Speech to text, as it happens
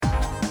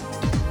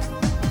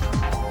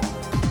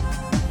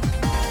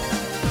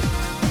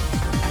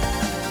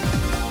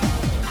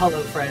Hello,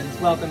 friends.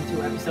 Welcome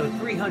to episode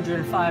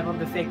 305 of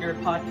the Faker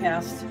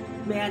Podcast.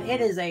 Man,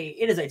 it is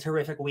a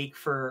terrific week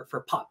for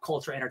pop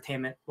culture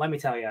entertainment. Let me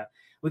tell you,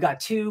 we got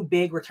two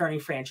big returning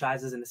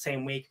franchises in the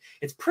same week.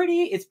 It's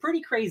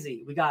pretty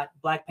crazy. We got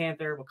Black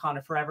Panther: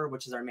 Wakanda Forever,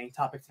 which is our main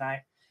topic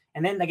tonight,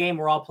 and then the game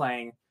we're all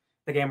playing,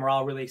 the game we're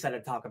all really excited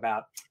to talk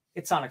about.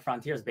 It's Sonic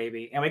Frontiers,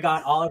 baby, and we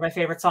got all of my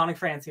favorite Sonic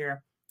fans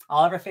here,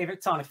 all of our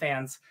favorite Sonic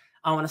fans.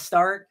 I want to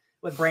start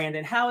with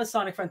Brandon. How is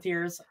Sonic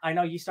Frontiers? I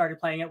know you started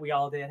playing it. We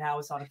all did. How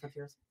is Sonic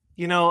Frontiers?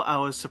 You know, I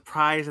was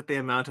surprised at the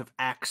amount of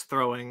axe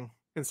throwing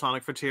in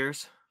Sonic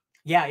Frontiers.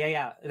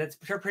 Yeah. That's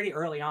pretty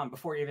early on,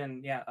 before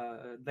even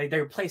they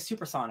replaced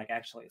Supersonic.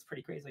 Actually, it's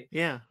pretty crazy.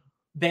 Yeah.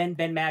 Ben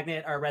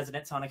Magnet, our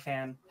resident Sonic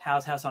fan.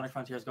 How's Sonic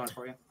Frontiers going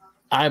for you?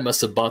 I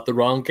must have bought the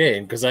wrong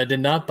game because I did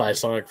not buy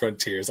Sonic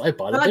Frontiers. I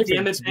bought God a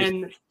damn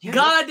different. it, Ben.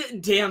 God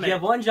damn it. You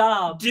have one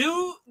job.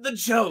 Do the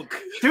joke.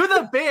 Do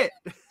the bit.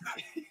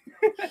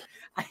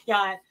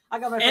 I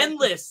got my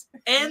Endless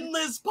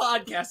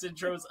podcast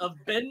intros of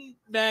Ben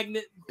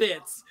Magnet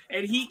bits,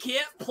 and he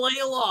can't play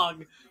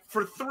along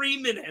for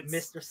 3 minutes.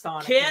 Mr.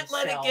 Sonic Can't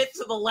let himself. it get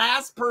to the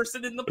last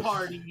person in the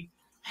party.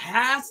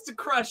 Has to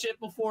crush it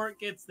before it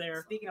gets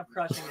there. Speaking of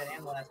crushing it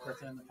and the last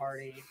person in the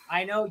party,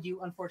 I know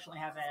you unfortunately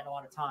haven't had a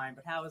lot of time,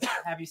 but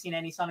have you seen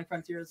any Sonic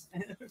Frontiers?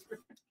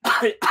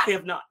 I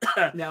have not.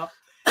 No.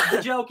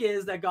 The joke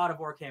is that God of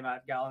War came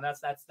out, Gal, and that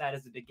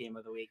is the big game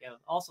of the week.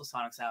 Also,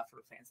 Sonic's out for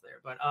the fans there,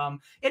 but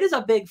it is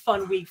a big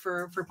fun week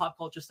for pop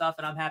culture stuff,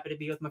 and I'm happy to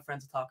be with my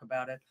friends to talk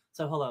about it.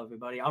 So, hello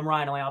everybody, I'm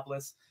Ryan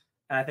Leopoulos,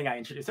 and I think I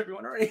introduced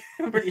everyone already.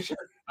 I'm pretty sure.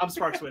 I'm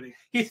Sparks Whitty.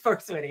 He's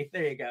Sparks Whitty.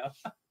 There you go.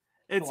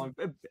 It's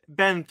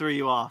Ben threw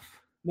you off.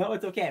 No,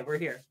 it's okay. We're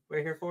here.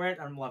 We're here for it.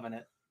 I'm loving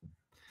it.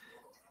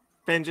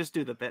 Ben, just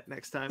do the bit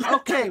next time.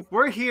 Okay,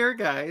 we're here,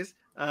 guys.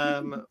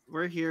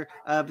 We're here.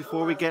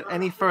 Before we get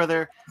any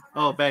further,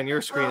 oh Ben,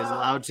 your screen is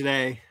loud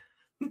today.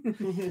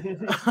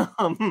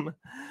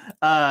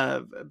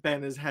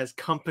 Ben has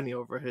company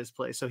over his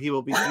place, so he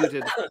will be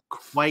muted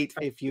quite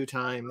a few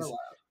times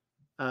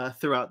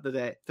throughout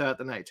the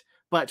night.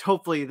 But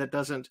hopefully that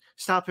doesn't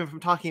stop him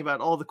from talking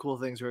about all the cool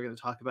things we're going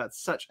to talk about,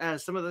 such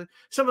as some of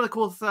the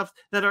cool stuff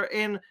that are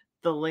in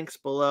the links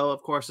below.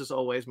 Of course, as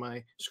always,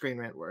 my Screen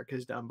Rant work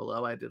is down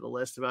below. I did a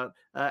list about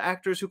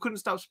actors who couldn't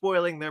stop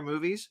spoiling their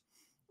movies,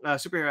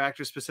 superhero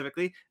actors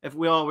specifically. If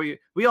we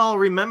all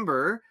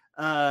remember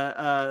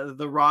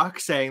The Rock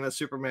saying that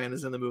Superman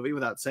is in the movie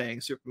without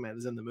saying Superman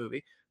is in the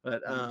movie,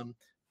 but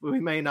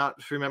we may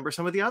not remember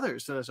some of the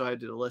others. And so I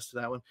did a list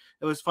of that one.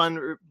 It was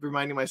fun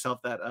reminding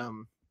myself that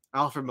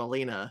Alfred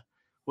Molina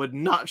would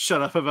not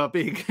shut up about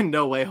being in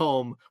No Way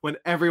Home when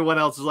everyone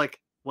else was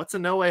like, "What's a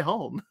No Way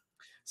Home?"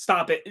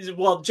 Stop it.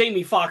 Well,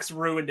 Jamie Foxx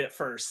ruined it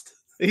first.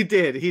 He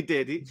did.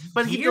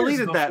 But he Years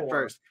deleted that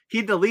before. first.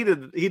 He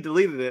deleted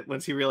it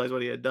once he realized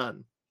what he had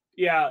done.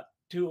 Yeah,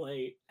 too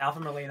late.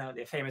 Alfred Molina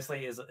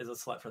famously is a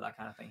slut for that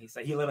kind of thing.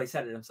 He literally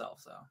said it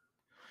himself. So,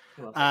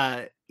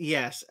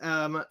 yes.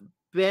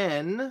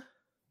 Ben,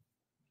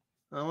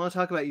 I want to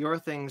talk about your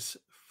things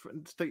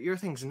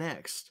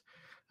next.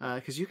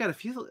 Because you got a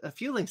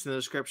few links in the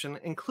description,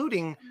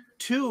 including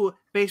 2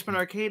 Basement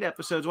Arcade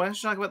episodes. Why don't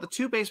you talk about the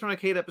 2 Basement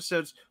Arcade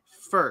episodes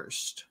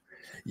first?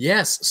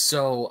 Yes.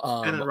 So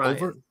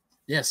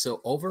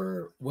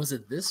was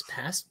it this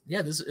past? Yeah,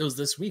 it was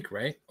this week,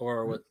 right?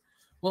 Or what?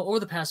 Well, over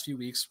the past few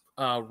weeks,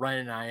 Ryan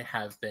and I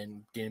have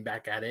been getting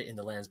back at it in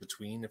the Lands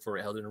Between for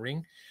Elden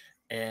Ring,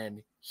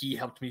 and he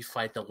helped me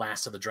fight the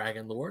last of the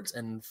Dragon Lords,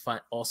 and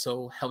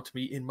also helped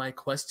me in my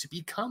quest to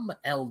become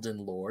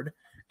Elden Lord.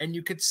 And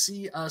you could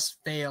see us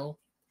fail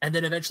and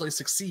then eventually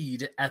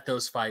succeed at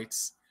those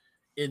fights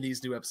in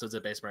these new episodes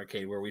of Basement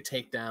Arcade, where we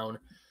take down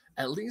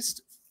at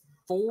least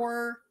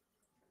 4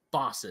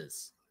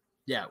 bosses.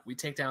 Yeah, we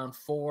take down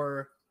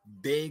 4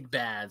 big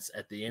bads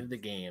at the end of the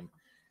game,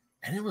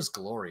 and it was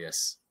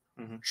glorious.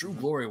 Mm-hmm. True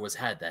glory was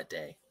had that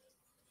day.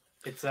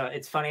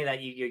 It's funny that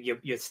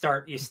you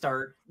start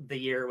the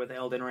year with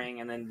Elden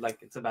Ring, and then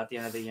like it's about the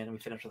end of the year and we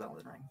finish with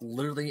Elden Ring.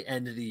 Literally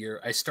end of the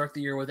year. I start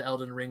the year with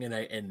Elden Ring and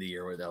I end the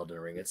year with Elden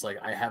Ring. It's like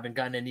I haven't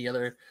gotten any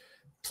other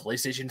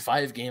PlayStation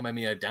 5 game. I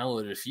mean, I've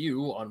downloaded a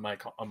few on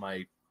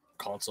my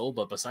console,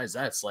 but besides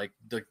that, it's like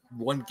the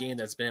one game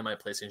that's been in my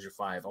PlayStation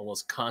 5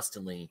 almost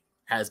constantly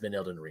has been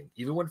Elden Ring.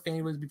 Even when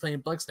Fanny would be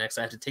playing Bugsnax,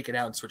 I have to take it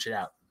out and switch it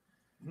out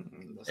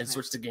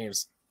switch the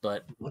games.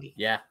 But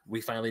yeah,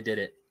 we finally did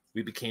it.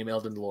 We became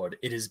Elden Lord.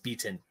 It is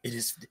beaten. It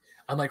is.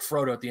 I'm like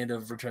Frodo at the end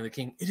of Return of the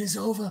King. It is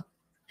over.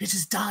 It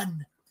is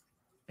done.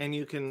 And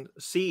you can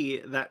see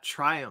that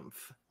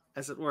triumph,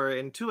 as it were,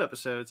 in 2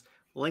 episodes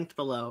linked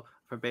below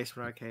for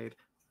Basement Arcade.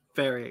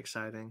 Very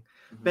exciting.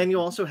 Mm-hmm. Ben, you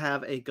also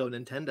have a Go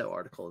Nintendo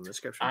article in the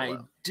description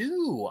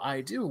below.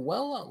 I do.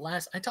 Well,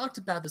 I talked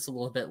about this a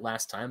little bit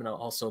last time, and I'll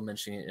also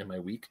mention it in my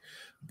week,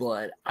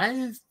 but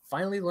I've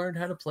finally learned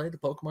how to play the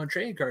Pokemon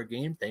trading card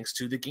game thanks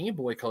to the Game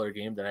Boy Color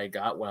game that I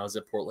got when I was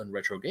at Portland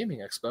Retro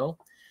Gaming Expo,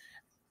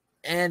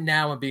 and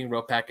now I'm being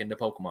roped back into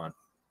Pokemon.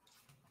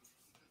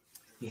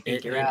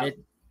 It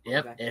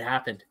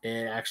happened.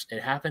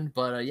 It happened,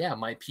 but yeah,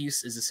 my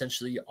piece is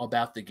essentially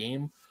about the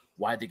game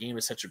why the game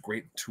is such a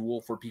great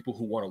tool for people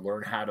who want to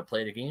learn how to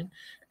play the game.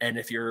 And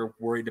if you're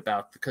worried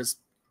about, because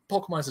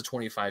Pokemon is a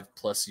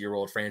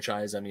 25-plus-year-old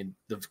franchise. I mean,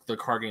 the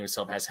card game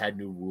itself has had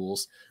new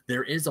rules.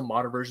 There is a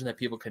modern version that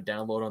people can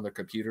download on their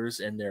computers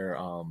and their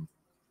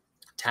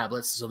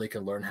tablets so they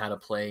can learn how to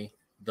play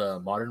the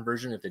modern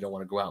version if they don't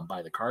want to go out and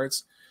buy the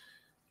cards.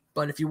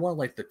 But if you want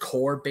like the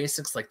core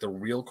basics, like the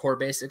real core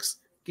basics,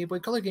 Game Boy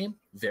Color game,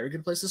 very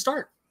good place to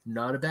start.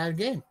 Not a bad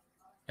game.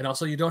 And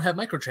also you don't have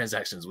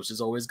microtransactions, which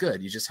is always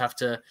good. You just have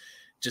to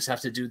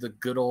do the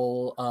good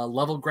old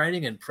level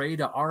grinding and pray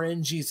to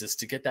RN Jesus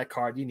to get that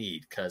card you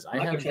need. Because I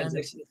haven't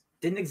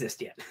didn't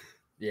exist yet.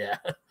 Yeah.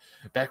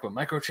 Back when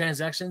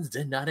microtransactions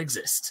did not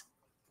exist.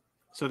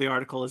 So the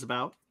article is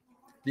about?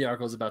 The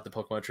article is about the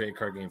Pokemon trading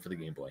card game for the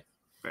Game Boy.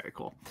 Very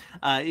cool.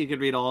 You could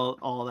read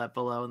all that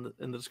below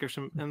in the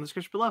description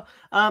below.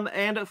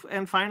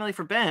 And finally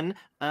for Ben,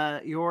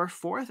 your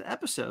 4th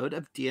episode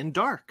of D&D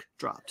Dark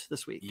dropped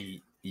this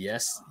week.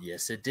 Yes,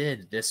 it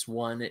did. This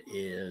one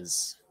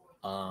is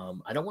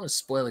I don't want to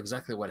spoil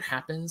exactly what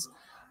happens,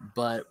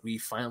 but me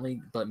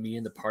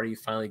and the party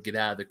finally get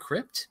out of the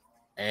crypt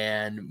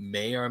and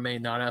may or may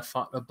not have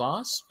fought a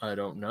boss. I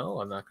don't know.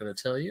 I'm not going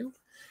to tell you.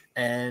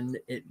 And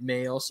it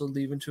may also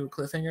lead into a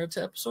cliffhanger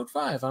to episode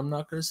 5. I'm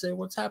not going to say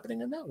what's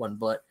happening in that one,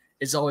 but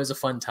it's always a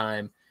fun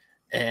time.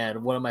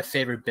 And one of my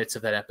favorite bits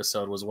of that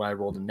episode was when I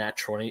rolled a nat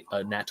 20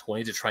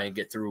 to try and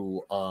get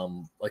through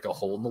like a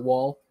hole in the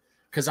wall.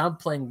 Because I'm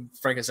playing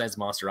Frankenstein's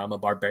monster. I'm a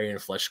barbarian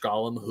flesh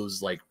golem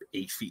who's like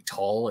 8 feet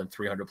tall and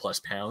 300 plus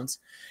pounds.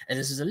 And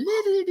this is a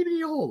little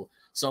bitty hole.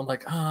 So I'm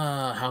like,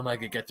 how am I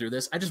going to get through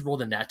this? I just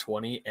rolled a nat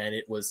 20 and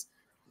it was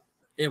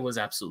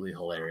absolutely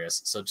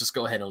hilarious. So just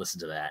go ahead and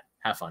listen to that.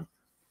 Have fun.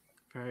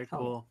 Very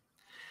cool.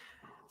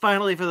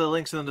 Finally, for the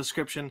links in the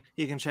description,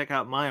 you can check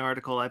out my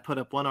article. I put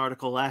up one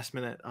article last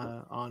minute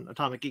on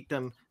Atomic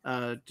Geekdom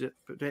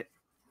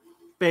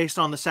based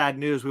on the sad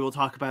news we will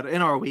talk about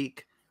in our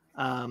week.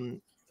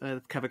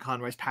 Kevin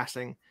Conroy's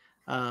passing.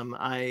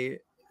 I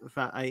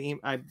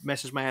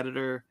messaged my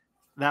editor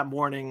that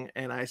morning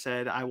and I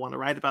said, I want to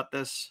write about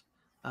this.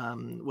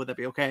 Would that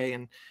be okay?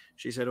 And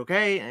she said,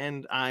 okay.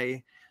 And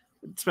I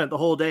spent the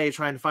whole day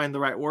trying to find the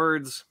right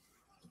words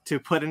to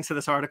put into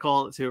this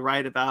article to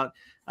write about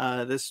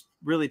this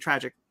really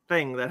tragic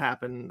thing that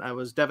happened. I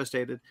was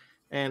devastated.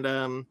 And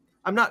I'm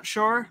not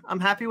sure I'm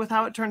happy with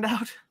how it turned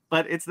out,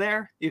 but it's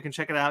there. You can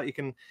check it out. You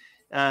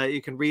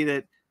can read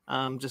it.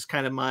 Just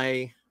kind of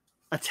my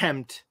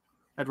attempt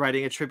at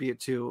writing a tribute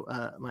to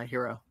my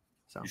hero.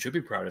 So you should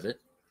be proud of it.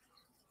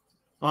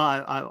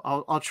 Well,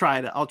 I'll try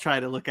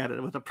to look at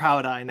it with a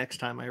proud eye next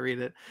time I read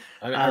it.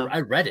 I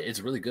read it. It's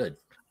really good.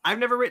 I've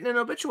never written an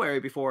obituary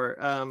before,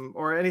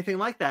 or anything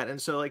like that.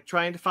 And so like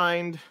trying to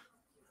find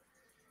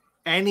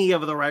any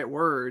of the right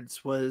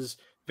words was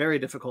very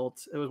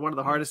difficult. It was one of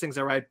the hardest things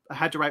I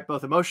had to write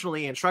both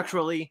emotionally and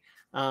structurally.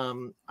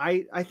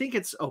 I think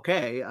it's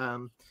okay.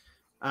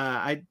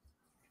 I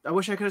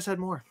wish I could have said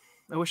more.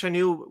 I wish I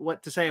knew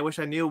what to say. I wish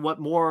I knew what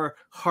more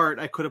heart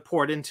I could have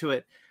poured into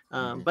it.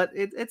 But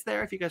it's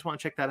there if you guys want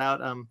to check that out.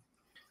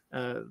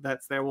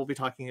 That's there. We'll be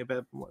talking a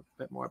bit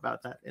more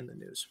about that in the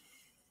news.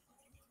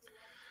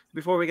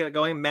 Before we get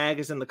going, Mag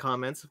is in the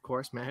comments. Of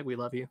course, Mag, we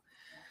love you.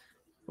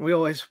 We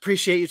always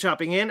appreciate you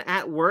chopping in.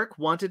 At work,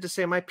 wanted to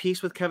say my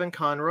piece with Kevin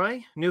Conroy.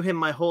 Knew him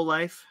my whole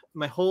life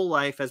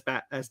as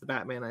the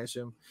Batman, I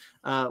assume.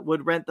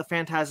 Would rent the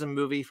Phantasm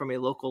movie from a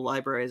local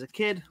library as a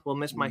kid. Will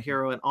miss my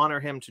hero and honor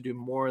him to do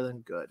more than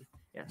good.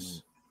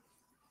 Yes.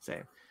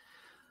 Same.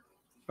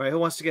 All right, who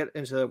wants to get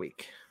into the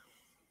week?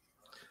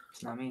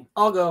 It's not me.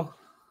 I'll go.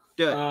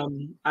 Do it.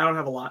 I don't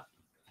have a lot.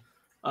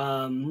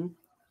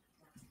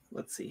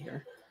 Let's see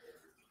here.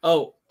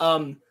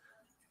 I'm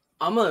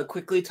gonna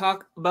quickly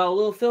talk about a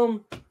little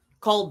film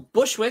called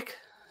Bushwick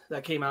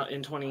that came out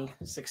in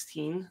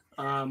 2016.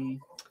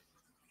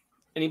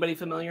 Anybody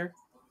familiar?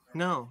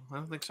 No, I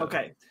don't think so.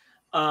 Okay.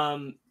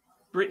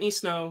 Brittany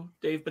Snow,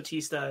 Dave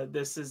Bautista.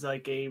 This is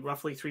like a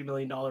roughly $3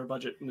 million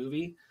budget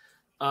movie.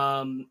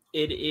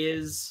 It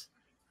is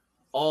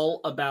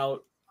all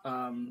about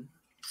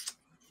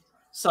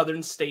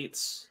southern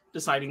states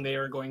deciding they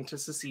are going to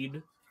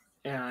secede,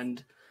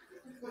 and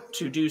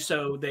to do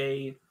so,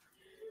 they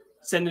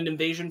send an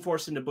invasion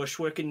force into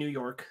Bushwick in New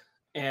York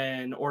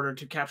in order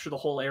to capture the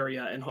whole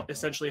area and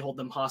essentially hold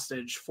them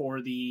hostage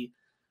for the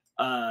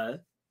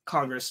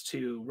Congress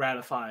to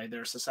ratify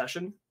their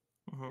secession.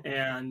 Mm-hmm.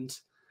 And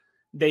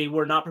they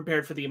were not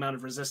prepared for the amount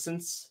of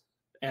resistance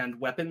and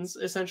weapons,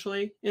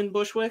 essentially, in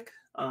Bushwick.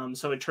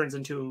 So it turns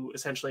into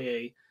essentially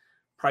a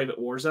private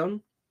war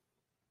zone.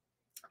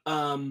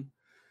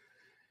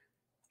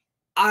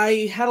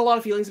 I had a lot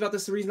of feelings about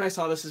this. The reason I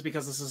saw this is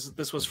because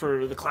this was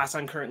for the class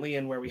I'm currently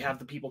in, where we have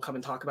the people come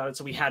and talk about it.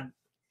 So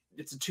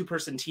it's a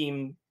 2-person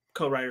team,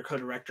 co-writer,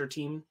 co-director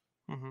team.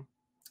 Mm-hmm.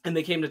 And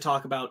they came to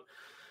talk about,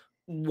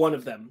 one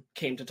of them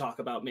came to talk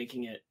about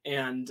making it.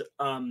 And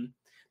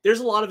there's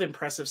a lot of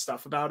impressive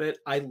stuff about it.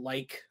 I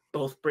like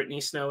both Brittany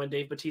Snow and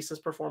Dave Bautista's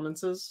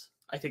performances.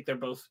 I think they're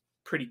both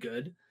pretty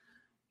good.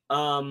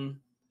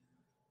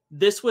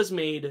 This was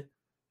made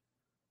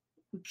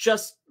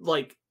just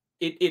like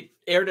it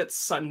aired at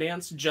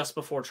Sundance just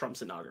before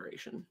Trump's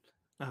inauguration.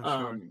 Oh,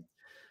 sure.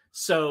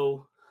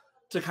 So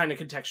to kind of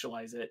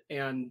contextualize it,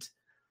 and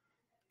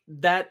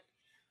that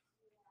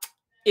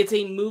it's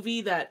a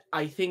movie that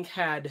I think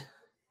had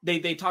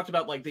they talked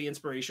about like the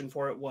inspiration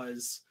for it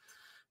was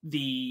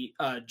the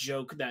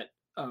joke that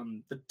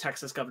the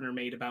Texas governor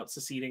made about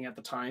seceding at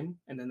the time,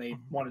 and then they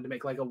wanted to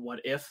make like a what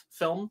if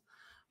film.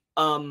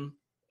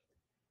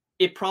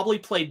 It probably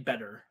played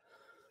better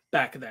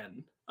back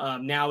then.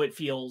 Now it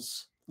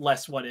feels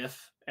less what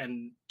if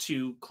and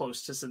too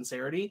close to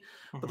sincerity.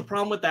 But the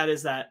problem with that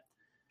is that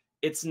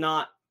it's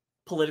not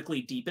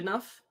politically deep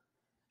enough.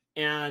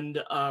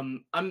 And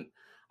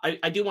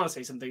I do want to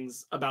say some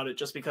things about it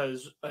just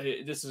because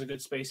this is a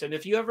good space. And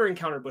if you ever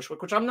encounter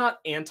Bushwick, which I'm not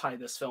anti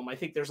this film, I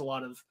think there's a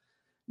lot of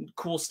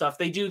cool stuff.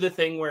 They do the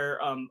thing where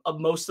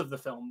most of the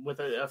film, with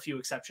a few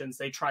exceptions,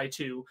 they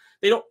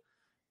don't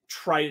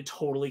try to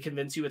totally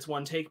convince you it's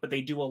one take, but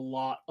they do a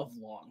lot of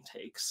long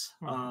takes.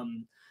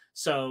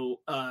 So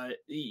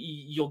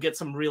you'll get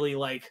some really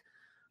like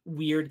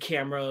weird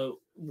camera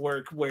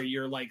work where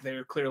you're like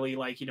they're clearly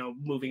like, you know,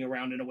 moving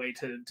around in a way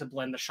to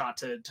blend the shot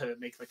to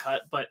make the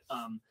cut, but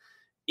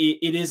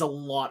it is a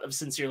lot of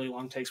sincerely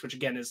long takes, which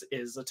again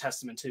is a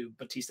testament to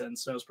Bautista and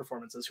Snow's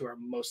performances, who are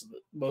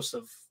most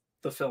of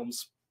the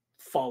film's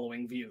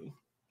following view.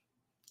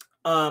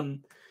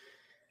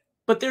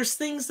 But there's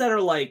things that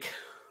are like,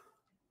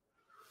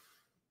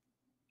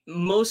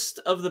 most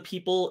of the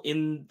people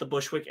in the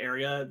Bushwick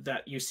area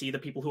that you see, the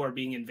people who are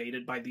being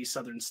invaded by these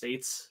southern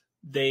states,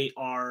 they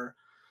are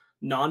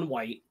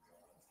non-white.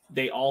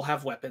 They all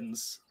have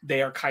weapons.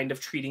 They are kind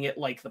of treating it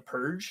like the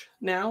Purge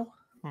now,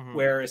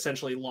 where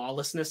essentially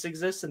lawlessness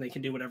exists and they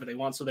can do whatever they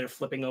want. So they're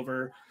flipping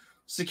over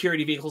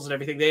security vehicles and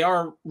everything. They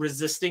are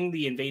resisting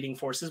the invading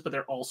forces, but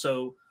they're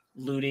also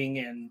looting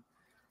and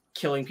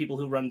killing people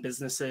who run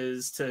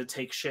businesses to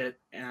take shit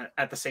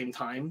at the same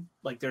time.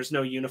 Like there's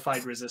no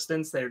unified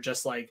resistance. They're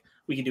just like,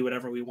 we can do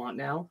whatever we want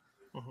now.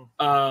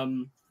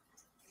 And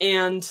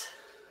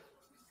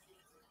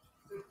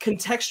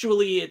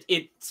contextually,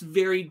 it's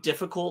very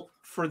difficult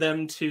for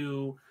them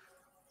to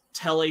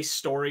tell a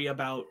story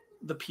about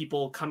the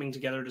people coming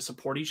together to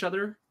support each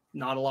other.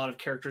 Not a lot of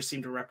characters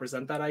seem to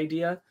represent that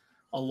idea.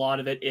 A lot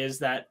of it is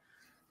that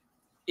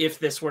if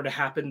this were to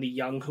happen, the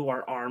young who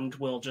are armed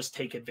will just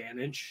take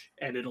advantage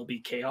and it'll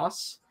be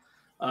chaos.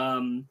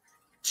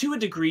 To a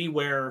degree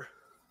where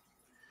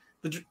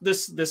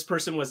this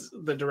person was,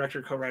 the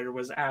director co-writer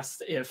was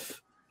asked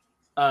if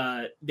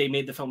they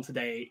made the film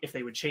today, if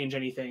they would change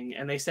anything.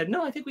 And they said,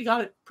 no, I think we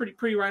got it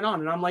pretty right on.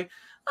 And I'm like,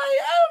 I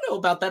don't know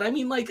about that. I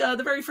mean, like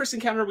the very first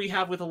encounter we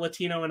have with a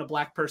Latino and a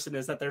black person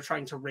is that they're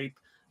trying to rape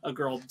a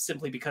girl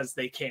simply because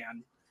they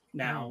can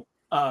now.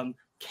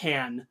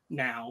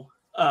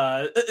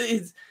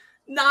 It's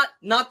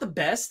not the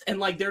best, and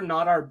like they're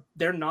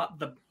not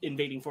the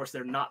invading force,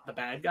 they're not the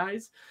bad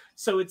guys.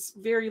 So it's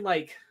very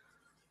like,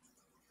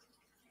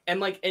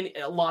 and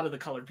a lot of the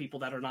colored people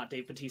that are not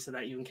Dave Bautista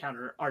that you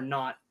encounter are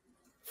not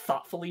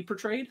thoughtfully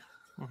portrayed.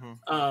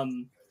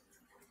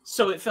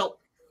 So it felt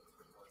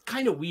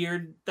kind of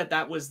weird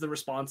that was the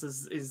response,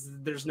 is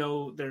there's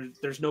no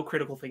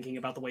critical thinking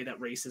about the way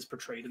that race is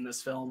portrayed in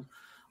this film.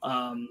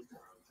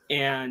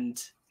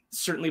 And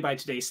certainly by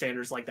today's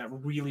standards, like that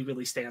really,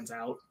 really stands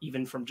out,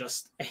 even from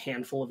just a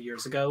handful of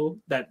years ago,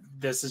 that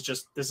this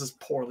is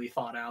poorly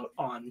thought out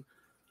on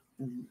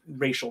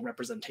racial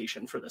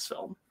representation for this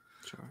film.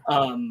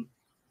 Sure.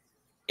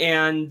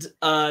 And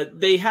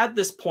they had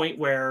this point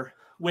where,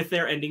 with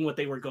their ending, what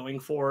they were going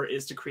for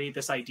is to create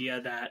this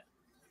idea that,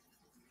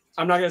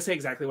 I'm not going to say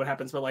exactly what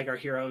happens, but like our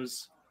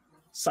heroes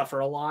suffer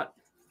a lot,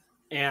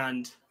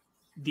 and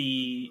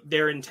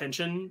their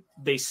intention,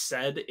 they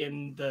said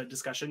in the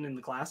discussion in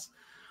the class,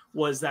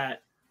 was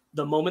that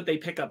the moment they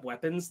pick up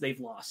weapons, they've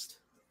lost,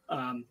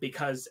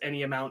 because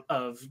any amount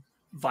of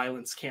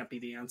violence can't be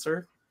the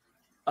answer.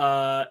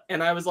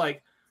 And I was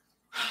like,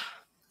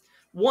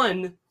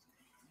 one,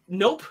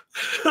 nope.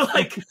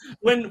 Like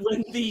when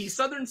the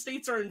southern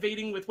states are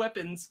invading with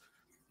weapons,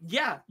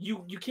 yeah,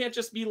 you can't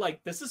just be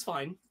like, this is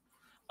fine,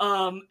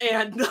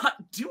 and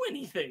not do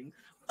anything.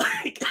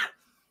 Like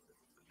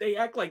they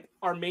act like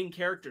our main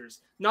characters,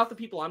 not the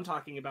people I'm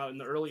talking about in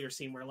the earlier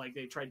scene where like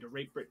they tried to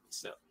rape Britney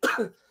Snow.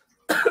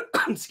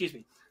 Excuse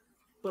me.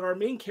 But our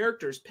main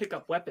characters pick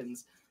up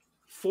weapons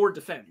for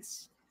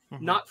defense,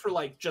 not for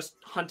like just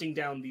hunting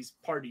down these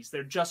parties.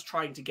 They're just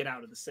trying to get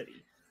out of the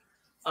city.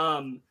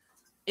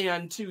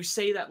 And to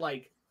say that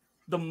like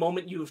the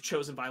moment you have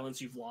chosen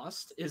violence, you've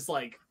lost, is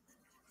like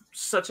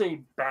such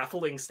a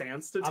baffling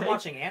stance to take. I'm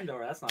watching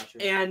Andor. That's not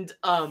true.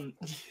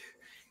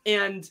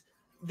 And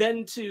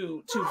then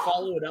to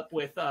follow it up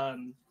with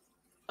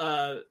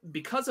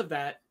because of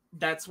that,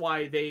 that's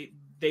why they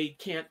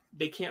can't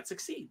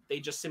succeed. They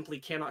just simply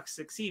cannot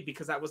succeed,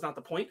 because that was not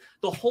the point.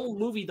 The whole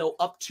movie, though,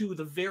 up to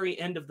the very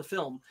end of the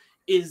film,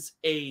 is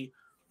a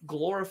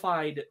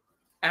glorified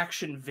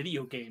action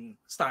video game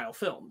style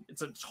film.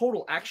 It's a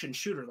total action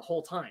shooter the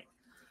whole time.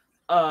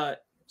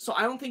 So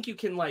I don't think you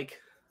can like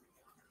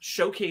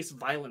showcase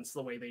violence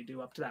the way they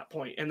do up to that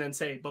point and then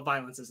say, but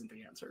violence isn't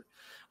the answer.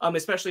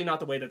 Especially not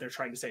the way that they're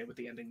trying to say it with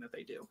the ending that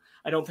they do.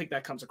 I don't think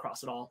that comes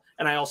across at all.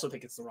 And I also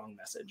think it's the wrong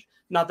message.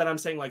 Not that I'm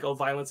saying like, oh,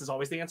 violence is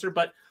always the answer,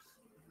 but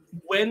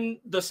when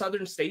the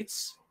southern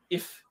states,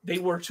 if they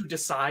were to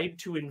decide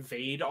to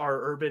invade our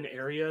urban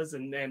areas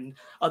and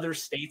other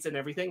states and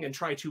everything and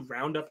try to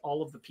round up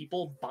all of the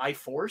people by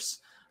force,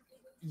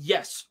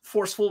 yes,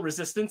 forceful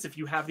resistance, if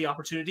you have the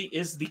opportunity,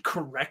 is the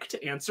correct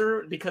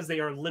answer because they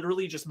are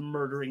literally just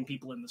murdering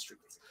people in the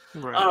streets.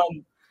 Right.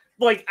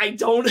 Like I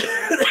don't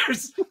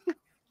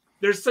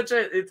there's such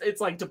a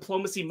it's like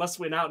diplomacy must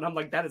win out, and I'm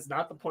like, that is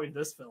not the point of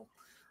this film.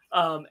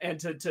 And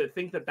to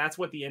think that that's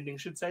what the ending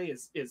should say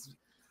is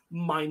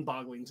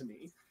mind-boggling to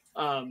me.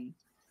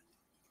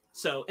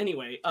 So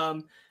anyway,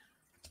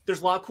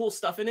 there's a lot of cool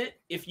stuff in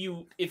it. If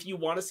you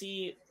want to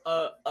see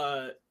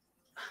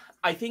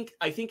I think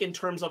in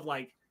terms of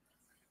like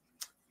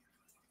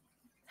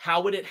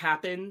how would it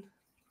happen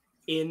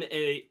in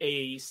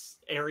a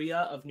area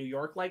of New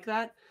York like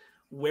that?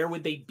 Where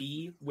would they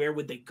be? Where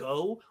would they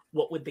go?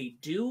 What would they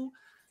do?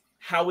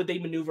 How would they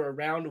maneuver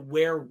around?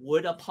 Where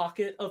would a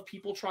pocket of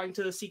people trying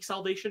to seek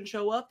salvation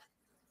show up?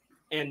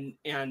 And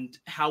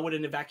how would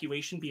an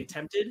evacuation be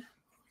attempted?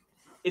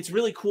 It's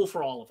really cool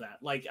for all of that.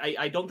 Like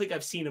I don't think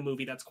I've seen a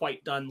movie that's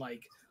quite done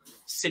like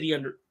City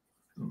Under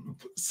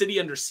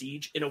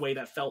Siege in a way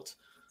that felt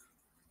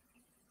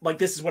like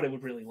this is what it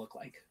would really look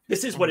like.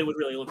 This is what it would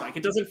really look like.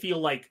 It doesn't feel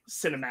like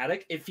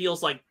cinematic. It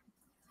feels like,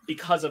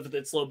 because of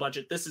its low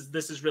budget, this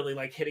is really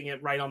like hitting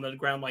it right on the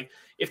ground. Like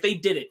if they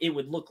did it, it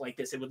would look like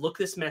this. It would look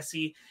this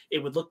messy. It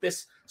would look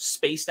this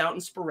spaced out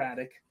and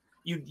sporadic.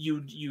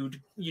 You'd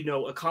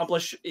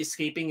accomplish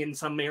escaping in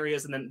some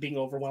areas and then being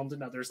overwhelmed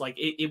in others. Like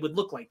it would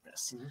look like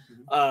this.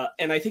 Mm-hmm.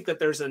 And I think that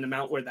there's an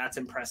amount where that's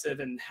impressive,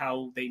 and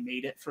how they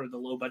made it for the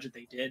low budget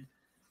they did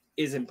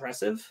is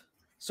impressive.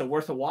 So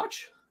worth a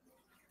watch.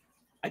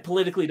 I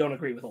politically don't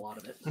agree with a lot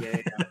of it.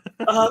 Yeah.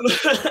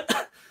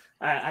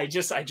 I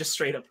just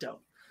straight up don't.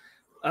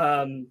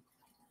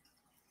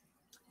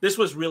 This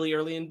was really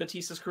early in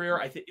Bautista's career.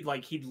 I think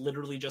like he'd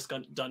literally just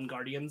done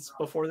Guardians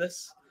before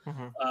this,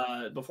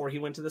 before he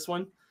went to this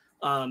one.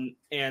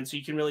 And so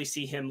you can really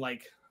see him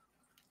like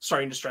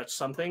starting to stretch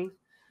something.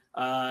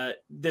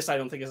 This I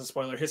don't think is a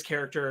spoiler. His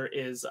character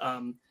is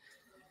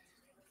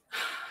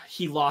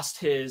he lost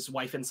his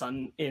wife and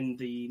son in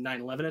the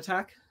 9/11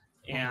 attack,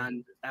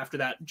 and after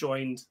that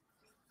joined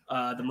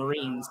the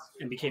Marines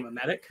and became a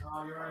medic.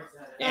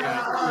 And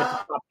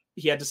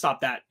he had to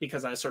stop that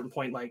because at a certain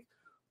point, like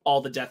all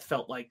the death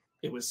felt like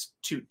it was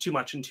too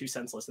much and too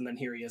senseless. And then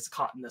here he is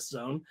caught in this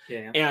zone.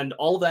 Yeah. And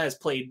all of that is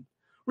played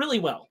really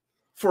well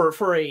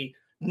for a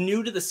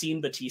new to the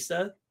scene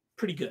Bautista.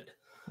 Pretty good.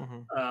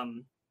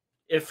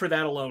 If for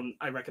that alone,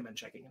 I recommend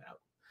checking it out.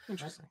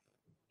 Interesting.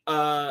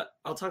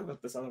 I'll talk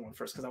about this other one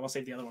first because I want to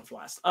save the other one for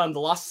last. The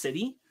Lost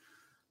City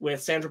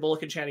with Sandra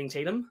Bullock and Channing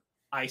Tatum.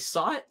 I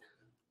saw it.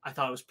 I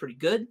thought it was pretty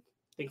good.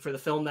 I think for the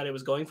film that it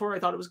was going for, I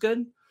thought it was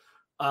good.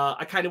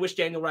 I kind of wish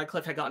Daniel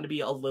Radcliffe had gotten to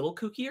be a little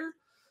kookier.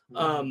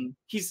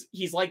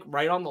 He's like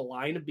right on the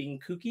line of being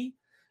kooky,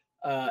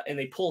 and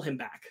they pull him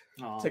back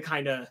to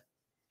kind of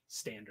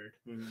standard.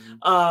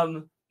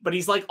 But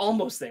he's like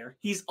almost there.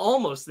 He's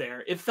almost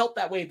there. It felt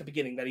that way at the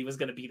beginning that he was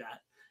going to be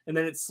that, and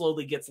then it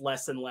slowly gets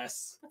less and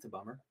less. That's a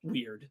bummer.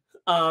 Weird.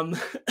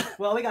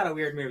 Well, we got a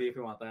weird movie if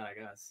we want that, I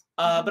guess.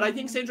 But I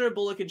think Sandra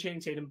Bullock and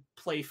Channing Tatum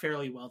play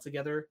fairly well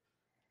together.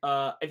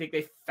 I think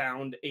they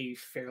found a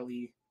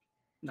fairly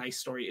nice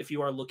story. If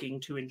you are looking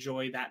to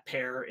enjoy that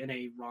pair in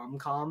a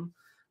rom-com,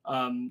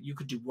 you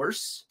could do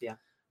worse. Yeah.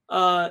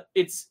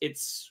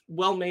 It's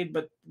well made,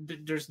 but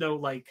there's no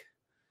like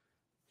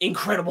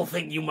incredible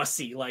thing you must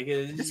see. Like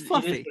it's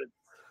fluffy.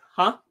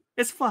 Huh?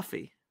 It's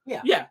fluffy.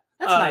 Yeah. Yeah.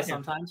 That's nice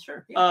sometimes.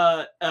 Sure.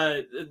 Yeah.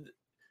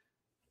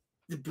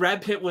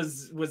 Brad Pitt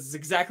was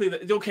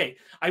exactly okay.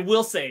 I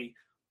will say,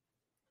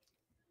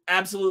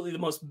 absolutely the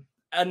most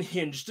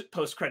unhinged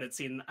post-credit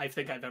scene I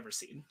think I've ever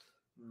seen.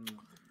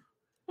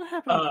 What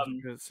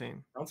happened in the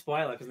scene? Don't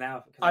spoil it because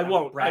now I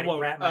won't. My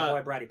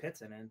boy Brady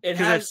Pitt's in it.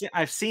 Because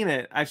I've seen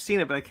it,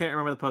 but I can't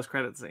remember the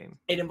post-credit scene.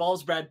 It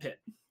involves Brad Pitt,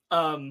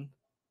 and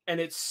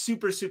it's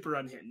super super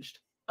unhinged.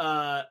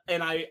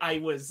 And I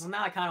was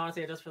now I kind of want to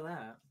see it just for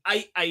that.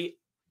 I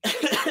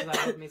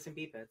love me some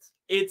B-Pits.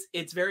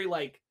 It's very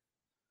like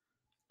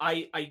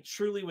I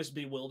truly was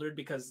bewildered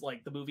because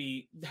like the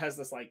movie has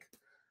this like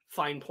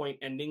fine point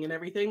ending and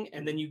everything,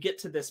 and then you get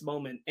to this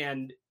moment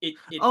and it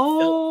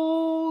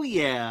felt,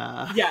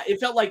 it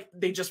felt like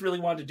they just really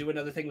wanted to do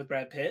another thing with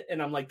Brad Pitt,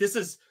 and I'm like, this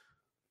is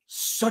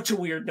such a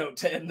weird note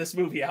to end this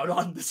movie out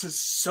on. This is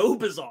so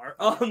bizarre.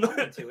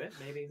 To it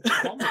maybe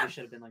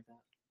should have been like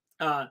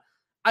that.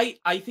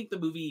 I think the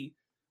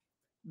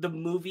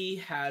movie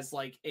has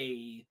like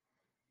a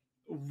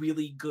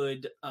really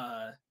good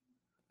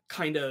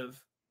kind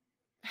of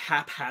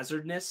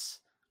haphazardness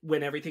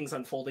when everything's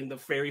unfolding, the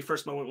very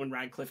first moment when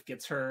Radcliffe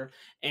gets her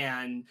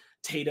and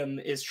Tatum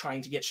is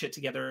trying to get shit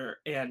together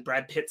and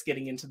Brad Pitt's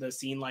getting into the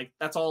scene, like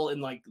that's all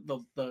in like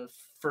the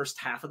first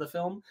half of the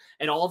film.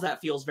 And all of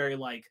that feels very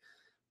like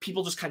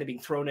people just kind of being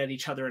thrown at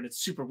each other, and it's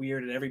super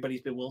weird and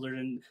everybody's bewildered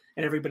and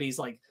everybody's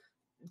like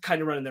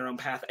kind of running their own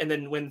path. And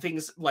then when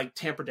things like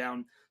tamper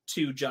down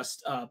to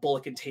just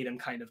Bullock and Tatum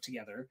kind of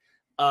together,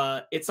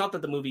 it's not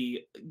that the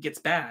movie gets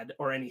bad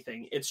or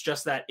anything. It's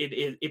just that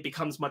it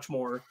becomes much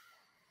more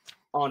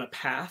on a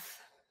path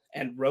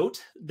and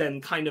rote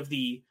than kind of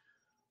the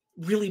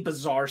really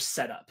bizarre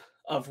setup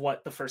of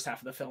what the first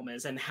half of the film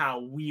is and how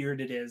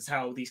weird it is,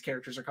 how these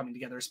characters are coming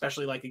together,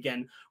 especially like,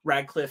 again,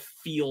 Radcliffe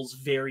feels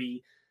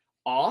very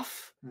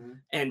off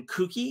and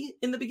kooky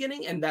in the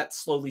beginning, and that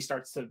slowly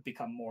starts to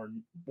become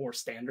more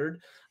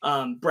standard.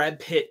 Brad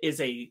Pitt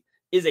is a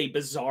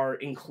bizarre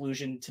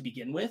inclusion to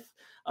begin with,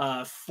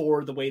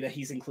 for the way that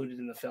he's included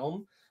in the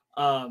film.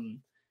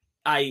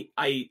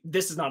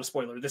 This is not a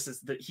spoiler. This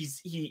is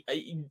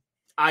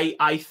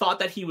I thought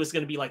that he was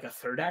going to be like a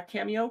third act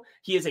cameo.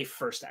 He is a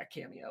first act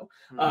cameo.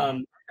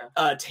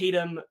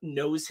 Tatum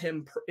knows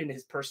him in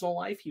his personal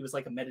life. He was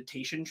like a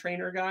meditation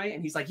trainer guy,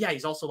 and he's like, yeah,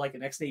 he's also like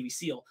an ex-Navy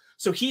SEAL.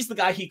 So he's the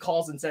guy he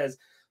calls and says,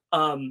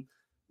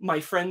 my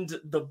friend,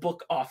 the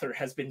book author,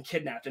 has been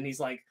kidnapped. And he's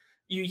like,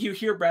 you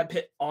hear Brad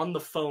Pitt on the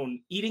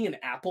phone eating an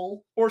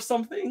apple or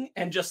something,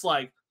 and just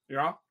like,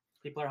 yeah,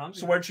 people are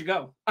hungry. So where'd you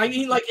go? I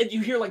mean, like, and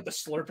you hear like the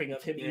slurping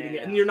of him eating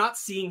it, and you're not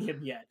seeing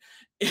him yet.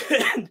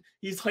 And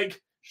he's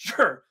like,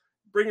 sure,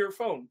 bring your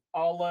phone.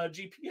 I'll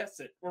GPS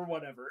it or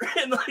whatever.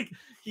 And like,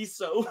 he's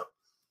so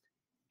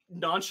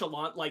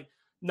nonchalant. Like,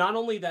 not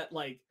only that,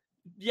 like,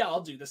 yeah,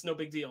 I'll do this, no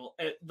big deal.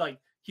 Like,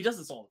 he does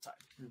this all the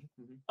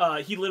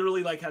time. He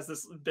literally like has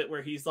this bit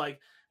where he's like,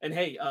 and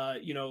hey,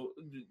 you know,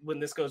 when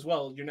this goes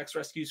well, your next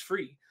rescue's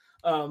free.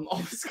 All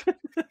this,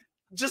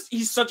 just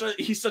he's such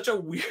a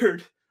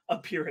weird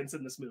appearance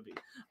in this movie.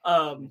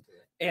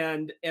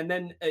 And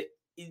then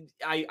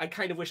I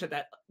kind of wish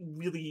that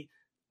really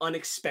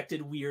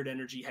unexpected weird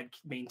energy had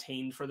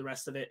maintained for the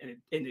rest of it, and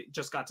it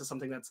just got to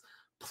something that's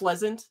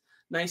pleasant,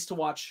 nice to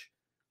watch,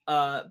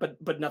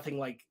 but nothing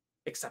like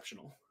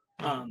exceptional.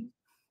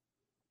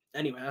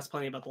 Anyway, that's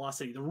plenty about The Lost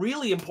City. The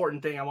really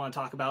important thing I want to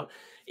talk about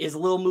is a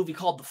little movie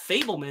called The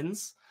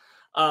Fabelmans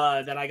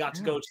that I got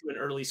to go to an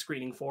early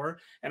screening for.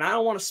 And I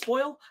don't want to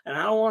spoil and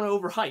I don't want to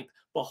overhype,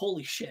 but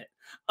holy shit.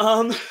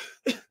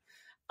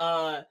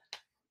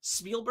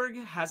 Spielberg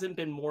hasn't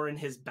been more in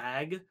his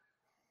bag.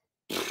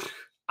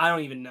 I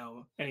don't even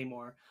know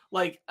anymore.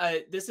 Like,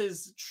 this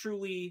is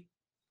truly,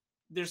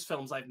 there's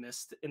films I've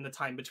missed in the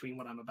time between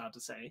what I'm about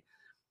to say.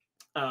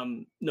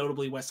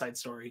 Notably West Side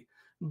Story.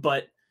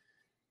 But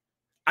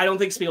I don't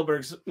think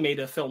Spielberg's made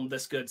a film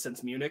this good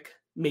since Munich,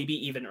 maybe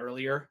even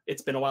earlier.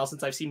 It's been a while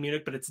since I've seen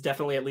Munich, but it's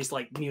definitely at least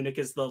like Munich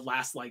is the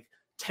last like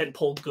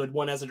tentpole good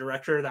one as a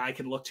director that I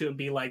can look to and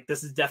be like,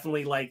 this is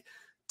definitely like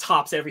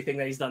tops everything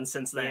that he's done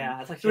since then. Yeah,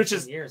 it's like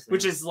 15 years.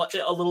 Which is a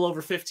little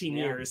over 15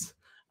 years.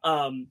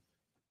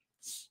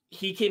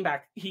 He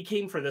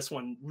came for this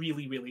one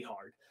really, really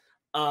hard.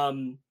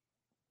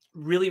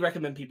 Really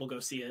recommend people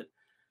go see it.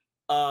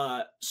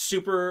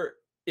 Super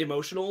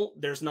emotional.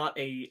 There's not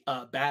a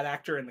bad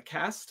actor in the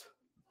cast.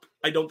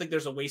 I don't think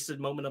there's a wasted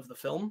moment of the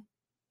film.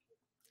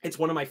 It's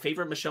one of my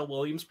favorite Michelle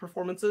Williams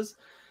performances.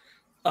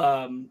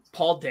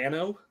 Paul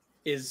Dano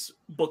is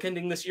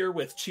bookending this year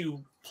with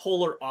two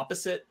polar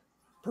opposite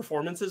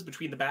performances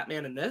between the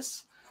Batman and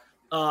this,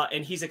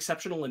 and he's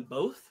exceptional in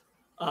both.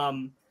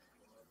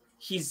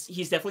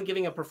 He's definitely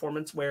giving a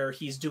performance where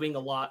he's doing a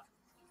lot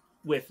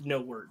with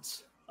no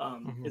words.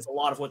 Is a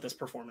lot of what this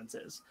performance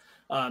is.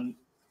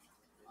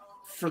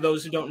 For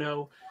those who don't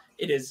know,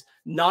 it is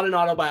not an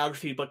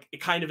autobiography book.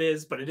 It kind of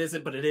is, but it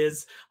isn't, but it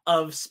is,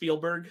 of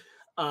Spielberg.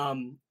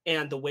 And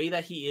the way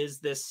that he is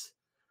this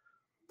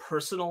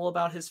personal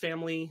about his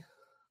family,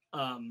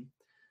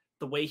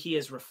 the way he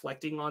is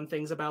reflecting on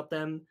things about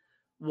them,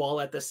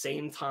 while at the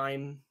same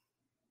time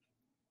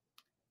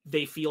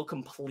they feel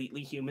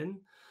completely human.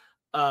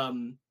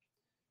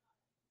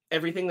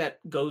 Everything that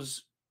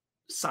goes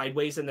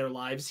sideways in their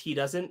lives, he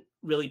doesn't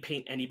really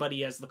paint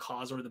anybody as the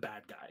cause or the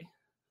bad guy.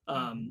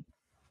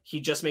 He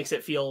just makes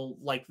it feel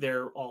like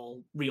they're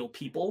all real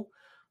people.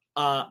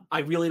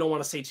 I really don't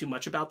want to say too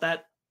much about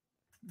that,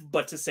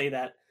 but to say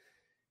that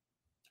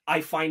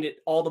I find it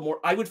all the more,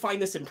 I would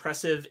find this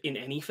impressive in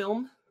any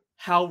film,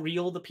 how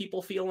real the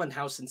people feel and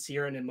how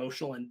sincere and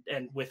emotional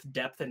and with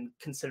depth and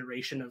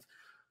consideration of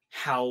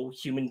how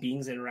human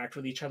beings interact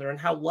with each other and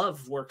how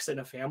love works in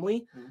a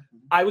family.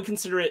 I would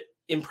consider it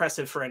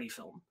impressive for any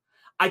film.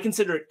 I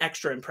consider it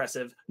extra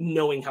impressive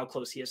knowing how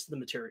close he is to the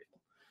material,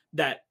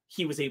 that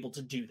he was able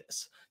to do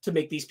this, to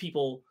make these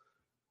people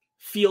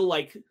feel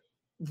like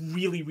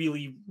really,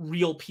 really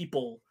real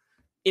people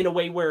in a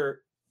way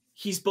where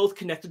he's both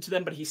connected to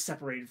them, but he's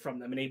separated from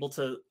them and able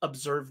to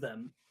observe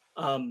them.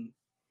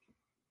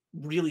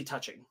 Really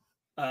touching.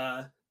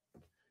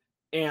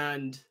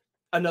 And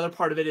another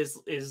part of it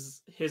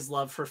is his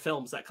love for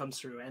films that comes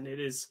through. And it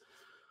is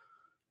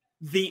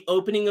the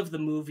opening of the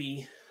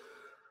movie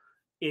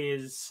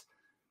is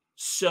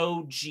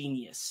so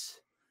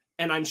genius,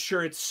 and I'm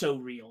sure it's so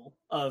real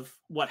of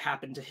what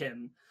happened to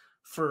him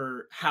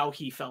for how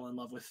he fell in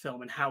love with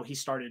film and how he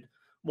started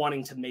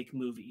wanting to make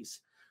movies.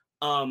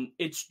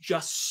 It's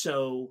just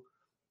so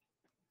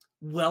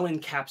well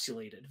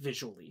encapsulated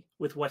visually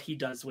with what he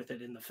does with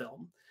it in the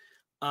film.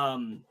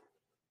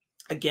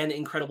 Again,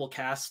 incredible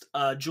cast.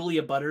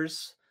 Julia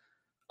Butters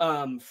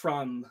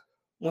from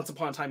Once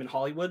Upon a Time in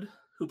Hollywood,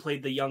 who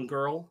played the young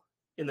girl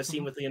in the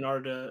scene with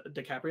Leonardo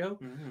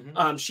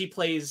DiCaprio. She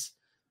plays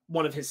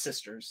one of his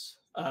sisters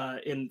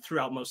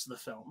throughout most of the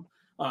film,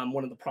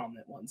 one of the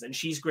prominent ones, and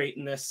she's great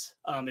in this.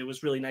 It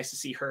was really nice to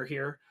see her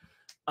here.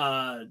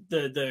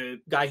 The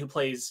guy who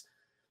plays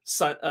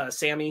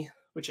Sammy,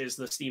 which is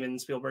the Steven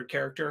Spielberg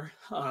character,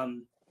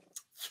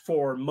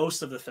 for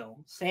most of the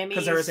film,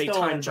 because there is a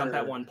time jump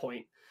at one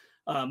point.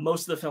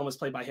 Most of the film is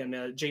played by him.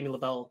 Jamie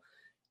LaBelle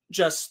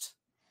just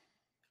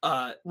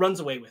runs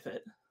away with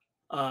it.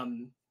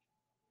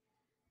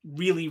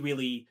 Really,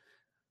 really,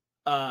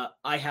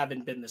 I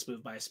haven't been this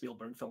moved by a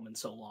Spielberg film in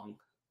so long.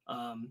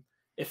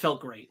 It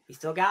felt great. He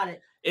still got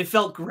it. It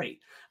felt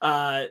great.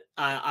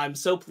 I'm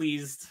so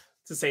pleased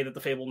to say that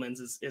The Fabelmans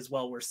is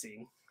well worth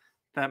seeing.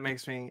 That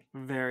makes me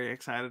very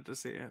excited to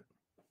see it.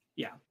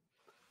 Yeah.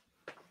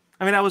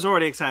 I mean, I was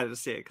already excited to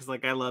see it because,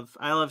 like, I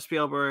love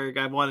Spielberg.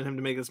 I've wanted him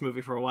to make this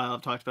movie for a while.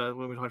 I've talked about it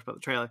when we talked about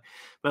the trailer,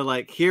 but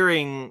like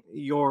hearing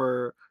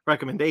your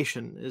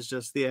recommendation is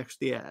just the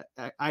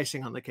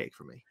icing on the cake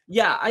for me.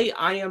 Yeah,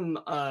 I am.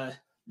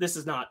 This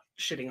is not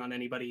shitting on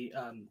anybody,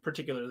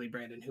 particularly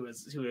Brandon, who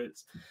is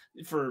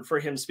for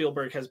him,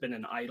 Spielberg has been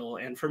an idol,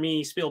 and for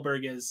me,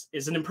 Spielberg is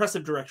an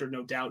impressive director,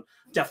 no doubt,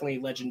 definitely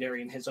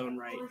legendary in his own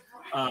right.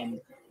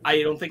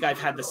 I don't think I've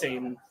had the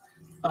same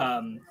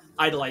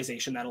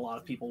idolization that a lot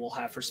of people will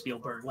have for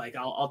Spielberg. Like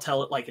I'll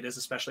tell it like it is,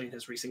 especially in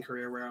his recent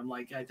career, where I'm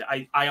like,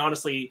 I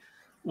honestly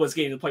was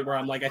getting to the point where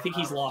I'm like, I think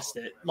he's lost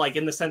it. Like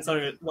in the sense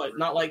that,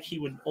 not like he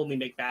would only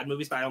make bad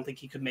movies, but I don't think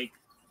he could make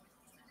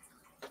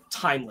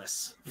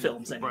timeless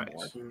films anymore.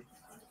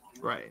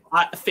 Right.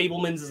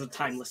 Fabelmans is a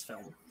timeless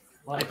film.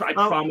 I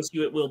promise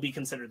you it will be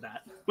considered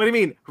that. What do you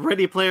mean?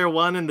 Ready Player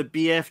One and the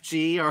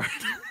BFG are...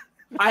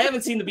 I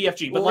haven't seen the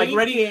BFG, but like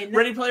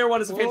Ready Player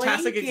One is a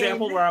fantastic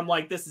example where I'm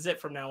like, this is it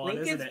from now on,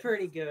 isn't it?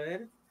 Pretty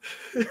good.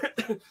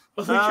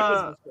 But Lincoln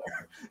was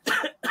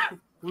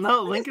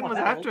no, Lincoln was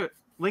after.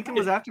 Lincoln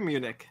was after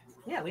Munich.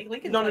 Yeah,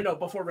 Lincoln. No,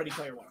 before Ready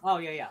Player One. Oh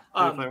yeah.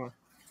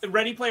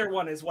 Ready Player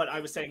One is what I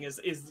was saying is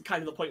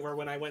kind of the point where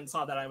when I went and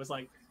saw that I was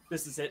like,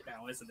 this is it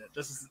now, isn't it?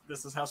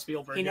 This is how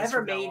Spielberg he is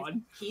never from made. now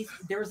on.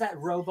 There was that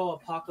Robo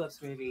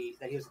Apocalypse movie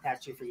that he was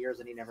attached to for years,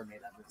 and he never made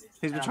that movie.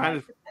 He's been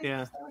trying to,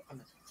 yeah.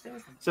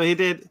 So he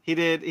did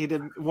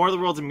War of the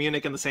Worlds in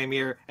Munich in the same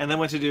year, and then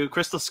went to do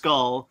Crystal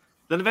Skull,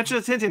 then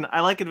Adventures of Tintin.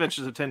 I like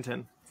Adventures of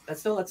Tintin.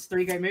 That's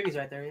 3 great movies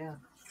right there,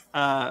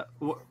 yeah.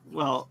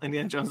 Well,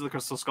 Indiana Jones and the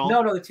Crystal Skull.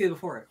 No, the 2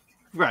 before it.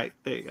 Right,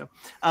 there you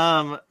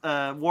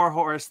go. War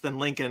Horse, then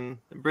Lincoln,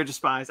 Bridge of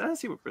Spies. I didn't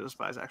see what Bridge of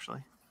Spies actually.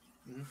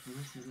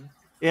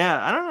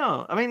 Yeah, I don't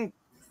know. I mean,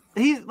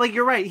 he's like,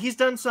 you're right. He's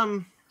done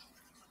some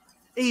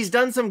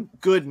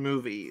good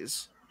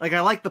movies. Like,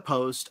 I like The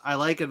Post. I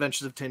like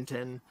Adventures of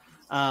Tintin.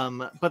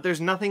 But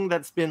there's nothing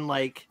that's been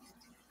like,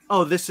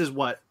 oh, this is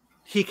what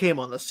he came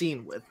on the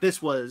scene with.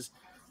 This was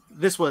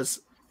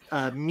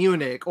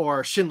Munich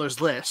or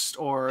Schindler's List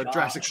or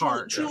Jurassic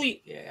Park.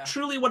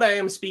 Truly, what I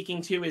am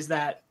speaking to is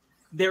that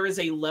there is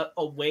a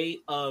way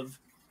of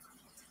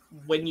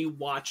when you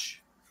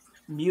watch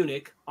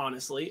Munich,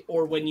 honestly,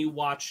 or when you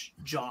watch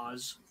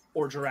Jaws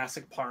or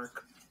Jurassic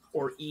Park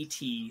or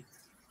E.T.,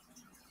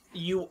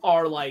 you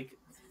are like,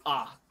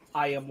 I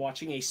am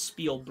watching a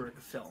Spielberg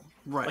film.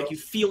 Right. Like you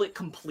feel it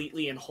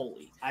completely and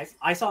wholly.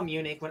 I saw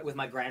Munich with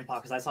my grandpa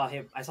because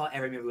I saw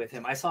every movie with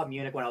him. I saw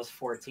Munich when I was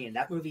 14.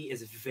 That movie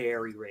is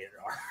very rated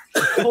R.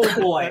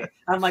 Oh boy.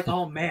 I'm like,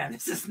 oh man,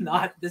 this is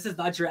not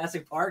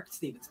Jurassic Park,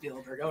 Steven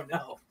Spielberg. Oh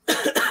no.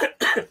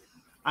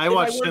 I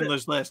watched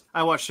Schindler's List.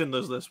 I watched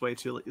Schindler's List way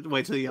too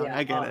young. Yeah,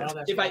 I get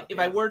it. If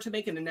I were to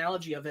make an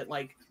analogy of it,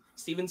 like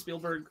Steven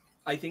Spielberg,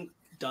 I think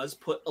does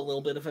put a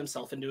little bit of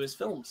himself into his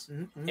films,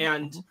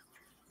 and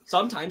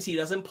sometimes he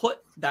doesn't put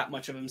that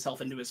much of himself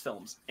into his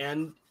films,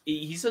 and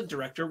he's a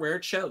director where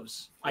it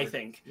shows, I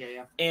think.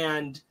 Yeah.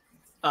 And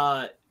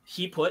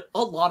he put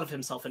a lot of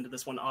himself into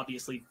this one,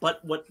 obviously,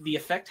 but what the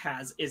effect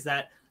has is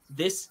that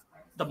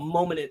the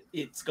moment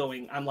it's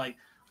going, I'm like,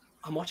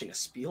 I'm watching a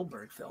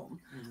Spielberg film.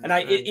 And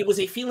it was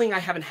a feeling I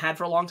haven't had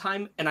for a long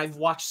time, and I've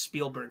watched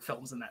Spielberg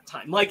films in that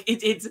time. Like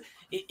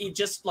it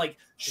just like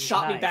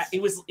shot me back.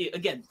 It was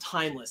again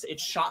timeless. It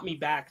shot me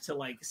back to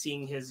like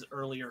seeing his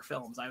earlier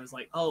films. I was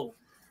like, oh,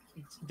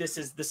 this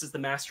is the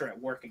master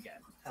at work again.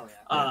 Hell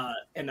yeah.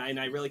 And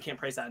I really can't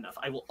praise that enough.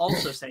 I will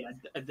also say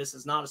this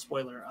is not a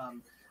spoiler,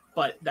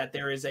 but that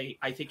there is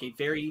I think a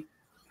very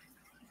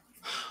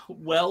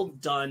well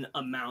done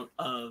amount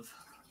of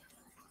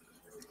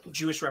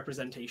Jewish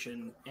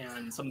representation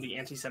and some of the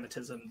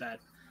anti-Semitism that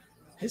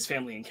his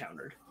family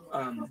encountered.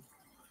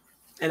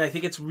 And I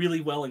think it's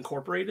really well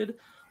incorporated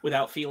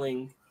without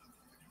feeling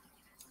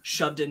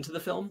shoved into the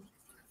film,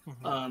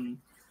 Mhm.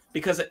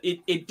 because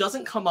it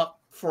doesn't come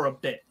up for a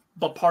bit.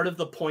 But part of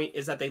the point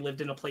is that they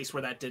lived in a place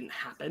where that didn't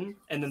happen,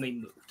 and then they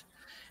moved,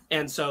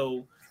 and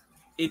so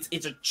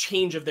it's a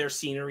change of their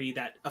scenery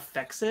that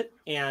affects it.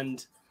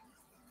 And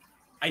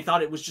I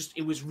thought it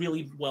was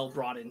really well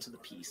brought into the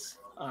piece,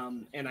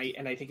 and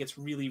I think it's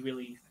really,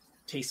 really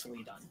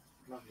tastefully done.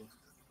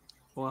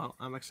 Well,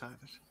 I'm excited.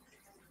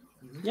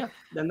 Yeah,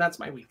 then that's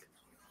my week.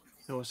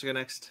 Who wants to go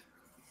next?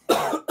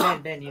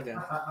 Ben, you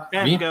go.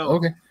 Ben, Me? go.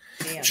 Okay.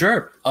 Dan.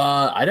 Sure.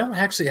 I don't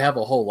actually have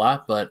a whole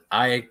lot, but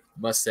I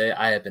must say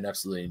I have been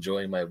absolutely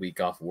enjoying my week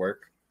off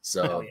work.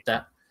 So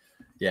Oh,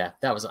 yeah.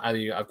 that was. I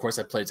mean, of course,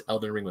 I played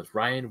Elden Ring with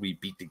Ryan. We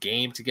beat the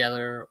game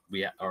together.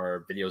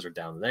 Our videos are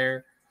down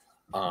there,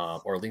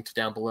 or linked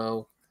down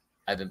below.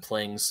 I've been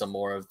playing some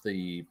more of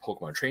the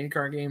Pokemon trading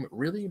card game.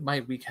 Really,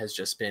 my week has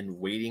just been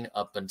waiting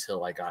up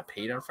until I got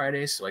paid on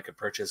Friday so I could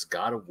purchase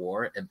God of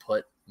War and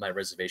put my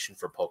reservation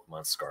for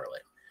Pokemon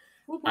Scarlet.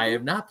 I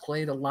have not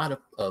played a lot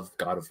of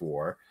God of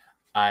War.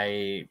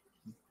 I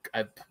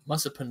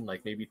must have put in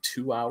like maybe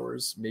 2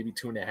 hours, maybe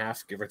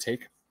 2.5, give or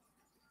take.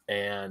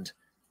 And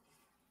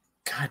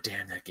god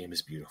damn, that game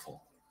is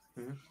beautiful.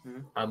 Mm-hmm.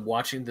 I'm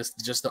watching this,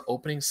 just the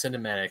opening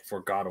cinematic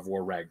for God of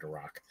War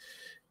Ragnarok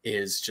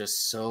is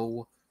just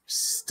so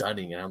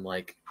stunning. And I'm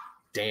like,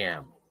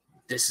 damn,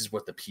 this is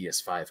what the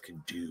PS5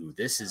 can do.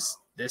 This is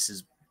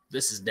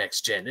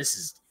next gen. This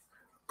is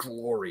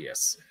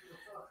glorious.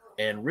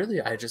 And really,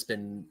 I just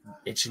been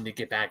itching to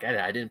get back at it.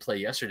 I didn't play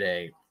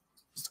yesterday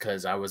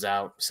because I was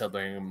out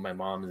celebrating my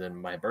mom's and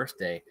my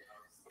birthday,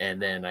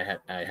 and then I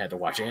had to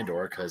watch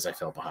Andor because I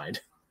fell behind,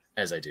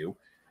 as I do.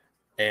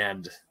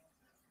 And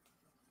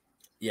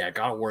yeah,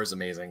 God of War is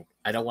amazing.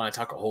 I don't want to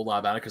talk a whole lot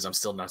about it because I'm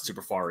still not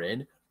super far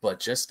in, but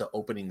just the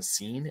opening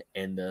scene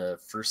and the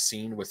first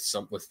scene with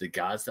the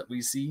gods that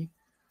we see,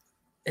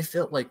 it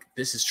felt like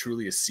this is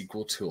truly a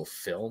sequel to a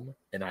film,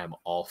 and I'm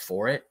all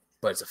for it.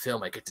 But it's a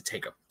film I get to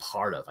take a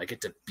part of. I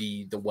get to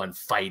be the one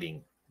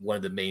fighting one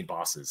of the main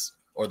bosses,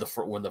 or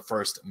one of the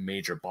first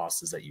major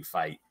bosses that you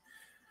fight.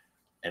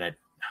 And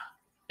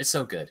it's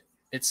so good.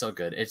 It's so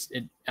good.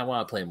 I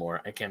want to play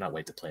more. I cannot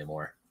wait to play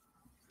more.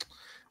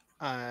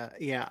 I'll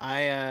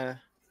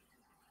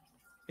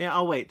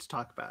wait to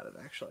talk about it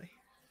actually.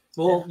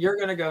 Well, you're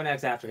gonna go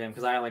next after him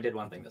because I only did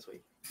one thing this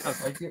week.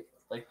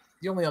 Like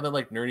the only other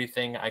like nerdy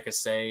thing I could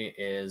say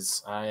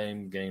is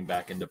I'm getting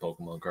back into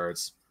Pokemon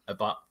cards. I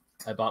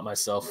bought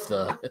myself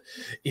the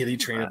Elite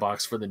Trainer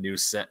box for the new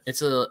set.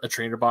 It's a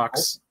trainer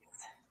box.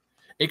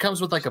 It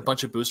comes with like a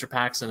bunch of booster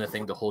packs and a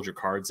thing to hold your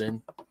cards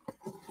in.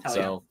 Hell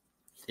So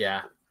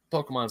yeah,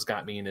 Pokemon's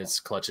got me in its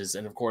clutches.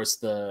 And of course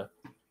the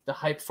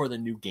hype for the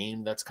new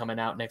game that's coming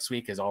out next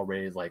week is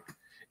already like,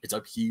 it's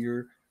up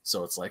here.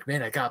 So it's like,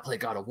 man, I gotta play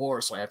God of War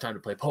so I have time to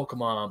play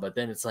Pokemon. But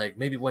then it's like,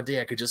 maybe one day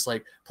I could just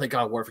like play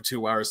God of War for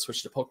 2 hours,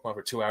 switch to Pokemon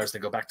for 2 hours,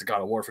 then go back to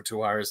God of War for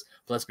 2 hours.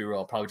 But let's be real,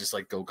 I'll probably just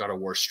like go God of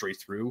War straight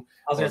through.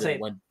 I was gonna say,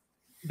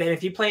 Ben,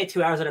 if you play it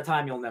 2 hours at a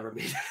time, you'll never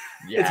beat it.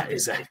 Yeah,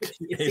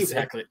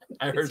 exactly.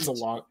 I heard it's a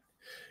long,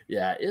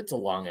 it's a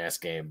long ass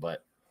game,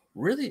 but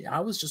really,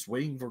 I was just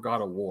waiting for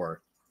God of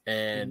War,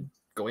 and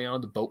going on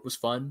the boat was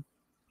fun.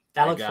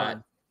 That looked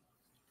fun.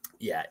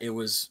 Yeah, it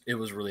was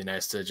really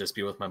nice to just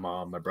be with my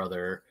mom, my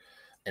brother,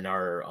 and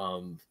our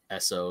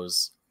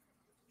SOs,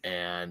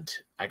 and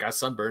I got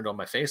sunburned on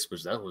my face,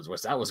 which that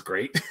was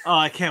great. Oh,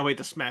 I can't wait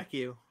to smack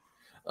you.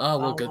 Oh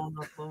well, good.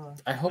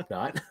 I hope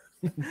not.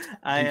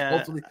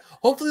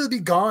 Hopefully it'll be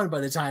gone by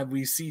the time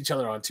we see each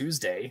other on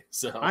Tuesday.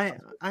 So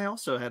I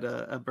also had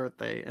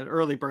an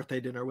early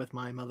birthday dinner with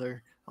my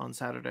mother on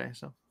Saturday.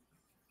 So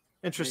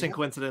interesting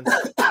coincidence.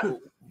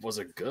 Was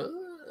it good?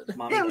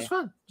 Yeah, it was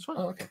fun.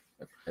 Oh, okay,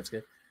 that's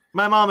good.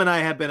 My mom and I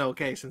have been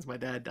okay since my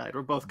dad died.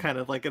 We're both kind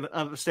of like in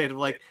a state of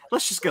like,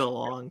 let's just get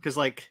along because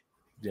like,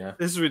 yeah,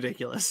 this is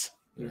ridiculous.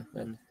 Yeah,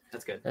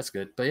 that's good. That's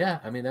good. But yeah,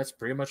 I mean, that's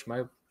pretty much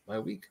my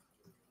week.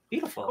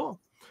 Beautiful. Cool.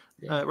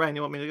 Yeah. Ryan,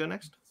 you want me to go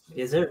next?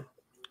 Is it?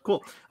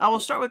 Cool. I will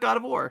start with God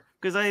of War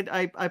because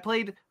I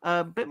played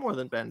a bit more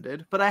than Ben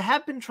did, but I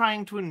have been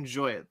trying to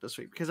enjoy it this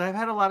week because I've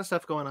had a lot of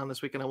stuff going on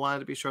this week, and I wanted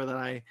to be sure that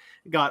I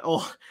got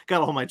all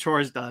my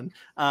chores done,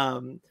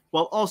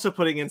 while also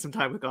putting in some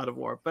time with God of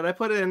War. But I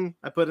put in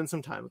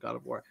some time with God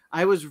of War.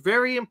 I was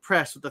very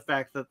impressed with the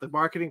fact that the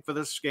marketing for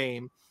this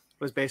game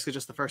was basically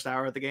just the first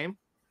hour of the game.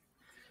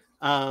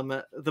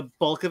 The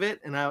bulk of it,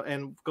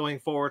 and going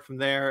forward from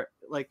there,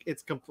 like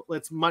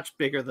it's much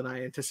bigger than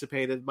I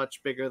anticipated,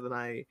 much bigger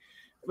than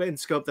in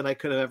scope than I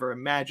could have ever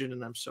imagined,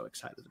 and I'm so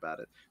excited about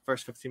it.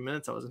 First 15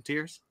 minutes, I was in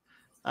tears.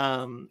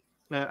 I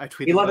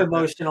tweeted. We love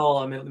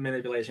emotional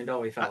manipulation,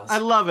 don't we, fellas? I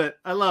love it.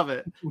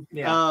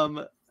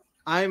 Yeah.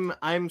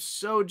 I'm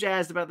so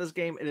jazzed about this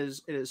game. It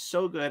is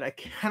so good. I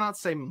cannot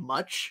say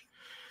much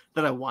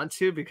that I want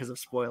to because of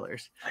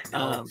spoilers. I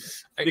know.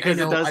 Because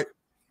I know.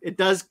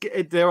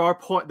 there are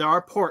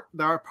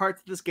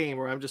parts of this game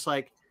where I'm just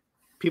like,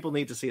 people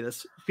need to see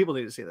this. People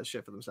need to see this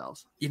shit for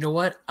themselves. You know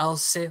what? I'll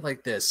say it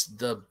like this: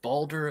 the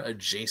Baldur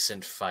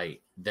adjacent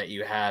fight that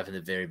you have in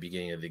the very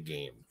beginning of the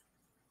game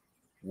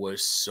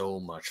was so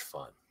much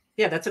fun.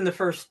 Yeah, that's in the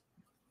first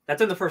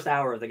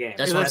hour of the game.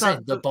 That's Yeah, what I'm that's saying.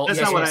 not- The that's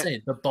not what I-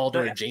 saying. The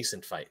Baldur Yeah.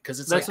 adjacent fight, because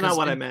it's That's like, not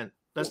what I in- meant.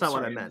 That's Oh, not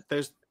what I sorry.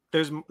 meant.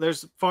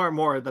 There's far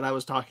more that I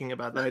was talking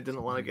about that I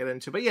didn't want to get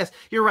into. But yes,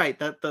 you're right.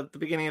 That the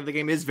beginning of the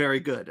game is very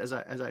good, as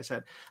I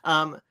said.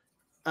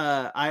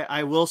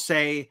 I will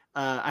say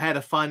I had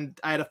a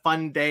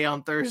fun day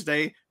on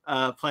Thursday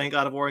playing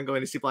God of War and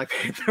going to see Black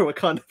Panther: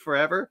 Wakanda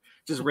Forever.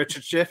 Just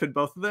Richard Schiff in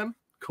both of them.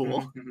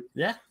 Cool. Mhm.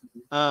 Yeah.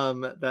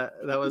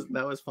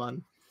 That was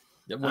fun.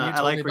 When you I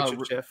told like me about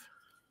Richard Schiff.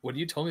 when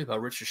you told me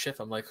about Richard Schiff,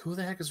 I'm like, who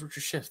the heck is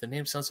Richard Schiff? The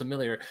name sounds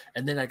familiar.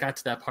 And then I got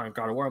to that part in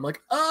God of War. I'm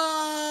like,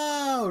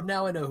 oh,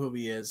 now I know who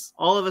he is.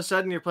 All of a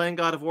sudden, you're playing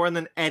God of War, and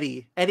then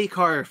Eddie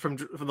Carr from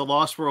the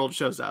Lost World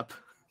shows up.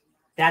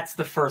 That's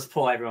the first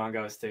pull everyone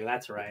goes to.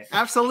 That's right.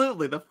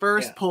 Absolutely, the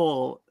first Yeah.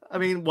 pull. I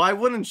mean, why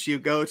wouldn't you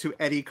go to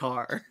Eddie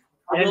Carr?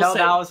 I didn't know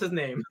that was his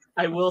name.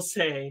 I will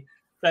say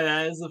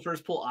that is the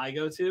first pool I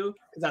go to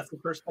because that's the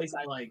first place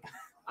I like.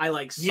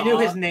 You knew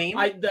his name?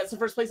 That's the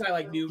first place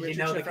I knew. Did you Richard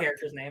know the Schiff-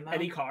 character's name, though?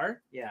 Eddie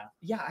Carr. Yeah.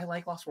 Yeah, I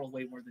like Lost World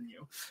way more than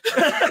you.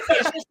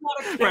 It's just not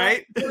a character.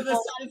 Right?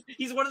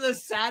 He's one of the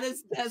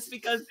saddest deaths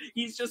because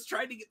he's just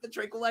trying to get the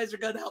tranquilizer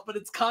gun out, but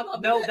it's caught on.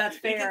 No, the that's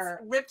He gets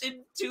fair. ripped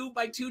in two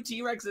by two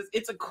T-Rexes.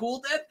 It's a cool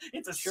death.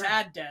 It's a Sure.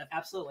 sad death.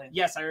 Absolutely.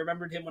 Yes, I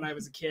remembered him when I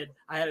was a kid.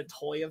 I had a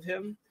toy of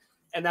him,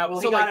 and that Well,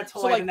 was he got a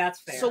toy, and that's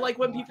fair. So like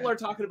when people Okay. are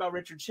talking about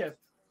Richard Schiff,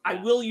 I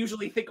Yeah. will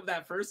usually think of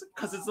that first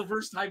because it's the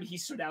first time he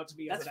stood out to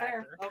me That's as an fair.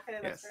 actor. Okay,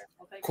 that's Yes. fair.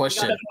 I'll take it.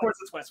 Question. And of course,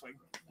 it's West Wing.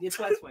 It's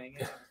West Wing.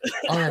 Yeah.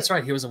 Oh, that's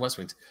right. He was in West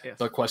Wing. Yes.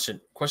 But question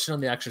on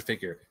the action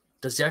figure.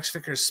 Does the action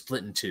figure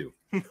split in two?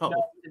 No.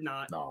 No, he did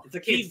not. No. It's a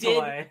He kid's did.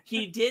 toy.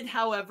 He did,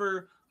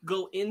 however,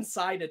 go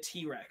inside a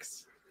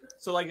T-Rex.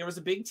 So like there was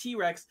a big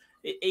T-Rex.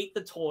 It ate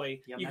the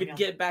toy. Yum, you yum, could yum.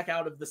 get back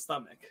out of the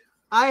stomach.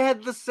 I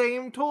had the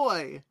same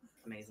toy.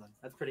 Amazing.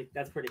 That's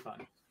pretty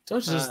fun.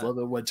 Don't you just Uh, love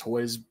it when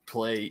toys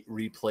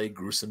replay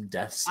gruesome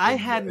deaths? I in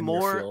had your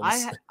more.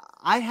 films?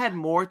 I had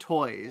more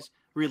toys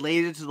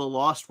related to the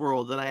Lost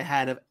World than I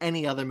had of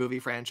any other movie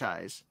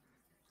franchise.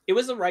 It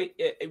was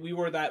we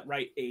were that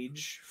right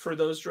age for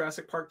those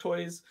Jurassic Park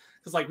toys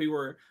because like we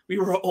were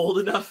old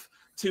enough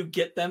to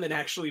get them and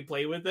actually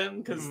play with them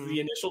because Mhm. the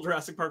initial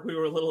Jurassic Park we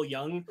were a little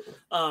young.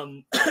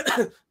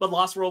 But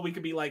Lost World we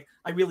could be like,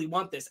 I really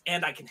want this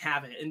and I can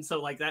have it, and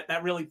so like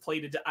that really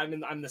played it.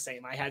 I'm the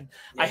same. I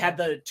had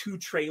the 2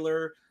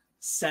 trailer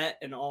set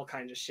and all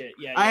kinds of shit.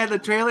 Yeah, I had the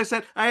trailer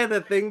set. I had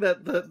the thing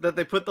that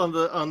they put on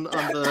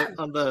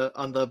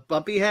the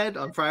bumpy head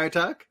on Friar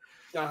Tuck.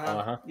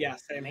 Uh-huh. Yeah,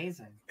 same.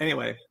 Amazing.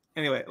 Anyway,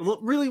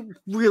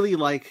 really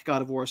like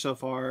God of War so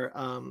far.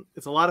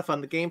 It's a lot of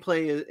fun. The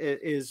gameplay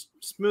is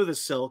smooth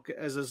as silk,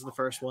 as is the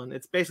first one.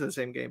 It's basically the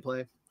same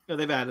gameplay.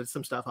 They've added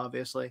some stuff,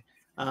 obviously.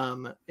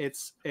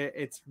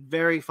 It's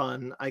very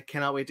fun. I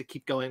cannot wait to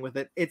keep going with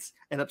it. It's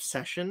an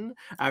obsession.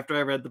 After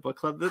I read the book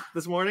club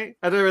this morning,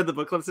 after I read the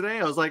book club today,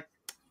 I was like,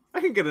 I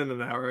can get in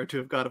an hour or two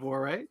of God of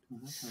War, right?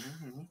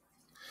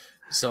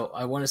 So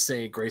I want to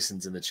say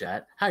Grayson's in the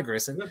chat. Hi,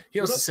 Grayson. He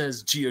also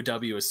says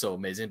GOW is so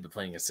amazing, been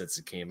playing it since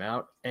it came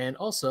out. And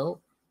also,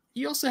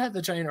 he also had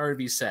the giant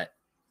RV set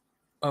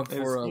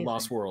for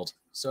Lost World.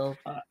 So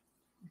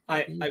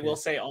I will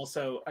say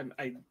also,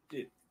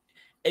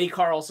 Eddie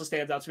Carr also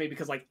stands out to me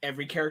because like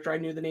every character I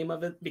knew the name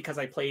of it because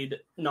I played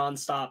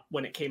nonstop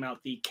when it came out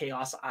the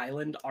Chaos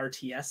Island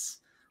RTS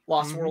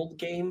Lost World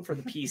game for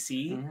the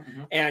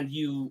PC, and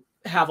you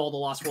have all the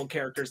Lost World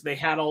characters. They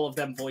had all of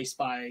them voiced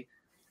by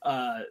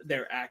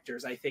their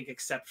actors, I think,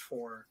 except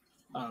for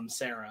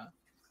Sarah,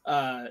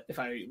 if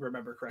I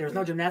remember correctly. There's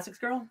no gymnastics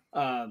girl?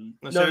 No,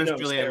 Sarah's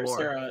Julianne Moore.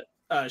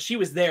 Sarah, she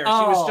was there.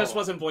 Oh. She just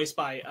wasn't voiced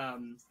by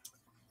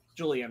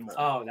Julianne Moore.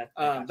 Oh,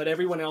 that. But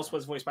everyone else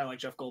was voiced by like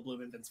Jeff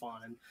Goldblum and Vince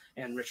Vaughn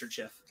and Richard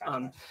Schiff.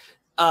 Gotcha.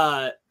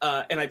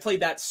 And I played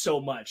that so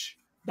much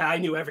that I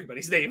knew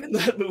everybody's name in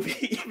that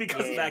movie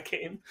because of that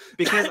game.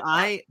 because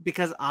I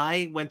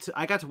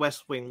got to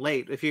West Wing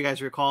late. If you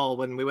guys recall,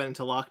 when we went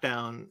into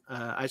lockdown,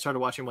 I started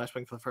watching West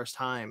Wing for the first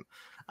time.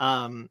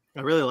 I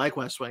really like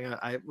West Wing.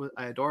 I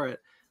adore it.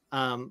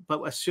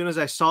 But as soon as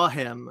I saw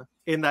him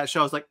in that show,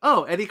 I was like,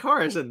 oh, Eddie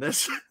Carr is in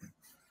this.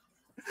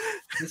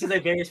 This is a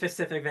very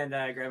specific Venn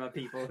diagram of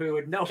people who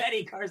would know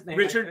Eddie Carr's name.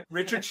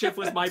 Richard Schiff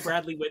was my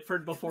Bradley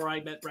Whitford before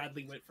I met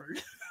Bradley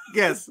Whitford.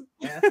 Yes,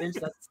 Yeah, that's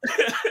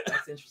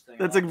interesting.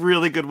 that's a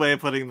really good way of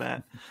putting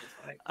that.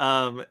 That's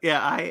funny.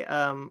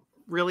 I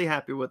really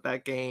happy with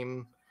that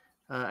game.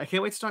 I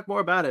can't wait to talk more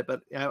about it,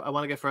 but I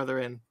want to get further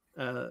in,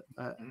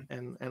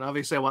 and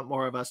obviously I want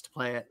more of us to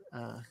play it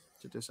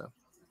to do so.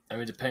 I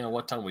mean, depending on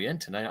what time we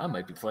end tonight, I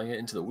might be playing it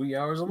into the wee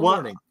hours of the What?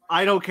 morning.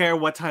 I don't care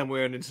what time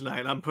we're in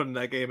tonight. I'm putting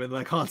that game in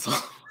the console.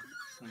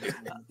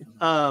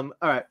 All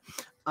right.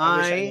 I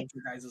wish I lived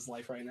your guys'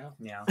 life right now.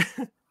 Yeah.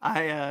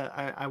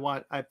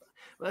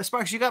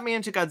 Sparks, you got me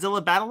into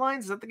Godzilla Battle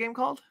Lines. Is that the game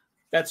called?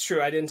 That's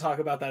true. I didn't talk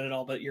about that at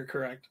all, but you're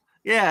correct.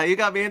 Yeah, you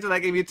got me into that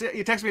game. You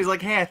texted me, he's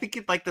like, hey, I think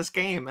you'd like this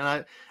game.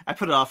 And I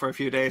put it off for a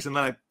few days, and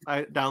then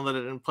I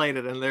downloaded it and played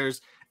it. And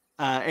there's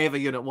Ava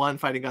Unit 1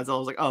 fighting Godzilla. I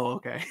was like, oh,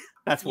 okay.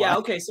 That's why. Yeah,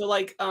 okay. So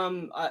like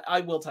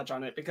I will touch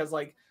on it because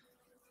like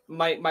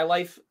my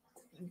life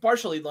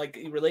partially like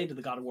related to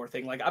the God of War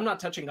thing. Like I'm not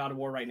touching God of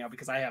War right now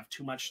because I have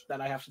too much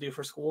that I have to do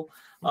for school.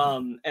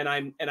 And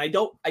I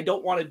don't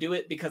want to do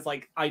it because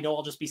like I know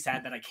I'll just be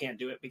sad that I can't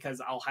do it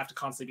because I'll have to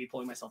constantly be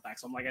pulling myself back.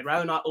 So I'm like, I'd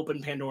rather not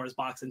open Pandora's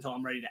box until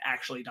I'm ready to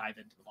actually dive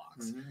into the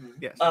box.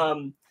 Yes.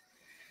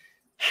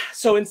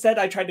 So instead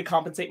I tried to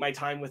compensate my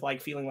time with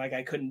like feeling like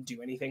I couldn't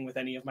do anything with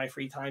any of my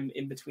free time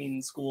in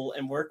between school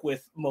and work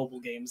with mobile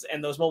games.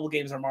 And those mobile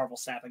games are Marvel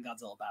Snap and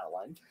Godzilla Battle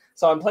Line.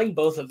 So I'm playing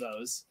both of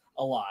those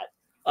a lot.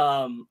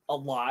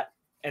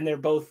 And they're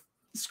both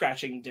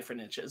scratching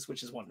different itches,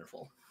 which is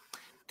wonderful.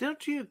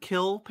 Didn't you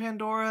kill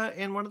Pandora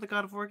in one of the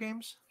God of War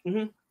games?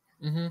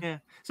 Mm-hmm. Yeah,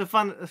 it's a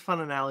fun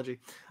analogy.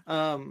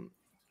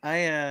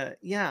 I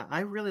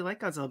really like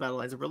Godzilla Battle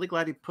Lines. I'm really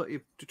glad you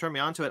turned me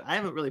onto it. I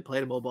haven't really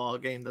played a mobile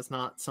game that's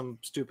not some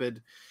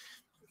stupid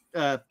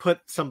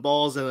put some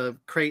balls in a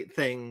crate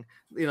thing,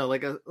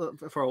 like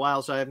for a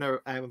while. So I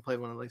haven't played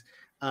one of these.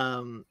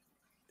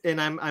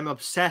 And I'm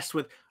obsessed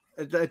with.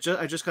 I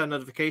just got a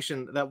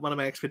notification that one of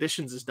my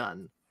expeditions is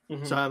done.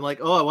 So I'm like,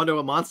 oh, I wonder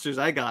what monsters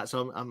I got.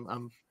 So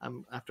I'm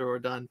after we're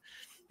done.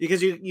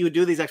 Because you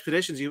do these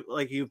expeditions,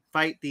 you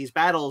fight these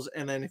battles,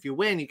 and then if you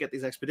win, you get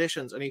these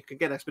expeditions, and you can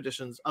get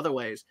expeditions other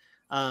ways.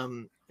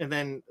 And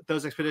then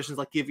those expeditions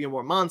like give you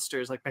more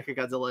monsters, like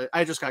Mechagodzilla.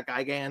 I just got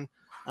Gigan.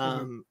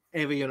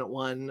 Ava Unit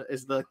 1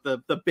 is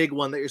the big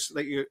one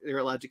that you're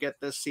allowed to get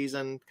this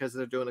season because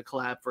they're doing a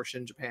collab for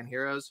Shin Japan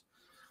Heroes.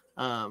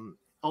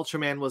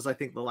 Ultraman was I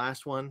think the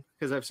last one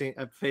because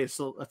I've faced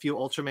a few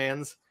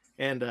Ultramans,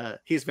 and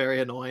he's very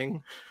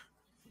annoying.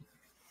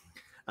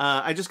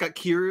 I just got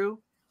Kiryu.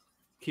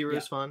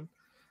 Kiryu's fun.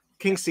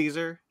 King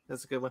Caesar,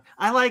 that's a good one.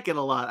 I like it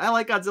a lot. I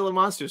like Godzilla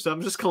monsters, so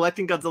I'm just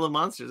collecting Godzilla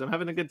monsters. I'm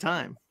having a good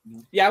time.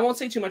 Yeah, I won't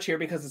say too much here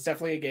because it's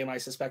definitely a game I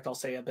suspect I'll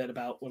say a bit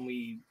about when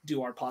we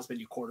do our pause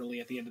menu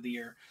quarterly at the end of the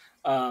year.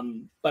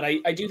 But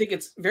I do think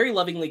it's very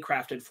lovingly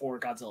crafted for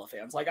Godzilla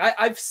fans. Like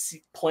I've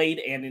played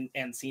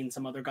and seen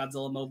some other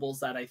Godzilla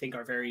mobiles that I think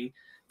are very,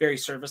 very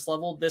service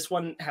level. This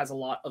one has a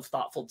lot of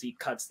thoughtful deep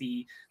cuts.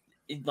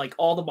 Like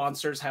all the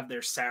monsters have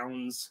their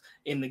sounds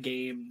in the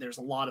game. There's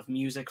a lot of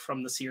music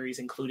from the series,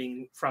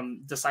 including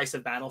from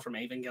Decisive Battle from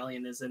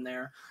Evangelion is in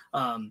there.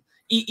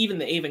 Even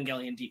the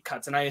Evangelion deep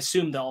cuts, and I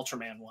assume the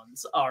Ultraman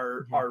ones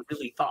are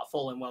really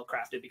thoughtful and well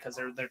crafted because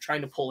they're trying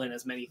to pull in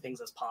as many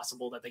things as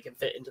possible that they can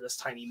fit into this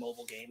tiny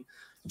mobile game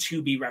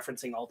to be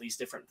referencing all these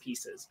different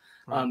pieces.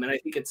 And I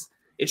think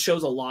it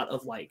shows a lot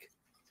of like.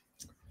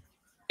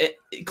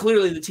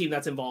 Clearly, the team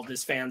that's involved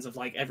is fans of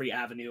like every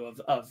avenue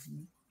of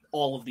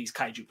all of these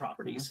kaiju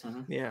properties.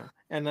 Yeah,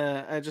 and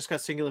I just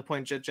got Singular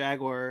Point Jet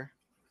Jaguar,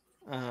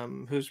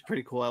 who's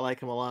pretty cool. I like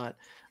him a lot.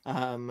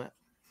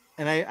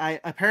 And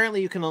I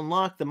apparently you can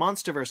unlock the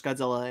MonsterVerse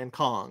Godzilla and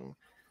Kong.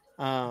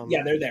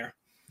 Yeah, they're there.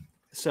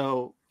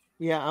 So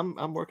yeah,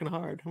 I'm working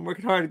hard. I'm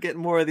working hard at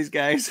getting more of these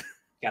guys.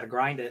 Gotta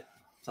grind it.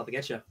 That's how they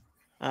get you.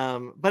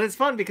 But it's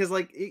fun because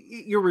like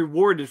you're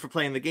rewarded for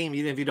playing the game,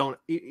 even if you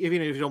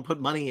don't put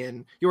money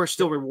in, you are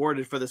still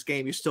rewarded for this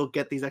game. You still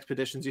get these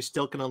expeditions, you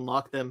still can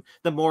unlock them.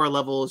 The more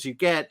levels you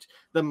get,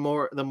 the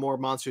more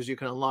monsters you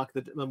can unlock,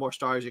 the more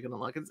stars you can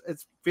unlock.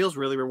 It feels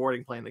really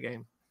rewarding playing the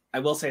game. I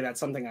will say that's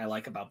something I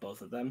like about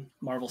both of them.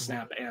 Marvel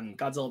Snap and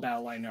Godzilla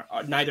Battle Line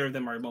neither of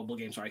them are mobile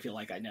games where I feel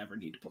like I never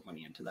need to put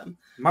money into them.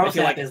 Marvel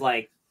Snap is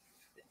like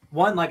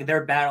one, like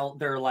their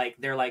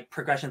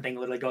progression thing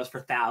literally goes for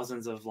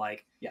thousands of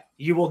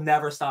you will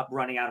never stop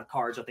running out of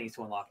cards or things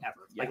to unlock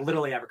ever. Like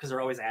literally ever, because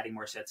they're always adding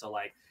more shit. So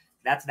like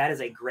that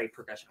is a great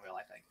progression wheel,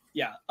 I think.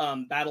 Yeah.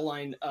 Battle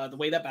Line, the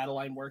way that Battle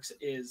Line works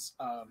is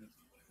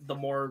the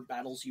more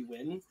battles you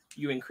win,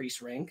 you increase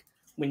rank.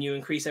 When you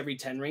increase every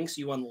 10 ranks,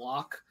 you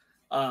unlock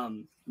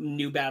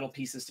new battle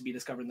pieces to be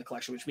discovered in the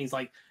collection, which means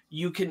like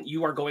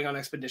you are going on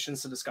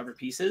expeditions to discover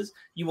pieces.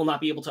 You will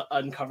not be able to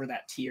uncover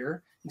that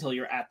tier until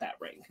you're at that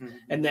rank,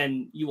 and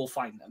then you will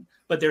find them.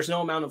 But there's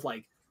no amount of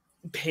like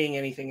paying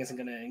anything isn't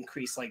going to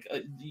increase. Like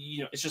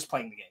it's just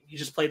playing the game. You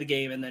just play the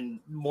game, and then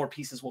more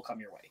pieces will come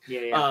your way.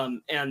 Yeah.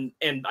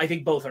 And I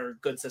think both are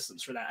good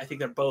systems for that. I think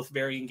they're both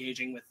very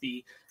engaging with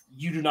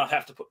you do not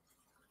have to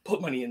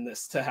put money in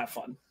this to have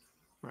fun.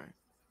 Right.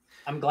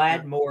 I'm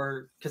glad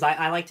more because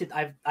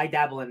I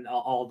dabble in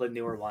all the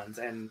newer ones,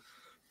 and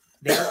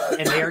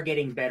they're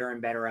getting better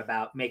and better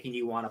about making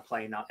you want to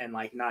play not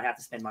have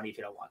to spend money if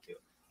you don't want to,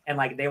 and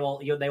like they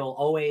will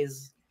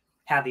always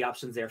have the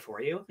options there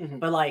for you.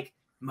 But like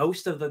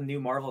most of the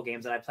new Marvel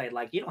games that I played,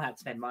 like you don't have to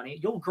spend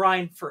money. You'll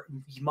grind for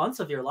months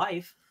of your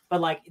life,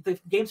 but like the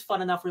game's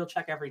fun enough where you'll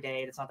check every day,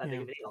 and it's not that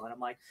big of a deal. And I'm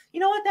like,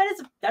 you know what,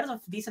 that is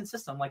a decent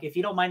system. Like if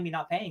you don't mind me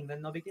not paying,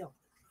 then no big deal.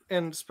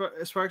 And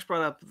Sparks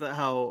brought up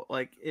how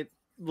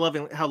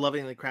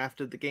lovingly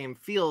crafted the game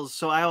feels.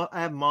 So I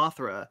have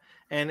Mothra,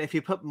 and if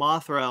you put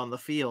Mothra on the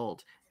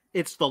field,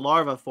 it's the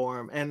larva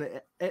form, and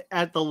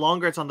at the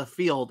longer it's on the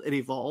field, it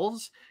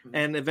evolves,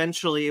 and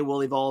eventually it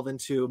will evolve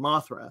into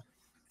Mothra.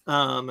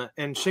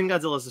 And Shin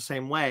Godzilla is the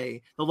same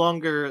way. The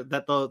longer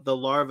that the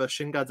larva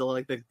Shin Godzilla,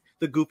 like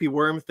the goopy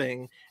worm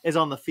thing, is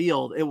on the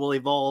field, it will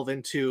evolve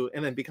into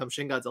and then become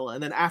Shin Godzilla.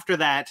 And then after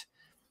that,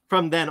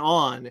 from then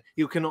on,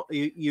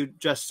 you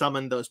just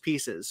summon those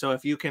pieces. So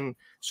if you can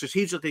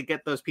strategically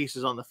get those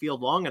pieces on the field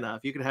long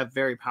enough, you can have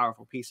very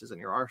powerful pieces in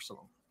your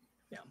arsenal.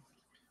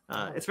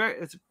 Yeah,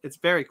 it's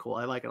very cool.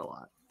 I like it a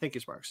lot. Thank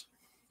you, Sparks.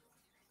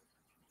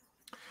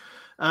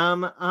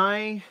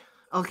 I'll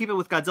keep it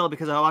with Godzilla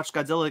because I watched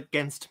Godzilla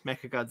against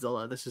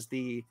Mechagodzilla. This is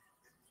the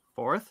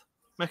 4th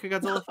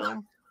Mechagodzilla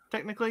film,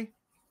 technically.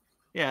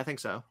 Yeah, I think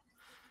so.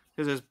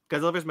 Because there's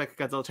Godzilla vs.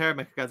 Mechagodzilla, Terror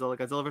Mechagodzilla,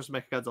 Godzilla vs.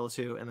 Mechagodzilla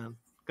 2, and then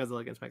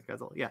Godzilla against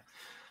Mechagodzilla. Yeah.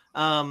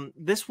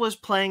 This was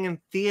playing in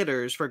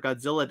theaters for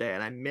Godzilla Day,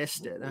 and I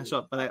missed it.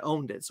 But I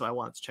owned it, so I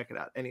wanted to check it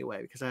out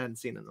anyway because I hadn't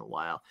seen it in a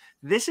while.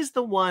 This is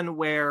the one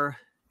where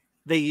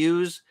they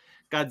use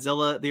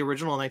Godzilla, the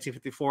original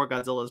 1954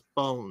 Godzilla's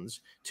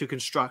bones, to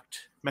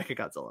construct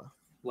Mechagodzilla.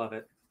 Love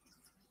it.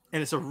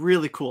 And it's a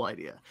really cool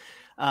idea.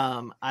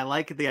 I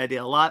like the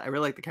idea a lot. I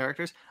really like the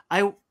characters.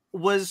 I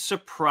was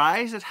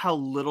surprised at how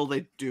little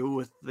they do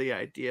with the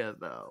idea,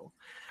 though.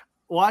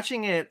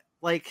 Watching it,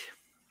 like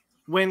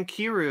when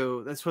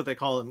Kiryu, that's what they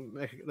call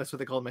him. That's what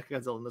they call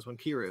Mechagodzilla in this one,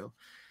 Kiryu.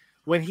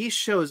 When he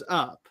shows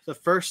up the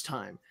first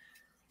time,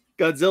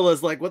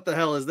 Godzilla's like, "What the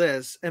hell is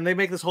this?" And they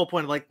make this whole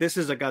point of like, "This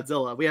is a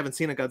Godzilla. We haven't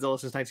seen a Godzilla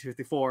since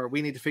 1954.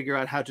 We need to figure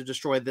out how to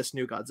destroy this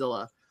new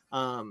Godzilla."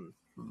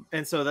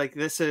 And so like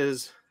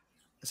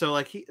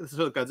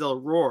so Godzilla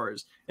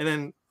roars, and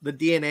then the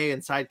DNA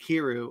inside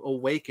Kiryu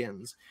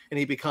awakens, and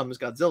he becomes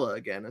Godzilla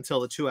again until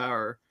the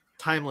 2-hour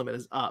time limit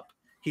is up.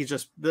 He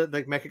just the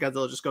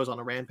Mechagodzilla just goes on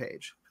a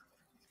rampage,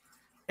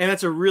 and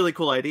that's a really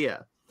cool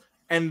idea.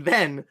 And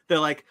then they're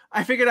like,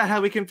 "I figured out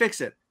how we can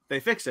fix it." They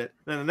fix it.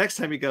 Then the next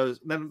time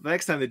the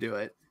next time they do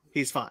it,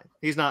 he's fine.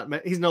 He's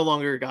no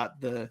longer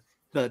got the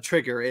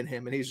trigger in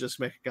him, and he's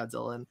just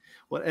Mechagodzilla, and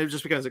it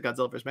just becomes a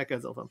Godzilla vs.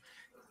 Mechagodzilla film.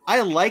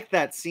 I like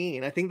that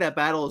scene. I think that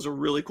battle is a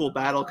really cool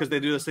battle because they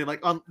do this thing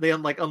like they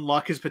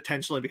unlock his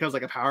potential and becomes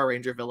like a Power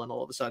Ranger villain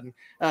all of a sudden,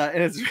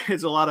 and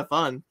it's a lot of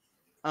fun.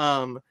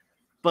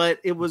 But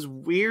it was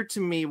weird to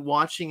me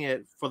watching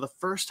it for the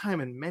first time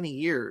in many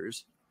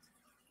years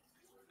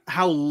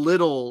how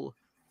little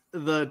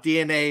the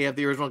DNA of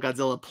the original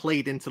Godzilla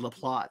played into the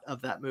plot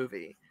of that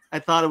movie. I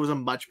thought it was a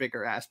much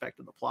bigger aspect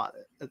of the plot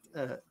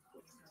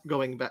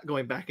going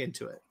back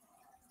into it.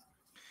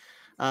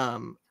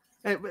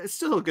 It's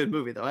still a good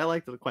movie, though. I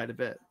liked it quite a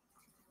bit.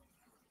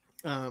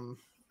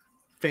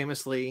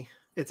 Famously,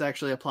 it's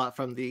actually a plot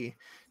from the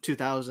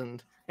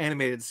 2000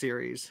 animated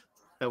series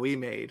that we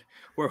made,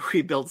 where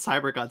we built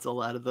Cyber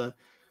Godzilla out of the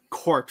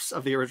corpse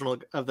of the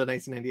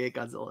 1998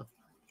 Godzilla.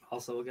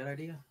 Also a good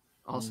idea.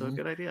 A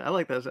good idea. I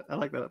like that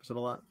episode a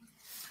lot.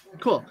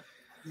 Cool.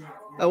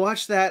 I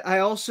watched that. I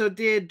also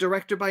did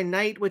Director by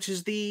Night, which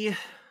is the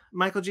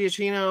Michael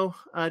Giacchino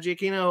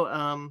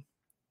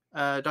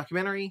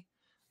documentary.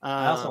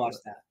 I also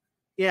watched that.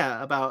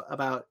 Yeah,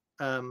 about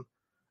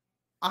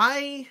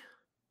I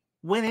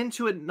went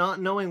into it not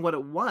knowing what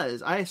it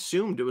was. I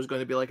assumed it was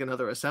going to be like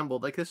another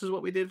Assembled, like this is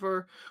what we did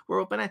for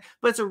World Open Eye.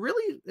 But it's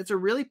a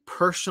really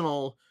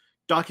personal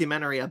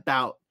documentary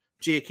about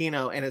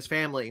Giacchino and his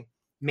family.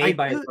 Made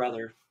by his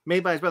brother.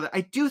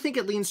 I do think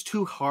it leans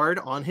too hard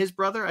on his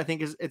brother. I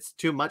think it's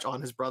too much on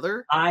his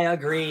brother. I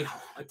agree.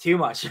 Too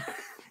much.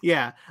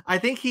 Yeah, I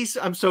think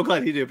I'm so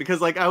glad you do,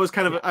 because like I was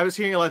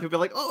hearing a lot of people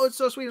like, "Oh, it's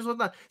so sweet," and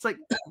whatnot. It's like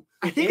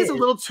I think it's a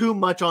little too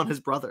much on his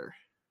brother.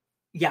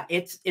 Yeah,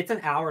 it's an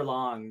hour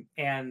long,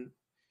 and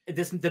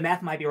the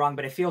math might be wrong,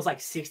 but it feels like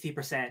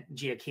 60%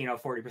 Giacchino,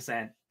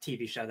 40%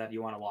 TV show that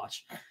you want to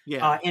watch.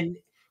 Yeah, and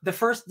the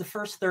first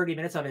 30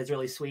 minutes of it is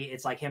really sweet.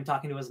 It's like him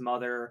talking to his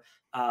mother,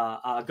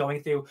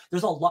 going through.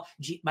 There's a lot.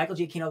 Michael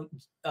Giacchino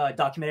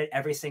documented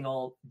every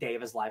single day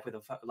of his life with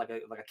a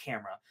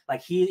camera.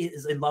 Like he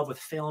is in love with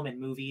film and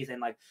movies,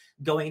 and like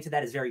going into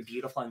that is very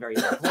beautiful and very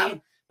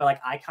lovely. But like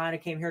I kind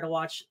of came here to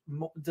watch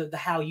the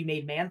How You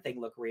Made Man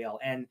thing look real,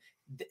 and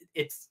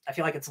I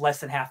feel like it's less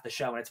than half the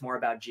show, and it's more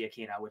about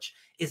Giacchino, which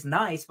is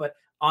nice. But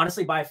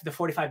honestly, by the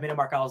 45-minute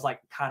mark, I was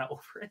like kind of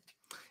over it.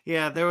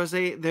 Yeah, there's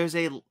a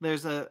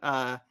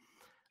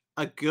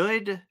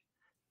good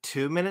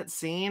 2-minute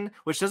scene,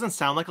 which doesn't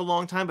sound like a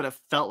long time, but it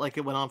felt like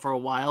it went on for a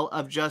while,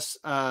 of just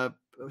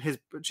his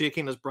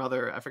Giacchino's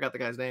brother. I forgot the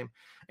guy's name,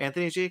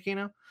 Anthony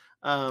Giacchino.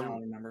 I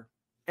don't remember.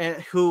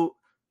 And who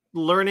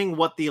learning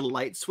what the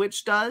light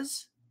switch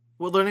does.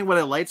 Well, learning what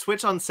a light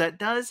switch on set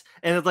does,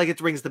 and it's like it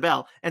rings the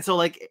bell. And so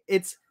like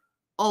it's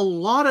a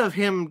lot of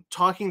him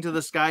talking to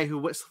this guy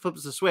who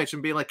flips the switch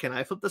and being like, "Can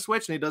I flip the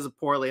switch?" And he does it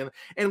poorly,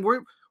 and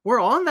we're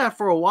on that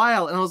for a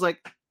while, and I was like,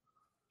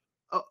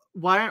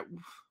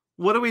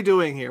 what are we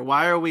doing here?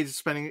 Why are we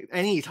spending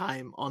any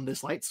time on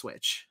this light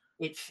switch?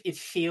 It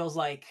feels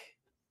like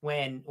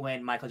when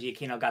Michael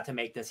Giacchino got to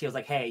make this, he was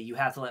like, "Hey, you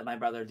have to let my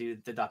brother do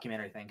the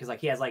documentary thing," because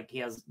like he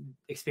has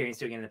experience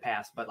doing it in the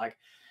past. But like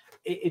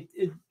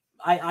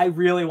I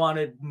really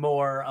wanted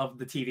more of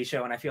the TV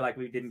show, and I feel like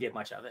we didn't get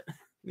much of it.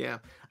 Yeah,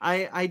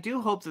 I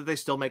do hope that they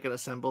still make an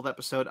assembled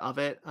episode of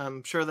it.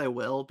 I'm sure they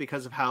will,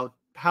 because of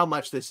how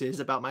much this is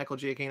about Michael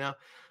Giacchino.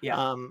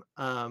 Yeah.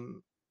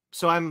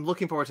 so I'm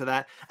looking forward to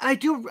that. And I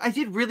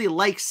did really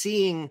like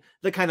seeing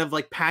the kind of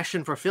like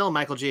passion for film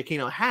Michael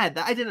Giacchino had.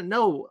 That I didn't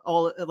know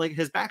all like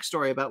his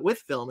backstory about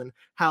with film and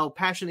how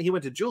passionate he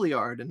went to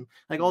Juilliard and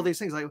like all these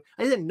things. Like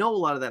I didn't know a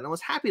lot of that, and I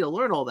was happy to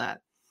learn all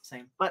that.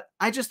 Same. But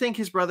I just think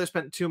his brother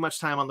spent too much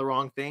time on the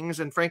wrong things,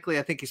 and frankly,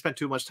 I think he spent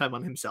too much time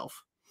on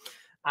himself.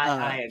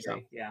 I agree.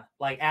 So. Yeah,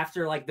 like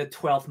after like the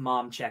 12th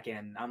mom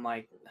check-in, I'm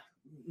like,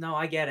 no,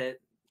 I get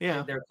it.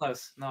 Yeah, they're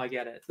close. No, I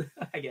get it.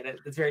 I get it.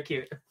 It's very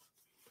cute.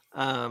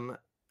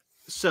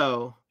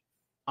 So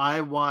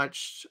I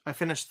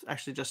finished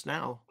actually just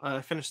now.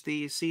 I finished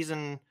the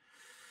season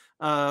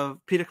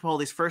of Peter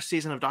Capaldi's first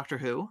season of Doctor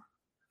Who.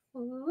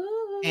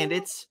 Ooh. And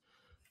it's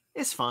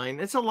fine.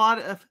 It's a lot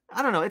of,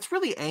 I don't know, it's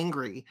really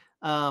angry.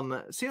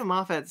 Stephen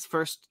Moffat's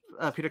first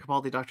Peter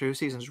Capaldi Doctor Who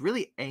season is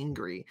really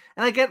angry.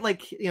 And I get like,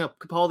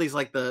 Capaldi's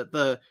like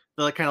the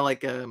kind of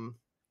like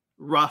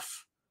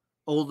rough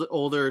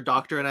older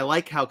doctor, and I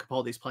like how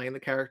Capaldi's playing the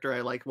character. I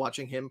like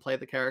watching him play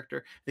the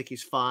character. I think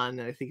he's fun,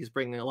 and I think he's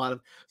bringing a lot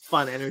of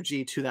fun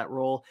energy to that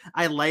role.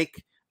 I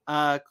like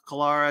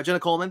Jenna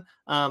Coleman.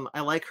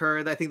 I like her.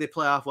 I think they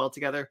play off well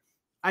together.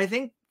 I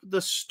think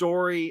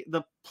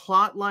the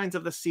plot lines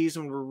of the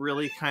season were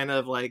really kind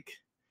of like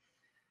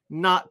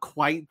not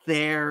quite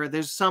there.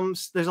 There's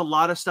a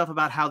lot of stuff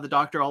about how the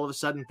Doctor all of a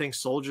sudden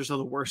thinks soldiers are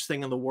the worst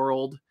thing in the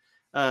world.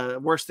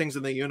 Worst things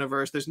in the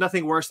universe. There's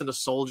nothing worse than a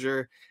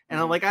soldier. And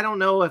I'm like, I don't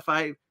know if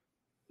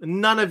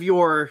none of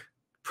your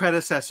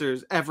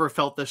predecessors ever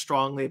felt this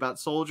strongly about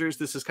soldiers.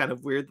 This is kind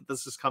of weird that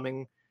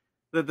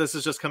this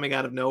is just coming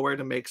out of nowhere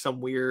to make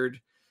some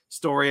weird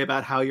story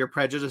about how you're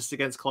prejudiced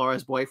against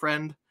Clara's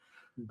boyfriend.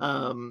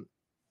 And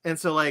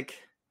so like,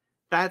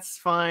 that's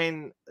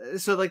fine.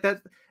 So like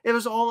that, it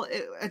was all,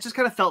 it just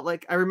kind of felt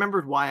like I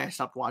remembered why I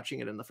stopped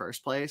watching it in the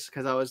first place.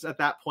 Cause I was at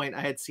that point,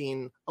 I had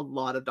seen a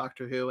lot of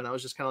Doctor Who and I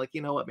was just kind of like,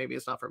 you know what, maybe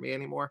it's not for me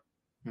anymore.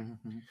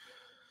 Mm-hmm.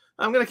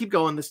 I'm going to keep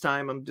going this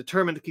time. I'm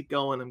determined to keep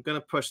going. I'm going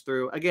to push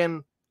through.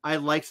 Again, I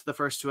liked the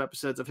first 2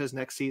 episodes of his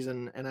next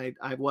season and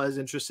I was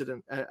interested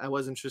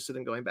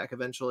in going back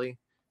eventually.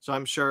 So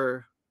I'm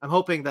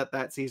hoping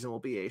that season will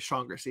be a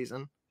stronger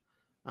season.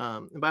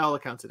 And by all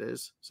accounts it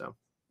is. So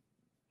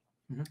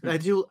I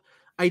do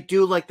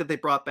like that they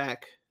brought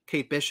back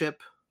Kate Stewart,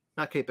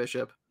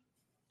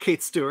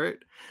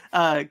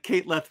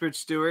 Kate Lethbridge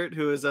Stewart,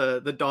 who is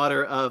the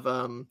daughter of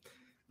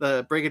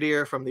the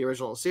Brigadier from the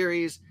original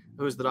series,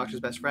 who is the Doctor's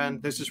best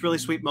friend. There's this really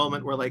sweet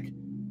moment where like,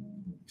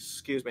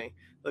 excuse me,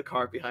 the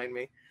car behind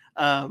me.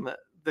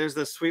 There's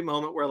this sweet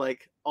moment where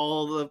like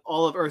all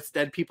of Earth's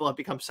dead people have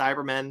become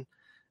Cybermen,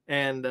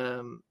 and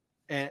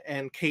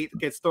Kate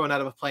gets thrown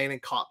out of a plane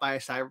and caught by a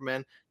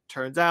Cyberman.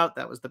 Turns out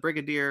that was the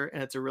Brigadier,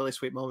 and it's a really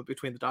sweet moment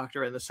between the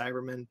Doctor and the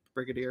Cyberman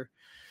Brigadier,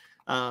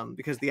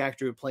 because the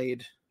actor who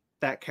played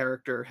that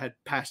character had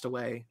passed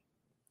away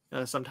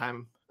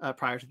sometime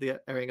prior to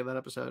the airing of that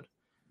episode.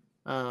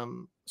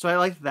 So I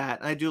liked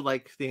that. I do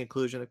like the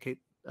inclusion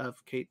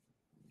of Kate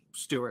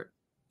Stewart.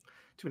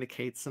 Too many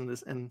Kates in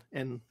this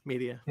in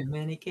media. Too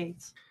many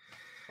Kates.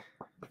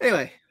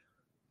 Anyway,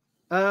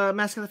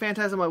 Mask of the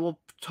Phantasm I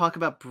will talk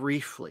about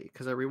briefly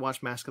because I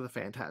rewatched Mask of the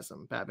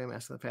Phantasm, Batman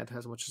Mask of the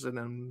Phantasm, which is an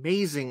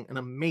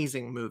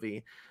amazing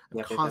movie.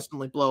 I'm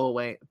constantly blown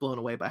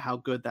away by how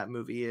good that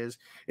movie is.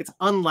 It's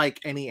unlike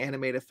any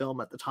animated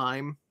film at the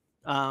time.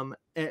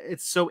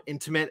 It's so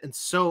intimate and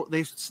so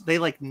they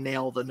like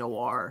nail the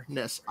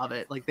noirness of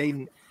it. Like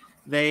they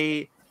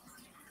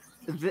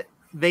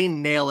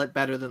nail it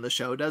better than the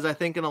show does, I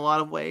think, in a lot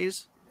of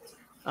ways.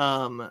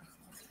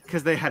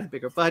 Because they had a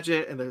bigger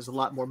budget and there's a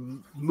lot more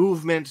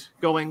movement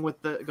going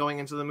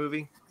into the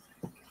movie.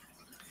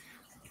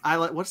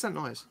 What's that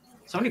noise?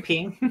 Somebody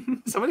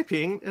peeing. Somebody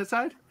peeing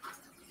inside?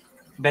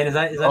 Ben, is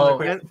that the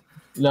aquarium?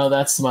 No,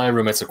 that's my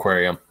roommate's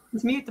aquarium.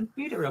 Let's mute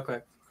it real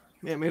quick.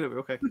 Yeah, mute it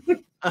real quick.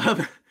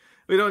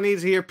 We don't need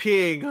to hear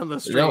peeing on the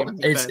stream. No,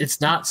 it's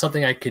not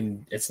something I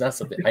can. It's not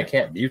something I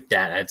can't mute.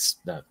 That it's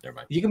no. Never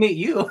mind. You can mute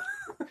you.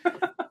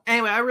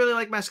 Anyway, I really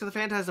like Mask of the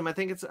Phantasm. I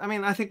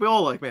think we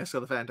all like Mask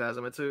of the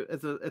Phantasm.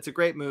 It's a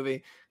great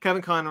movie.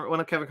 Kevin Conroy, one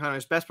of Kevin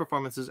Conroy's best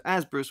performances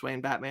as Bruce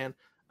Wayne Batman.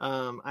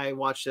 I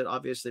watched it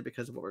obviously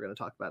because of what we're going to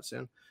talk about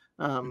soon.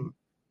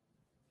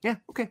 Yeah,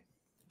 okay.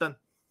 Done.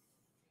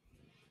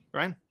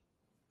 Ryan?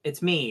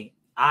 It's me.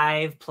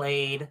 I've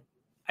played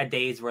a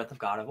day's worth of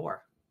God of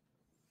War.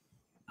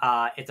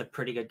 It's a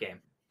pretty good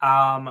game.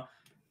 I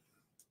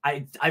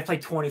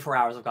played 24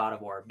 hours of God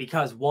of War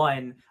because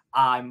one,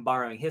 I'm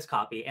borrowing his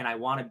copy and I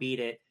want to beat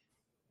it.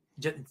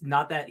 Just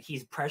not that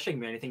he's pressuring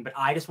me or anything, but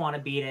I just want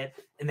to beat it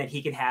and then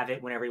he can have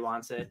it whenever he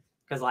wants it.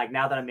 Because like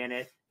now that I'm in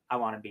it, I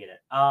want to beat it.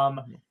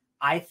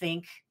 I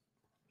think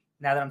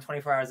now that I'm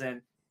 24 hours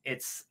in,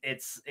 it's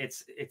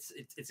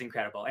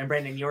incredible. And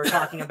Brandon, you were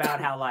talking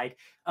about how like,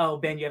 oh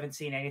Ben, you haven't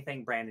seen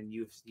anything. Brandon,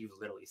 you've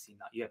literally seen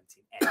that. You haven't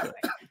seen anything.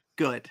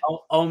 Good.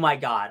 Oh my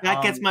God.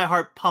 That gets my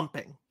heart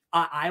pumping.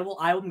 I'm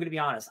going to be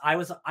honest. I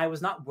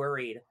was not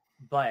worried,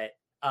 but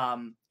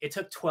it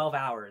took 12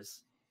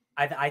 hours.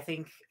 I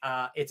think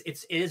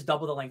it is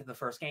double the length of the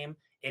first game,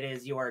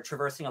 you are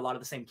traversing a lot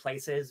of the same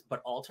places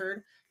but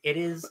altered. It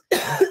is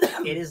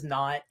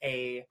not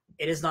the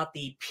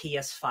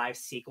PS5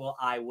 sequel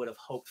I would have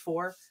hoped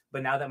for,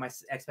 but now that my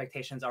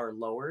expectations are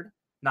lowered,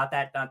 not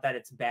that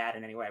it's bad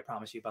in any way, I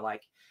promise you, but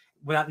like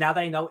now that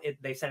I know it,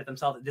 they've said it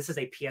themselves, this is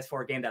a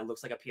PS4 game that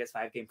looks like a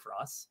PS5 game for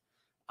us.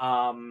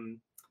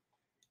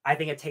 I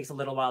think it takes a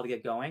little while to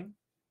get going.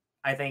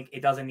 I think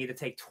it doesn't need to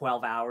take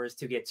 12 hours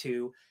to get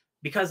to,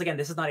 because again,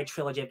 this is not a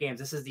trilogy of games.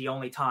 This is the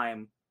only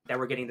time that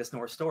we're getting this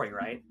North story,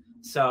 right?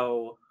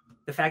 So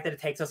the fact that it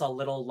takes us a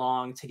little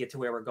long to get to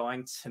where we're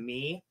going, to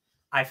me,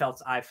 I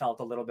felt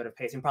a little bit of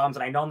pacing problems.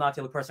 And I know I'm not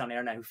the only person on the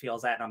internet who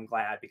feels that, and I'm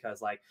glad,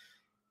 because like,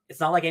 it's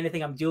not like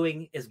anything I'm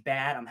doing is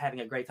bad. I'm having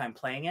a great time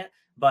playing it,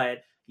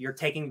 but you're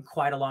taking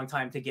quite a long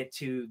time to get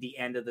to the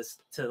end of this,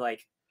 to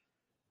like,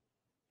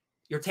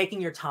 you're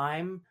taking your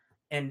time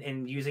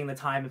and using the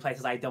time in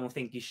places I don't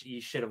think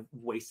you should have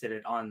wasted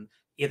it on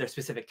either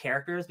specific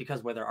characters,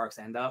 because where their arcs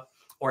end up,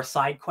 or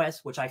side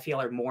quests, which I feel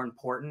are more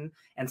important,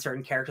 and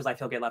certain characters I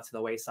feel get left to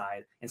the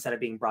wayside instead of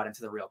being brought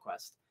into the real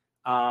quest.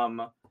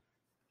 Now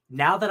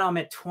that I'm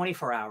at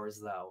 24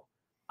 hours though,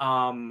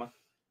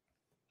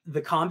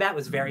 the combat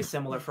was very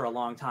similar for a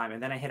long time,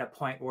 and then I hit a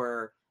point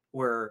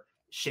where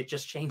shit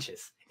just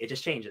changes. It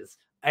just changes,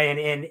 and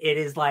it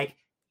is like,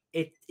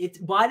 it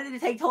why did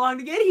it take so long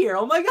to get here?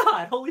 Oh my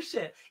god, holy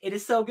shit, it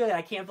is so good.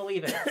 I can't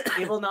believe it.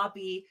 It will not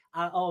be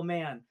oh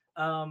man.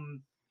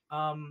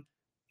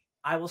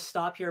 I will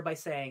stop here by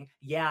saying,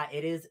 yeah,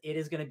 it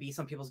is going to be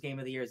some people's game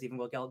of the years, even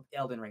with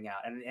Elden Ring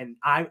out, and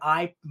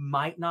I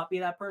might not be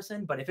that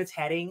person, but if it's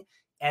heading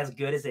as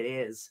good as it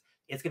is,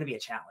 it's going to be a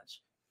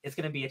challenge. It's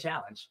going to be a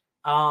challenge.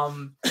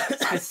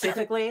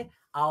 Specifically,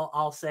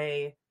 I'll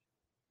say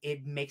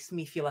it makes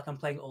me feel like I'm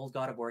playing old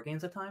God of War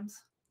games at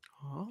times.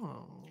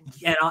 Oh.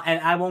 And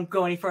I won't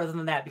go any further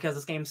than that, because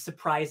this game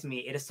surprised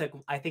me.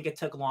 I think it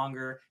took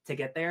longer to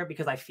get there,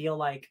 because I feel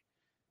like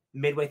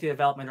midway through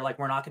development, they're like,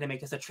 we're not going to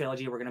make this a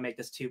trilogy. We're going to make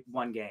this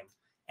one game.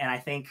 And I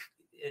think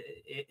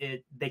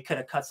they could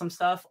have cut some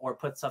stuff or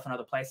put stuff in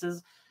other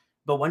places.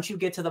 But once you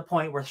get to the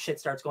point where shit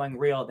starts going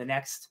real, the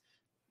next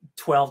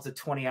 12 to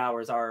 20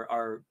 hours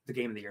are the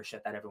game of the year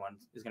shit that everyone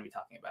is going to be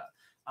talking about.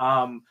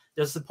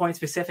 There's a point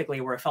specifically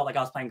where it felt like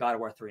I was playing God of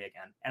War 3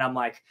 again, and I'm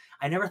like,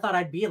 I never thought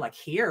I'd be like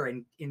here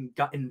in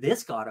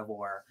this God of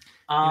War.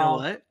 You know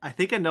what? I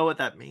think I know what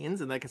that means,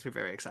 and that gets me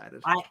very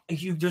excited.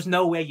 There's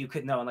no way you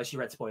could know unless you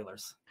read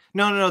spoilers.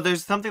 No.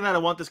 There's something that I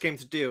want this game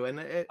to do, and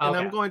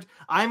Okay.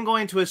 I'm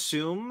going to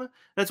assume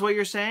that's what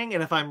you're saying,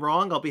 and if I'm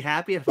wrong, I'll be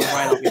happy. If I'm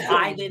right, I'll be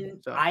happy.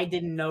 I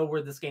didn't know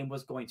where this game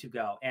was going to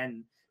go,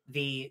 and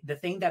the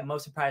thing that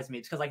most surprised me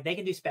is because like they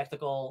can do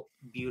spectacle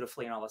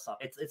beautifully and all this stuff.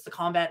 It's the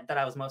combat that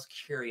I was most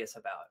curious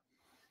about,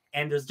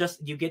 and there's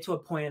just, you get to a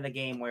point in the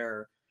game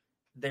where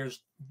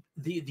there's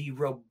the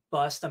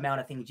robust amount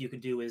of things you can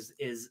do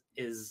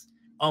is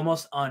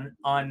almost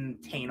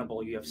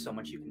untainable. You have so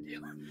much you can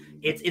do.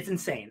 It's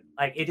insane.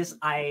 Like it just,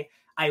 I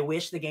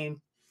wish the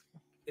game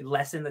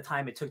lessened the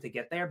time it took to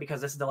get there,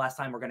 because this is the last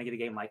time we're going to get a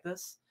game like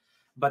this.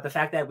 But the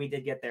fact that we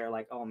did get there,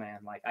 like, oh man,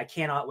 like I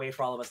cannot wait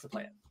for all of us to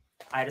play it.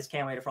 I just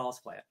can't wait for all of us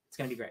to play it. It's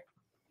going to be great.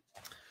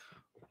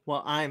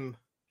 Well, I'm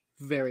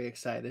very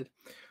excited.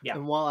 Yeah.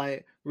 And while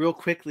I real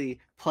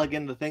quickly plug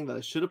in the thing that I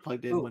should have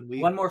plugged in when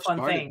we one more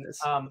fun thing. this.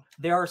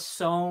 There are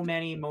so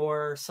many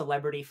more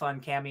celebrity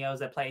fun cameos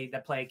that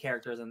play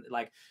characters, and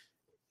like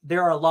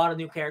there are a lot of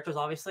new characters.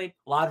 Obviously,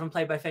 a lot of them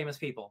played by famous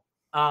people,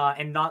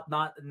 and not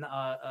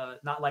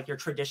like your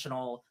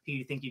traditional who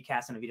you think you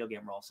cast in a video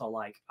game role. So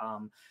like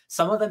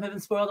some of them have been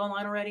spoiled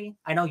online already.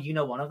 I know you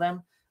know one of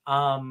them.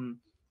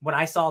 When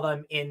I saw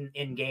them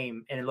in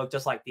game and it looked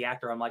just like the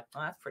actor, I'm like,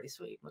 oh, that's pretty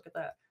sweet. Look at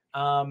that.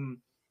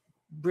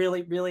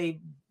 Really,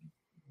 really,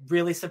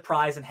 really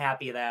surprised and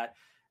happy that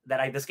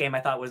this game I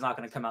thought was not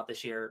going to come out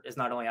this year is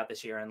not only out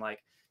this year, and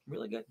like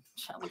really good,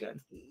 really good.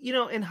 You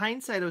know, in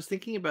hindsight, I was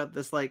thinking about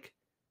this, like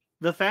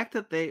the fact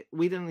that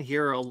we didn't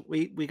hear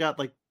we got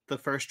like the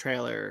first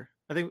trailer.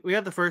 I think we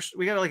got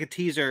like a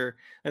teaser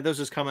that this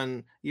was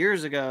coming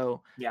years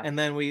ago. Yeah. And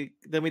then we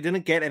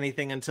didn't get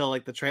anything until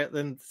like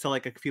until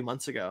like a few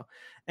months ago.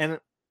 And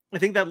I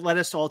think that led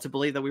us all to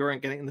believe that we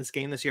weren't getting this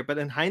game this year. But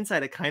in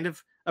hindsight, I kind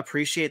of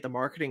appreciate the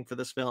marketing for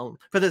this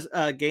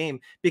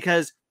game,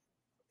 because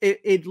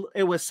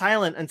it was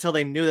silent until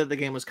they knew that the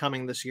game was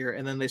coming this year,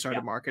 and then they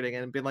started marketing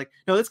it and being like,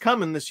 no, it's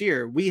coming this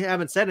year. We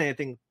haven't said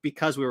anything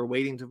because we were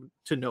waiting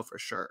to know for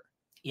sure.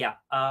 Yeah.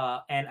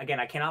 And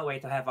again, I cannot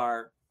wait to have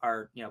our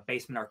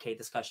basement arcade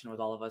discussion with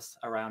all of us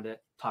around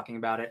it, talking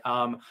about it.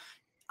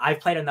 I've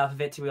played enough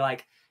of it to be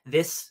like,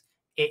 this,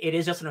 it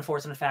is just an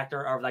enforcement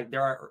factor of like,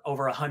 there are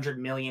over 100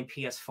 million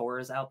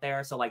PS4s out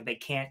there. So like, they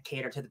can't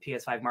cater to the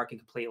PS5 market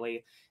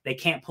completely. They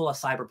can't pull a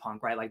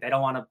Cyberpunk, right? Like they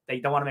don't want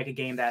to make a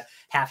game that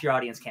half your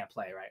audience can't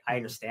play, right? I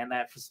understand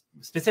that,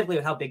 specifically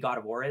with how big God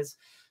of War is.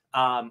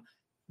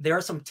 There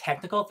are some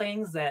technical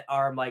things that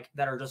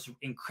are just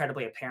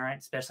incredibly apparent,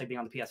 especially being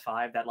on the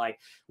PS5, that like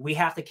we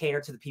have to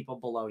cater to the people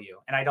below you.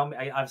 And I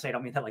obviously I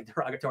don't mean that like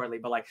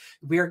derogatorily, but like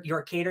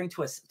you're catering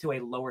to a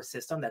lower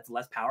system that's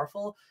less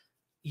powerful.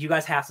 you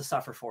guys have to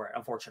suffer for it.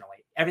 Unfortunately,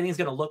 everything's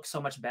going to look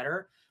so much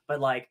better, but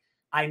like,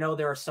 I know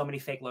there are so many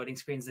fake loading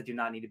screens that do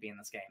not need to be in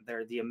this game.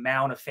 The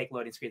amount of fake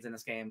loading screens in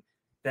this game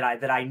that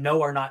I know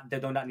that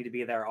do not need to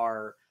be there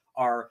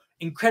are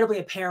incredibly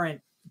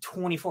apparent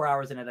 24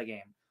 hours into the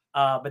game.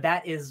 But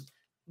that is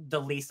the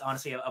least,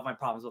 honestly, of my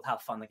problems with how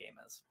fun the game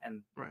is.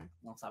 And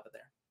I'll stop it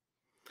there.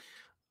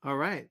 All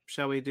right.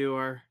 Shall we do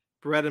our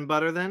bread and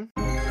butter then?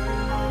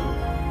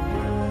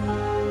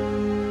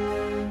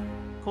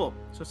 Cool.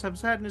 So some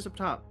sad news up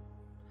top.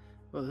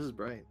 Well, this is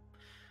bright.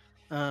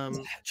 A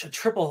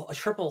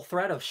triple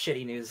threat of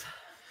shitty news.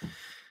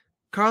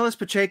 Carlos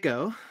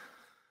Pacheco,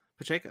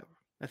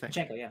 I think.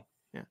 Pacheco,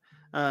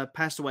 yeah.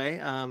 Passed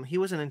away. He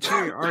was an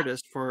interior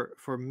artist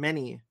for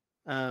many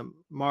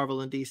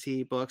Marvel and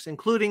DC books,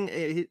 including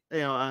they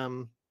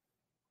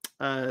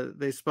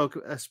spoke.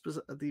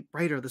 The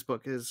writer of this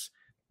book is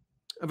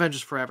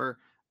Avengers Forever.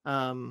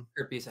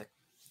 Kurt Busiek,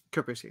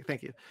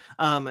 thank you.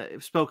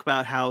 Spoke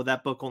about how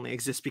that book only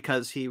exists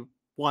because he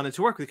wanted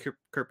to work with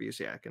Kurt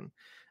Busiek, and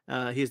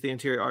he's the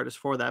interior artist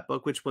for that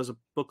book, which was a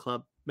book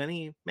club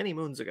many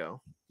moons ago.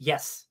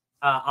 Yes,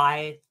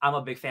 I'm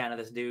a big fan of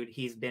this dude.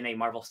 He's been a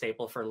Marvel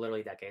staple for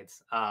literally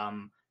decades.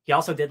 He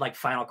also did like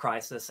Final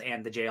Crisis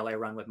and the JLA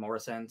run with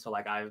Morrison. So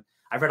like I've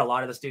read a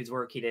lot of this dude's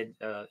work. He did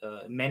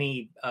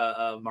many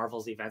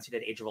Marvel's events. He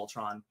did Age of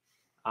Ultron.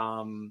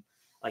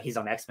 Like he's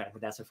on X-Men, I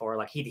think that's before.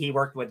 Like he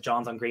worked with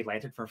Johns on Green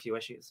Lantern for a few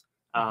issues.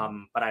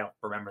 But I don't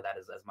remember that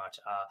as much.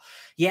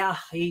 Yeah,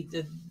 he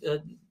did.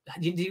 Do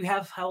you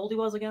have how old he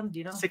was again? Do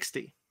you know?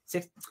 60.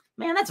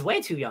 Man, that's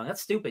way too young.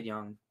 That's stupid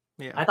young.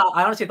 Yeah.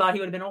 I honestly thought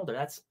he would have been older.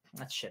 That's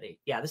shitty.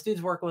 Yeah, this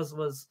dude's work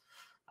was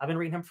I've been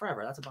reading him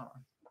forever. That's a bummer.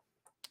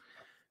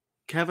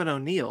 Kevin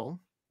O'Neill,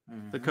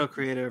 the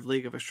co-creator of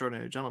League of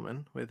Extraordinary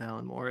Gentlemen with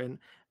Alan Moore, and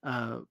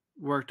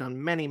worked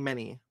on many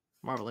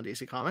Marvel and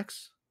DC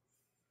comics.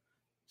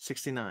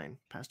 69,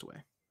 passed away.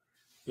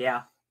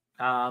 Yeah.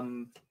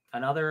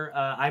 Another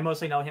I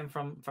mostly know him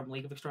from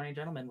League of Extraordinary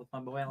Gentlemen with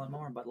my boy Alan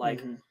Moore, but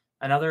like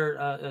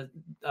another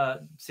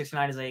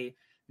 69 is a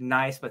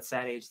nice but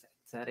sad age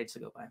to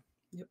go by.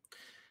 Yep.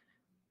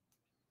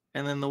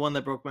 And then the one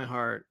that broke my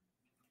heart,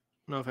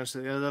 no offense to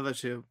the other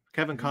two,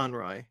 Kevin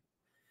Conroy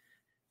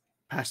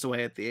passed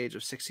away at the age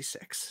of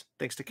 66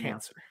 thanks to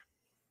cancer.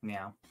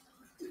 Yeah.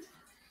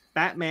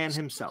 Batman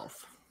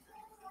himself.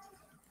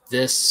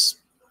 This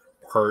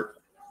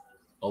hurt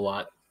a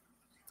lot.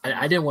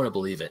 I didn't want to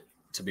believe it,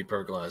 to be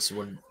perfectly honest.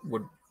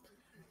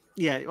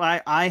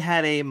 Yeah, I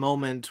had a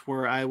moment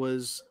where I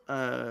was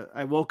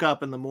I woke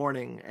up in the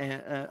morning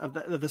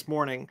this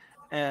morning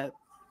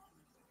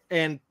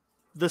and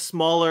the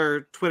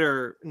smaller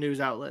Twitter news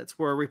outlets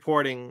were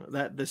reporting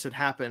that this had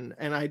happened,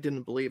 and I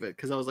didn't believe it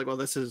because I was like, well,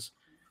 this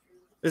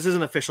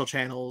isn't official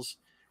channels.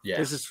 Yeah,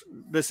 this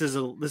is a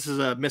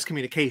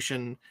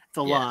miscommunication. It's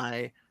a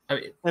lie.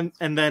 I mean,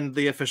 and then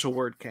the official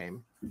word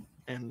came,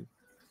 and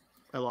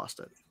I lost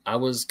it. I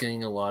was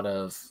getting a lot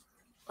of,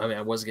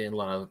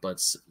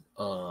 but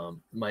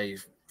my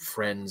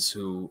friends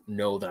who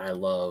know that I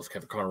love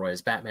Kevin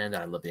Conroy's Batman,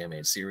 that I love the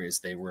animated series,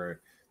 they were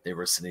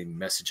sending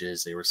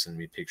messages, they were sending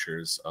me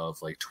pictures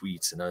of like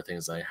tweets and other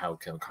things like how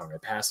Kevin Conroy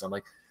passed. I'm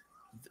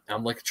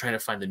like trying to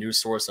find the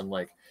news source. I'm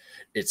like,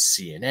 it's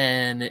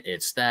CNN,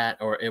 it's that,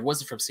 or it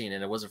wasn't from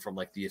CNN, it wasn't from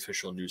like the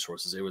official news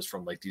sources, it was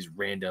from like these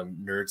random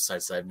nerd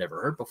sites that I've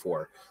never heard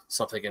before.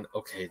 So I'm thinking,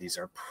 okay, these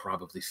are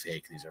probably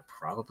fake.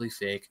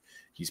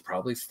 He's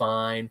probably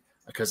fine.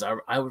 Because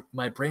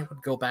my brain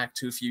would go back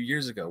to a few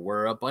years ago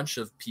where a bunch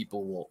of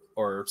people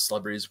or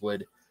celebrities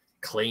would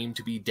claim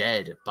to be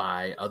dead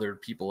by other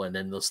people, and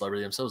then the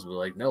celebrity themselves would be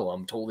like, no,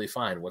 I'm totally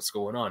fine. What's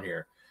going on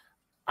here?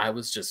 I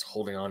was just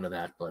holding on to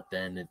that, but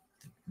then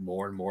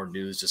more and more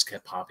news just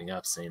kept popping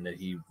up saying that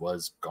he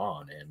was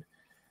gone, and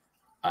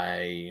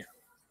I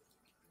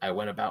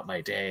went about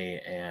my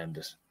day, and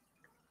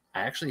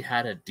I actually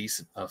had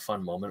a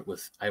fun moment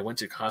I went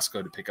to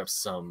Costco to pick up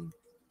some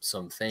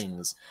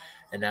things,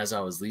 and as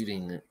I was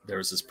leaving, there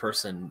was this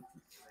person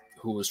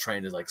who was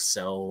trying to like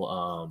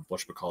sell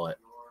whatchamacallit.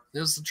 It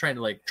was trying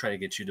to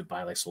get you to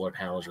buy like solar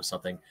panels or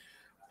something.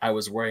 I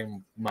was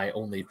wearing my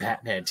only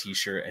Batman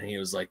t-shirt, and he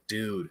was like,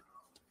 dude,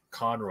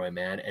 Conroy,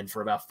 man. And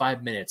for about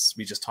 5 minutes,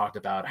 we just talked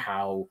about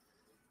how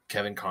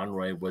Kevin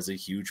Conroy was a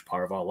huge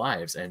part of our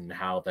lives, and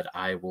how that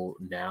I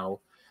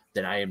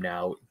am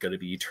now going to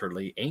be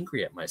eternally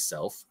angry at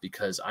myself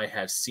because I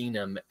have seen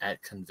him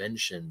at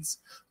conventions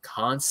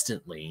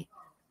constantly,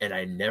 and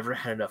I never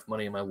had enough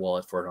money in my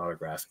wallet for an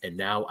autograph. And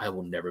now I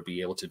will never be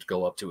able to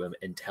go up to him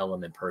and tell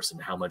him in person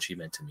how much he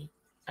meant to me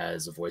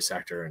as a voice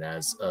actor and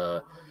as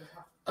a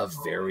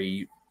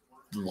very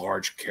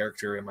large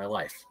character in my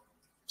life.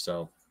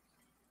 So,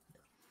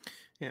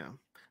 yeah.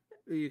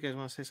 You guys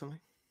want to say something?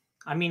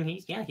 I mean,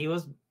 he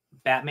was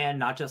Batman,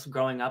 not just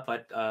growing up,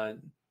 but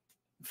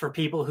for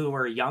people who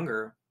were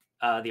younger,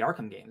 the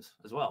Arkham games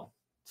as well.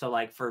 So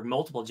like for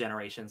multiple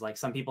generations, like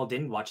some people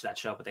didn't watch that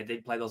show, but they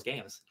did play those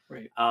games.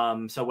 Right.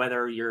 So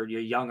whether you're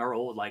young or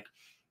old, like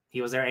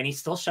he was there, and he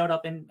still showed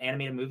up in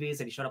animated movies,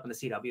 and he showed up in the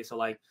CW. So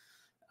like,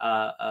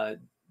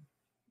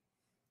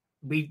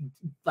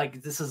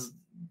 this is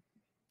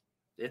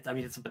it. I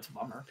mean, it's a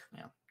bummer.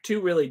 Yeah.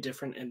 Two really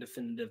different and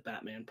definitive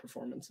Batman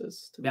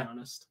performances, to be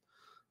honest,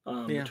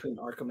 between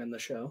Arkham and the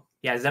show.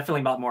 Yeah, it's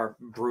definitely a lot more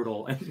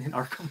brutal in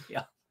Arkham.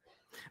 Yeah.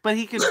 But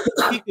he could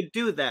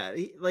do that.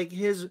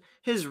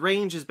 His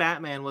range as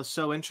Batman was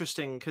so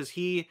interesting because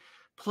he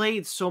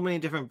played so many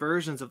different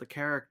versions of the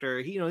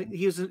character.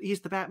 He's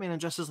the Batman in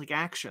Justice League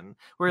Action,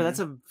 where that's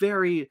a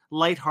very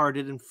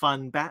lighthearted and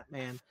fun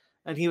Batman,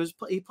 and he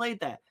played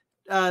that.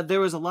 There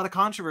was a lot of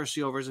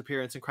controversy over his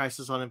appearance in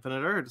Crisis on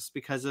Infinite Earths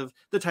because of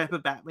the type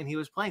of Batman he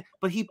was playing,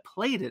 but he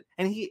played it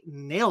and he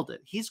nailed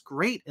it. He's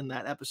great in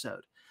that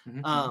episode.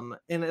 And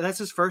that's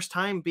his first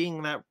time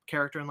being that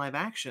character in live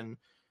action.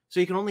 So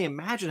you can only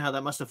imagine how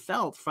that must have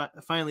felt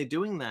finally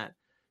doing that,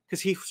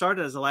 because he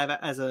started as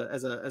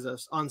a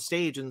on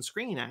stage and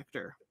screen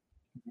actor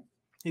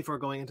before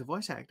going into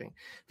voice acting.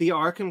 The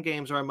Arkham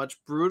games are a much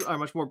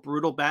more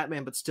brutal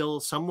Batman, but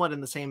still somewhat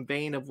in the same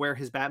vein of where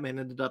his Batman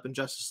ended up in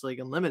Justice League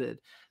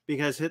Unlimited,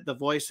 because the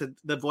voice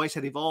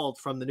had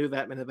evolved from the new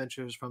Batman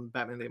adventures from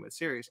Batman the Animated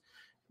Series.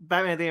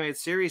 Batman the Animated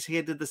Series,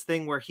 he did this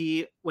thing where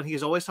when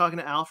he's always talking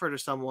to Alfred or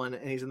someone,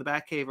 and he's in the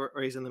Batcave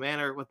or he's in the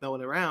manor with no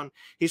one around,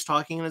 he's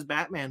talking in his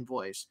Batman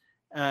voice.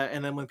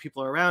 And then when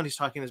people are around, he's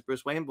talking in his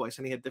Bruce Wayne voice,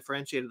 and he had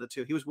differentiated the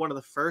two. He was one of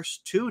the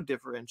first to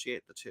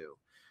differentiate the two.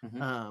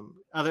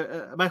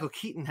 Michael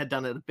Keaton had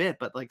done it a bit,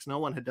 but no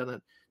one had done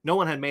it. No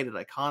one had made it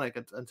iconic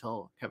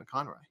until Kevin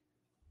Conroy.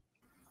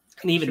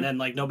 And even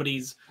then, I don't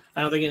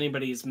think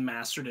anybody's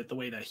mastered it the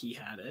way that he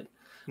had it.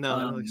 No, I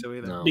don't think so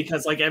either. No.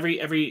 Because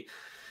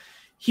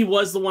he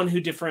was the one who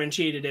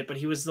differentiated it, but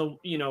he was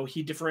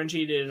he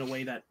differentiated it in a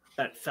way that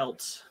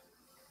felt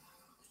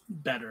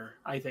better,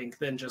 I think,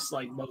 than just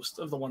most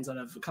of the ones that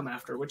have come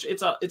after, which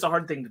it's a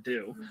hard thing to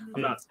do.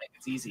 I'm not saying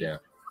it's easy. Yeah.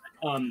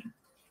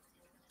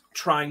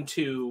 Trying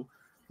to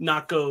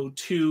not go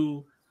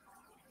too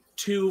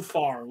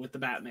far with the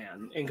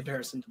Batman in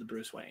comparison to the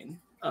Bruce Wayne.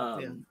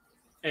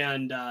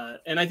 And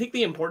I think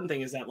the important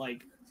thing is that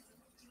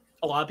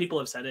a lot of people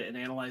have said it in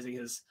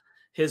analyzing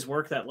his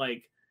work, that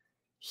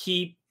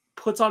he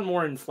puts on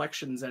more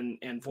inflections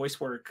and voice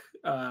work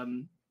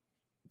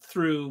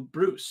through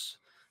Bruce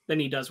than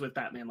he does with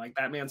Batman.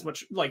 Batman's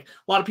much a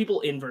lot of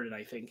people invert it,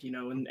 I think,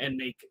 and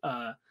make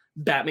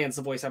Batman's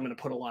the voice I'm going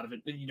to put a lot of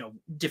it,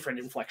 different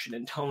inflection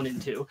and tone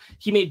into.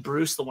 He made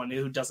Bruce the one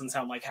who doesn't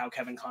sound like how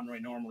Kevin Conroy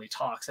normally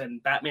talks,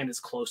 and Batman is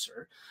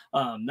closer,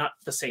 not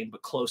the same,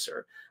 but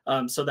closer,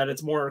 so that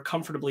it's more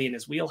comfortably in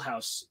his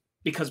wheelhouse,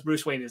 because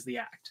Bruce Wayne is the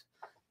act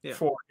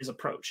for his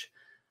approach.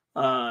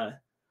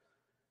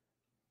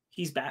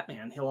 He's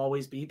Batman. He'll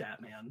always be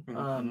Batman.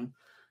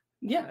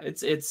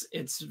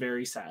 It's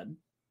very sad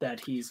that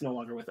he's no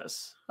longer with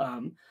us.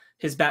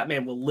 His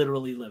Batman will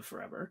literally live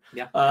forever.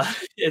 Yeah.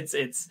 It's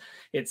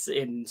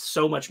in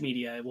so much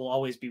media. It will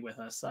always be with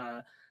us.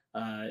 I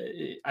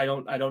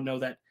don't know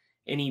that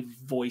any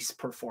voice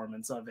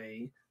performance of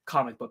a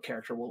comic book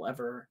character will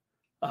ever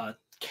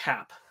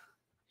cap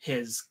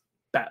his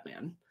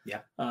Batman. Yeah.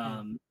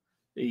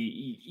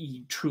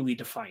 He truly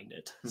defined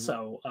it.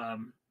 So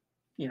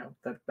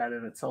that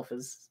in itself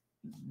is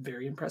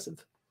very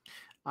impressive.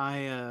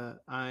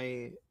 I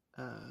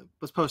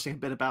was posting a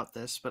bit about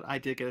this, but I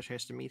did get a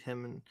chance to meet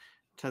him in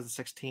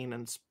 2016,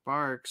 and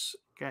Sparks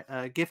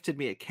gifted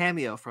me a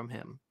cameo from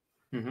him.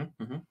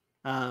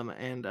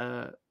 And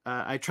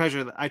I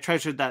treasured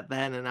that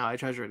then, and now I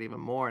treasure it even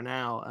more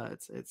now.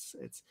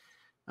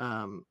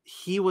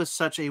 He was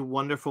such a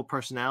wonderful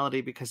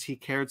personality because he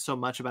cared so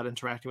much about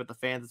interacting with the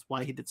fans. That's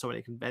why he did so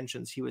many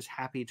conventions. He was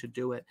happy to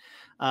do it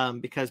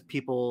because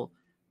people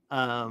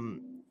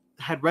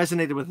had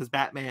resonated with his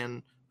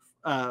Batman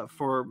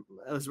for,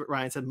 as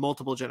Ryan said,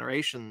 multiple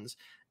generations.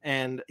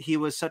 And he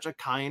was such a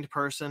kind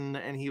person,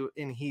 and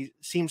he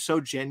seemed so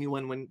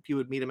genuine when you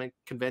would meet him at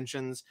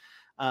conventions.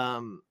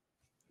 A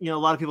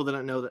lot of people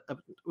didn't know that.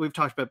 We've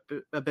talked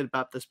a bit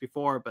about this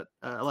before, but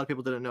a lot of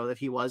people didn't know that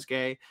he was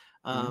gay.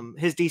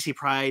 His DC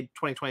Pride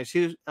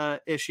 2022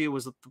 issue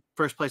was the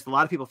first place a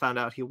lot of people found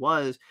out he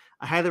was.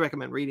 I highly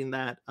recommend reading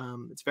that.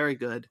 It's very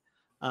good.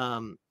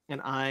 And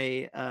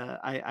I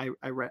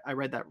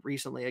read that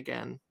recently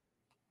again.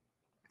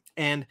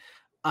 And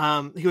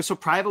he was so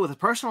private with his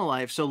personal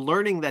life. So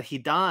learning that he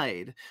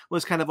died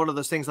was kind of one of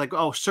those things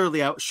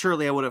surely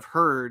I would have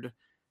heard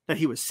that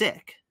he was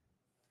sick,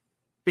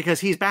 because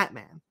he's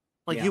Batman.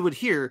 You would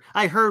hear,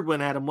 I heard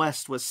when Adam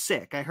West was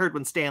sick. I heard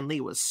when Stan Lee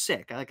was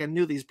sick. I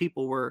knew these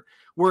people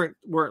weren't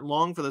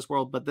long for this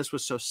world, but this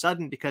was so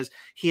sudden because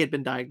he had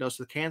been diagnosed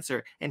with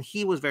cancer, and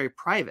he was very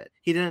private.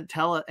 He didn't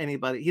tell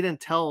anybody. He didn't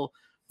tell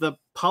the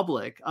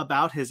public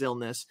about his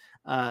illness.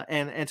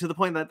 And to the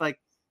point that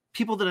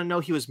people didn't know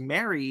he was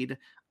married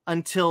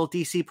until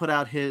DC put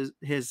out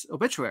his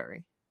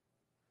obituary.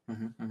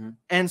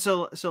 And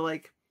so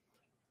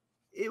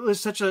it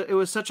was such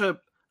a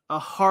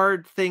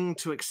hard thing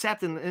to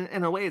accept, and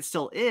in a way it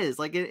still is.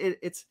 I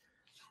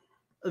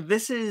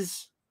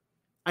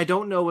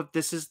don't know if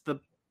this is the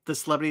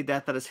celebrity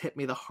death that has hit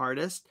me the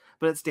hardest,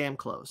 but it's damn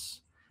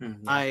close.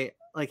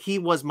 He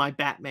was my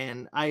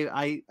Batman.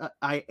 I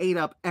ate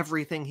up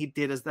everything he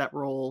did as that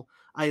role.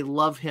 I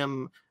love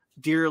him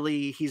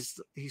dearly. He's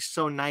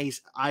so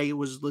nice. I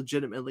was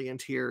legitimately in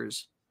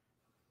tears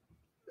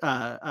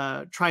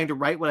trying to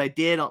write what I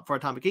did for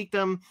Atomic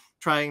Geekdom,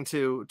 trying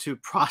to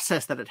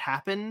process that it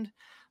happened.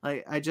 It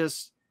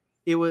was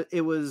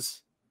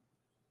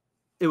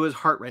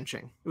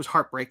heart-wrenching. It was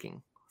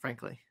heartbreaking,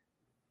 frankly.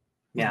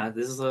 Yeah,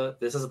 this is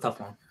a tough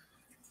one.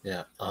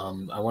 Yeah.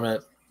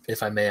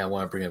 If I may, I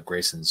want to bring up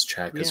Grayson's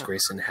chat because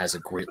Grayson has a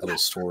great little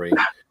story.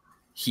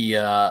 He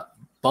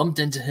bumped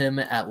into him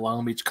at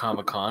Long Beach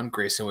Comic Con.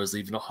 Grayson was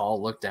leaving the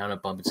hall, looked down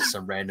and bumped into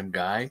some random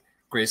guy.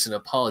 Grayson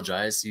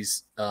apologized. He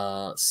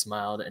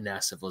smiled and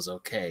asked if it was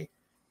okay.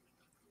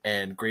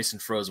 And Grayson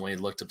froze when he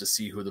looked up to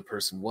see who the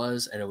person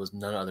was, and it was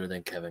none other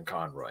than Kevin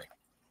Conroy.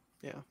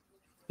 Yeah.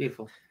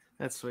 Beautiful.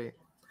 That's sweet.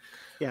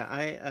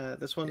 Yeah,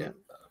 this one, yeah.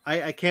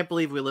 I can't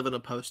believe we live in a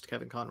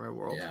post-Kevin Conroy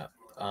world. Yeah.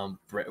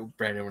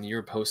 Brandon, when you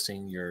were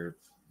posting your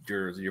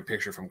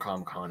picture from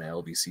Comic-Con at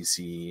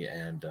LBCC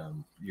and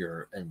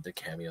the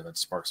cameo that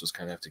Sparks was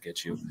kind of have to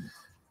get you,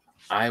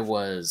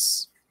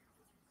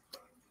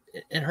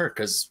 it hurt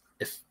because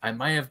if I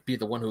might have been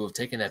the one who have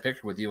taken that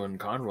picture with you and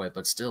Conroy,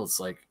 but still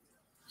it's like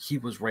he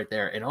was right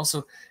there. And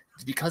also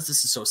because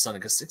this is so sudden,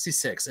 because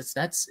 66,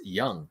 that's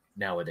young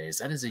nowadays.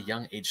 That is a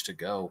young age to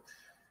go.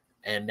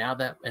 And now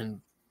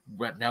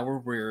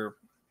we're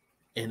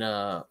in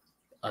a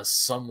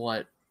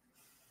somewhat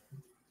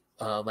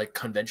like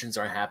conventions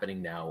are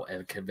happening now,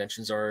 and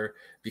conventions are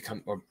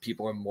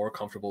people are more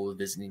comfortable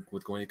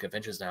with going to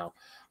conventions now.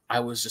 I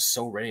was just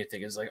so ready to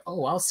think it's like,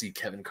 oh, I'll see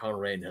Kevin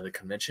Conroy at another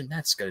convention.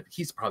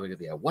 He's probably gonna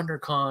be at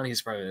WonderCon.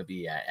 He's probably gonna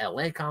be at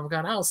LA Comic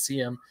Con. I'll see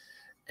him.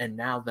 And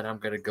now that I'm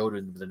gonna go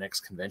to the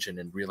next convention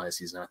and realize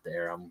he's not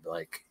there, I'm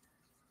like,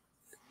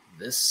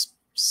 this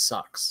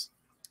sucks.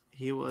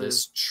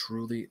 This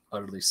truly,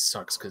 utterly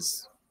sucks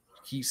because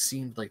he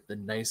seemed like the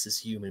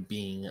nicest human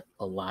being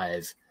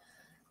alive,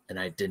 and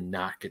I did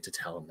not get to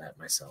tell him that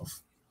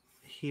myself.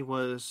 He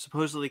was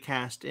supposedly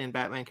cast in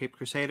Batman Caped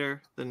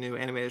Crusader, the new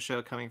animated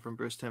show coming from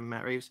Bruce Timm and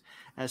Matt Reeves,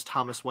 as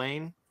Thomas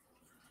Wayne.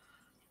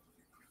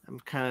 I'm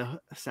kind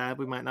of sad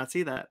we might not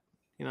see that.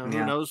 Who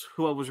knows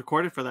who was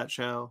recorded for that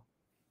show.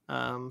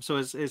 So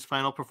his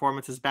final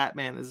performance as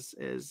Batman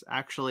is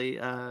actually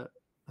a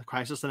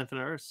Crisis on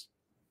Infinite Earths.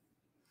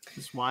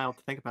 It's wild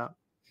to think about.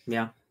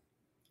 Yeah.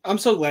 I'm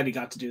so glad he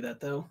got to do that,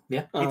 though.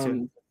 Yeah, me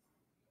too.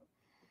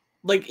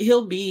 Like,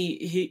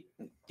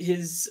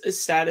 his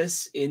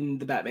status in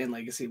the Batman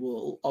legacy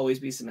will always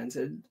be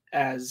cemented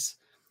as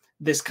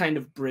this kind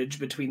of bridge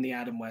between the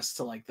Adam West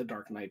to, like, the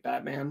Dark Knight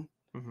Batman.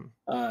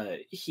 Mm-hmm.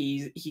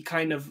 He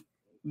kind of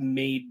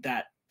made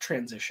that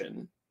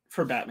transition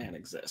for Batman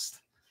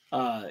exist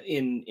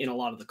in a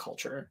lot of the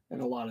culture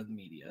and a lot of the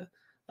media.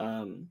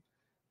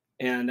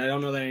 And I don't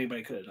know that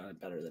anybody could have done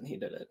it better than he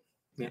did it.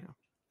 Yeah.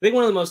 I think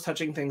one of the most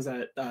touching things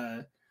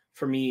that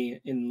for me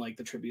in like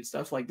the tribute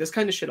stuff, like this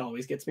kind of shit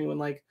always gets me when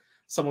like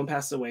someone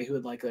passes away who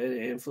had like an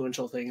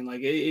influential thing, and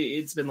like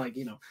it's been like,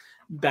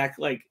 back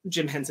like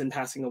Jim Henson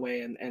passing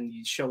away, and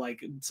you show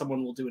like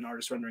someone will do an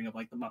artist rendering of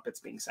like the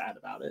Muppets being sad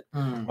about it.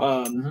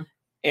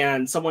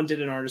 And someone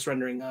did an artist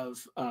rendering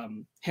of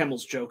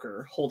Hamill's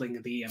Joker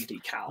holding the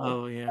empty cowl.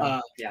 Oh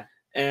yeah. Yeah.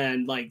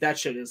 And like that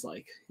shit is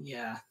like,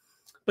 yeah.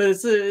 But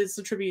it's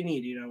the tribute you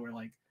need, where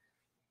like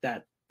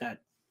that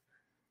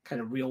kind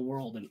of real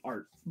world and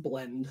art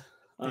blend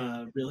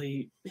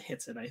really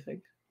hits it, I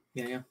think.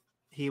 Yeah.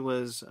 He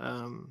was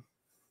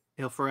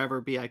he'll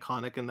forever be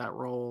iconic in that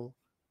role.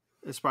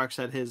 As Spark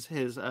said,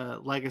 his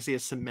legacy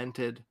is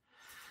cemented.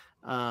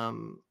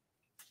 And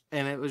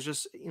it was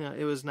just,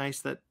 it was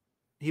nice that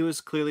he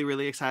was clearly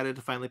really excited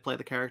to finally play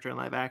the character in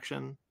live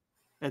action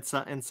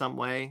in some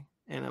way,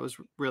 and I was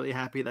really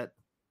happy that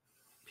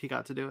he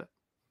got to do it.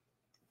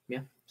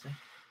 Yeah.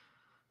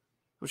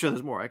 I'm sure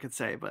there's more I could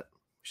say, but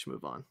we should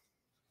move on.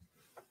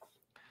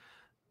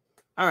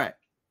 All right.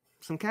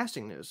 Some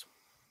casting news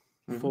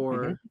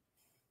for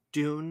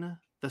Dune: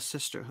 The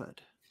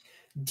Sisterhood.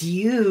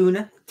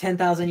 Dune,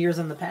 10,000 years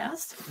in the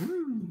past.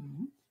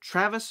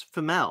 Travis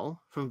Fimmel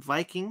from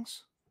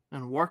Vikings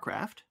and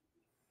Warcraft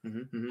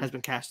has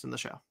been cast in the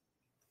show.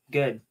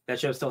 Good. That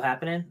show's still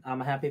happening.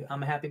 I'm a happy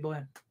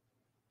boy.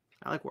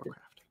 I like Warcraft.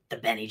 The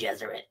Bene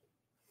Gesserit.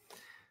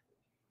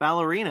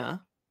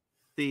 Ballerina,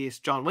 the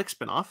John Wick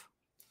spinoff,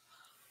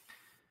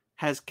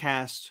 has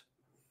cast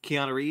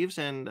Keanu Reeves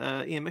and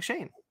Ian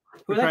McShane.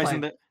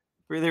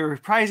 They're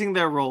reprising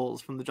their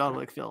roles from the John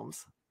Wick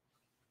films.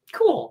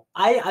 Cool.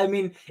 I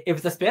mean,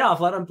 if it's a spinoff,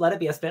 let it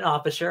be a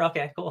spinoff. But sure,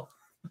 okay, cool.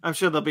 I'm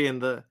sure they'll be in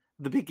the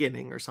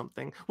beginning or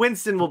something.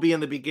 Winston will be in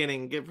the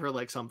beginning. Give her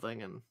like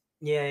something and.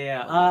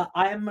 Yeah.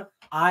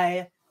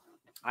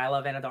 I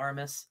love Anna de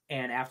Armas,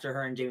 and after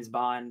her and James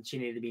Bond, she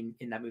needed to be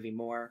in that movie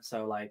more.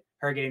 So like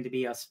her getting to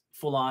be a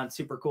full-on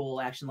super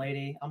cool action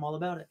lady, I'm all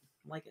about it.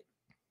 I like it.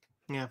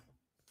 Yeah.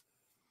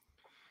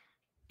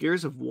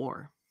 Gears of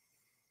War.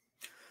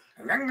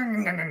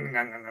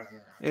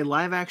 A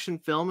live action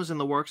film is in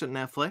the works at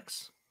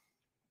Netflix.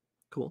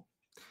 Cool.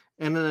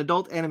 and an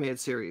adult animated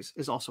series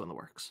is also in the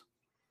works.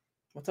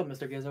 What's up,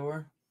 Mr. Gears of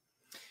War?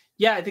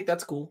 Yeah, I think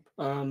that's cool.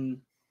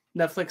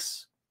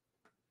 Netflix,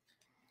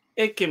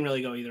 it can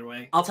really go either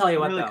way. I'll tell you It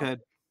what really though. could.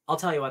 I'll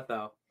tell you what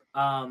though.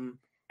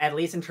 At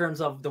least in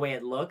terms of the way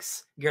it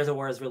looks, Gears of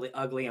War is really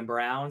ugly and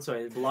brown, so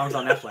it belongs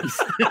on Netflix.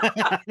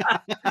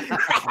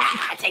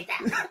 Take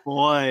that.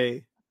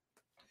 Boy.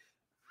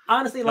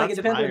 Honestly, like Shots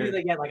it depends on who fired.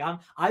 they get. Like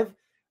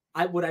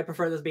I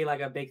prefer this be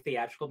like a big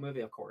theatrical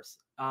movie, of course.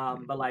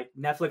 But like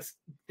Netflix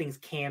things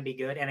can be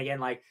good, and again,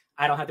 like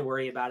I don't have to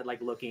worry about it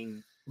like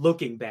looking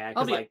bad.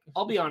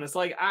 I'll be honest.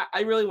 Like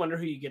I really wonder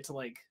who you get to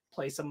like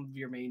play some of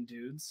your main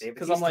dudes, Dave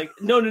because I'm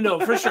Bautista. like no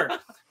for sure.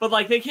 But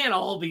like they can't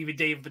all be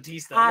Dave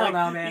Bautista. I Like, don't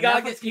know, man. You gotta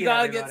Netflix get you can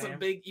gotta get get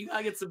everybody. you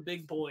gotta get some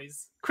big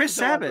boys. Chris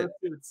to fill out Sabat. those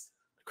suits.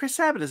 Chris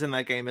Sabat is in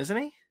that game, isn't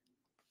he?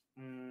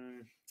 Mm,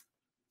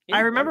 I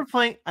remember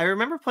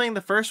playing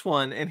the first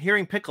one and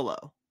hearing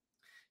Piccolo.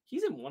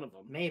 He's in one of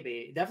them.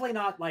 maybe, definitely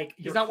not like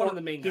He's your not one core- of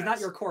the main He's not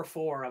guys. your core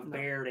four of No.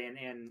 Baird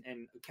and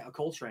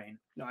Coltrane.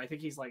 No, I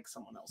think he's like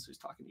someone else who's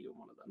talking to you in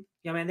one of them.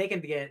 Yeah, man, they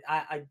can get.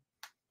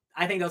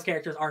 I think those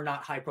characters are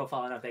not high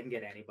profile enough. They can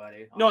get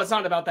anybody. No, it's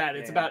not about that.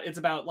 It's Yeah.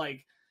 about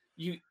like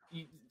you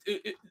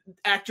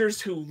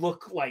actors who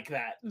look like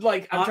that.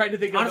 Like I'm trying to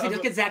think Honestly, of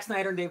just get Zack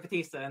Snyder and Dave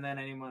Bautista, and then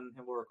anyone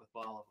can work with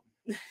all of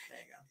them. There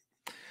you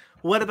go.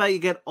 What about you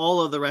get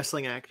all of the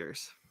wrestling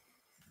actors?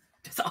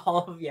 Just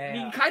all of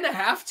You kind of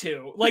have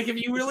to. Like if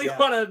you really Yeah.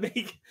 want to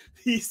make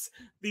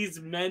these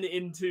men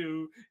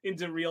into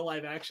real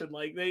live action,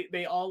 like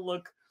they all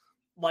look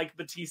like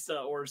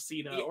Batista or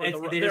Cena, Yeah, or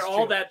it is they're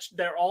all true.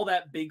 they're all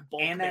that big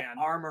bulk and that man.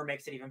 armor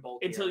makes it even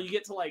bulkier. Until you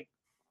get to like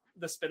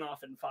the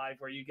spin-off in 5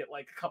 where you get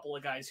like a couple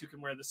of guys who can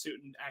wear the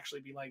suit and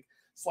actually be like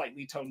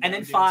slightly toned And down then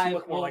dudes who 5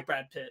 look more well, like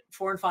Brad Pitt.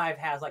 4 and 5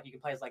 has like you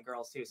can play as like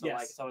girls too. So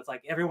Yes. so it's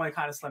like everyone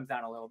kind of slims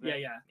down a little bit.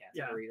 Yeah. It's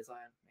like a redesign.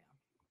 Yeah.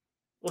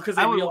 Well, because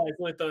I they would- realized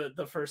with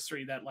the first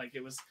 3 that like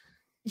it was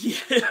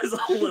it was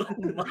a little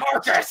much.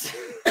 Marcus!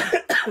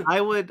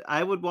 I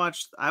would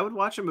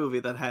watch a movie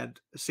that had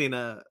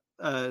Cena,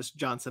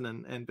 Johnson,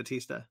 and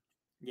Batista.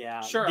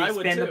 Yeah, Sure, the I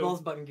would too.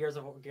 Expendables, but in Gears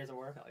of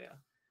War, hell yeah,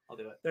 I'll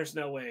do it. There's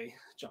no way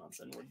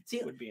Johnson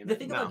See, would be in the it.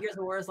 thing No. about Gears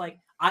of War is like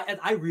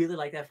I really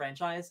like that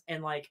franchise,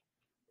 and like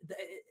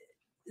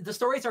the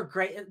stories are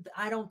great.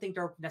 I don't think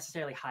they're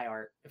necessarily high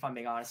art, if I'm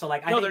being honest. So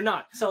like, No, they're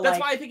not. So That's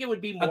like, why I think it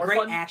would be a more great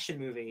fun. action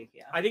movie.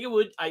 Yeah, I think it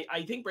would.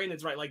 I think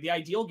Brandon's right. Like the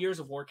ideal Gears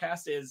of War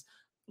cast is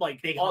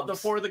like Big all the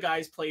hunks. 4 of the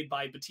guys played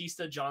by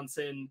Batista,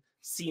 Johnson,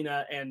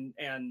 Cena, and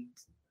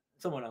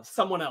someone else,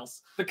 someone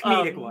else, the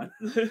comedic one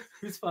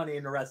who's funny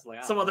in the wrestling.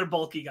 I don't some know. other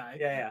bulky guy.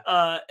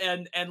 Yeah.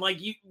 And like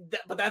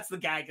but that's the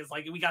gag is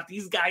like we got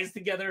these guys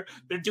together.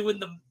 They're doing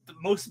the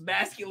most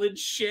masculine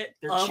shit.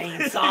 They're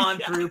chainsawing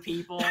yeah, through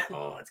people.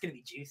 Oh, it's gonna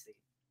be juicy.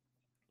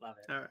 Love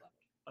it. All right.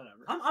 Love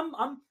it. whatever.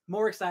 I'm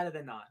more excited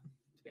than not,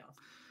 to be honest.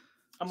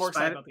 I'm more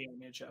excited Spider- about the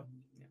animated show.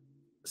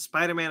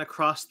 Spider-Man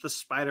Across the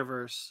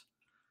Spider-Verse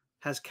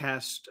has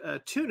cast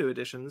 2 new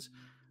additions.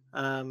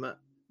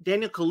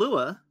 Daniel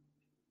Kaluuya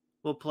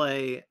will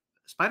play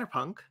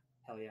Spider-Punk,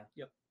 Hell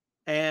yeah.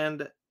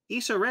 and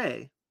Issa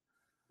Rae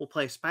will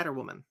play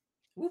Spider-Woman.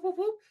 Whoop, whoop,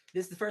 whoop.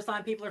 This is the first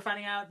time people are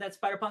finding out that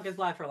Spider-Punk is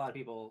black for a lot of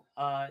people.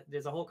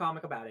 There's a whole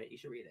comic about it. You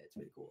should read it. It's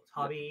really cool. It's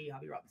Hobby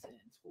Robinson.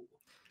 It's cool.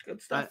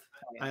 Good stuff.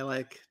 I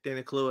like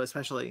Daniel Kaluuya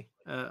especially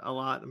a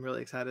lot. I'm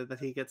really excited that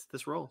he gets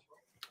this role.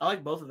 I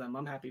like both of them.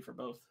 I'm happy for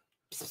both.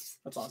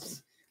 That's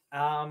awesome.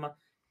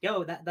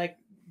 That like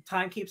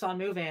time keeps on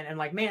moving, and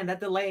like man, that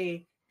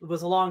delay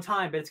was a long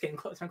time, but it's getting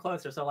closer and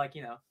closer. So like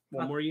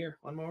One more year.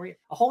 one more year,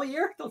 a whole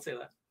year. Don't say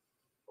that.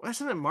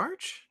 Wasn't it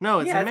March? No,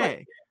 it's Yeah, in it's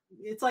May.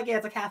 It's like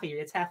it's like half a year.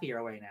 It's half a year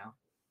away now.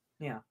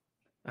 Yeah.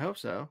 I hope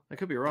so. I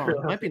could be wrong.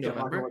 It might be I'm not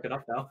gonna November. look it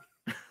up though.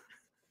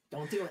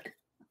 Don't do it.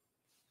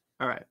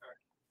 All right.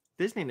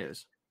 Disney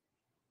news.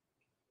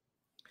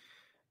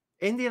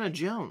 Indiana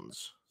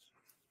Jones.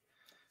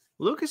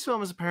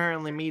 Lucasfilm is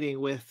apparently meeting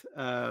with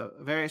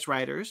various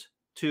writers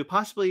to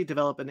possibly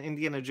develop an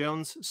Indiana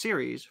Jones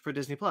series for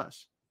Disney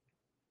Plus.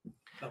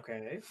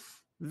 Okay.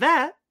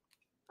 That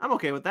I'm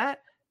okay with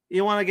that.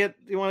 You want to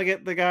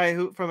get the guy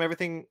who from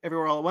Everything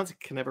Everywhere All at Once. I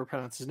can never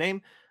pronounce his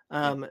name.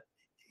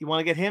 You want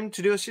to get him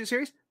to do a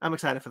series? I'm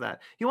excited for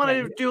that. You want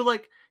to do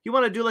like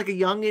a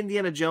young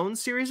Indiana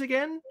Jones series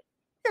again?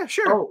 Yeah,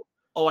 sure.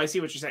 Oh, I see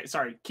what you're saying.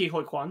 Sorry, Ke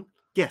Huy Quan.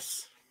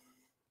 Yes.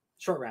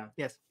 Short round.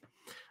 Yes.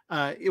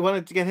 You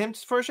wanted to get him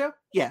for a show?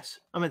 Yes,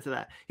 I'm into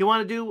that. You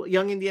want to do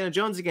young Indiana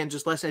Jones again,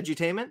 just less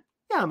edutainment?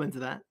 Yeah, I'm into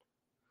that.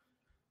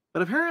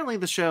 But apparently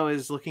the show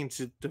is looking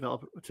to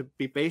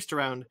be based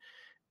around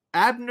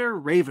Abner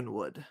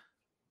Ravenwood,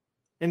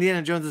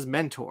 Indiana Jones's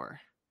mentor,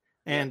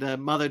 and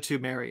father to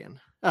Marion.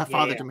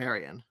 To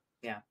Marion.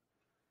 Yeah.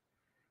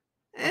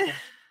 I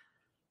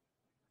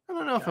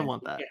don't know if I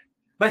want that. Yeah.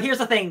 But here's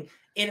the thing: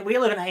 we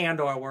live in an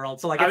Andor world,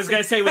 so like I was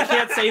gonna say we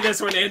can't say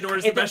this when Andor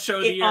is the best show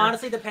of the It year.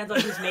 honestly depends on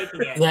who's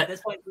making it. At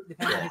this point, it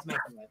depends on who's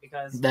making it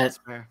because That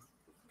Fair.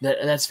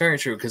 That's very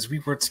true, because we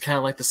were kind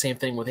of like the same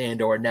thing with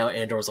Andor. Now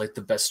Andor is like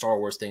the best Star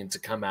Wars thing to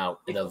come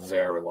out in a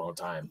very long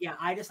time. Yeah,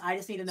 I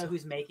just need to know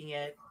who's making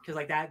it, because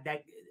like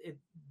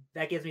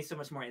that gives me so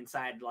much more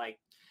insight. Like,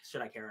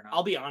 should I care or not?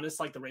 I'll be honest,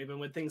 like the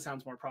Ravenwood thing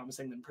sounds more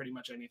promising than pretty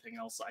much anything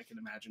else I can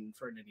imagine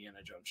for an Indiana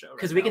Jones show.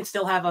 Because we can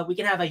still have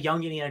a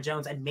young Indiana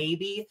Jones, and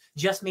maybe,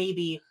 just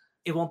maybe,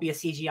 it won't be a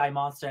CGI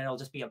monster and it'll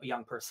just be a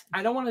young person.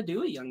 I don't want to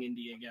do a young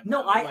Indy again.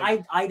 No,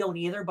 I don't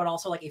either. But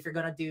also, like, if you're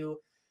gonna do,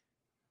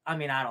 I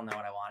mean, I don't know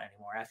what I want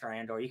anymore. After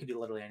Andor, you can do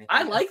literally anything.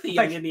 I like the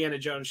young Indiana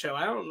Jones show.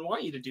 I don't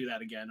want you to do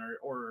that again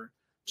or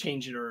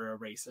change it or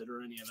erase it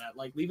or any of that.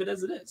 Like, leave it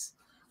as it is.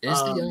 Is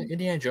the young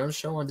Indiana Jones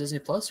show on Disney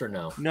Plus or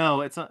no?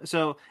 No, it's not.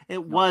 So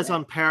it was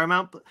on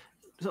Paramount.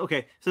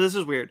 Okay, so this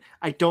is weird.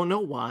 I don't know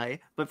why,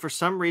 but for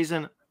some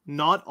reason,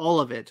 not all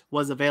of it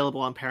was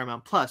available on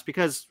Paramount Plus,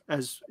 because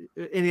as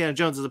Indiana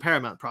Jones is a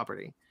Paramount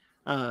property,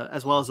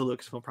 as well as a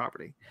Lucasfilm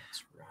property,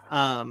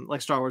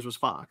 like Star Wars was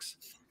Fox.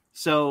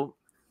 So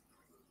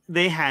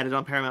they had it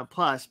on Paramount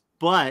Plus,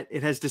 but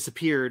it has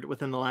disappeared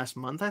within the last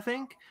month, I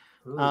think.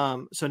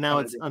 So now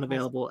it's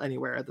unavailable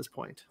anywhere at this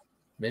point.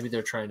 Maybe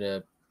they're trying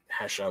to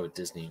hash it out with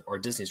Disney, or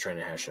Disney's trying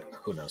to hash it.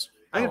 Who knows?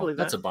 I can believe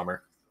that's that. a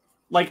bummer.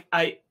 Like,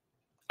 I'm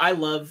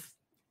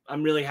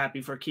really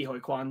happy for Ke Huy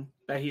Quan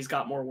that he's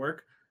got more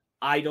work.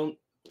 I don't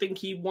think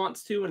he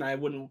wants to, and I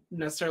wouldn't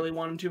necessarily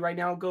want him to right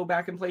now go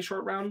back and play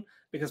Short Round,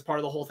 because part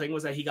of the whole thing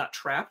was that he got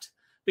trapped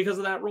because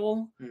of that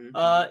role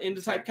into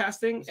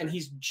typecasting, and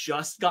he's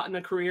just gotten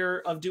a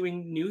career of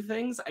doing new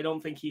things. I don't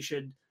think he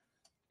should.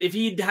 If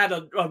he'd had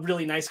a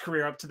really nice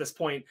career up to this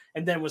point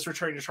and then was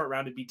returning to Short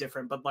Round, it'd be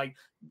different. But like,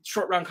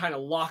 Short Round kind of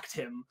locked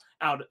him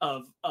out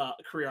of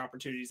career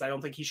opportunities. I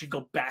don't think he should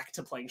go back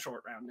to playing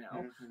Short Round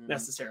now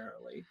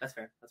necessarily. That's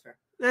fair.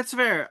 That's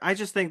fair. I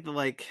just think that,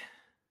 like,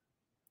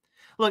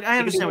 look, I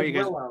understand what you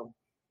guys.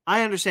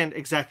 I understand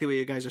exactly what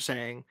you guys are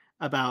saying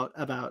about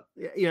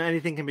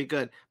anything can be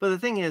good, but the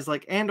thing is,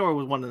 like, Andor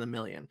was 1 in a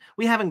million.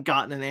 We haven't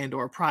gotten an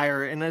Andor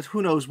prior, and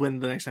who knows when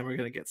the next time we're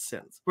going to get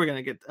since we're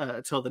going to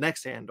get till the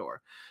next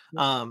Andor.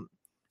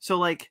 So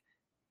like,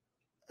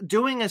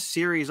 doing a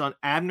series on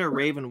Abner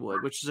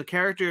Ravenwood, which is a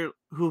character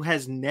who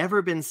has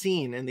never been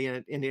seen in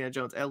the Indiana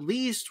Jones, at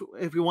least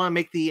if you want to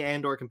make the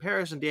Andor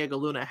comparison, Diego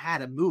Luna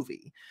had a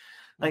movie.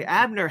 Like,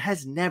 Abner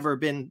has never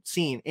been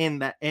seen in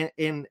that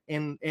in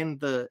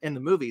the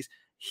movies.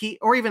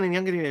 Or even in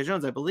Young Indiana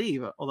Jones, I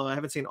believe, although I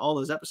haven't seen all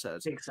those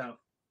episodes. I think so.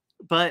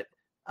 But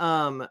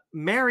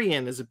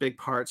Marion is a big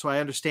part, so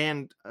I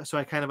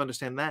kind of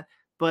understand that.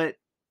 But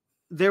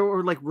there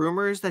were like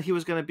rumors that he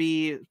was going to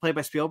be played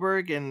by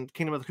Spielberg in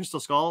Kingdom of the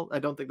Crystal Skull. I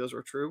don't think those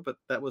were true, but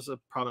that was a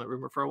prominent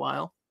rumor for a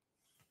while.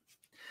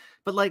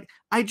 But like,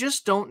 I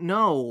just don't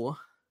know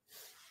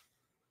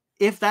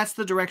if that's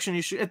the direction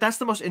if that's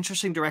the most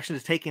interesting direction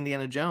to take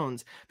Indiana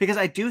Jones, because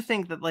I do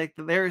think that, like,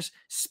 there's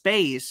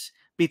space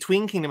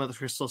between Kingdom of the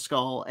Crystal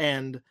Skull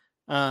and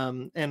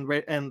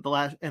the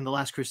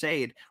Last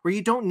Crusade, where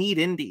you don't need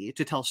Indy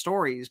to tell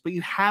stories, but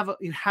you have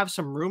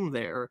some room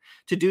there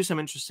to do some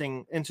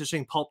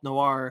interesting pulp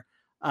noir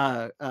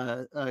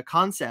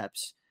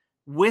concepts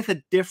with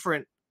a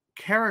different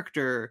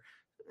character,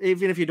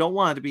 even if you don't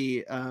want it to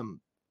be.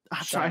 I'm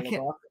sorry, I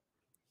can't.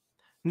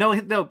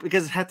 No,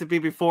 because it had to be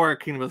before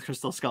Kingdom of the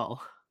Crystal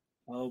Skull.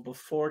 Oh,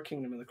 before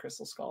Kingdom of the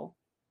Crystal Skull.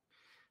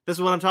 This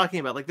is what I'm talking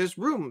about. Like, there's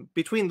room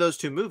between those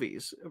two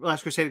movies,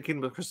 Last Crusade and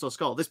Kingdom of the Crystal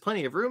Skull. There's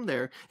plenty of room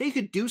there. And you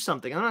could do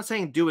something. I'm not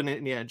saying do an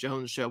Indiana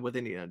Jones show with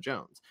Indiana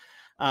Jones.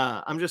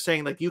 I'm just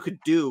saying, like, you could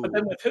do. But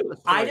then with who?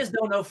 I just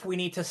don't know if we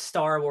need to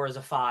Star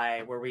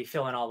Wars-ify where we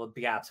fill in all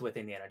the gaps with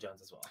Indiana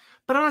Jones as well.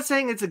 But I'm not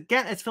saying it's a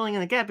gap. It's filling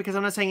in a gap, because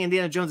I'm not saying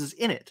Indiana Jones is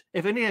in it.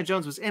 If Indiana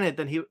Jones was in it,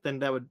 then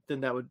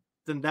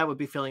that would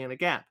be filling in a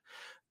gap.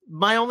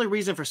 My only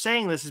reason for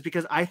saying this is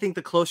because I think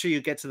the closer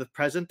you get to the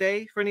present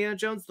day for Indiana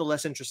Jones, the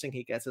less interesting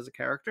he gets as a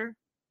character.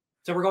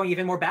 So we're going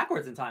even more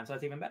backwards in time, so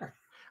that's even better.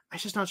 I'm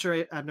just not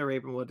sure Abner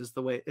Ravenwood is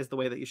the way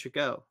that you should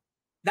go.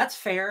 That's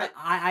fair.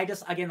 I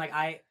just, again, like,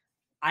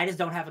 I just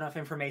don't have enough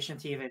information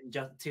to even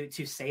just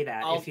to say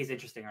that if he's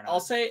interesting or not.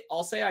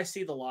 I'll say I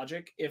see the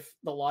logic. If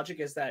the logic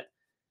is that,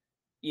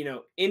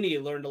 Indy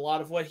learned a lot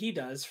of what he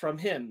does from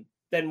him,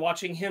 then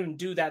watching him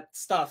do that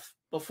stuff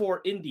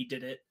before Indy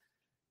did it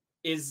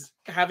is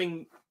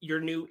having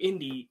your new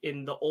Indy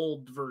in the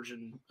old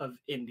version of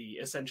Indy,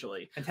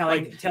 essentially, and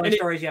telling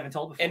stories you haven't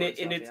told before.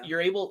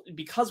 You're able,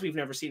 because we've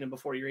never seen him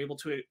before, you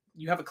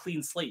have a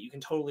clean slate. You can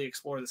totally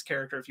explore this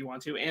character if you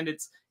want to, and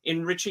it's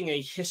enriching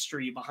a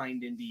history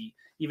behind Indy,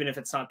 even if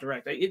it's not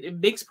direct. It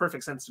makes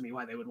perfect sense to me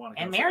why they would want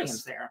to. And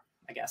Marion's there,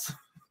 I guess,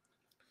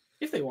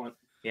 if they want.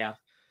 Yeah,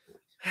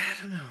 I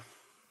don't know.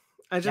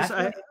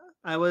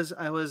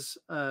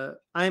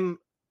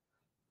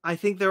 I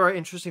think there are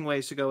interesting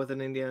ways to go with an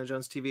Indiana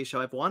Jones TV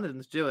show. I've wanted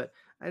them to do it.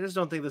 I just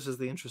don't think this is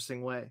the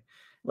interesting way.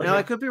 Now,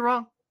 I could be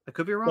wrong.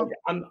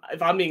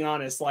 If I'm being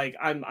honest, like,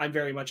 I'm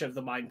very much of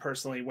the mind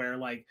personally where,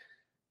 like,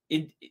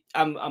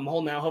 I'm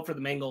holding out hope for the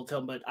Mangold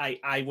film, but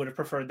I would have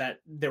preferred that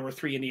there were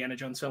 3 Indiana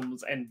Jones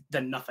films and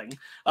then nothing.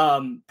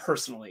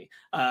 Personally,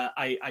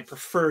 I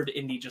preferred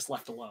Indy just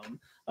left alone.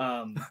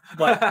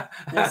 But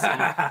we'll see.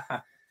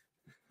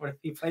 What if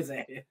he plays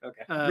a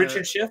okay?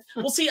 Richard Schiff.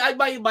 Well, see,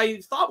 my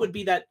thought would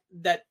be that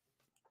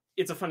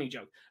it's a funny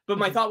joke, but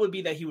my thought would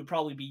be that he would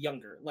probably be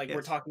younger. Like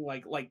we're talking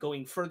like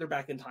going further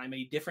back in time,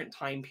 a different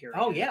time period.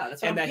 Oh yeah,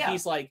 that's and that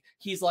he's like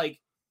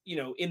you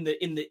know in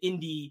the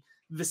indie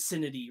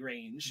vicinity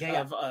range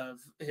of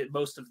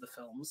most of the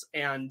films,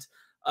 and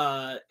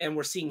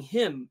we're seeing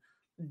him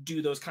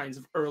do those kinds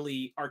of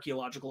early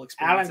archaeological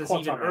experiences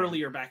even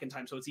earlier back in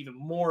time, so it's even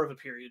more of a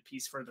period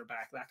piece further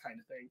back, that kind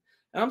of thing,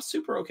 and I'm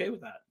super okay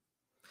with that.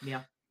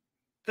 Yeah,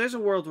 there's a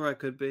world where I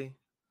could be,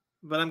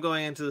 but I'm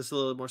going into this a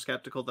little more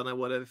skeptical than I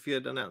would have if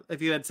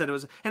you had said it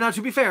was. And now,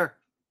 to be fair,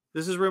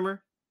 this is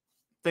rumor.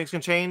 Things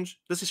can change.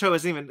 This show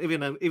isn't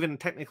even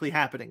technically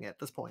happening at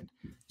this point,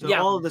 so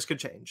all of this could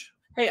change.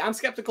 Hey, I'm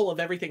skeptical of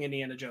everything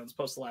Indiana Jones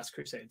post The Last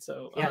Crusade,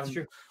 so that's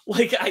true.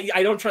 Like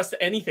I don't trust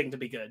anything to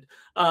be good.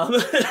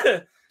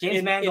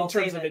 James Mangold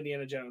in terms of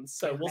Indiana Jones,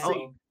 so we'll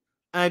see.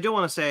 I do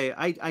want to say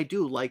I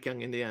do like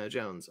young Indiana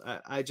Jones.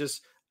 I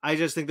just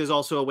think there's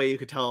also a way you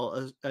could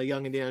tell a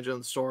young Indiana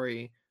Jones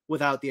story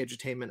without the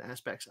edutainment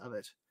aspects of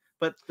it.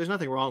 But there's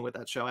nothing wrong with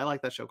that show. I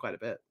like that show quite a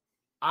bit.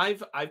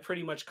 I've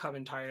pretty much come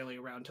entirely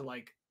around to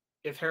like,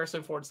 if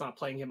Harrison Ford's not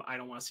playing him, I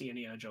don't want to see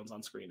Indiana Jones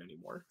on screen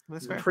anymore.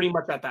 That's fair. Pretty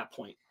much at that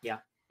point. Yeah.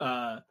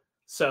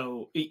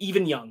 So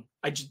even young,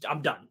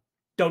 I'm done.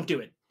 Don't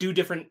do it. Do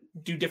different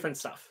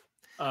stuff.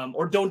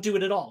 Or don't do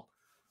it at all.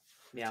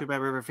 Yeah. Too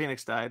bad River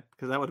Phoenix died,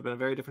 because that would have been a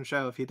very different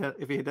show if he didn't.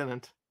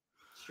 It's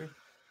true.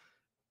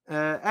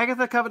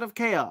 Agatha Coven of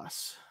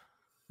Chaos.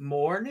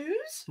 More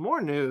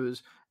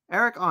news.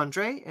 Eric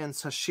Andre and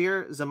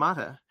Sashir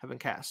Zamata have been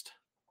cast.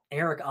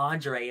 Eric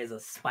Andre is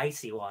a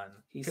spicy one.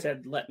 He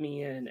said, "Let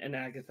me in," and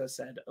Agatha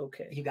said,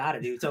 "Okay." You got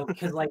to do so,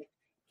 because like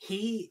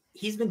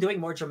he's been doing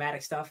more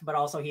dramatic stuff, but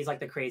also he's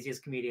like the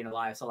craziest comedian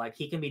alive. So like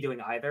he can be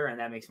doing either, and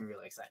that makes me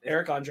really excited.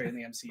 Eric Andre in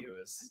the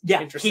MCU is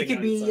he could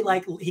be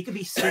like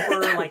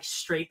super like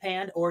straight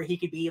panned, or he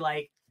could be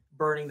like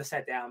burning the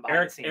set down.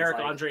 Eric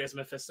Andre as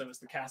Mephisto is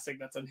the casting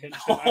that's unhinged.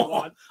 I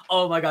want.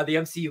 Oh my god, the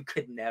MCU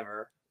could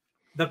never.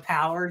 The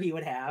power he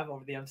would have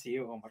over the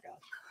MCU. Oh my god.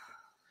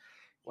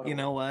 You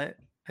know what?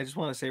 I just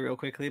want to say real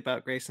quickly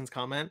about Grayson's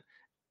comment.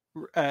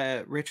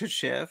 Richard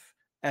Schiff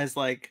as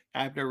like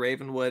Abner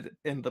Ravenwood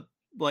in the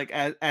like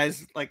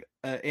as like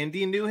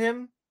Indy knew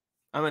him.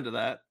 I'm into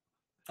that.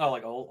 Oh,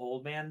 like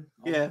old man.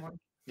 Yeah.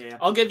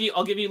 I'll give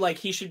you like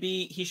he should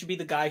be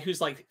the guy who's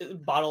like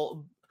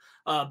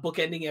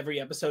bookending every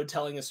episode,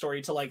 telling a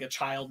story to like a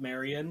child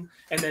Marion,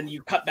 and then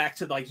you cut back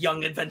to like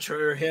young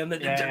adventurer him.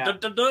 And Do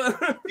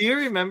you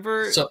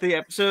remember the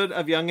episode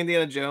of Young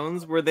Indiana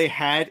Jones where they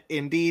had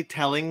Indy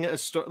telling a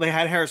story? They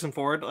had Harrison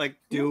Ford like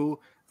do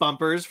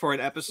bumpers for an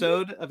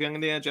episode of Young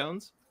Indiana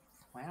Jones.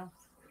 Wow,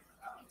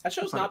 that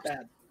show's not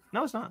bad.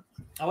 No, it's not.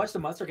 I watched the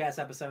Mustard Gas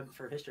episode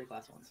for history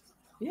class once.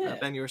 Yeah.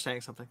 Ben, you were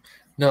saying something.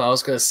 No, I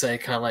was gonna say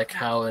kind of like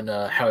how in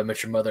How I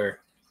Met Your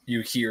Mother.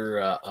 You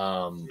hear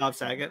Bob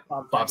Saget.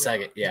 Bob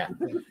Saget, yeah.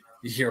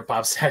 You hear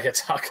Bob Saget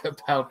talk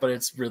about, but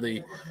it's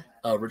really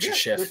Richard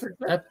Schiff.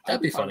 That'd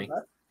be funny.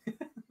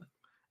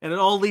 And it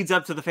all leads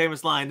up to the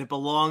famous line, "It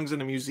belongs in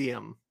a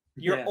museum."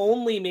 You're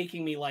only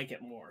making me like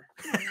it more.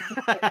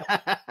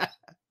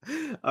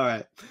 All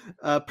right.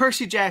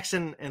 Percy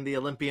Jackson and the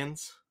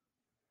Olympians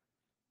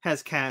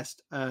has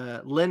cast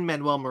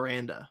Lin-Manuel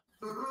Miranda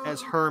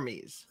as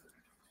Hermes.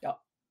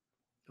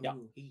 Yeah,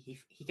 he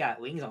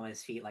got wings on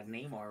his feet like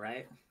Namor,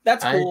 right?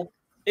 That's cool.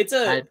 It's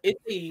a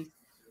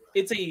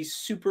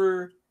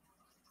super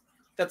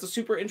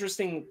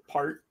interesting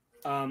part.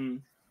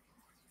 Guys,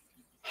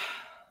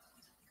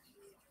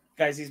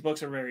 these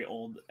books are very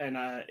old, and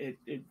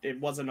it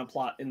wasn't a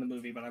plot in the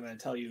movie, but I'm going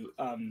to tell you,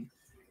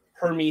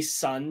 Hermes'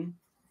 son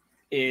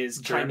is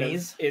kind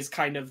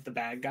of the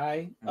bad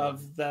guy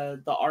of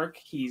the arc.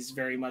 He's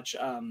very much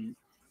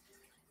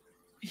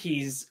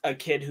he's a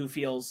kid who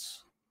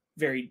feels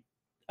very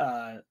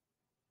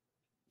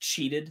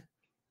cheated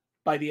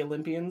by the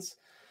Olympians,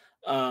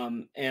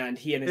 and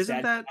he and his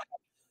dad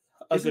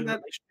isn't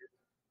that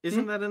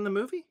in the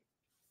movie?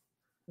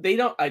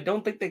 I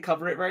don't think they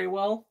cover it very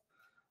well.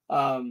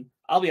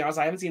 I'll be honest,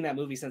 I haven't seen that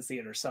movie since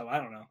theater, so I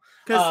don't know.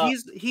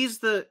 Because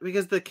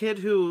because the kid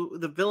who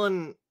the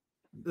villain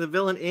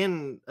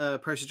in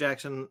Percy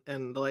Jackson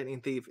and the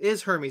Lightning Thief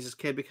is Hermes'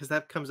 kid, because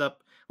that comes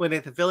up when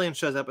Nathan Fillion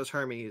shows up as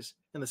Hermes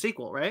in the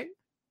sequel, right?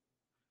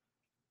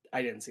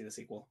 I didn't see the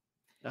sequel.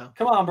 Oh.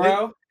 Come on,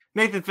 bro.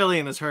 Nathan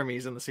Fillion is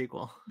Hermes in the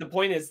sequel. The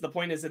point is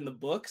in the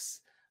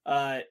books,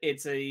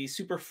 it's a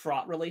super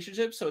fraught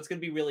relationship, so it's going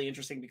to be really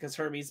interesting because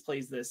Hermes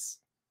plays this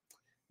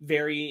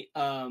very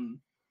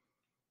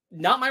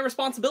not my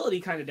responsibility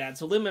kind of dad.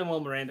 So Lin-Manuel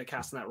Miranda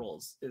casting that role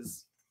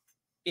is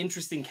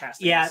interesting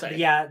casting.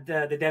 Yeah.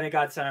 The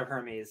demigod son of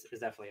Hermes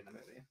is definitely in the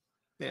movie.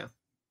 Yeah.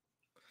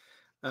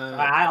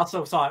 I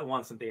also saw it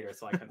once in theater,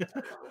 so I couldn't.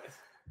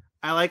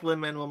 I like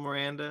Lin-Manuel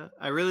Miranda.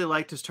 I really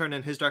liked his turn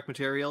in His Dark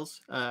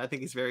Materials. I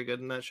think he's very good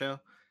in that show.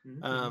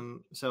 Mm-hmm.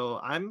 So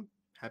I'm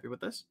happy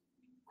with this.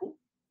 Cool.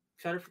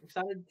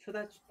 Excited for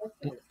that?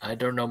 I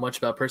don't know much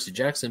about Percy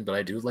Jackson, but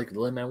I do like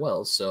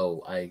Lin-Manuel,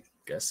 so I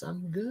guess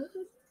I'm good.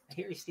 I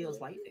hear he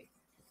steals lightning.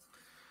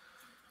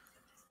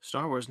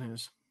 Star Wars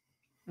news.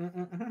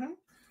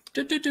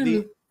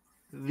 Mm-hmm.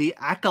 The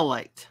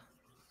Acolyte,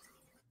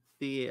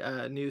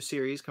 the new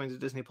series coming to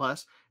Disney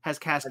Plus, has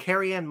cast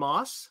Carrie-Anne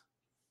Moss.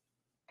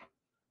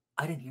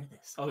 I didn't hear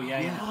this. Oh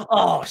yeah.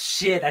 Oh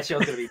shit, that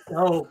show's gonna be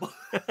dope.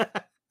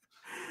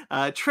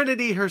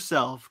 Trinity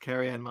herself,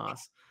 Carrie-Anne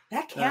Moss.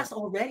 That cast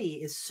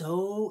already is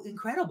so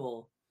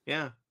incredible.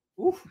 Yeah.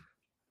 Oof.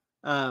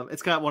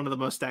 It's got one of the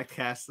most stacked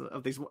casts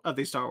of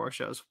these Star Wars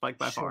shows, like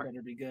by far.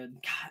 Better be good.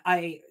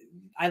 I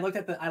looked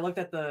at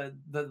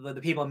the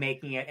people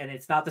making it, and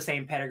it's not the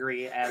same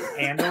pedigree as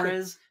Andor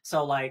is.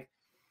 So like,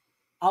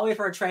 I'll wait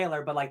for a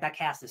trailer, but like that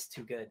cast is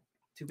too good.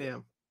 Too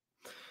good.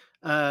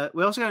 Yeah.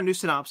 We also got a new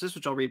synopsis,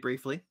 which I'll read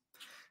briefly.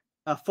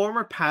 A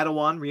former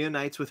Padawan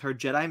reunites with her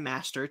Jedi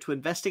Master to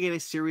investigate a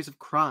series of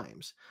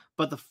crimes,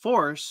 but the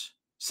forces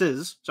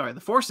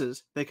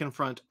they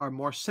confront are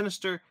more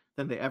sinister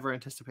than they ever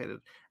anticipated.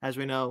 As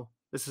we know,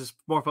 this is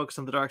more focused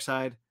on the dark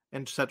side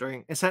and set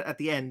at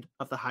the end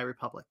of the High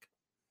Republic.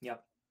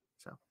 Yep.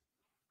 So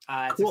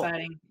it's cool.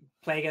 exciting.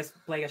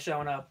 Plagueis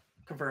showing up,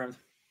 confirmed.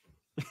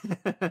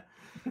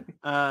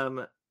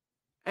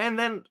 And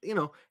then,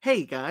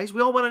 hey guys,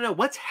 we all want to know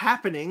what's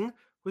happening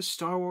with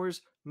Star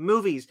Wars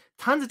movies.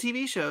 Tons of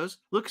TV shows.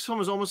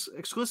 Lucasfilm is almost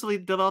exclusively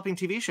developing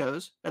TV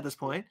shows at this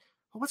point.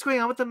 But what's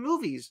going on with the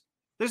movies?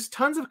 There's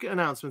tons of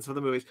announcements for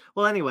the movies.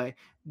 Well, anyway,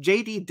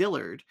 J.D.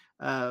 Dillard,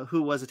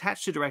 who was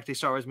attached to direct a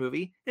Star Wars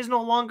movie, is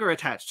no longer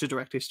attached to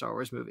direct a Star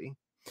Wars movie.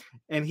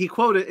 And he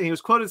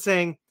was quoted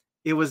saying,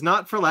 "It was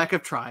not for lack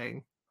of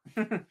trying."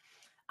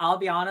 I'll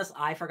be honest,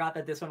 I forgot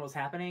that this one was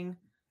happening.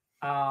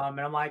 And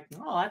I'm like,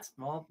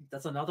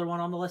 that's another one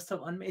on the list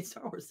of unmade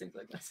Star Wars things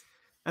like this.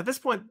 At this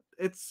point,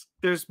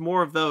 there's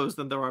more of those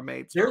than there are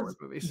made Star Wars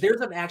movies.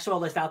 There's an actual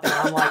list out there.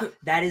 I'm like,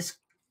 that is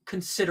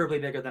considerably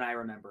bigger than I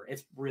remember.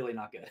 It's really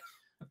not good.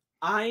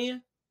 I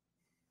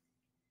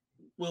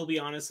will be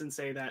honest and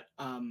say that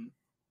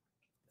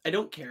I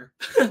don't care.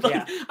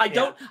 I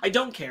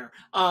don't care.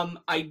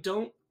 I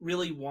don't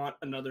really want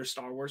another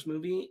Star Wars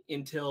movie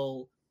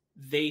until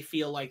they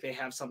feel like they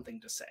have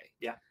something to say.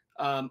 Yeah.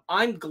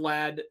 I'm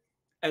glad,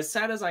 as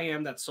sad as I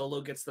am that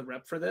Solo gets the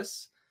rep for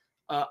this,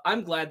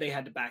 I'm glad they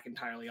had to back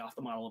entirely off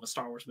the model of a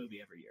Star Wars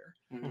movie every year.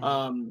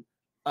 Mm-hmm.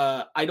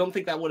 I don't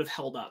think that would have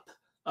held up.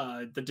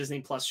 The Disney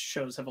Plus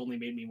shows have only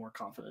made me more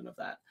confident of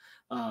that.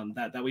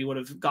 That we would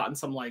have gotten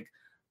some like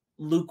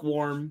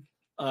lukewarm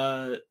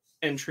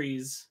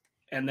entries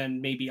and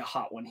then maybe a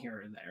hot one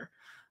here and there.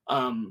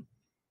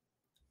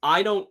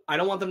 I don't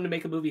want them to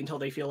make a movie until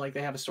they feel like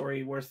they have a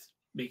story worth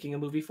making a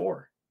movie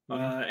for.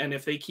 And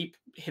if they keep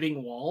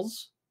hitting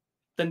walls,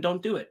 then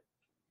don't do it.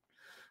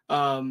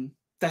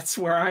 That's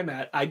where I'm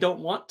at. I don't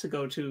want to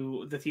go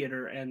to the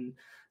theater and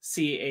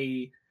see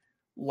a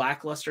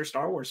lackluster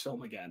Star Wars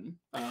film again.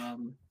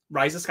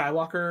 Rise of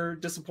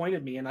Skywalker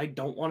disappointed me, and I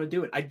don't want to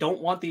do it. I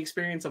don't want the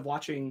experience of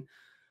watching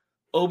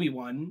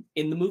Obi-Wan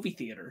in the movie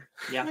theater.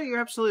 Yeah, no, you're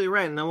absolutely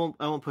right, and I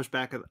won't push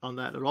back on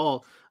that at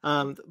all.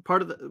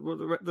 Part of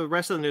the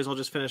rest of the news, I'll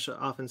just finish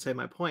off and say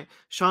my point.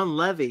 Sean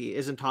Levy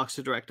is in talks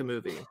to direct a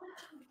movie.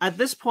 At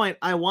this point,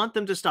 I want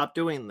them to stop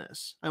doing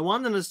this. I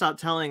want them to stop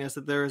telling us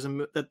that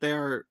that they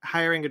are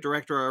hiring a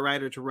director or a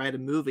writer to write a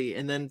movie,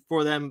 and then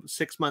for them 3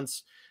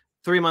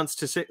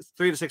 to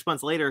 6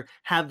 months later,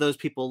 have those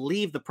people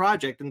leave the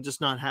project and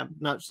just not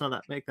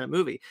make that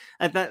movie.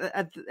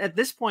 At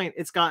this point,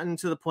 it's gotten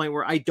to the point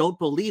where I don't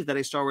believe that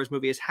a Star Wars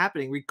movie is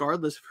happening,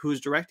 regardless of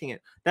who's directing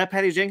it. That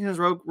Patty Jenkins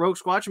Rogue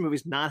Squadron movie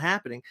is not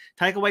happening.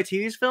 Taika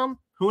Waititi's film,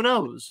 who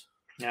knows?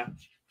 Yeah,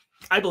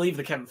 I believe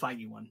the Kevin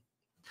Feige one.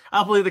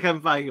 I'll believe the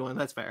Kevin Feige one.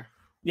 That's fair.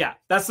 Yeah,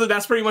 that's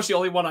pretty much the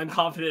only one I'm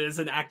confident is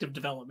in active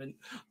development.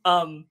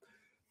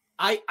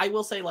 I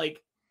will say,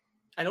 like,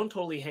 I don't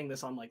totally hang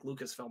this on like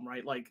Lucasfilm,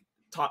 right? Like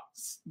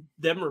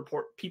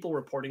people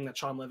reporting that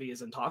Sean Levy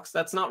is in talks.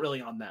 That's not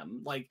really on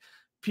them. Like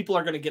people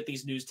are going to get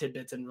these news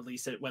tidbits and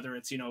release it, whether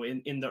it's,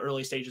 in the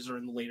early stages or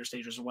in the later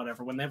stages or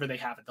whatever, whenever they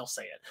have it, they'll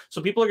say it.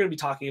 So people are going to be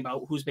talking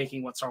about who's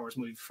making what Star Wars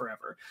movie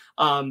forever.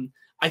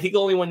 I think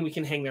the only one we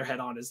can hang their head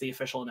on is the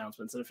official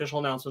announcements, and official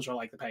announcements are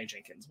like the Patty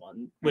Jenkins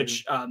one,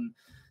 which,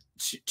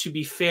 to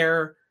be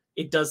fair,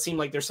 it does seem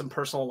like there's some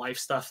personal life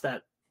stuff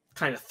that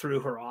kind of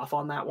threw her off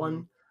on that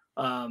one.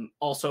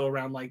 Also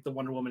around like the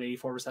Wonder Woman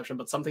 84 reception,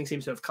 but something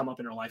seems to have come up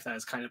in her life that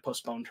has kind of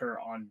postponed her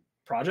on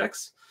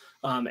projects.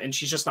 And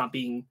she's just not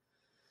being,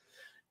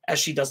 as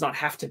she does not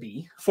have to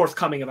be,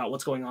 forthcoming about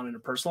what's going on in her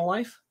personal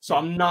life. So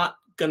I'm not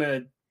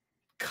gonna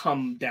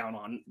come down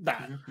on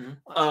that.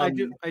 I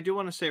do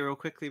want to say real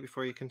quickly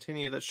before you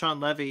continue that Sean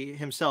Levy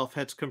himself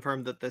has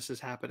confirmed that this is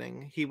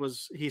happening.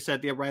 He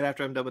said, yeah, right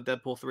after I'm done with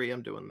Deadpool 3,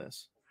 I'm doing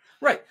this.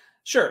 Right.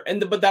 Sure.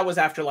 But that was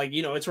after, like,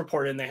 it's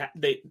reported and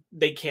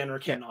they can or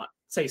cannot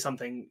say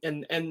something,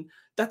 and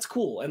that's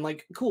cool, and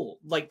like cool,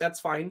 like that's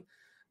fine,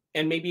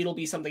 and maybe it'll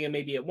be something and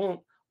maybe it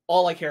won't.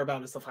 All I care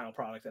about is the final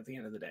product at the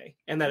end of the day,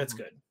 and that it's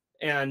good.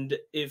 And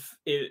if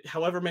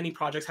however many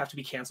projects have to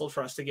be canceled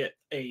for us to get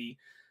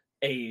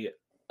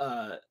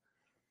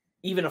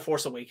even a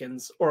Force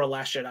Awakens or a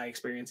Last Jedi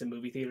experience in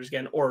movie theaters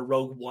again, or a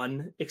Rogue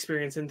One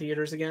experience in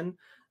theaters again,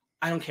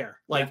 I don't care.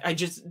 Like, I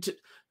just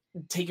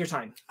take your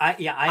time.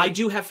 I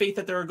do have faith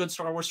that there are good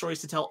Star Wars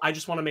stories to tell. I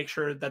just want to make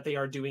sure that they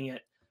are doing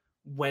it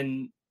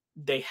when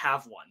they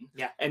have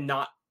one, and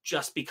not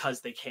just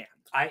because they can.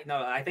 Brandon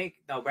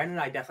and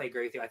I definitely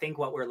agree with you. I think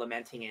what we're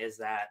lamenting is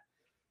that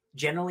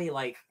generally,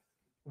 like,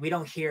 we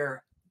don't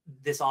hear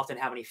this often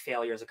how many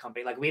failures a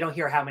company, like, we don't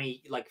hear how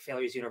many like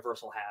failures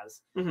Universal has.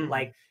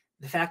 Like,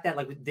 the fact that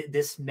like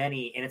this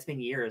many, and it's been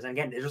years, and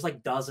again, there's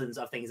like dozens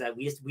of things that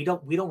we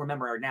don't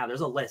remember right now.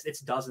 There's a list.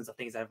 It's dozens of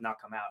things that have not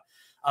come out,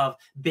 of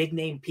big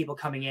name people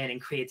coming in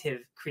and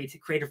creative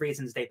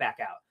reasons they back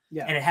out.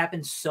 And it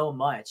happens so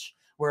much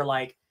where,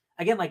 like,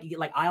 again,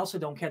 like I also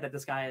don't care that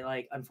this guy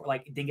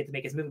like didn't get to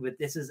make his movie, but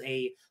this is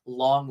a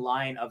long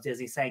line of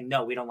Disney saying,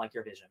 no, we don't like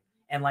your vision.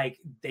 And like,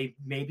 they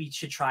maybe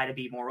should try to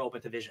be more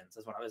open to visions,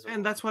 is what I was.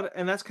 And that's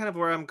kind of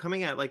where I'm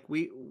coming at. Like,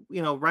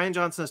 Rian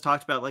Johnson has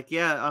talked about, like,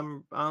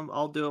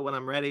 I'll do it when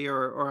I'm ready,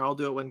 or I'll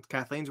do it when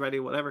Kathleen's ready,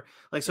 whatever.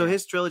 Like, so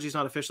his trilogy's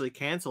not officially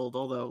canceled,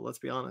 although let's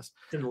be honest.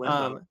 It's in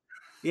limbo.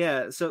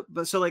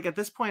 So like at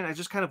this point, I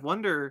just kind of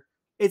wonder.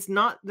 It's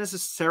not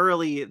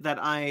necessarily that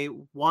I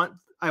want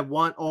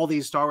all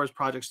these Star Wars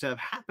projects to have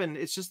happened.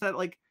 It's just that,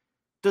 like,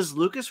 does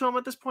Lucasfilm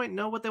at this point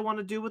know what they want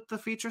to do with the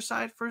feature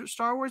side for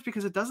Star Wars?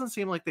 Because it doesn't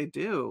seem like they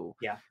do.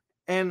 Yeah.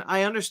 And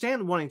I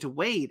understand wanting to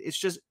wait. It's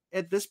just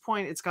at this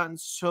point, it's gotten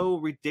so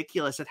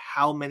ridiculous at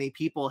how many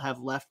people have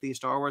left these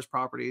Star Wars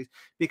properties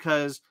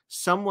because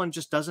someone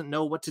just doesn't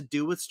know what to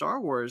do with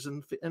Star Wars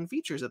and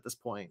features at this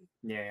point.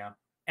 Yeah.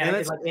 And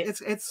it's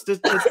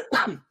just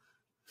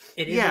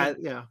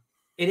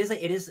it is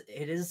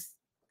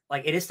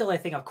like, it is still a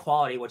thing of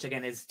quality, which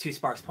again is to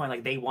Spark's point,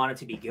 like, they want it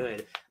to be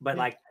good, but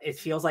like, it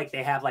feels like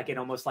they have like an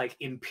almost like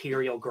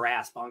imperial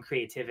grasp on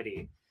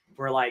creativity,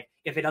 where like,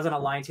 if it doesn't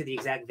align to the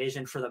exact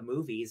vision for the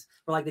movies,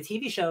 where like the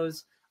TV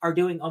shows are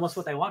doing almost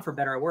what they want, for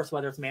better or worse,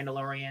 whether it's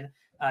Mandalorian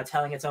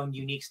telling its own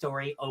unique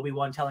story,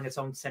 Obi-Wan telling its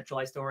own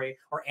centralized story,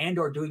 or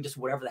Andor doing just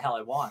whatever the hell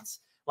it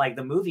wants. Like,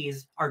 the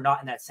movies are not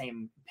in that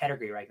same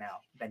pedigree right now,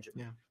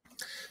 Benjamin.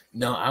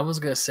 No, I was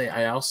gonna say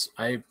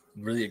I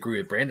really agree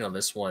with Brandon on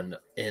this one,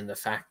 in the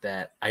fact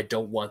that I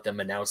don't want them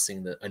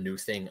announcing a new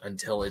thing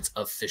until it's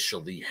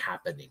officially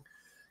happening.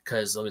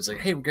 Because it's like,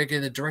 hey, we're gonna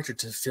get a director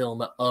to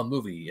film a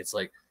movie. It's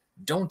like,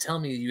 don't tell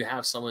me you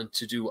have someone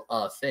to do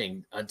a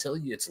thing until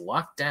it's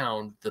locked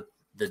down, the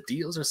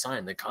deals are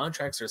signed, the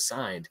contracts are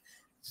signed.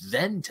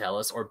 Then tell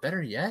us, or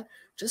better yet,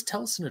 just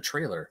tell us in a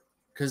trailer.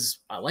 Because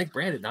I like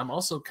Brandon, I'm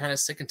also kind of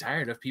sick and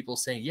tired of people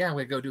saying, yeah, I'm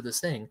gonna go do this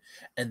thing,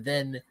 and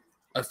then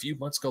a few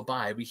months go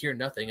by, we hear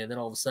nothing, and then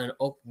all of a sudden,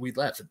 we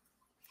left.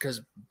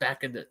 Because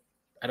back in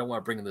I don't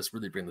want to bring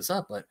this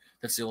up, but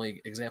that's the only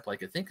example I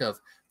could think of.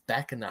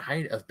 Back in the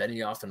height of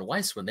Benioff and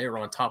Weiss, when they were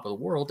on top of the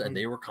world and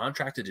they were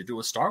contracted to do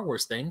a Star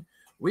Wars thing,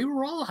 we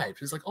were all hyped.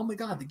 It was like, oh my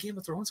God, the Game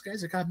of Thrones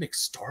guys are going to make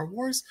Star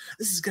Wars?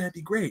 This is going to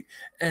be great.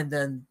 And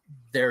then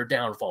their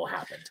downfall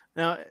happened.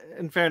 Now,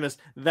 in fairness,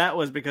 that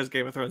was because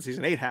Game of Thrones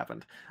Season 8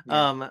 happened.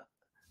 Yeah.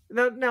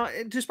 Now,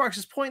 to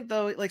Sparks' point,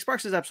 though, like,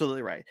 Sparks is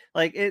absolutely right.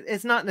 Like,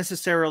 it's not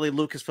necessarily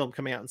Lucasfilm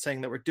coming out and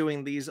saying that we're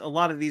doing these. A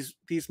lot of these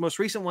most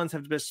recent ones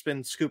have just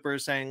been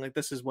scoopers saying, like,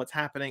 this is what's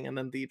happening, and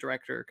then the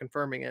director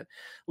confirming it.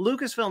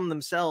 Lucasfilm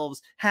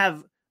themselves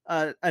have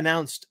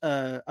announced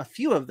a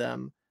few of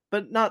them,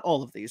 but not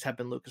all of these have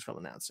been Lucasfilm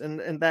announced.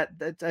 And that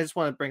I just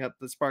want to bring up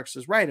that Sparks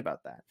is right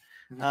about that.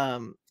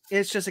 Mm-hmm.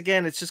 It's just,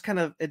 again, it's just kind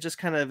of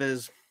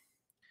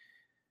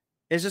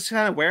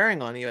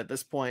wearing on you at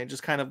this point,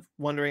 just kind of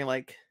wondering,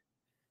 like,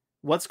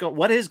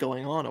 what is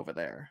going on over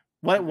there?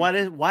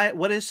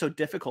 What is so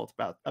difficult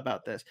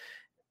about this?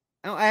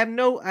 I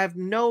have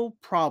no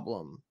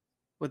problem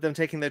with them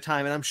taking their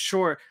time, and I'm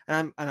sure,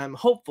 and I'm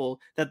hopeful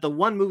that the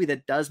one movie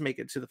that does make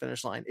it to the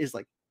finish line is,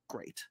 like,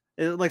 great.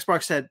 Like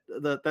Sparks said,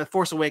 the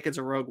Force Awakens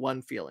or Rogue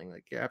One feeling.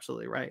 Like, you're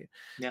absolutely right.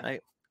 Yeah.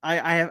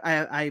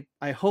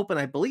 I hope and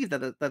I believe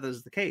that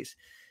is the case.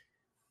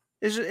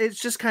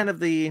 It's just kind of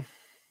the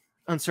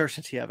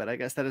uncertainty of it, I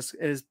guess, that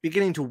is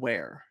beginning to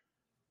wear.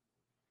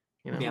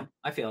 You know? Yeah,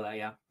 I feel that.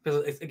 Yeah,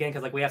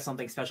 because like, we have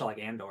something special like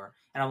Andor,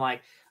 and I'm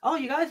like, oh,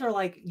 you guys are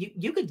like,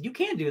 you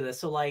can do this.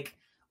 So like,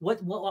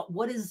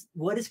 what is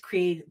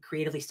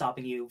creatively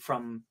stopping you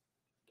from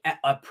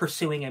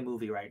pursuing a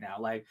movie right now?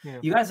 Like,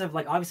 you guys have,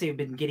 like, obviously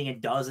been getting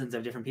in dozens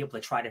of different people to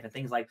try different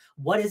things. Like,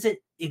 what is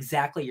it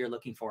exactly you're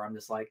looking for? I'm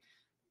just like,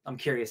 I'm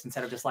curious,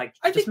 instead of just like,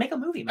 just make a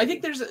movie. Maybe. I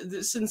think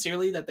there's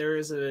sincerely that there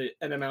is an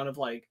amount of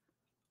like,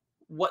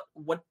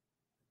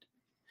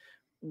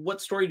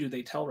 what story do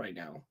they tell right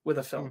now with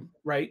a film,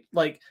 right?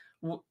 Like,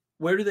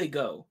 where do they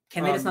go?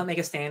 Can they just not make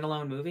a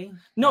standalone movie?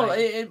 No,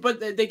 like, but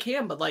they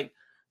can. But, like,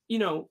 you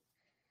know,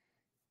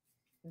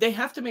 they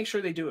have to make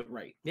sure they do it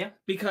right. Yeah,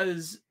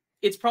 because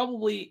it's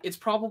probably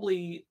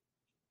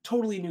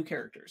totally new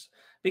characters.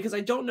 Because I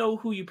don't know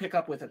who you pick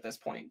up with at this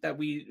point that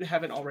we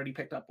haven't already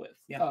picked up with,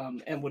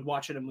 and would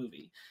watch in a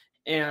movie.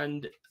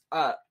 And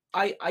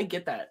I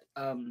get that.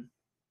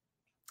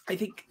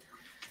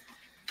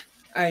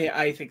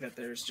 I think that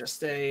there's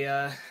just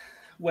a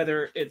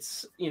whether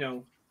it's, you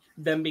know,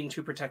 them being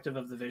too protective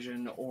of the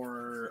vision,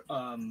 or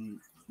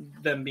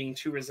them being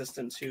too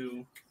resistant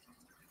to,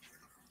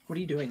 what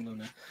are you doing,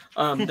 Luna?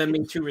 Them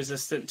being too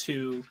resistant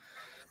to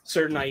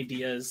certain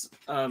ideas,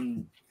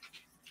 one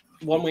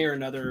way or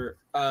another.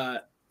 I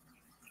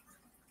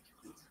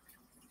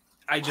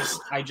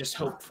just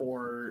hope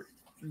for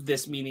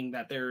this, meaning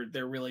that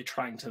they're really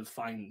trying to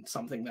find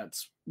something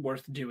that's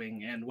worth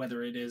doing, and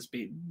whether it is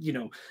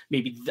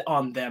maybe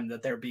on them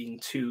that they're being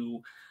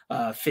too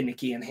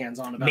finicky and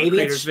hands-on about the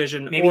creator's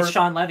vision. Maybe it's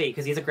Sean Levy,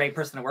 because he's a great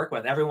person to work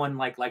with. Everyone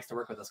likes to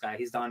work with this guy.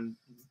 He's done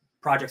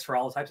projects for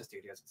all types of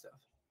studios and stuff.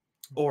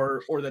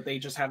 Or that they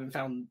just haven't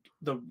found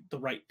the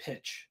right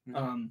pitch.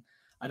 Mm-hmm.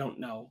 I don't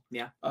know.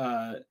 Yeah.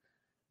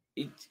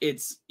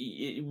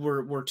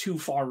 We're too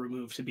far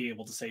removed to be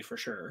able to say for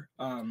sure.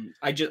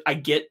 I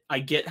get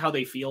how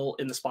they feel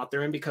in the spot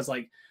they're in, because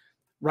like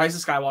Rise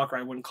of Skywalker,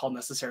 I wouldn't call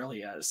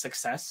necessarily a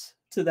success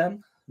to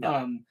them.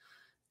 No.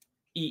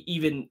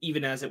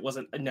 Even as it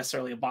wasn't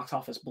necessarily a box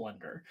office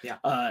blunder. Yeah.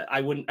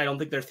 I don't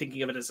think they're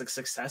thinking of it as a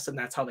success, and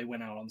that's how they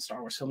went out on the Star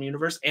Wars film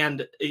universe.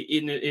 And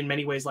in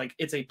many ways, like,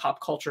 it's a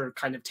pop culture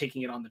kind of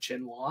taking it on the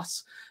chin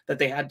loss, that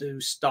they had to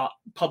stop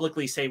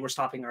publicly say, we're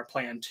stopping our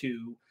plan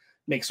to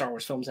make Star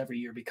Wars films every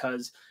year,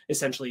 because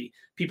essentially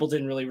people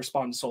didn't really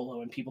respond to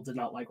Solo, and people did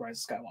not like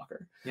Rise of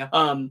Skywalker. Yeah.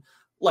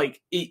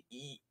 Like,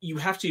 you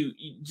have to,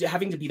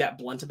 having to be that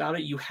blunt about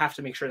it, you have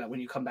to make sure that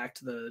when you come back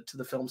to the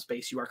film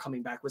space, you are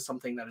coming back with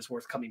something that is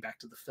worth coming back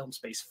to the film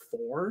space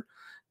for.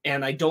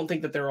 And I don't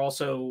think that they're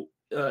also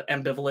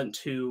ambivalent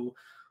to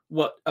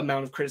what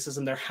amount of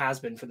criticism there has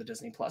been for the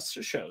Disney Plus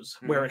shows,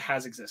 mm-hmm. where it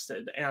has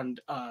existed. And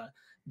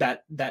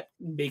that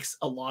makes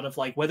a lot of,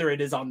 like, whether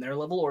it is on their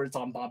level or it's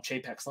on Bob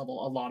Chapek's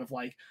level, a lot of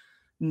like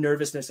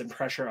nervousness and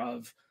pressure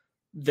of,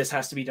 this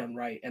has to be done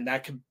right, and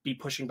that could be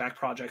pushing back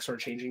projects or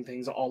changing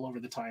things all over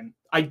the time.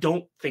 I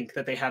don't think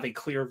that they have a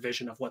clear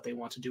vision of what they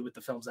want to do with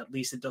the films. At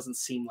least it doesn't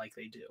seem like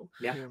they do.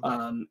 Yeah.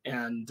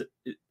 And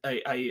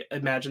I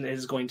imagine it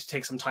is going to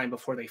take some time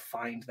before they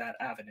find that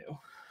avenue.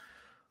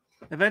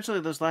 Eventually,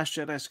 those Last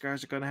Jedi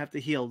scars are going to have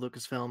to heal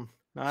Lucasfilm.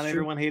 Not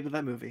everyone hated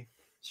that movie.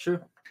 It's true.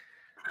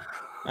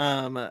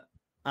 What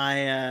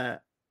do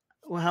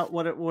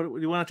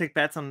you want to take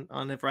bets on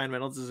if Ryan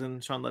Reynolds is in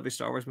Sean Levy's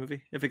Star Wars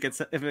movie, if it gets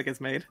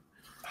made?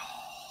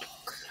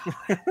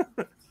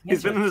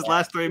 He's been in his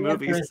last 3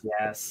 movies.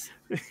 Yes.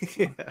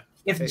 Yeah.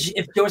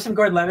 If Joseph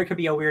Gordon-Levitt could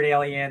be a weird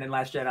alien in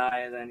Last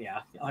Jedi, then yeah,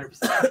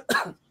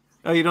 100%.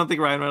 Oh, you don't think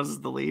Ryan Reynolds is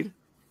the lead?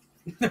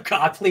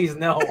 God, please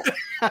no.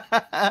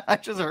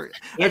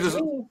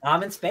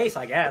 I'm in space,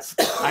 I guess.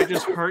 I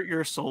just hurt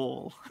your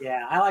soul.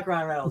 Yeah, I like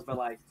Ryan Reynolds, but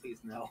like, please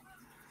no.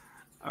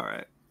 All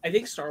right. I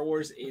think Star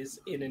Wars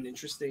is in an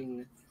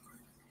interesting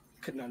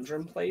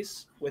conundrum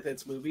place with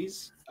its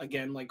movies.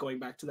 Again, like, going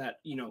back to that,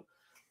 you know,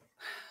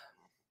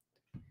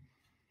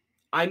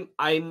 I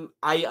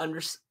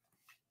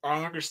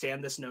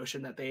understand this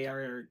notion that they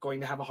are going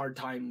to have a hard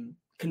time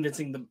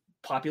convincing the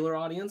popular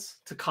audience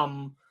to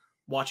come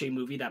watch a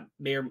movie that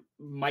may or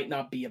might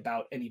not be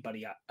about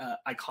anybody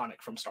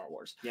iconic from Star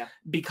Wars. Yeah.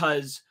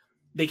 Because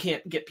they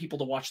can't get people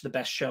to watch the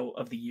best show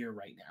of the year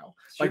right now.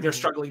 Sure. Like, they're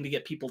struggling to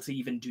get people to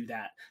even do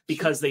that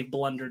because they've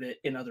blundered it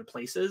in other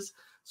places.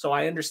 So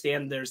I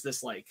understand there's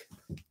this like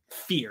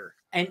fear.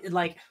 And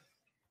like,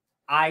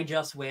 I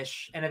just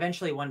wish, and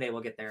eventually one day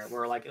we'll get there,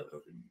 where like,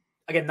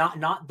 again,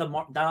 not the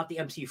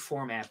MCU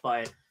format,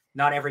 but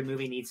not every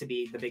movie needs to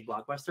be the big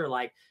blockbuster.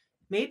 Like,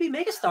 maybe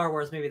make a Star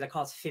Wars movie that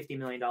costs $50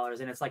 million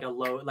and it's like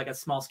a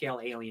small scale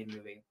alien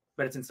movie,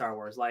 but it's in Star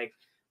Wars. Like,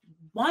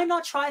 why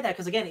not try that?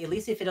 Because again, at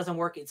least if it doesn't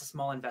work, it's a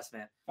small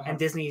investment, and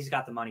Disney's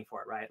got the money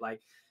for it, right?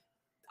 Like,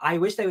 I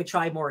wish they would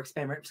try more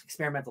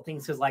experimental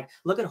things, because like,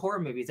 look at horror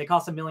movies. They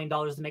cost $1 million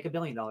to make $1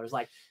 billion.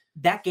 Like,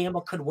 that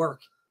gamble could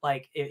work,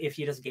 like, if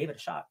you just gave it a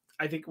shot.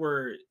 I think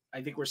we're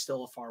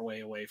still a far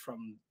way away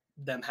from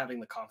them having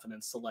the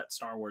confidence to let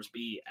Star Wars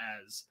be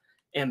as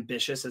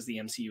ambitious as the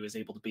MCU is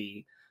able to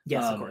be.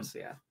 Yes, of course,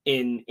 yeah.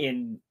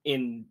 In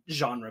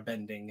genre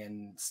bending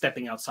and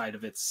stepping outside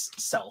of its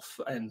self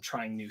and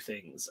trying new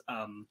things.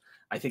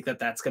 I think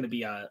that's going to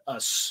be a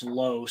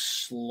slow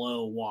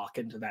walk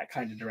into that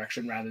kind of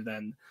direction rather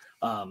than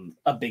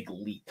a big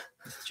leap.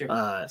 Sure.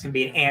 It's going to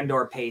be an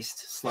Andor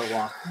paced slow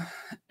walk,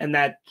 and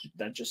that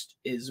just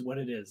is what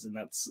it is. And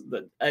that's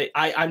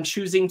I'm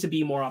choosing to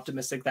be more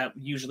optimistic that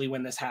usually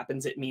when this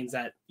happens, it means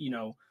that, you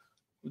know,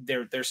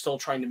 they're still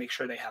trying to make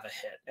sure they have a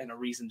hit and a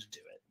reason to do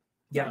it.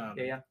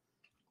 Yeah.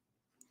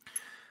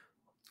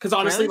 Because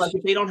honestly, like,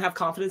 if they don't have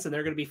confidence and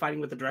they're going to be fighting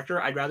with the director,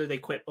 I'd rather they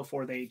quit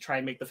before they try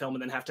and make the film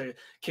and then have to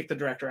kick the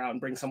director out and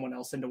bring someone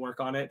else in to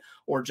work on it,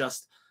 or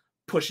just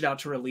push it out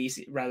to release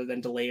rather than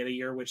delay it a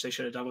year, which they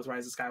should have done with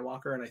Rise of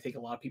Skywalker. And I think a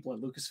lot of people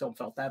at Lucasfilm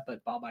felt that,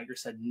 but Bob Iger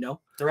said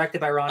no.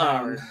 Directed by Ron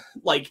Howard.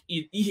 Like,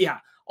 yeah,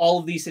 all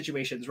of these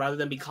situations, rather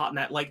than be caught in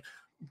that, like,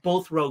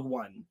 both Rogue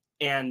One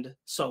and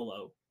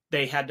Solo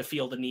they had to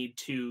feel the need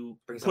to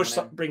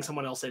bring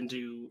someone else in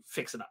to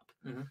fix it up.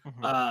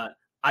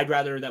 I'd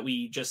rather that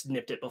we just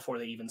nipped it before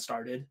they even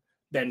started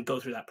than go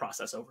through that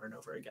process over and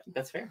over again.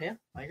 That's fair. Yeah,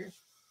 I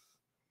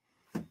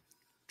agree.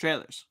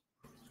 Trailers.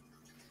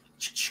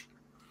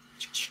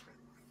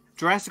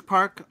 Jurassic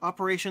Park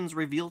Operations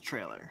Reveal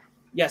trailer.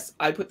 Yes,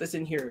 I put this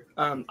in here.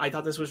 I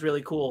thought this was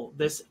really cool.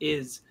 This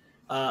is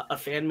a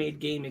fan-made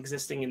game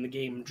existing in the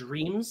game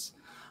Dreams.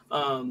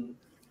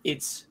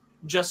 It's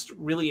just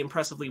really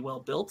impressively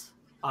well built.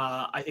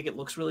 I think it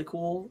looks really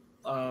cool.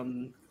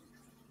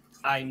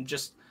 I'm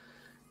just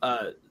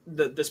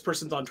this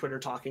person's on Twitter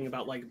talking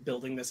about like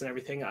building this and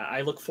everything.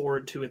 I look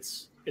forward to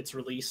its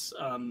release.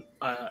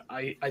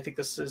 I think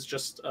this is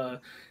just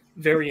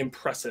very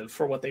impressive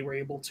for what they were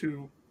able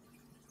to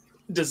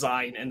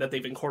design, and that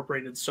they've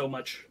incorporated so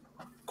much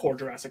core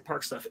Jurassic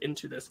Park stuff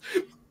into this.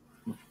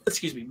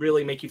 Excuse me,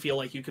 really make you feel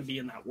like you could be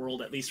in that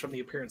world, at least from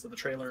the appearance of the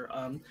trailer.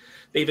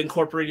 They've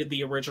incorporated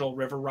the original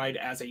river ride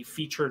as a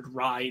featured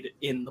ride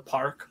in the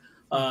park,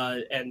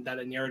 and that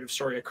a narrative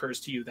story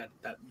occurs to you that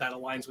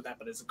aligns with that,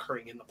 but is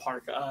occurring in the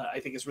park. I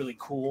think is really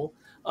cool,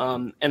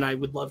 and I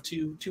would love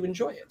to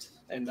enjoy it.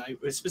 And I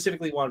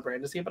specifically wanted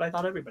Brandon to see it, but I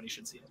thought everybody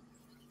should see it.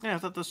 Yeah, I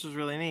thought this was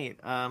really neat.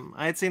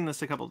 I had seen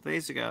this a couple of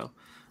days ago.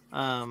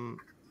 I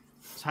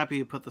was happy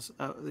you put this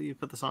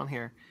on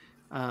here.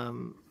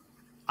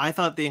 I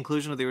thought the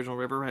inclusion of the original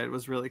river ride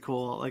was really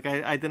cool. Like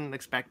I didn't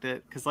expect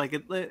it, because like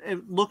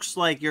it looks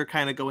like you're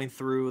kind of going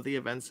through the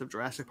events of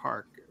Jurassic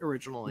Park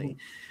originally,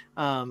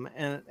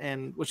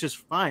 and which is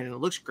fine, and it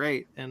looks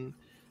great. And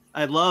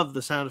I love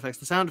the sound effects.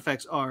 The sound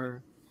effects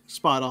are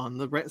spot on.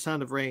 The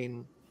sound of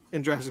rain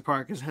in Jurassic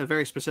Park has a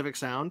very specific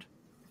sound,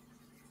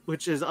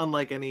 which is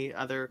unlike any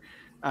other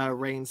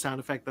rain sound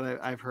effect that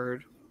I've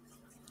heard,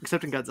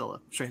 except in Godzilla,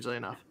 strangely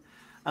enough.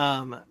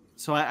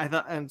 So I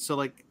thought, and so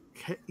like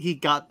he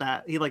got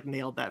that, he like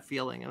nailed that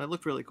feeling, and it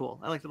looked really cool.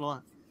 I liked it a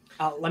lot.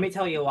 Let me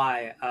tell you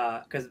why.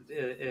 Because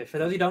for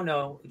those who don't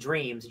know,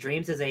 Dreams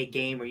is a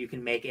game where you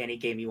can make any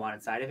game you want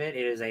inside of it.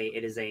 It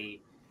is a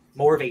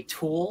more of a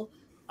tool.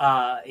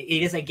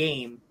 It is a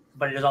game,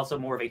 but it is also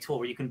more of a tool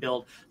where you can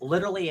build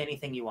literally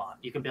anything you want.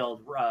 You can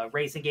build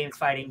racing games,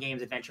 fighting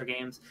games, adventure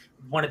games.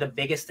 One of the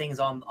biggest things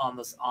on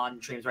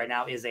Dreams right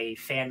now is a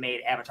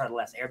fan-made Avatar: The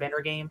Last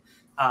Airbender game.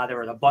 There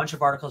were a bunch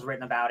of articles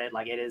written about it.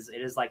 Like it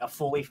is like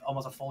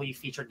almost a fully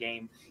featured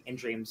game in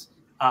Dreams.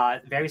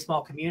 Very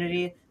small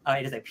community.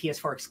 It is a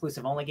PS4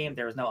 exclusive only game.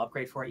 There is no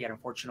upgrade for it yet,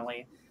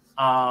 unfortunately.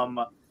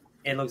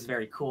 It looks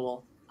very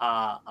cool.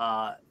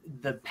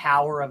 The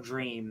power of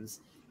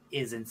Dreams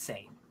is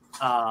insane.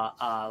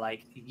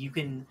 Like you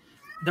can,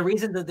 the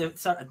reason that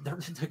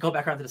to go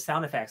back around to the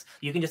sound effects,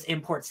 you can just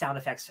import sound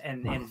effects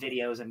and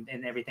videos and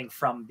everything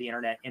from the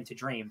internet into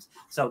Dreams.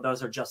 So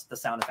those are just the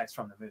sound effects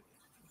from the movie.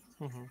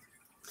 Mm-hmm.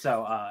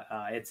 So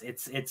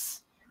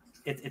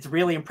it's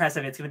really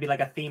impressive. It's going to be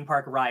like a theme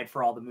park ride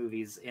for all the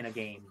movies in a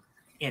game.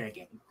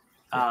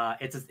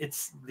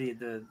 It's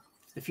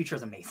the future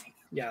is amazing.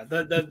 Yeah,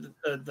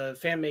 the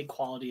fan made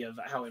quality of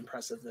how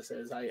impressive this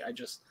is.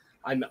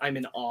 I'm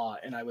in awe,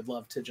 and I would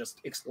love to just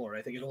explore.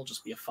 I think it'll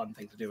just be a fun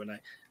thing to do, and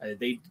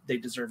they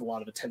deserve a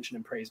lot of attention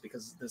and praise,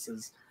 because this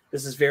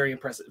is very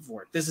impressive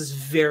work. This is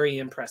very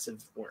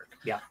impressive work.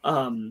 Yeah.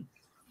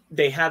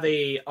 They have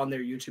on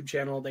their YouTube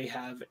channel, they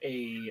have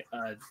a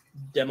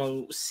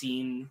demo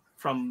scene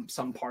from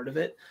some part of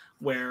it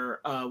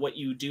where what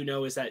you do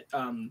know is that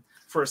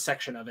for a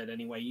section of it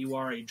anyway, you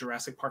are a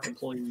Jurassic Park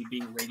employee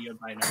being radioed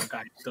by another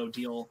guy to go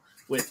deal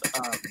with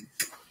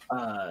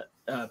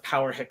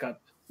power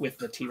hiccup with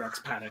the T-Rex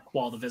paddock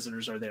while the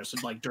visitors are there. So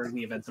like during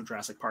the events of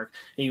Jurassic Park,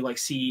 and you like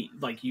see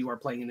like you are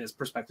playing in his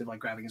perspective, like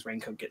grabbing his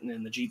raincoat, getting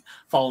in the Jeep,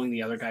 following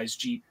the other guy's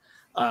Jeep.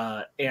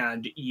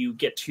 And you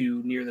get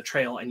to near the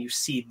trail and you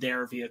see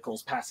their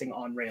vehicles passing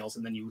on rails,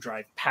 and then you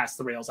drive past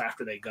the rails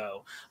after they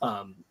go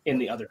in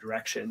the other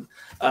direction.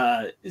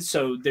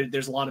 So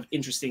there's a lot of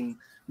interesting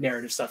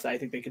narrative stuff that I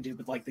think they could do,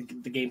 but like the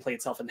gameplay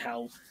itself and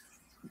how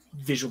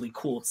visually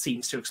cool it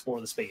seems to explore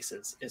the space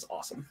is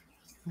awesome.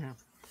 Yeah.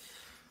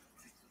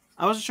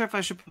 I wasn't sure if I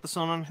should put this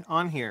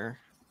on here,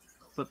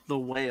 but the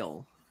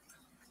whale.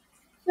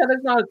 Yeah,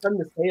 there's not a ton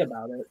to say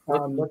about it.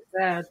 What's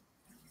that?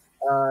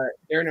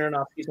 Darren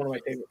Aronofsky is one of my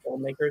favorite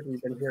filmmakers.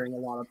 We've been hearing a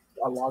lot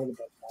of the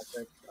best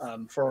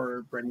projects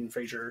for Brendan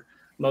Fraser,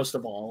 most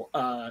of all,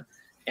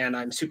 and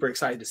I'm super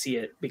excited to see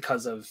it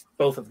because of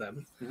both of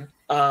them.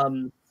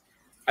 Mm-hmm.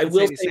 I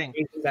will say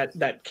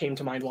that came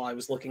to mind while I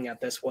was looking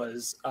at this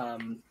was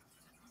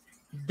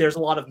there's a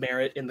lot of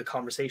merit in the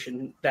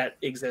conversation that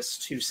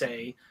exists to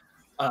say,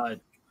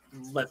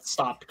 let's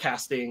stop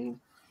casting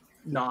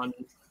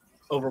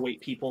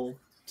non-overweight people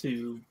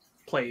to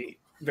play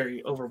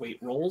very overweight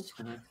roles.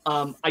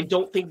 Mm-hmm. I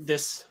don't think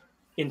this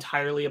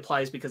entirely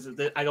applies, because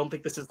I don't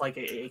think this is like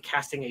a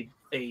casting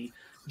a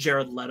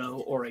Jared Leto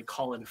or a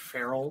Colin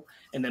Farrell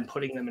and then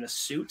putting them in a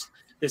suit.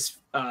 This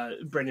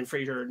Brendan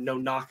Fraser, no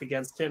knock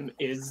against him,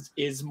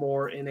 is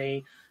more in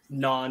a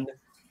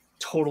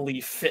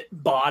non-totally fit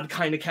bod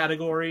kind of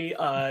category.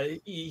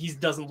 He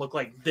doesn't look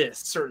like this,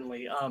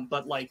 certainly,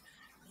 but like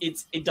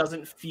it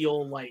doesn't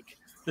feel like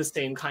the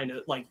same kind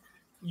of like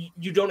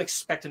you don't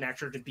expect an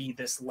actor to be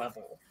this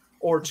level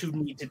or to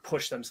need to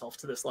push themselves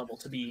to this level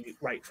to be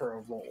right for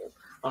a role.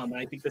 And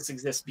I think this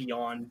exists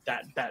beyond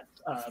that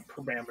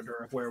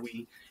parameter of where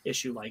we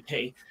issue like,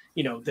 hey,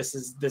 this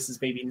is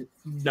maybe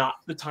not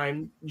the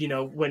time,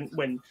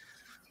 when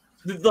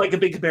like a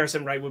big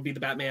comparison, right, would be the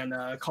Batman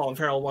Colin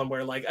Farrell one,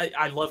 where like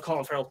I love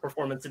Colin Farrell's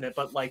performance in it,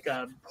 but like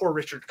poor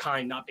Richard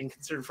Kind not being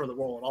considered for the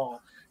role at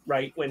all,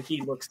 right, when he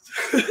looks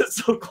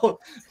so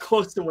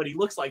close to what he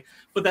looks like.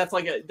 But that's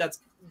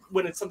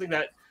when it's something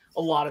that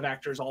a lot of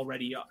actors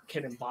already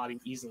can embody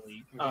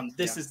easily.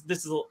 This is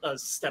a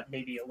step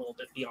maybe a little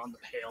bit beyond the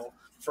pale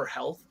for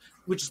health,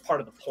 which is part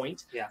of the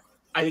point. Yeah,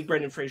 I think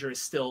Brendan Fraser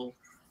is still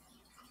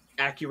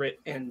accurate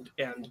and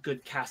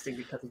good casting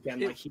because again,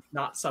 like he's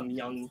not some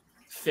young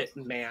fit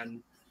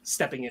man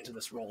stepping into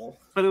this role.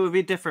 But it would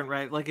be different,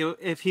 right? Like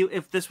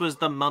if this was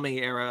the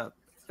Mummy era,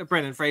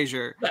 Brendan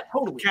Fraser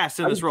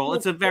cast in this role,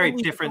 it's a very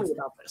different.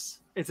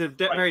 It's a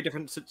very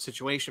different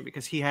situation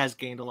because he has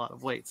gained a lot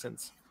of weight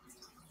since.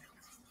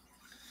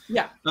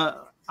 Yeah.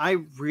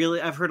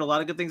 I've heard a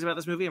lot of good things about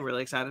this movie. I'm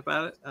really excited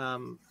about it.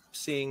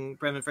 Seeing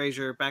Brendan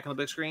Fraser back on the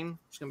big screen,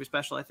 it's going to be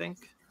special, I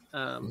think.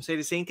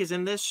 Sadie Sink is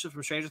in this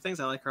from Stranger Things.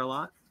 I like her a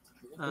lot.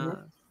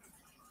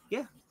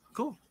 Yeah,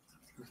 cool.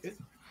 Good.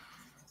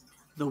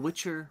 The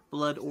Witcher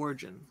Blood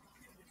Origin.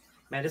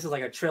 Man, this is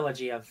like a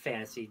trilogy of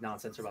fantasy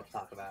nonsense we're about to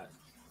talk about.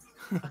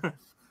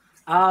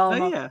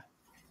 I'm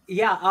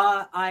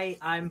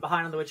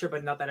behind on The Witcher,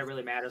 but not that it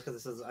really matters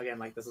because this is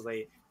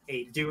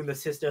a Dune the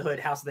Sisterhood,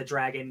 House of the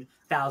Dragon,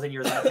 1,000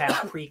 Years in the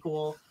Past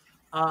prequel.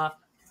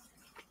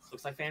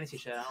 Looks like fantasy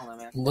shit. I don't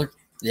know, man.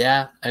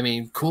 Yeah, I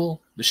mean,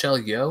 cool. Michelle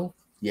Yeoh,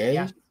 yay.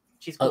 Yeah,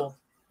 she's cool.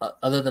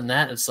 Other than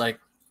that, it's like,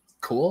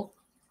 cool,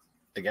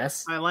 I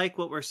guess. I like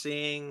what we're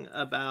seeing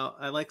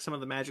I like some of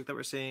the magic that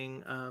we're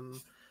seeing.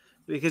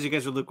 Because you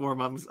guys are lukewarm,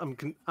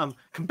 I'm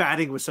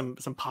combating with some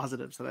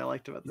positives that I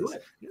liked about this.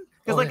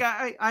 Because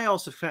I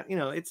also,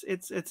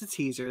 it's a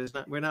teaser.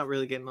 We're not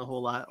really getting a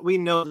whole lot. We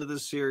know that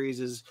this series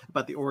is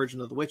about the origin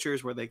of the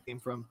Witchers, where they came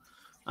from.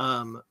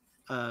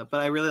 But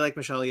I really like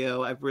Michelle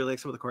Yeoh. I really like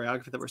some of the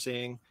choreography that we're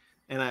seeing,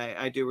 and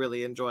I do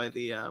really enjoy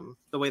the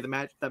way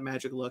that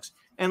magic looks.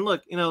 And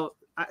look,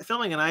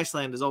 filming in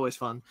Iceland is always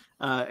fun.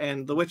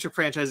 And the Witcher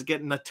franchise is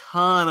getting a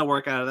ton of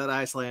work out of that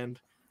Iceland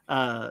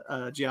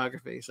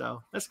geography,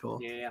 so that's cool.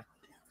 Yeah.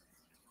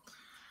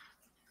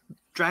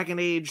 Dragon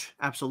Age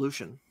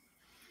Absolution.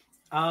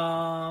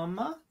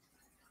 I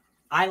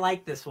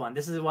like this one.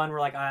 This is the one where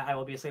like I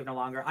will be a slave no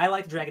longer. I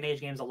like the Dragon Age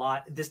games a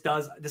lot. This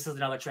is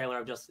another trailer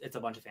of just it's a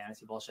bunch of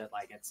fantasy bullshit.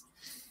 Like it's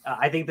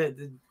I think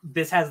that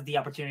this has the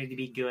opportunity to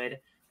be good,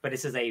 but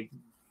this is a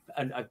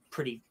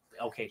pretty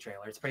okay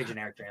trailer. It's a pretty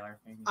generic trailer.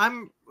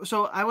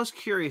 I was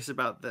curious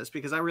about this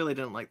because I really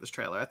didn't like this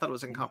trailer. I thought it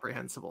was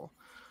incomprehensible.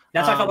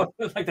 That's how I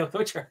felt like The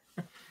Witcher.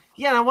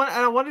 Yeah, and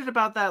I wondered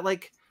about that.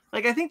 Like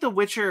I think The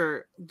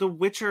Witcher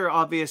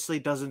obviously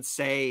doesn't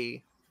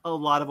say a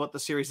lot of what the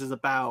series is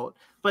about,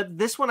 but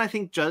this one I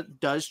think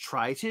does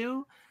try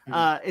to.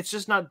 It's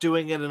just not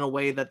doing it in a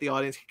way that the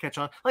audience can catch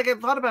on. Like I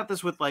thought about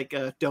this with like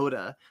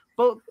Dota.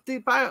 Both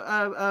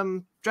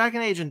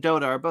Dragon Age and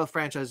Dota are both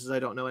franchises I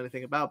don't know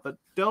anything about, but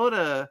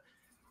Dota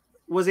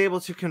was able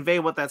to convey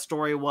what that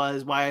story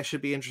was, why I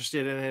should be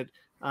interested in it.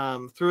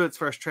 Through its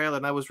first trailer,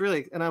 and I was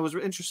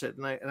interested,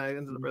 and I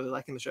ended up really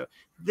liking the show.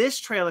 This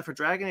trailer for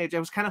Dragon Age, I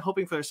was kind of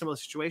hoping for a similar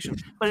situation,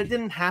 but it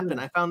didn't happen.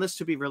 I found this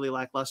to be really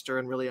lackluster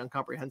and really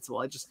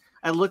incomprehensible.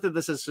 I looked at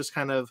this as just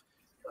kind of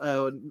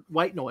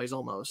white noise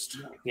almost.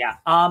 Yeah.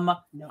 I'm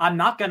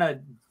not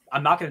gonna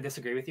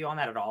disagree with you on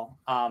that at all.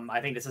 I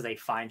think this is a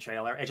fine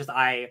trailer. It's just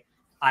I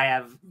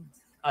have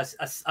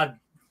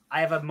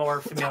a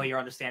more familiar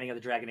understanding of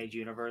the Dragon Age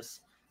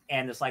universe.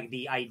 And it's like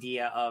the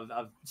idea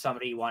of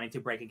somebody wanting to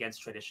break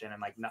against tradition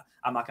and like, no,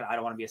 I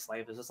don't want to be a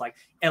slave. It's just like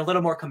a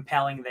little more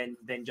compelling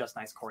than just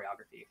nice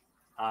choreography.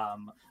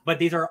 But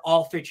these are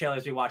all three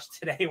trailers we watched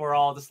today. We're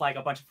all just like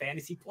a bunch of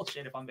fantasy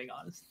bullshit, if I'm being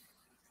honest.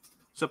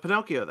 So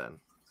Pinocchio then.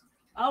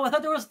 Oh, I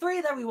thought there was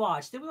three that we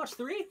watched. Did we watch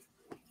three?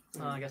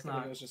 Oh, I guess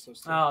not. It was just those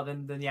two. Oh,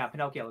 then yeah,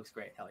 Pinocchio looks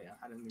great. Hell yeah.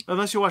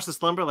 Unless you watched the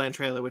Slumberland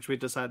trailer, which we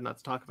decided not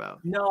to talk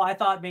about. No, I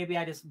thought maybe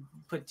I just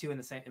put two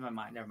in my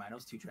mind. Never mind.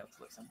 Those two trailers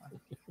look similar.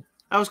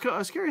 I was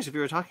curious if you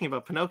were talking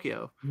about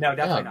Pinocchio. No,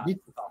 definitely not.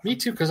 Me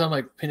too, because I'm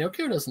like,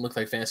 Pinocchio doesn't look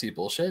like fantasy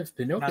bullshit.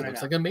 Pinocchio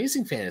looks like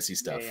amazing fantasy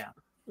stuff. Yeah.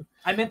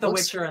 I meant The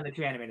Witcher and the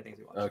two animated things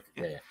we watched.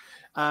 Okay.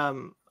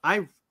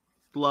 I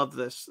love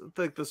this. I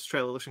think this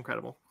trailer looks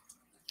incredible.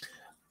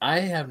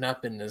 I have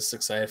not been this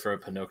excited for a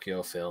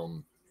Pinocchio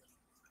film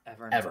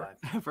ever.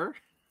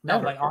 No,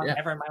 like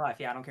ever in my life.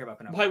 Yeah, I don't care about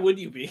Pinocchio. Why would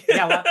you be?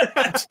 Yeah.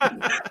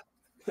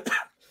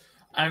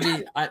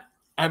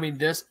 I mean,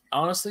 this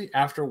honestly,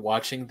 after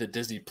watching the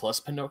Disney Plus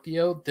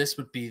Pinocchio, this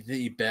would be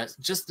the best.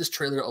 Just this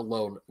trailer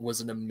alone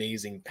was an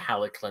amazing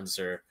palate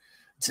cleanser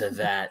to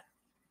that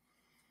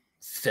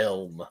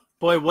film.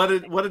 Boy, what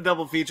a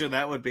double feature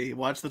that would be.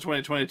 Watch the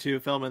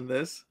 2022 film and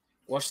this.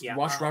 Watch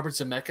Robert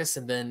Zemeckis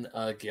and then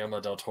Guillermo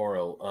del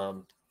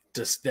Toro.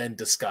 Then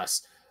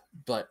discuss.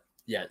 But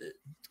yeah,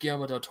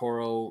 Guillermo del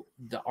Toro,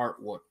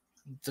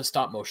 the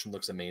stop motion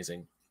looks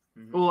amazing.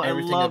 Well,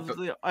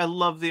 Everything I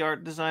love the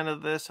art design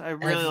of this. I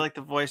really like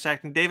the voice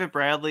acting. David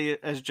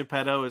Bradley as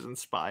Geppetto is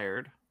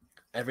inspired.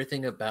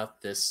 Everything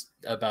about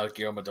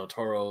Guillermo del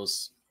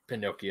Toro's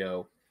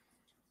Pinocchio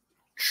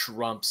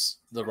trumps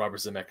the Robert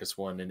Zemeckis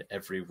one in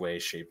every way,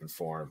 shape, and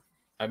form.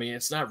 I mean,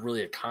 it's not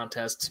really a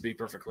contest, to be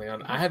perfectly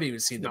honest. I haven't even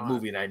seen the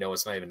movie, and I know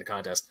it's not even a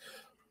contest.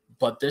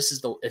 But this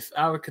is if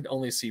I could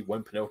only see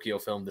one Pinocchio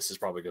film, this is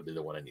probably going to be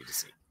the one I need to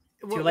see.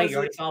 Too late, you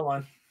already saw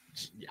one.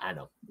 Yeah, I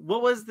know.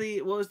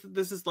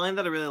 This is line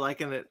that I really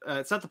like in it.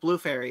 It's not the blue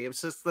fairy. It's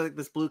just like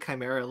this blue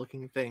chimera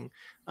looking thing.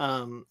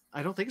 I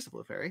don't think it's the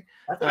blue fairy.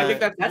 I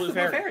think that's the blue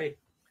fairy.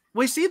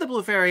 We see the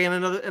blue fairy in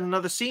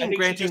another scene. I think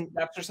granting... she just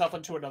adapts herself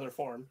into another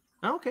form.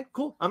 Oh, okay,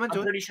 cool. I'm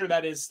pretty sure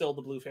that is still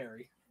the blue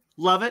fairy.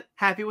 Love it.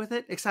 Happy with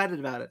it. Excited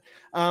about it.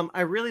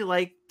 I really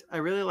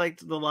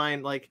liked the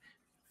line like,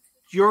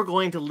 "You're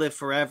going to live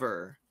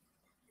forever,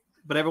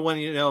 but everyone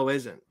you know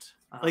isn't."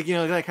 Like, you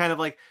know, like kind of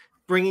like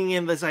bringing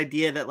in this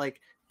idea that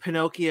like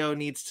Pinocchio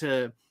needs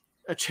to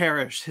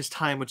cherish his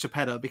time with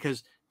Geppetto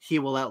because he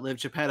will outlive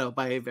Geppetto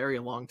by a very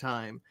long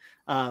time.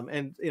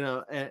 And you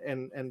know,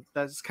 and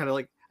that's kind of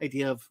like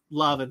idea of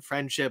love and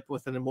friendship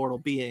with an immortal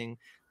being.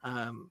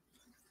 I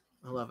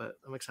love it.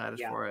 I'm excited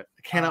for it.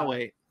 I cannot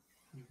wait.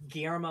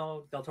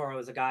 Guillermo del Toro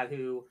is a guy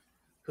who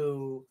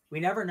we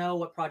never know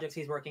what projects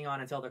he's working on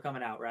until they're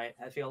coming out, right?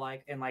 I feel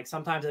like, and like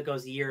sometimes it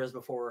goes years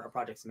before a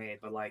project's made,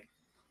 but like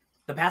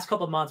the past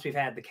couple of months we've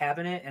had The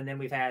Cabinet and then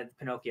we've had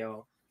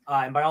Pinocchio,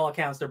 and by all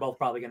accounts they're both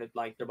probably gonna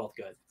they're both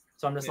good.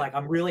 So I'm just like,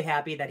 I'm really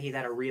happy that he's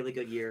had a really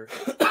good year,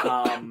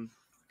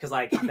 because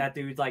like that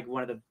dude's like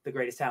one of the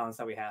greatest talents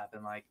that we have,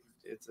 and like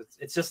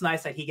it's just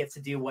nice that he gets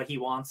to do what he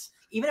wants,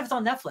 even if it's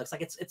on Netflix.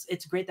 Like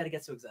it's great that it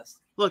gets to exist.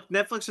 Look,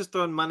 Netflix has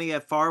thrown money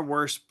at far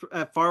worse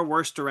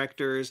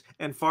directors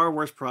and far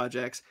worse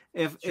projects.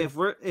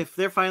 If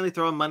they're finally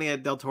throwing money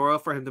at Del Toro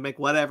for him to make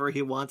whatever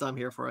he wants, I'm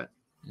here for it.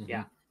 Mm-hmm.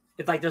 Yeah,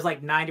 it's like there's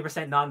like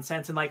 90%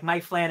 nonsense, and like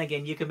Mike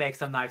Flanagan, you can make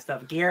some nice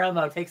stuff.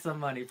 Guillermo, take some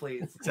money,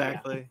 please.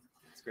 Exactly.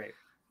 Yeah. It's great.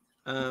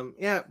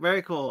 Yeah,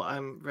 very cool.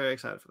 I'm very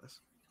excited for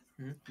this.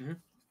 Mm-hmm.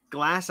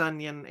 Glass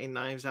Onion: A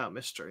Knives Out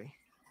Mystery.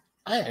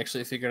 I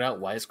actually figured out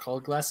why it's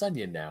called Glass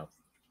Onion now.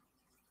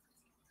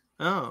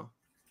 Oh,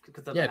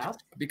 because of the house?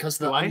 Because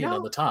the onion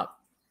on the top.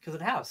 Because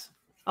of the house.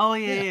 Oh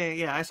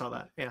yeah. I saw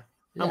that. Yeah.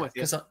 I'm with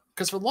you.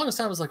 Because for the longest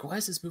time I was like, why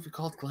is this movie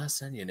called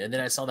Glass Onion? And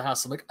then I saw the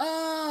house. I'm like,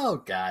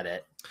 oh, got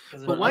it.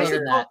 But why is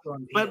it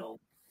called?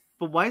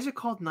 But why is it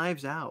called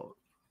Knives Out?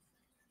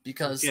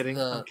 Because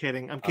I'm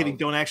kidding.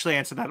 Don't actually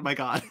answer that. Oh my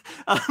God.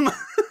 In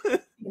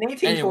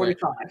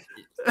 1845.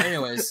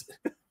 Anyways,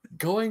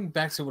 going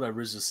back to what I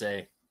originally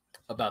say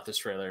about this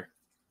trailer,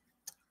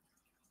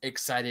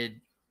 excited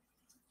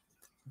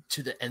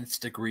to the nth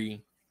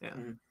degree. Yeah.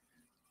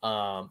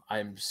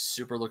 I'm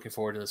super looking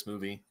forward to this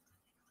movie.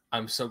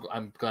 I'm glad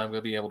I'm going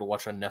to be able to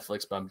watch it on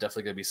Netflix, but I'm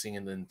definitely going to be seeing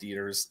it in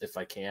theaters if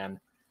I can.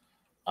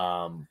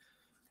 I'm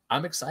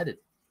excited.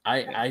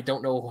 I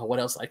don't know what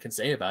else I can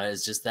say about it.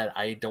 It's just that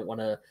I don't want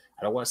to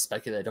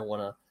speculate.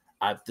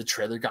 The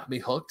trailer got me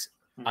hooked.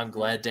 Mm-hmm. I'm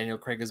glad Daniel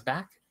Craig is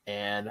back,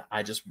 and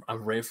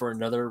I'm ready for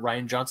another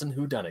Rian Johnson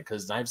whodunit,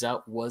 because Knives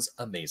Out was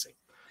amazing.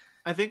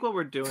 I think what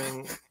we're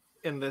doing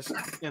in this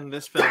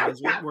film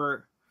is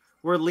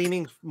we're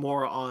leaning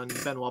more on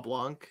Benoit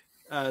Blanc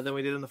than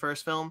we did in the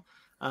first film.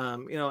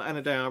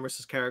 Ana de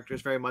Armas' character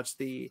is very much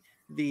the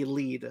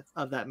lead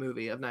of that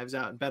movie of Knives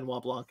Out, and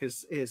Benoit Blanc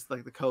is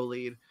like the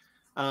co-lead.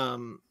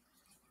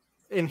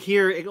 And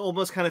here it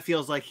almost kind of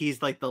feels like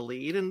he's like the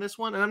lead in this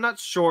one, and I'm not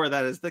sure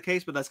that is the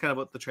case, but that's kind of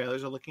what the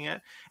trailers are looking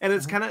at. And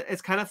it's kind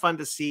of fun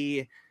to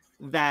see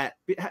that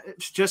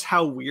just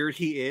how weird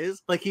he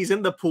is. Like he's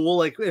in the pool,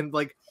 like in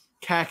like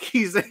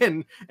khakis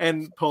and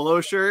polo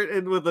shirt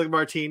and with a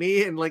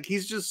martini, and like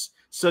he's just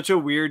such a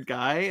weird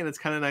guy. And it's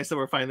kind of nice that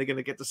we're finally going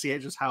to get to see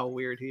just how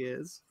weird he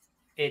is.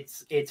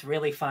 It's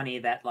really funny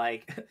that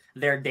like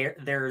they're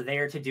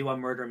there to do a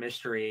murder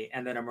mystery,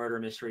 and then a murder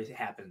mystery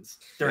happens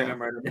during a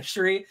murder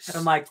mystery. And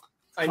I'm like,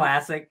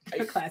 classic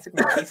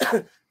movies.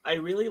 I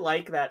really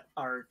like that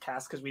our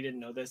cast, because we didn't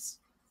know this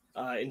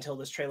until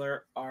this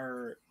trailer,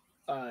 are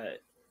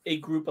a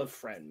group of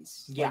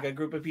friends, like a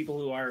group of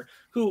people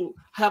who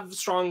have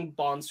strong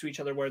bonds to each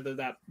other, whether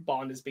that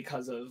bond is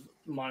because of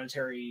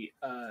monetary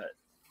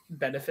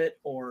benefit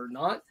or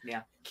not,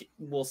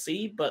 we'll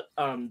see. But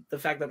the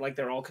fact that like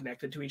they're all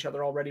connected to each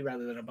other already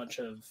rather than a bunch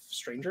of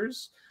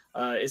strangers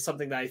is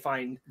something that I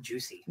find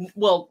juicy.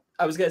 Well,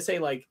 I was gonna say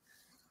like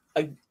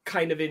a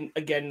kind of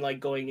like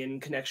going in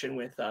connection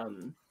with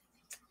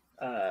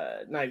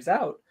Knives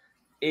Out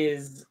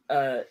is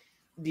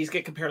these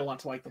get compared a lot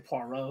to like the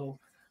Poirot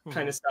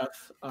kind of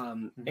stuff,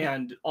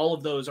 and all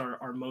of those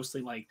are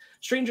mostly like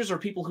strangers or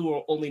people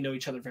who only know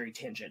each other very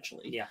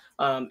tangentially,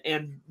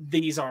 and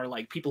these are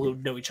like people who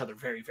know each other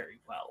very, very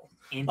well,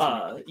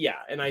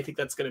 and I think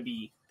that's gonna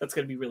be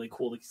really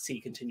cool to see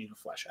continue to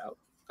flesh out.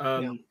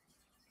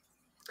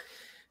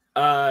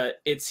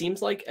 It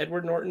seems like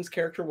Edward Norton's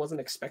character wasn't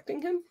expecting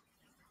him,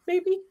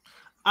 maybe.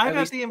 I At got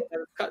least the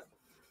cut.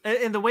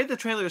 and the way the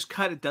trailer is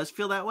cut, it does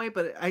feel that way,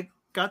 but I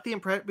got the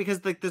impression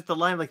because like there's the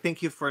line like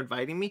 "Thank you for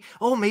inviting me."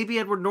 Oh, maybe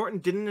Edward Norton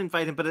didn't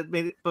invite him, but it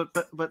made it.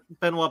 But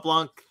Benoit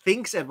Blanc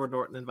thinks Edward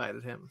Norton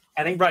invited him.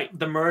 I think Right.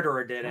 the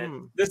murderer did it.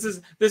 This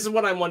is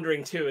what I'm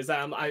wondering too. Is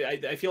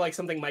I feel like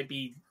something might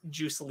be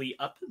juicily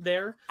up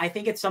there. I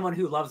think it's someone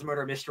who loves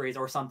murder mysteries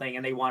or something,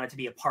 and they wanted to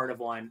be a part of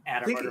one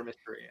at a murder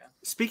mystery. Yeah.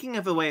 Speaking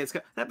of the way it's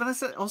got, but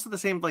that's also the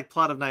same like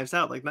plot of Knives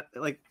Out.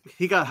 Like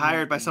he got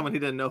hired by someone he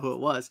didn't know who it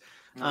was.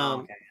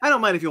 Okay. I don't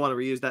mind if you want to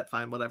reuse that.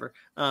 Fine, whatever.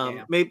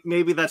 Yeah.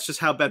 Maybe that's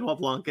just how Benoit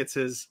Blanc gets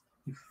his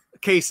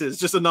cases,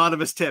 just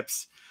anonymous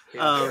tips.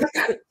 Yeah.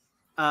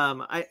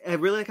 I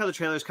really like how the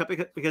trailer's cut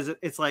because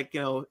it's like,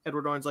 you know,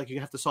 Edward Norton's like, you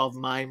have to solve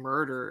my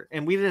murder,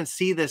 and we didn't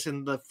see this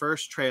in the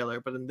first trailer,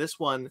 but in this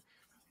one,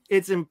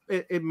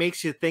 it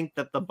makes you think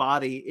that the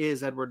body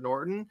is Edward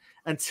Norton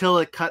until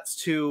it cuts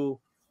to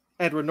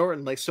Edward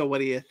Norton. Like, so what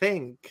do you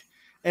think?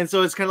 And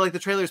so it's kind of like the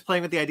trailer is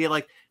playing with the idea,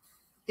 like,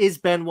 is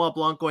Benoit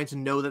Blanc going to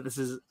know that this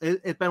is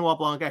Benoit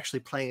Blanc actually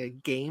playing a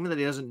game that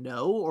he doesn't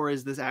know, or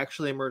is this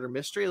actually a murder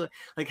mystery?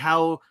 Like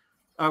how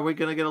are we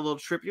going to get a little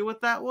trippy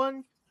with that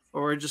one?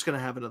 Or we're just going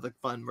to have another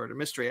fun murder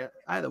mystery.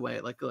 Either way,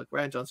 like, look,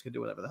 Ryan Johnson can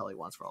do whatever the hell he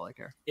wants for all I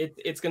care.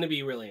 It's going to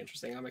be really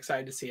interesting. I'm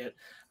excited to see it.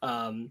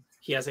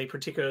 He has a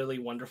particularly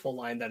wonderful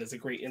line that is a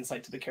great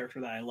insight to the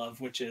character that I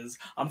love, which is,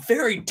 "I'm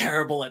very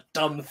terrible at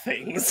dumb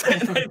things."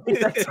 And I think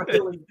that's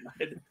really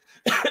good.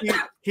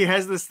 He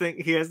has this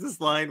thing. He has this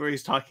line where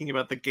he's talking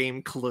about the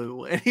game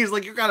Clue, and he's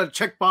like, "You got to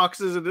check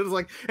boxes," and it's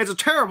like, it's a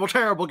terrible,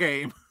 terrible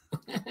game.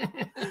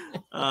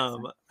 I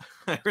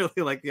really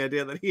like the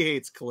idea that he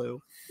hates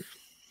Clue.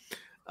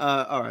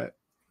 All right.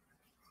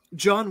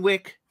 John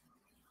Wick,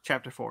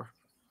 Chapter 4.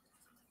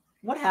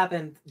 What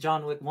happened?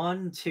 John Wick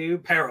 1, 2,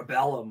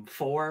 Parabellum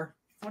 4.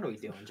 What are we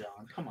doing,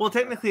 John? Come on. Well,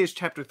 technically, it's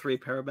Chapter 3,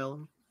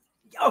 Parabellum.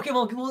 Okay,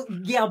 well,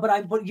 yeah,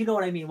 but you know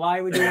what I mean. Why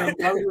are we doing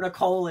a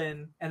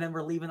colon and then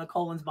we're leaving the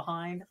colons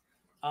behind?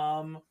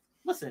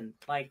 Listen,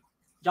 like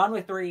John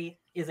Wick 3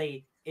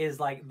 is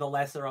like the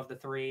lesser of the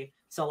three,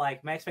 so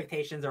like my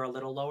expectations are a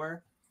little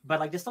lower. But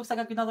like this looks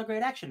like another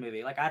great action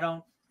movie. Like I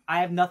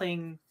have no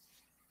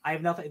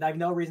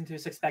reason to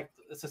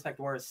suspect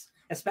worse,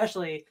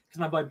 especially because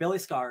my boy Billy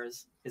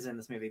Scars is in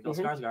this movie. Bill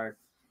Skarsgård,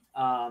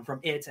 from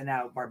It and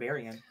now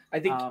Barbarian. I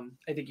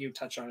think you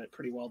touched on it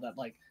pretty well. That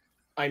like,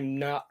 I'm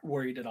not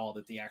worried at all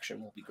that the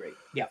action will be great.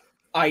 Yeah,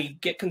 I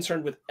get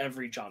concerned with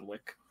every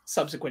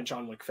subsequent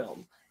John Wick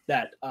film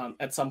that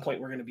at some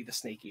point we're going to be the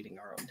snake eating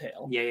our own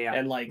tail. Yeah.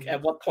 And like,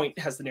 at what point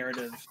has the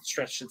narrative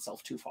stretched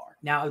itself too far?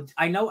 Now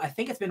I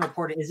think it's been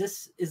reported.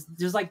 Isn't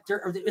there like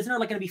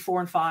going to be 4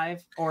 and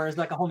 5, or is it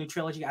like a whole new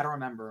trilogy? I don't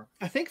remember.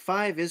 I think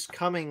 5 is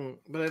coming,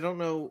 but I don't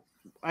know.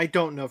 I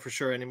don't know for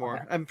sure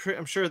anymore. Okay.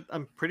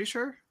 I'm pretty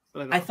sure.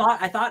 But I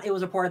thought it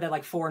was reported that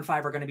like 4 and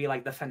 5 are going to be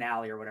like the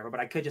finale or whatever, but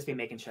I could just be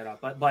making shit up.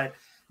 But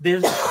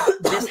this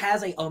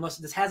has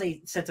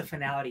a sense of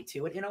finality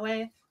to it in a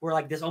way where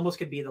like this almost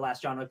could be the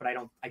last John Wick, but I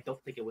don't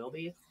think it will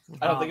be.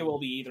 I don't think it will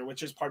be either,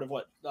 which is part of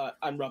what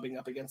I'm rubbing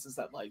up against, is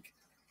that like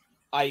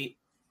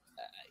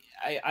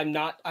I'm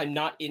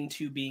not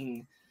into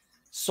being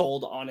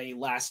sold on a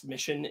last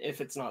mission if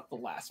it's not the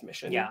last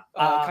mission. Yeah,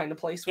 kind of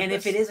place. And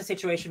if it is a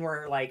situation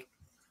where like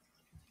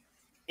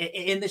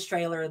in this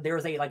trailer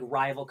there's a like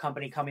rival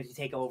company coming to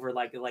take over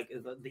like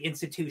the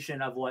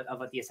institution of what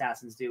the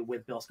assassins do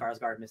with Bill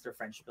Skarsgård, Mr.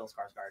 French Bill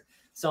Skarsgård.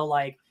 So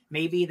like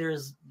maybe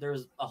there's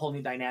a whole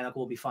new dynamic.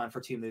 Will be fun for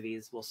 2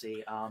 movies. We'll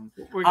see.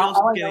 We're also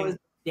all I getting, know is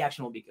the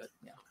action will be good.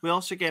 Yeah. We're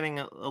also getting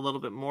a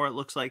little bit more. It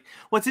looks like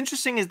what's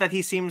interesting is that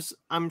he seems.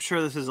 I'm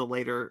sure this is a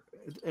later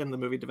in the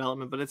movie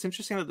development, but it's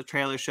interesting that the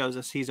trailer shows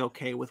us he's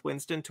okay with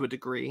Winston to a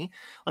degree.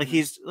 Like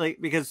he's like,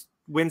 because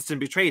Winston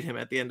betrayed him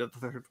at the end of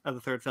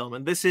the third film,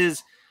 and this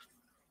is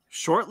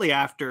shortly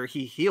after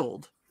he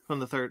healed from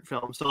the third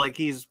film. So like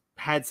he's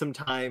had some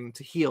time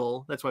to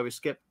heal. That's why we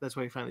skipped. That's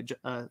why we finally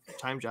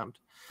time jumped.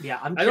 Yeah,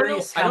 I'm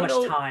curious how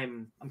much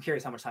time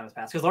has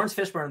passed, because Lawrence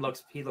Fishburne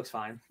looks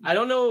fine. I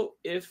don't know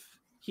if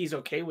he's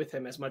okay with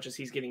him as much as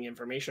he's getting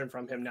information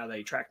from him now that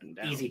he tracked him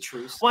down. Easy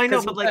truce. Well, I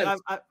know, but like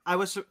I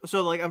was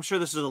so like I'm sure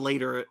this is a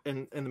later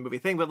in the movie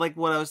thing, but like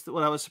what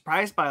I was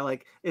surprised by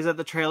like is that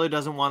the trailer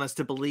doesn't want us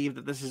to believe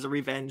that this is a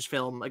revenge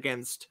film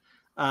against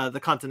the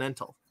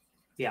Continental.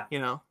 Yeah, you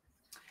know.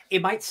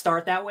 It might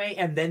start that way,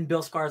 and then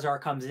Bill Skarsgård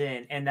comes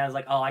in, and I was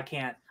like, "Oh, I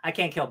can't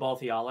kill both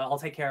of y'all. I'll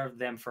take care of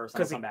them first,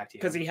 and I'll come back to you."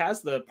 Because he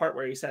has the part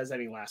where he says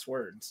any last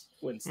words,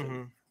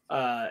 Winston,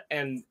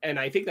 and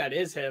I think that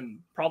is him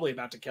probably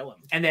about to kill him.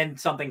 And then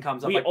something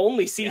comes up. We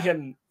only see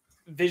him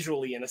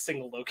visually in a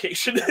single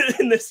location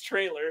in this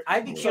trailer.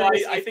 I'd be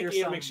curious. I think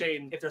Ian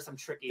McShane, if there's some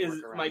tricky,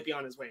 might be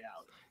on his way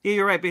out. Yeah,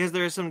 you're right, because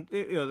there's some,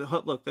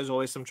 look, there's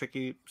always some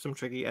tricky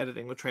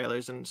editing with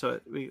trailers, and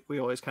so we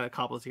always kind of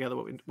cobble together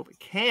what we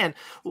can.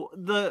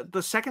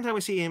 The second time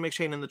we see Ian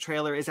McShane in the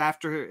trailer is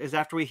after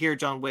we hear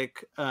John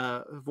Wick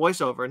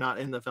voiceover, not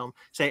in the film,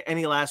 say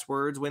any last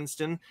words,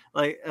 Winston,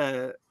 like,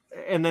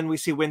 and then we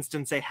see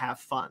Winston say "have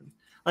fun."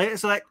 Like,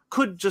 so that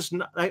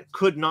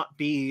could not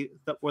be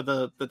where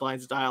the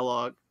lines of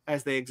dialogue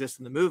as they exist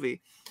in the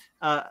movie.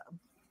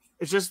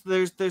 It's just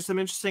there's some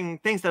interesting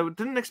things that I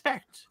didn't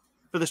expect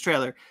for this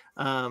trailer,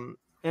 and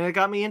it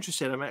got me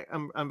interested.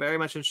 I'm very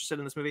much interested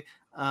in this movie.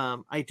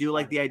 I do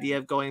like the idea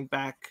of going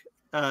back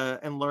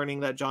and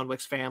learning that John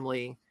Wick's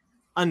family,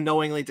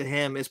 unknowingly to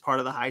him, is part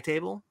of the High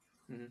Table.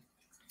 Mm-hmm.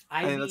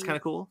 I think that's kind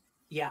of cool.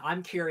 Yeah,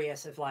 I'm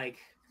curious if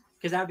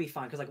because that would be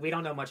fun. Because we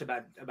don't know much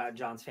about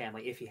John's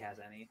family, if he has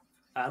any.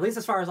 At least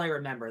as far as I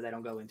remember, they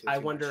don't go into it. I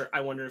wonder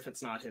if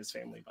it's not his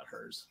family but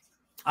hers.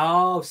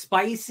 Oh,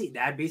 spicy!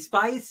 That'd be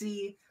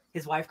spicy.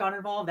 His wife got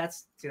involved.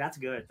 That's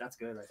good. That's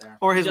good right there.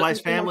 Or his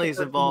wife's family is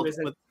involved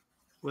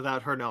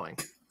without her knowing.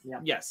 Yeah.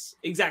 Yes,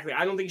 exactly.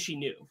 I don't think she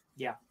knew.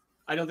 Yeah.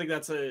 I don't think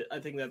that's a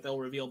thing that they'll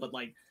reveal. But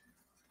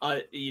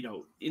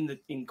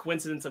in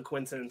coincidence of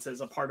coincidences,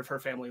 a part of her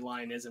family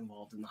line is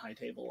involved in the High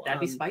Table.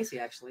 That'd be spicy,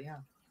 actually.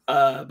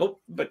 Yeah. But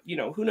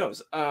who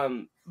knows?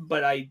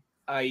 But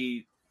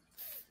I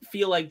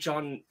feel like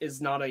John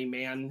is not a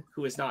man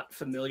who is not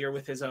familiar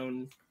with his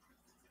own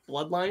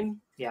bloodline.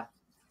 Yeah.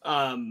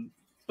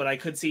 But I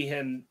could see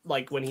him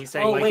when he's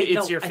saying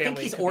it's your family. I think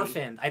he's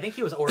orphaned. I think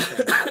he was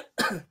orphaned,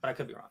 but I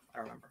could be wrong. I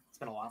don't remember. It's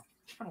been a while.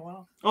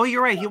 Oh,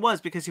 you're right. He was,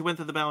 because he went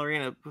through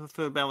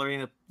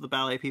the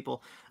ballet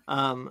people.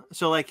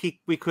 So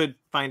we could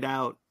find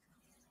out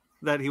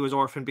that he was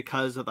orphaned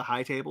because of the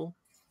High Table.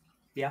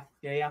 Yeah.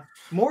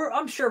 More.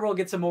 I'm sure we'll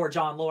get some more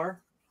John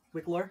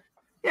Wick lore.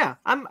 Yeah,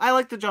 I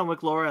like the John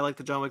Wick lore. I like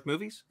the John Wick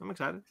movies. I'm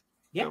excited.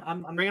 Yeah, so,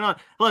 I'm bring it on.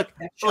 Look,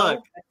 that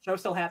show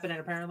still happening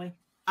apparently.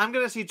 I'm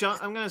gonna see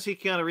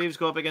Keanu Reeves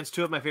go up against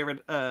two of my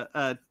favorite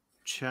one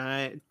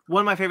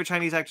of my favorite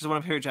Chinese actors, one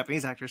of my favorite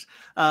Japanese actors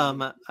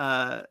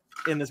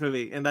in this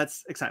movie, and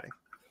that's exciting.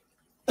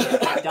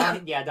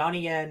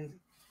 Donnie Yen,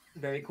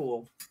 very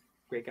cool,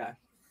 great guy.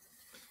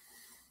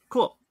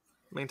 Cool.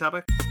 Main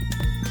topic.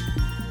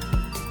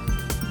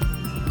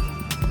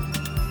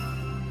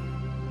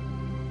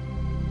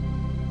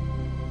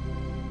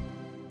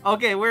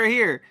 Okay, we're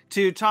here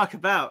to talk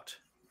about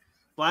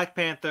Black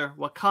Panther: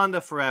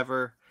 Wakanda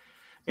Forever.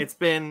 It's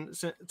been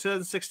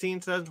 2016,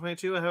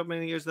 2022. How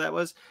many years that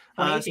was?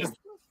 2018.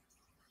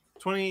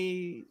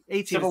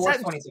 2018. Civil War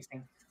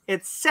 2016.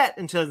 It's set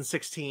in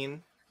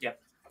 2016. Yep.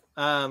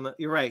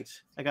 You're right.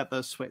 I got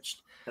those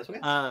switched. That's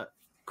okay.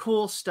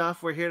 Cool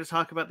stuff. We're here to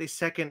talk about the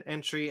second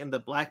entry in the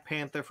Black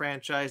Panther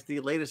franchise, the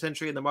latest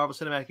entry in the Marvel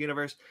Cinematic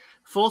Universe.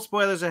 Full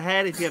spoilers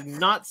ahead. If you have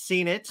not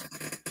seen it,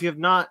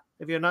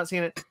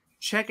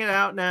 check it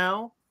out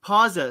now.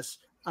 Pause us.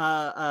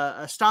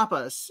 Stop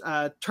us.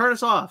 Turn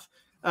us off.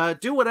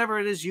 Do whatever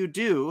it is you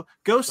do.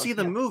 Go see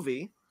the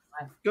movie.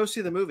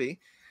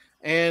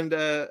 And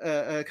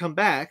come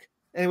back.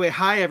 Anyway,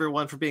 hi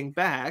everyone for being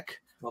back.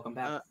 Welcome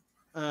back.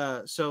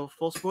 So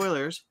full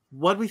spoilers.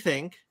 What do we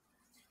think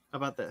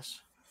about this?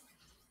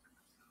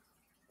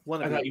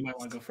 I thought you might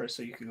want to go first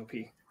so you could go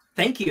pee.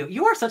 Thank you.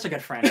 You are such a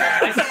good friend.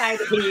 I think I had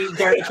to pee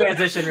during the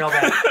transition real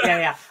bad.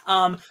 Yeah.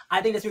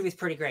 I think this movie's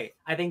pretty great.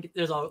 I think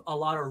there's a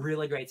lot of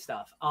really great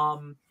stuff.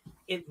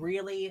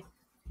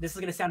 This is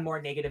going to sound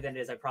more negative than it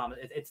is, I promise.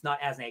 It's not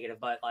as negative,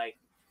 but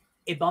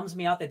it bums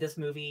me out that this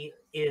movie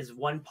is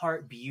one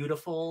part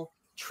beautiful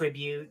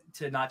tribute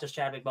to not just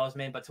Chadwick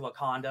Boseman, but to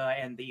Wakanda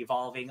and the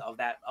evolving of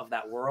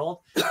that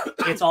world.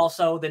 It's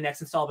also the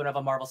next installment of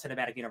a Marvel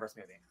Cinematic Universe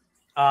movie,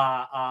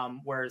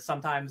 where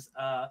sometimes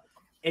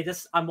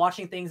I'm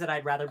watching things that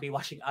I'd rather be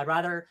watching. I'd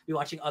rather be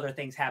watching other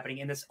things happening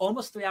in this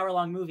almost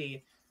 3-hour-long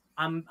movie.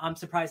 I'm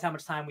surprised how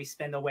much time we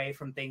spend away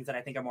from things that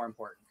I think are more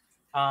important.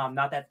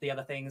 Not that the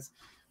other things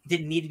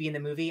didn't need to be in the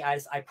movie.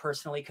 I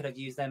personally could have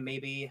used them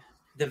maybe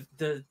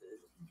the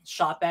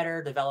shot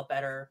better, developed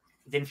better.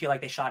 Didn't feel like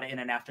they shot it in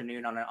an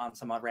afternoon on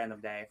some random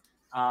day.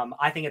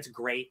 I think it's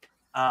great.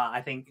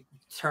 I think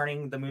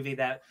turning the movie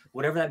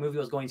whatever that movie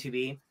was going to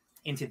be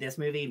into this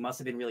movie must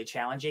have been really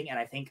challenging. And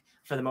I think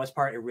for the most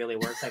part, it really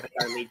works. I think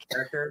our lead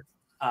character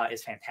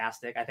is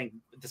fantastic. I think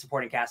the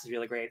supporting cast is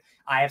really great.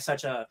 I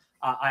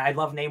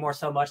love Namor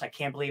so much. I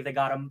can't believe they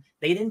got him.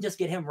 They didn't just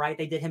get him right.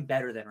 They did him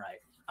better than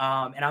right.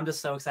 And I'm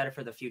just so excited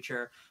for the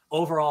future.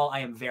 Overall, I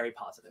am very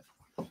positive.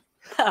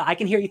 I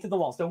can hear you through the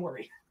walls. Don't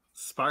worry.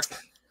 Spark,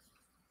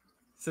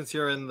 since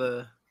you're in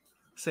the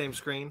same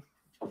screen.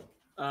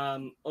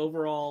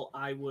 Overall,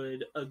 I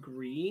would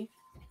agree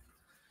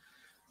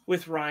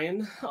with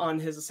Ryan on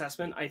his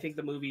assessment. I think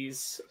the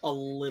movie's a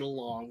little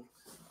long,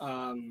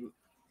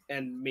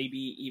 and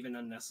maybe even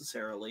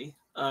unnecessarily.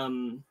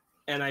 And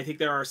I think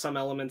there are some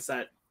elements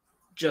that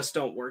just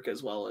don't work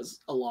as well as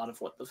a lot of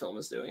what the film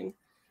is doing.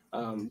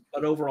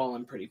 But overall,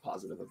 I'm pretty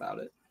positive about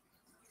it.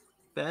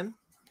 Ben?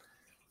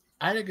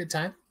 I had a good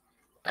time.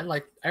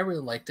 I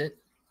really liked it.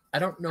 I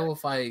don't know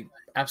if I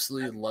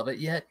absolutely love it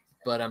yet,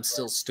 but I'm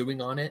still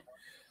stewing on it.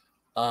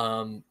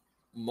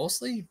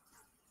 Mostly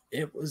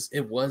it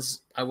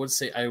was I would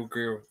say I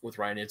agree with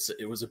Ryan.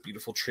 It was a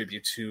beautiful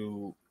tribute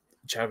to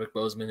Chadwick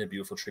Boseman, a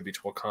beautiful tribute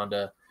to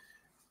Wakanda,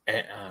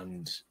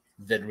 and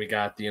then we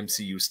got the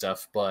MCU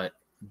stuff, but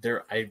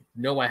I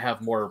know I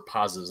have more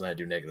positives than I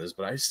do negatives,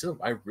 but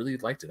I really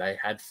liked it.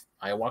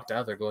 I walked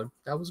out there going,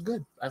 that was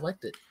good. I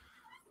liked it.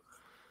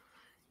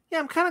 Yeah,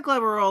 I'm kind of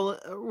glad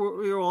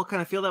we all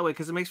kind of feel that way,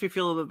 because it makes me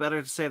feel a little bit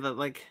better to say that,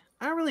 like,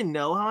 I don't really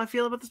know how I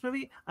feel about this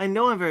movie. I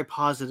know I'm very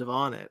positive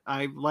on it.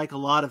 I like a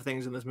lot of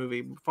things in this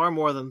movie, far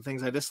more than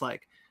things I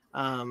dislike.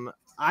 I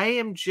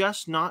am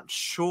just not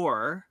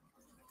sure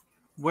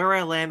where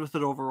I land with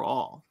it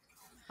overall.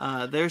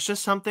 There's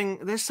just something.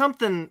 There's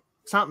something.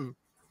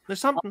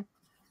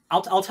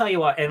 I'll tell you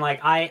what, and like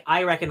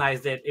I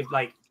recognized it. If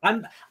like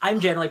I'm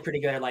generally pretty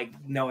good at like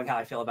knowing how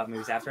I feel about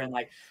movies after, and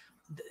like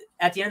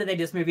at the end of the day,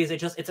 this movie is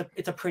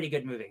it's a pretty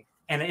good movie,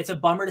 and it's a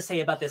bummer to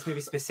say about this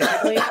movie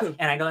specifically.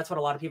 And I know that's what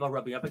a lot of people are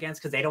rubbing up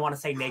against, because they don't want to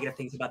say negative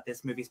things about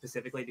this movie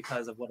specifically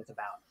because of what it's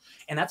about,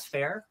 and that's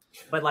fair.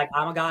 But like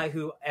I'm a guy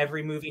who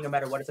every movie, no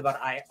matter what it's about,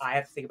 I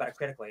have to think about it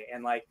critically,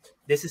 and like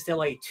this is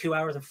still a 2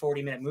 hours and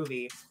 40-minute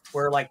movie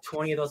where like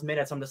 20 of those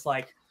minutes I'm just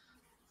like,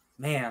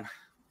 man.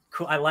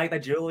 Cool. I like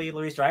that Julie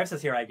Louis-Dreyfus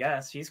is here. I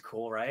guess she's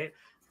cool, right?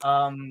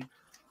 I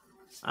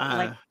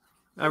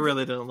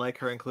really don't like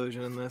her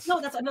inclusion in this.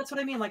 No, that's what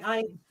I mean. Like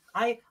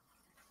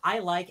I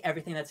like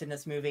everything that's in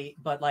this movie,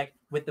 but like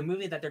with the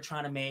movie that they're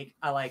trying to make,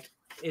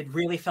 it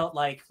really felt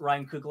like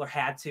Ryan Coogler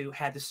had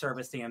to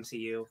service the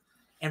MCU,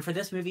 and for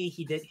this movie,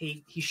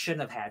 he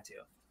shouldn't have had to.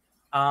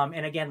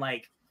 And again,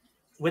 like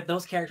with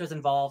those characters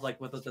involved, like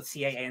with the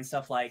CIA and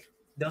stuff, like.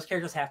 Those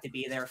characters have to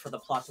be there for the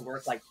plot to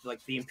work, like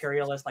the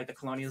imperialist, like the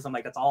colonialism,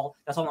 like that's all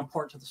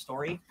important to the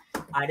story.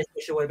 I just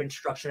wish it would have been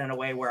structured in a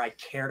way where I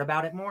cared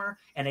about it more,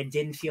 and it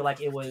didn't feel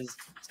like it was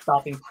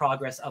stopping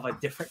progress of a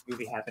different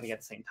movie happening at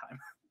the same time.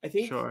 I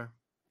think Sure.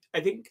 I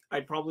think I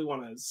probably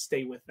want to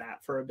stay with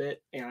that for a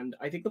bit, and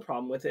I think the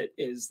problem with it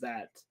is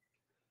that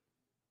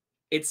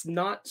it's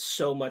not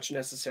so much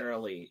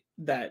necessarily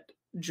that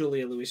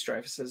Julia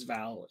Louis-Dreyfus's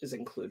Val is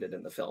included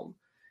in the film.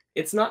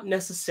 It's not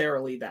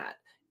necessarily that.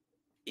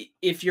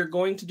 If you're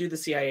going to do the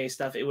CIA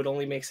stuff, it would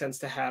only make sense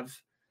to have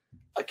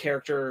a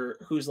character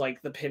who's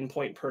like the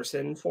pinpoint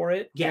person for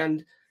it. Yeah.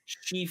 And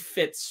she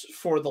fits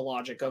for the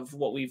logic of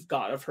what we've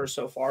got of her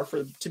so far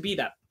to be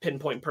that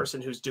pinpoint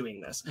person who's doing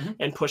this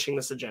and pushing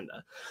this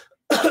agenda.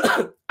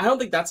 I don't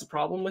think that's a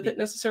problem with it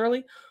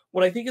necessarily.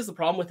 What I think is the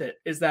problem with it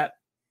is that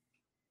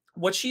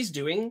what she's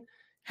doing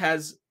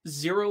has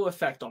zero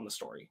effect on the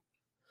story.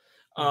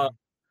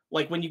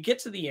 Like when you get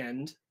to the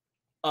end,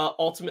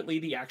 ultimately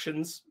the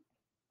actions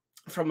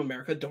from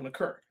America don't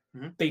occur.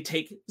 They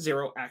take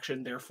zero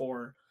action.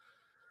 Therefore,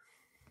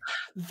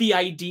 the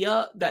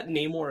idea that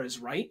Namor is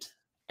right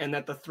and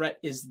that the threat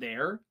is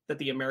there, that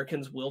the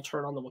Americans will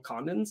turn on the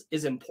Wakandans,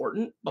 is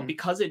important. But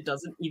because it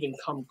doesn't even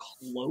come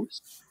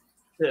close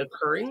to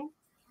occurring,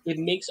 it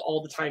makes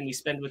all the time we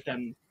spend with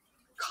them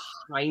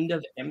kind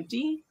of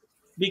empty,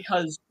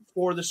 because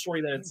for the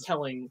story that it's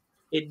telling,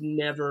 it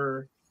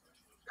never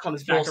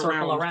comes back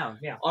around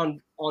yeah.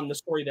 on the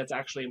story that's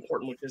actually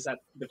important, which is at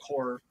the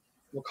core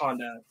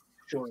Wakanda,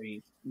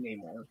 Shuri,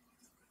 Namor,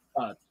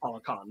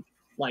 Talokan.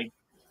 Like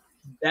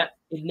that,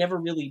 it never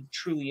really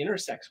truly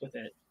intersects with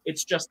it.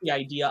 It's just the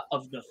idea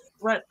of the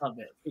threat of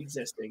it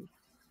existing,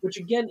 which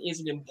again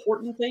is an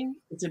important thing.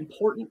 It's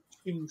important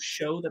to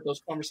show that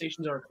those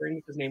conversations are occurring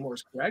because Namor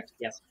is correct.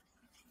 Yes.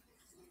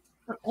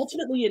 But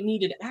ultimately, it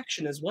needed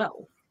action as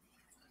well.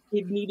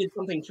 It needed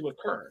something to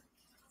occur.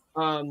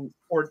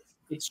 Or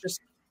it's just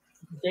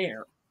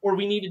there. Or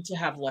we needed to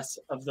have less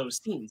of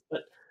those scenes.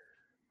 But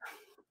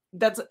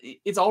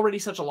it's already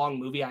such a long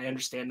movie. I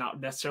understand not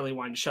necessarily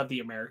wanting to shove the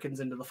Americans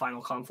into the final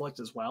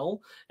conflict as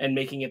well, and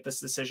making it this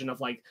decision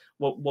of like,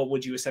 what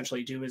would you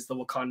essentially do? Is the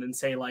Wakandans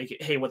say like,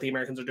 hey, what the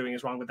Americans are doing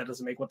is wrong, but that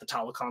doesn't make what the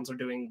Talokans are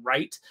doing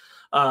right,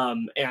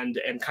 and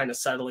kind of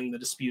settling the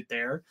dispute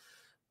there.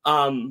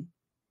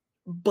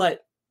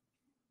 But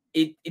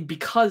it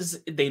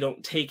because they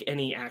don't take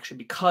any action,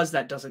 because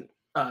that doesn't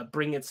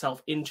bring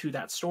itself into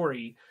that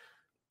story,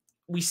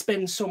 we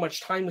spend so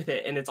much time with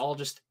it, and it's all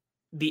just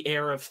the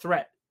air of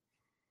threat.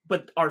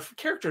 But our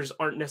characters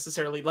aren't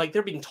necessarily like,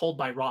 they're being told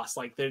by Ross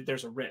like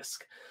there's a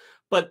risk,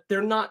 but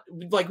they're not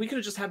like, we could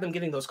have just had them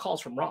getting those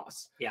calls from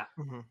Ross,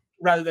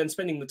 rather than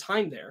spending the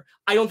time there.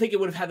 I don't think it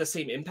would have had the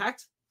same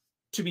impact.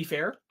 To be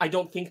fair, I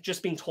don't think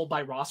just being told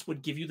by Ross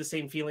would give you the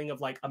same feeling of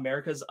like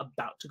America's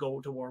about to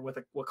go to war with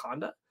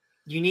Wakanda.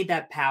 You need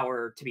that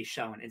power to be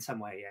shown in some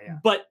way. Yeah.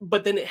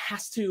 But then it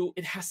has to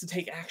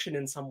take action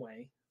in some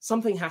way.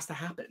 Something has to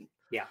happen.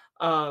 Yeah.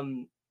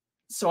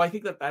 So I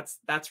think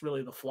that's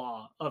really the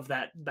flaw of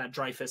that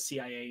Dreyfus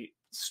CIA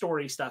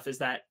story stuff, is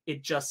that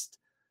it just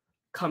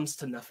comes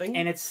to nothing.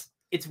 And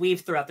it's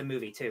weaved throughout the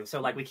movie too.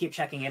 So like we keep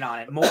checking in on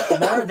it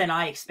more than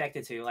I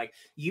expected to. Like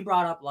you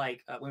brought up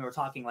like when we were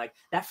talking, like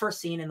that first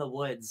scene in the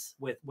woods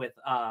with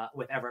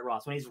Everett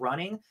Ross when he's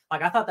running.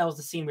 Like I thought that was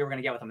the scene we were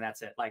gonna get with him.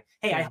 That's it. Like,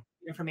 hey, I have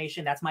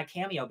information. That's my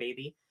cameo,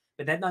 baby.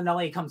 But then not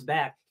only he comes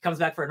back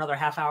for another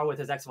half hour with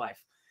his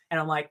ex-wife. And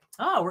I'm like,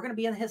 oh, we're going to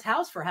be in his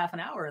house for half an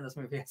hour in this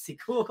movie. I see.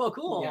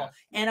 Cool. Yeah.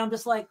 And I'm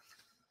just like,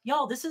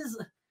 y'all, this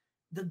is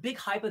the big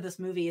hype of this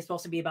movie is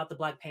supposed to be about the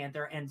Black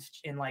Panther and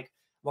like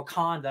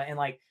Wakanda. And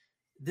like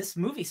this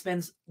movie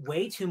spends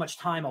way too much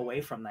time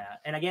away from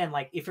that. And again,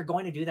 like if you're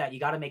going to do that, you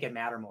got to make it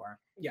matter more.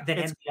 Yeah, than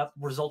end up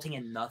resulting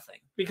in nothing.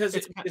 Because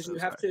you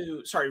have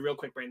to. Sorry, real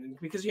quick, Brandon.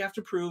 Because you have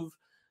to prove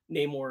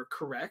Namor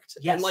correct.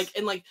 Yes.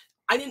 And like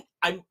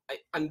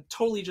I'm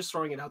totally just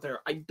throwing it out there.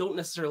 I'm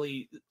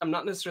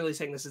not necessarily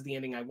saying this is the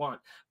ending I want,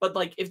 but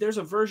like if there's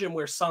a version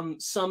where some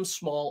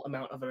small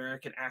amount of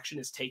American action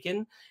is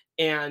taken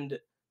and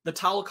the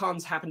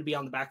Talokans happen to be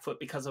on the back foot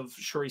because of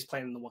Shuri's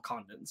plan and the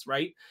Wakandans,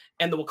 right?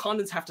 And the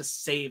Wakandans have to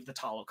save the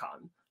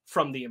Talokan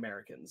from the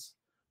Americans,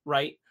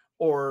 right?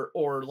 Or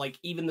like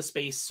even the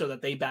space so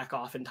that they back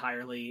off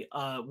entirely,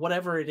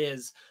 whatever it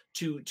is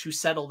to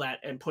settle that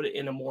and put it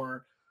in a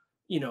more,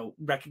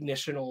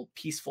 recognitional,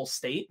 peaceful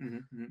state,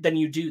 then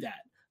you do that.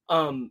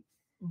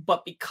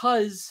 But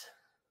because,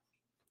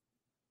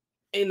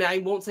 and I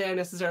won't say I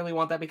necessarily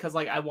want that because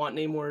like I want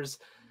Namor's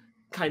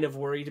kind of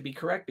worry to be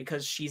correct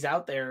because she's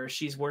out there,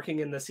 she's working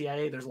in the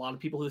CIA. There's a lot of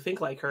people who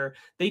think like her.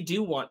 They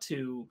do want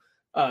to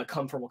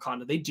come for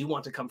Wakanda. They do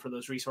want to come for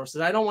those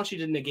resources. I don't want you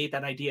to negate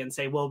that idea and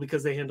say, well,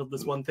 because they handled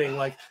this one thing,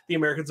 like the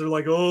Americans are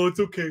like, oh, it's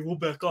okay, we'll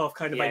back off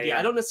kind of idea. Yeah.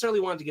 I don't necessarily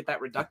want to get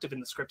that reductive in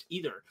the script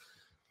either.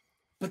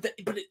 But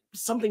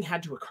something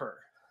had to occur.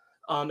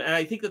 And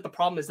I think that the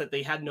problem is that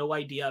they had no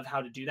idea of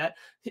how to do that.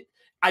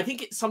 I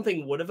think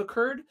something would have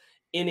occurred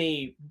in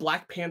a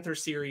Black Panther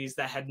series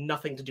that had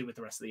nothing to do with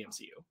the rest of the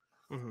MCU.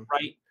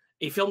 Right?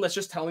 A film that's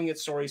just telling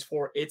its stories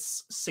for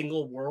its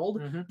single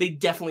world, they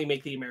definitely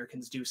make the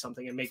Americans do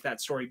something and make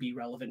that story be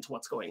relevant to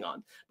what's going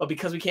on. But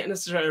because we can't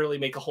necessarily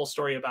make a whole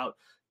story about,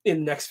 in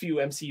the next few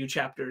MCU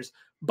chapters,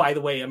 by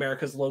the way,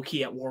 America's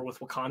low-key at war with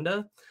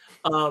Wakanda,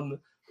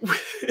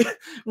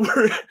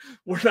 we're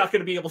not going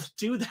to be able to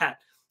do that.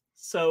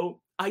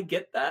 So I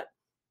get that,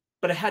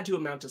 but it had to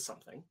amount to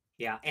something.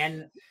 Yeah,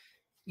 and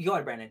go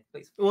ahead, Brandon,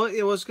 please. Well,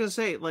 I was going to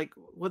say, like,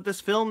 what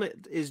this film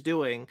is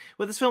doing,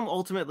 what this film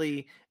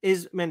ultimately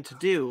is meant to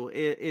do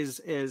is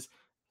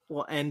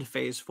end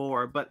Phase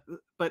 4. But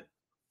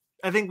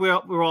I think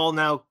we're all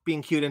now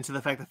being cued into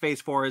the fact that Phase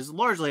 4 is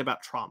largely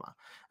about trauma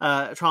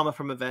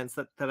from events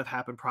that have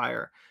happened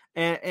prior,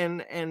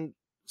 and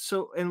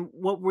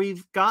what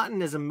we've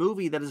gotten is a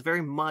movie that is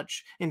very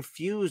much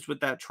infused with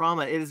that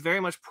trauma. It is very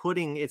much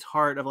putting its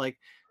heart of like,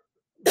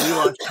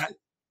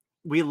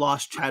 we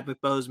lost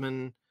Chadwick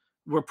Boseman.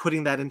 We're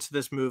putting that into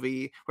this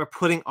movie. We're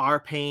putting our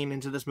pain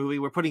into this movie.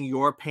 We're putting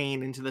your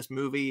pain into this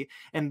movie.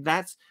 And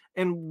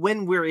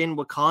when we're in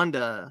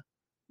Wakanda,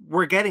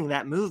 we're getting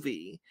that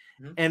movie.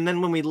 And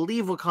then when we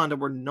leave Wakanda,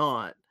 we're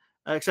not,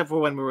 except for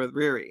when we're with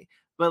Riri.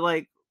 But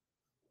like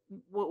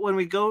when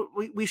we go,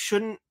 we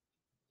shouldn't,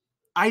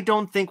 I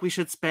don't think we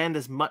should spend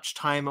as much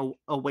time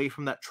away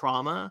from that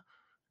trauma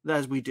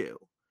as we do.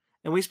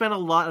 And we spend a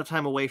lot of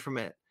time away from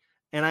it.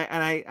 And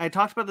I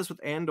talked about this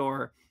with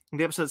Andor in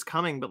the episode's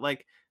coming, but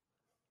like,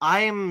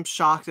 I am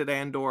shocked at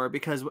Andor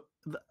because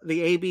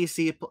the A, B,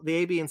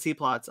 and C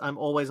plots I'm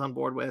always on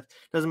board with.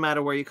 Doesn't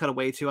matter where you cut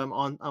away to,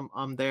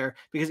 I'm there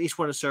because each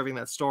one is serving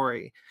that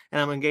story, and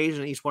I'm engaged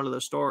in each one of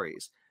those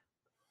stories.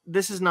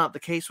 This is not the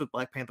case with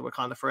Black Panther: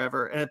 Wakanda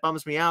Forever, and it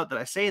bums me out that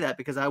I say that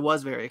because I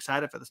was very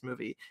excited for this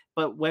movie.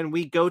 But when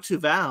we go to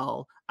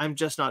Val, I'm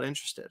just not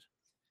interested.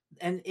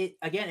 And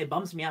it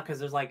bums me out because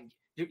there's like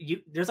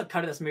there's a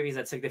cut of this movie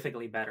that's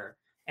significantly better.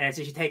 And it's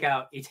just you take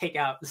out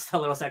the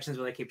little sections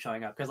where they keep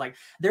showing up because like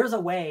there's a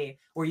way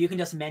where you can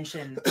just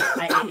mention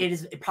it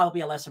is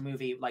probably a lesser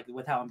movie like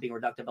with how I'm being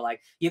reductive, but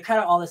like you cut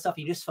out all this stuff,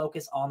 you just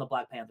focus on the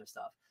Black Panther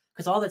stuff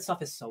because all that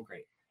stuff is so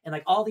great and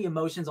like all the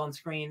emotions on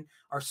screen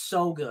are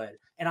so good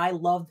and I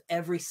loved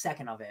every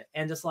second of it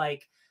and just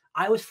like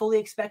I was fully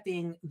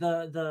expecting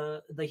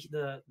the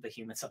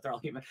human stuff. They're all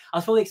human. I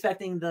was fully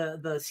expecting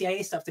the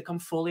CIA stuff to come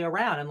fully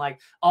around and like,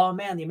 oh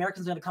man, the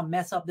Americans are gonna come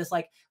mess up this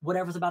like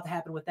whatever's about to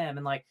happen with them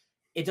and like.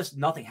 It just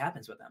nothing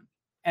happens with them.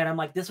 And I'm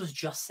like, this was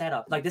just set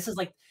up. Like, this is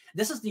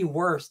the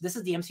worst. This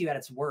is the MCU at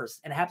its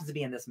worst. And it happens to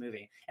be in this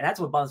movie. And that's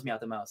what bums me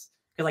out the most.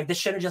 Because like this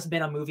should have just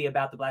been a movie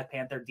about the Black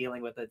Panther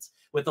dealing with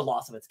the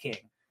loss of its king.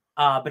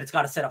 But it's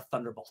got to set up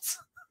Thunderbolts.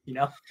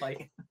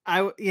 Like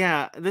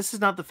this is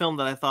not the film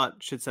that I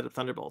thought should set up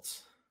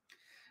Thunderbolts.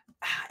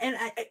 And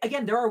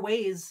again, there are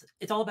ways,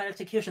 it's all about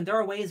execution. There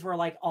are ways where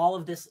like all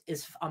of this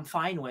is I'm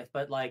fine with,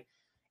 but like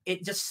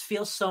it just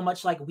feels so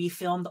much like we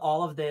filmed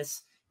all of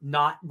this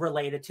not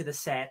related to the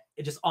set,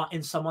 it just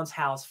in someone's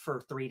house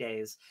for 3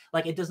 days.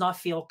 Like it does not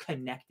feel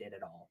connected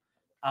at all.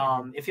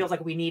 It feels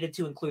like we needed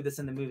to include this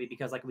in the movie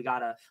because like we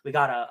got a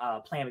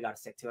plan we got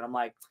to stick to. And I'm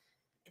like,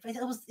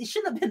 it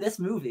shouldn't have been this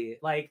movie.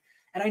 Like,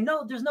 and I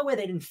know there's no way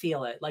they didn't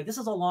feel it. Like this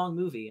is a long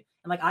movie,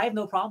 and like I have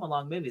no problem with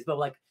long movies, but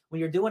like when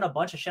you're doing a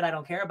bunch of shit I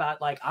don't care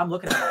about, like I'm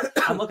looking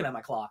at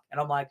my clock,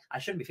 and I'm like I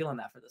shouldn't be feeling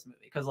that for this movie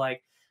because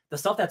like the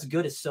stuff that's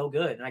good is so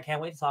good, and I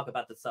can't wait to talk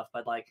about this stuff.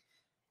 But like.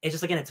 It's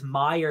just again, it's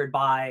mired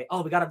by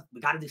we gotta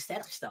do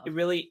set stuff. It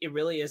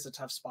really is a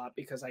tough spot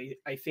because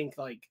I think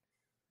like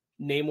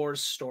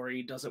Namor's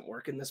story doesn't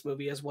work in this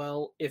movie as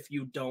well if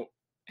you don't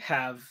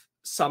have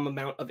some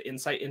amount of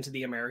insight into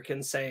the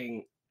Americans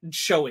saying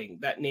showing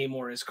that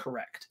Namor is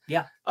correct.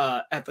 Yeah.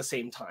 At the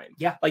same time.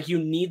 Yeah. Like you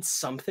need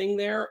something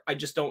there. I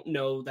just don't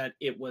know that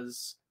it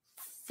was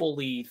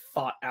fully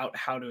thought out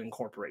how to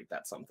incorporate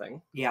that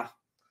something. Yeah.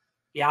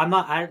 Yeah, I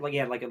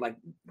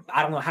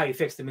don't know how you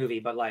fix the movie,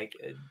 but like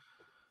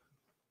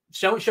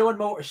showing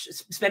more,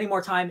 spending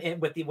more time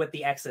with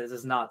the X's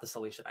is not the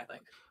solution, I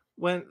think.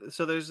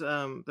 There's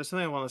something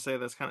I want to say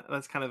that's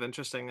kind of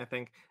interesting. I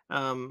think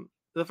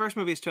the first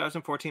movie is 2 hours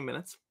and 14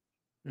 minutes.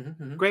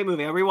 Mm-hmm. Great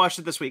movie. I rewatched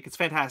it this week. It's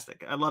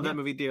fantastic. I love that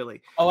movie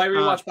dearly. Oh, I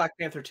rewatched Black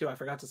Panther too. I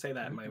forgot to say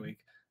that in my week.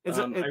 I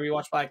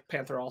rewatched Black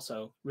Panther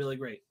also. Really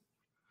great.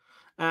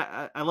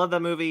 I love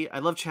that movie. I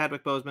love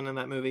Chadwick Boseman in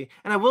that movie,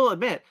 and I will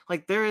admit,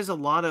 like there is a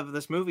lot of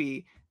this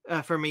movie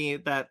for me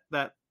that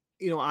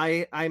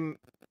I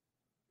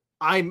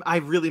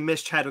really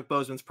miss Chadwick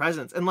Boseman's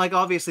presence, and like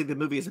obviously the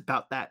movie is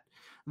about that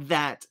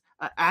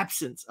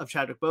absence of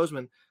Chadwick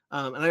Boseman,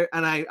 and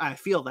I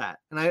feel that,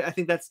 and I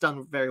think that's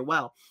done very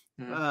well.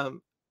 Mm-hmm.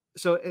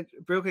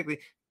 Real quickly,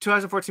 2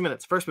 hours and 14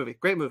 minutes. First movie,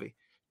 great movie.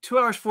 2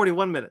 hours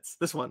 41 minutes.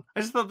 This one,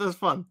 I just thought that was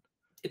fun.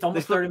 It's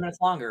almost 30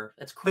 minutes longer.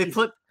 It's crazy.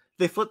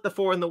 They flipped the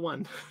 4 and the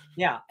 1.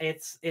 Yeah,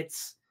 it's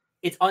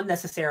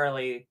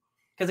unnecessarily,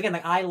 because again,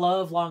 like I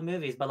love long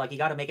movies, but like you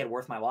got to make it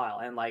worth my while.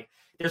 And like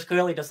there's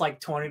clearly just like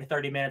 20 to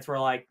 30 minutes where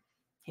like,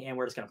 and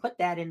we're just gonna put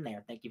that in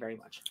there. Thank you very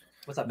much.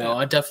 What's up? No,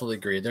 I definitely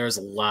agree. There's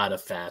a lot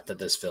of fat that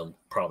this film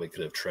probably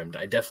could have trimmed.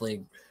 I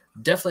definitely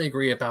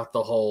agree about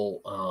the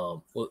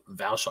whole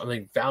Val. I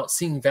mean,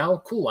 seeing Val,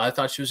 cool. I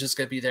thought she was just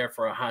gonna be there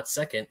for a hot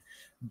second.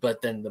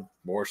 But then the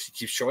more she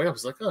keeps showing up,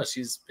 it's like, oh,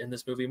 she's in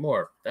this movie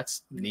more.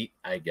 That's neat,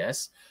 I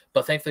guess.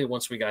 But thankfully,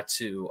 once we got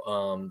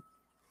to,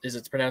 is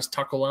it pronounced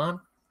Talokan?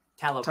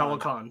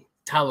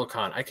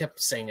 Talokan. I kept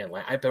saying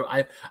Atlantis.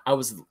 I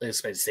was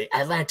expecting to say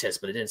Atlantis,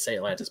 but it didn't say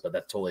Atlantis. But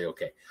that's totally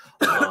okay.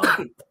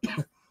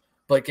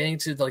 But getting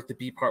to like the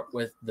B plot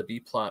with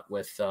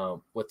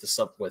Namor, the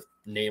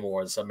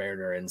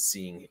Submariner, and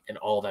seeing and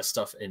all that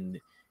stuff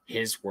in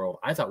his world,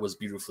 I thought was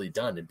beautifully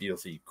done and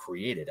beautifully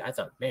created. I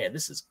thought, man,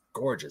 this is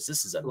gorgeous.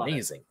 This is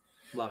amazing.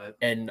 Love it.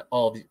 And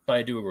but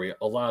I do agree.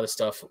 A lot of the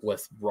stuff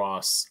with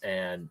Ross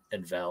and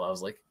Val, I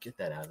was like, get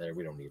that out of there.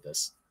 We don't need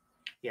this.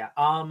 Yeah.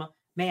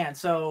 Man.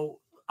 So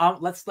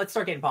let's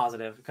start getting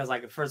positive, because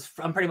like first,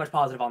 I'm pretty much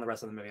positive on the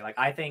rest of the movie. Like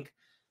I think,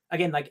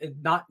 again, like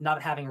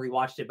not having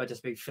rewatched it, but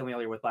just being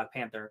familiar with Black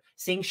Panther,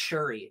 seeing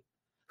Shuri,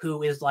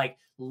 who is like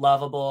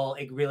lovable,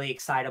 like really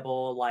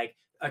excitable, like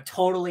a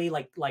totally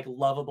like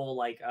lovable,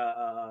 like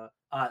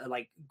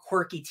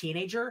quirky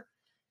teenager,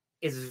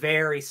 is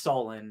very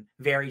sullen,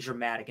 very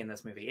dramatic in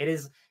this movie. It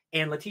is,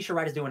 and Letitia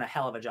Wright is doing a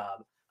hell of a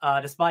job.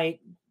 Despite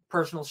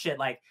personal shit,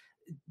 like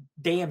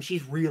damn,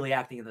 she's really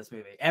acting in this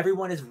movie.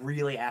 Everyone is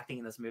really acting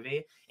in this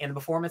movie, and the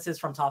performances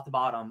from top to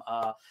bottom.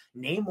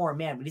 Namor,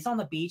 man, when he's on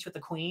the beach with the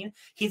Queen,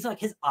 he's like,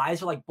 his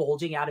eyes are like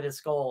bulging out of his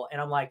skull, and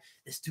I'm like,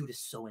 this dude is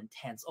so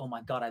intense. Oh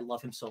my god, I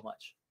love him so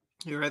much.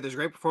 You're right. There's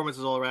great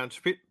performances all around.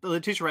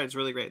 Letitia Wright is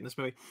really great in this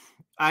movie.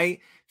 I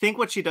think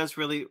what she does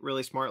really,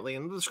 really smartly,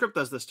 and the script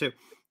does this too,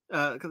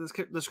 because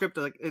the script,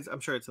 like, I'm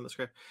sure it's in the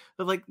script,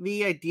 but like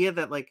the idea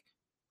that like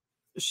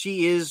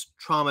she is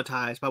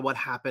traumatized by what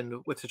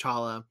happened with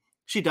T'Challa.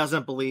 She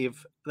doesn't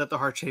believe that the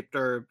heart-shaped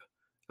herb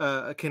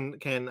can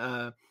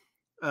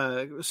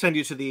send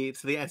you to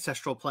the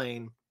ancestral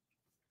plane.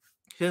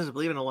 She doesn't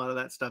believe in a lot of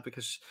that stuff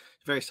because she's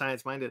very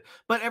science-minded.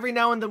 But every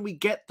now and then we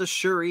get the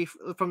Shuri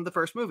from the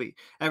first movie.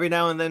 Every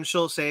now and then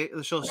she'll say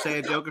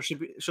a joke, or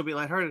she'll be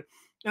lighthearted.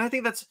 And I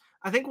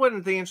think one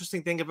of the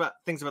interesting things about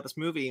this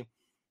movie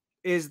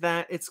is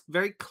that it's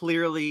very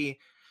clearly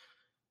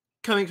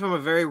coming from a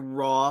very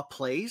raw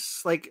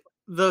place. Like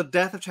the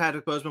death of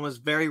Chadwick Boseman was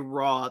very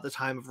raw at the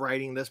time of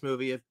writing this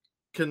movie, of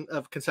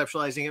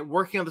conceptualizing it.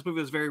 Working on this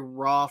movie was very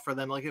raw for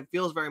them. Like it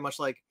feels very much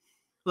like,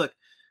 look,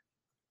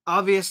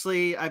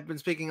 obviously I've been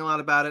speaking a lot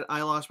about it.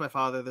 I lost my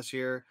father this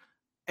year,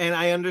 and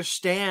I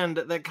understand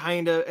that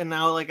kind of, and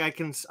now like I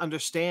can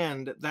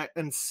understand that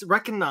and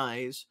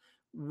recognize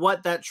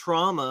what that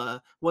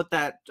trauma, what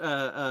that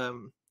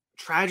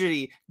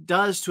tragedy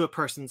does to a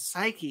person's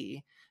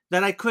psyche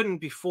that I couldn't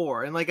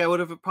before. And like I would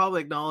have probably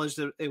acknowledged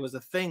that it was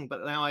a thing,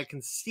 but now I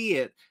can see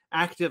it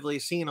actively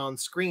seen on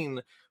screen,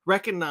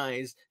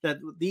 recognize that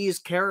these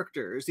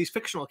characters, these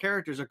fictional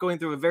characters, are going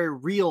through a very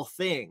real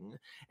thing,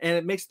 and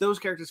it makes those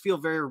characters feel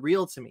very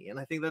real to me. And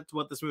I think that's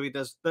what this movie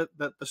does. That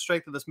the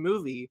strength of this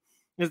movie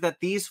is that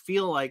these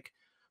feel like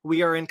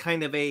we are in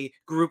kind of a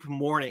group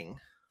mourning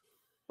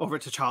over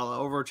T'Challa,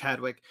 over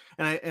Chadwick,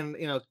 and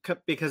you know,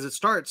 because it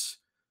starts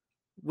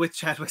with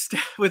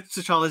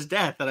T'Challa's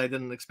death that I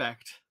didn't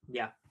expect.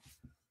 Yeah,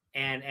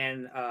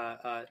 and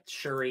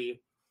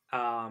Shuri,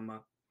 asking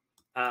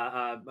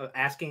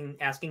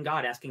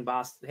God, asking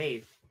Boss,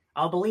 hey,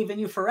 I'll believe in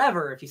you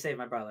forever if you save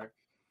my brother.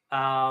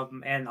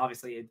 And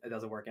obviously it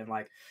doesn't work. And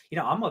like, you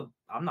know,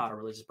 I'm not a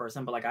religious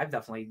person, but like I've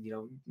definitely, you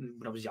know,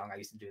 when I was young, I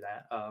used to do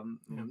that.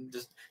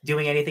 Just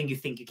doing anything you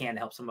think you can to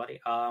help somebody.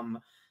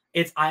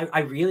 I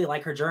really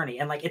like her journey,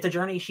 and like it's a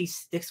journey she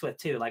sticks with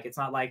too. Like it's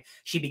not like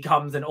she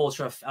becomes an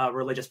ultra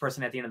religious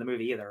person at the end of the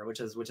movie either, which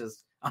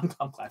is I'm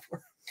glad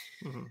for.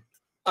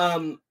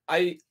 Mm-hmm.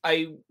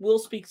 I will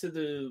speak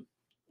to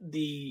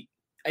the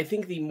I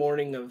think the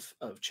mourning of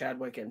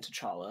Chadwick and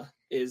T'Challa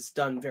is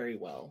done very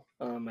well.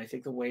 I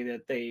think the way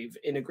that they've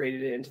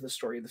integrated it into the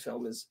story of the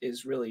film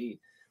is really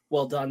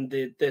well done.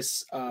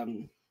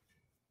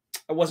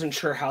 I wasn't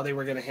sure how they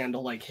were going to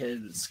handle like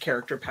his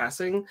character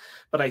passing,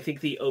 but I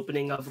think the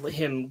opening of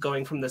him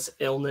going from this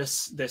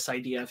illness, this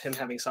idea of him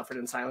having suffered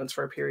in silence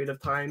for a period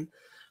of time,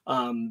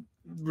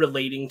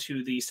 relating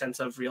to the sense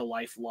of real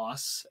life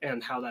loss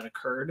and how that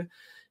occurred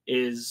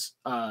is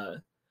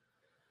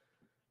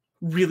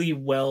really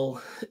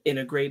well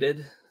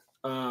integrated,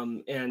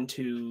 and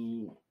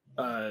to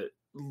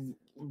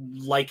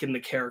liken the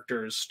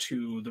characters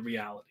to the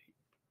reality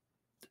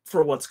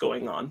for what's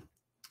going on.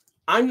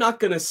 I'm not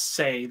going to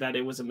say that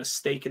it was a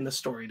mistake in the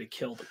story to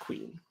kill the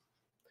queen.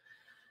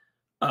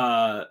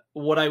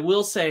 What I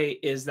will say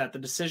is that the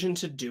decision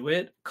to do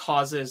it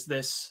causes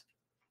this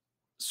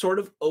sort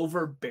of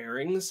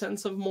overbearing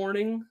sense of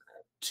mourning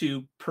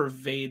to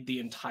pervade the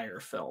entire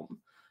film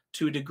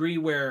to a degree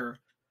where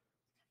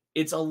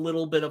it's a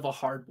little bit of a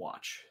hard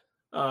watch.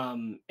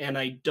 And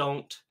I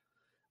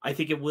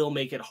think it will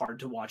make it hard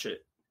to watch it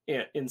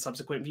in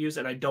subsequent views,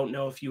 and I don't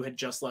know if you had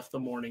just left the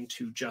mourning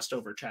to just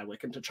over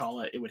Chadwick and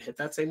T'Challa, it would hit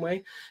that same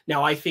way.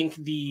 Now, I think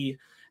the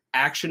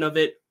action of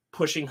it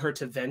pushing her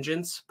to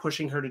vengeance,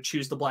 pushing her to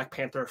choose the Black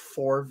Panther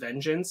for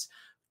vengeance,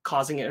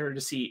 causing her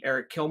to see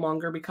Eric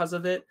Killmonger because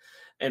of it,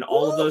 and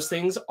all of those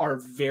things are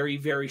very,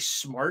 very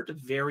smart,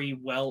 very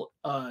well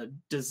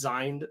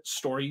designed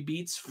story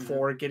beats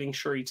for getting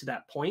Shuri to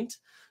that point.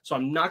 So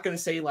I'm not going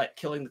to say like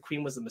killing the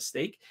queen was a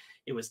mistake.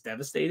 It was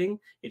devastating.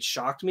 It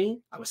shocked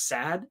me. I was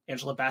sad.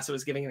 Angela Bassett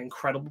was giving an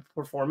incredible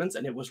performance,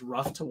 and it was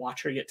rough to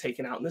watch her get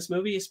taken out in this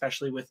movie,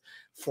 especially with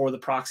for the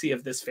proxy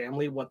of this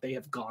family, what they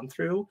have gone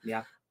through.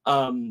 Yeah.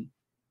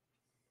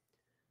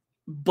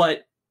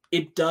 But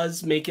it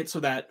does make it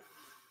so that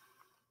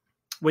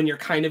when you're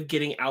kind of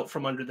getting out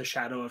from under the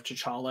shadow of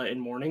T'Challa in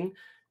mourning,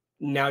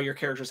 now your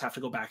characters have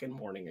to go back in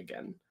mourning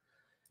again.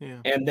 Yeah.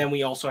 And then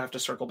we also have to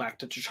circle back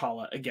to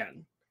T'Challa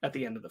again at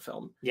the end of the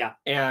film. Yeah.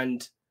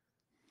 And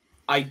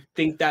I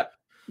think that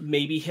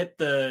maybe hit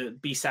the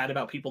be sad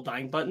about people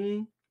dying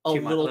button a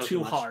little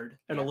too hard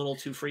and a little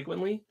too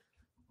frequently.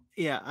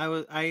 Yeah,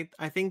 I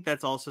think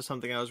that's also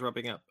something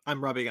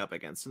I'm rubbing up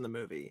against in the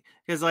movie,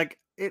 because like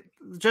it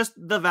just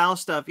the Val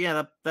stuff.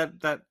 Yeah,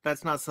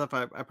 that's not stuff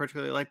I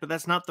particularly like, but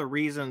that's not the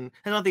reason,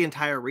 and not the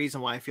entire reason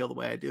why I feel the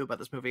way I do about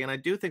this movie. And I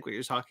do think what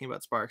you're talking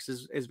about, Sparks,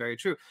 is very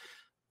true.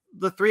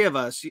 The three of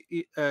us,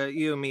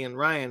 you, me, and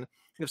Ryan,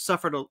 have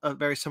suffered a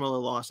very similar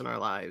loss in our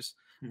lives.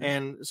 Mm-hmm.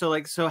 And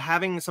so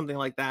having something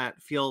like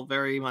that feel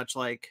very much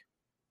like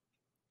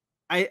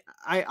I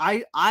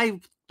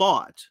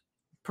thought,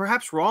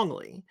 perhaps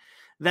wrongly,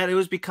 that it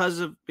was because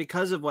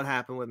of what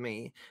happened with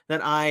me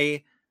that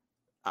I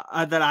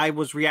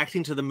was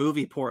reacting to the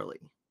movie poorly.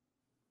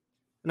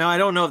 Now I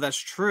don't know if that's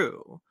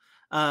true,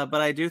 but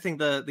I do think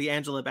the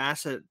Angela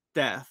Bassett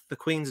death, the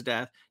Queen's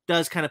death,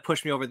 does kind of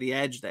push me over the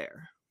edge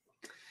there.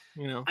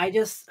 You know,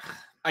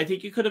 I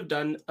think you could have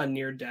done a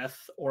near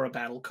death or a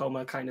battle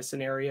coma kind of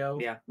scenario.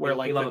 Yeah. Where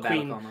like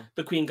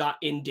the queen got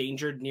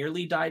endangered,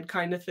 nearly died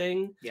kind of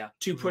thing. Yeah.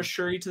 To push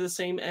Shuri to the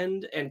same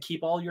end and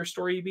keep all your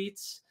story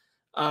beats.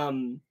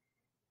 And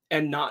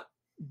not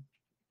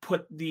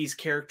put these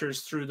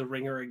characters through the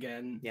ringer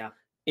again. Yeah.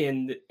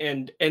 And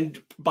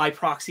by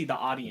proxy the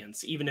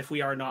audience, even if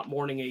we are not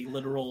mourning a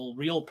literal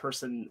real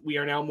person, we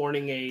are now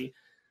mourning a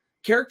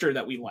character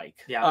that we like.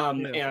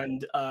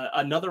 And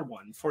another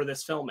one for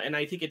this film, and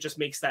I think it just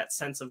makes that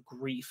sense of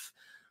grief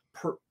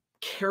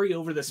carry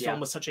over this film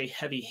with such a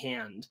heavy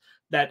hand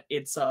that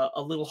it's a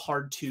little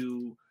hard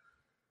to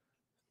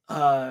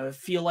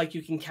feel like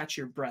you can catch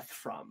your breath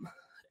from.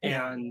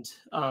 And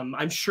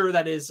I'm sure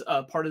that is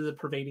part of the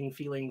pervading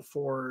feeling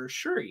for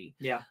Shuri.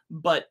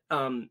 But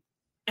and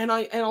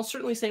I'll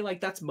certainly say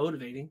like that's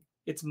motivating.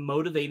 It's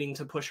motivating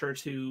to push her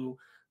to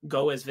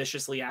go as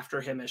viciously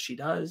after him as she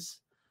does.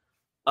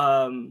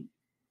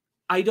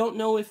 I don't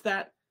know if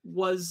that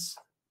was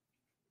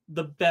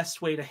the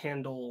best way to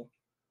handle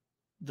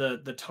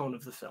the tone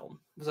of the film.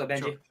 What's up,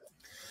 Benji?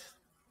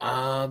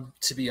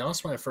 To be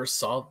honest, when I first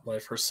saw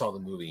the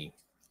movie,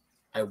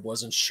 I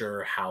wasn't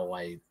sure how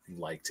I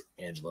liked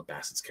Angela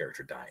Bassett's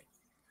character dying.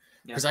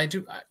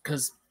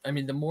 Because I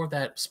mean, the more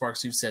that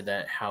Sparks, you've said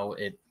that how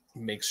it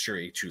makes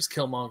Shuri choose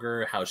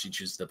Killmonger, how she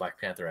chooses the Black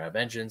Panther out of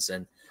vengeance,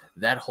 and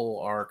that whole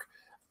arc.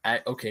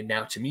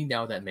 Now to me,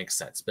 now that makes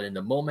sense. But in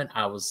the moment,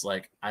 I was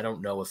like, I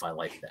don't know if I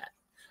like that.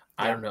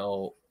 I don't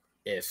know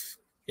if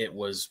it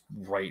was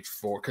right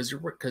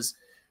because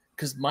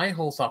my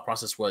whole thought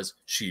process was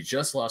she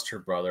just lost her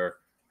brother,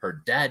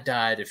 her dad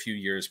died a few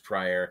years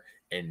prior,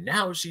 and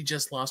now she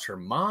just lost her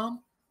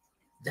mom.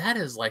 That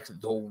is like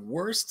the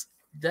worst.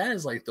 That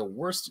is like the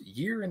worst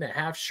year and a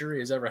half Shuri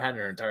has ever had in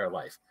her entire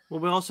life. Well,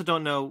 we also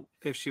don't know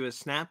if she was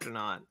snapped or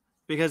not,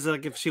 because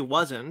like if she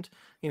wasn't,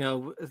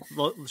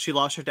 she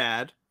lost her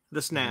dad,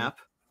 the snap,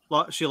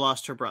 she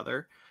lost her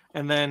brother,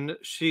 and then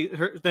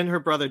her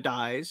brother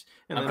dies,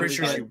 and I'm then pretty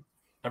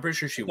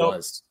sure she Nope.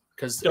 was,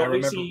 because I Don't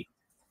remember.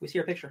 We see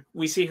her picture.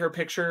 We see her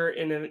picture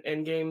in an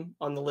Endgame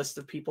on the list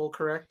of people,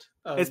 correct?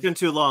 It's been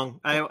too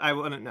long. I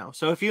wouldn't know.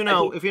 So if you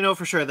know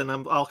for sure, then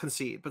I'll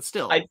concede. But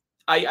still,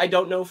 I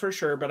don't know for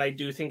sure, but I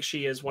do think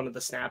she is one of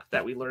the snap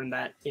that we learned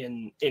that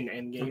in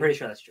Endgame. I'm pretty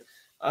sure that's true.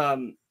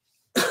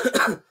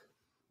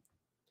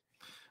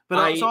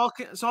 But so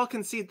I'll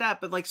concede that.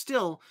 But like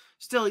still,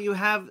 you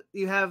have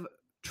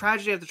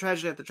tragedy after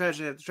tragedy after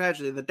tragedy after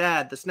tragedy. The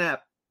dad, the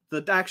snap,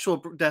 the actual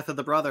death of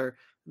the brother,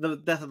 the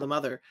death of the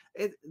mother.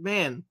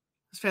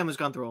 This family's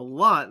gone through a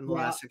lot in the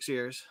last 6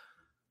 years.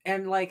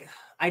 And like,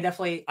 I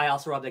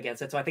also rubbed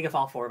against it. So I think if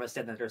all four of us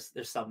did, then there's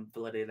some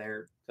validity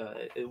there.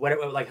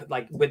 Whatever,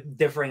 like with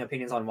differing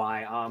opinions on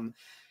why.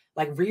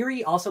 Like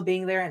Riri also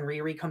being there and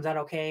Riri comes out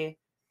okay.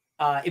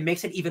 It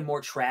makes it even more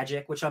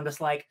tragic, which I'm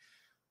just like,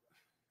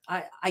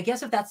 I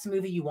guess if that's the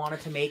movie you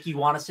wanted to make, you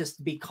want us just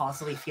to be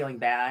constantly feeling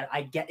bad.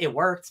 I get it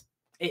worked.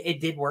 It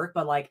did work,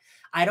 but like,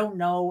 I don't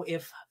know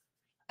if.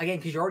 Again,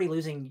 because you're already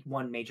losing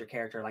one major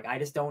character. Like, I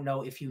just don't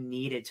know if you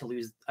needed to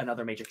lose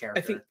another major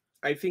character.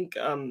 I think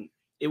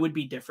it would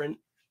be different.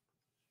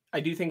 I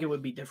do think it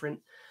would be different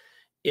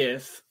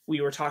if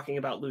we were talking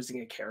about losing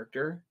a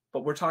character,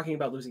 but we're talking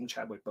about losing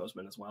Chadwick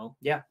Boseman as well.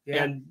 Yeah.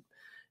 And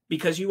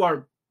because you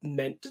are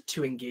meant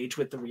to engage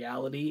with the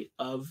reality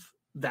of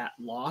that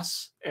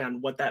loss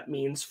and what that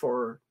means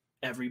for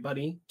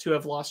everybody to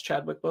have lost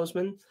Chadwick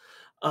Boseman,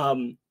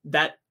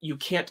 that you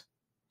can't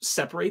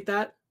separate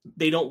that.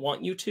 They don't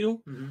want you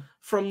to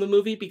from the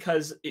movie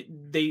because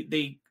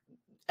they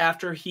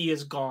after he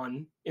is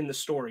gone in the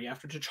story,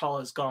 after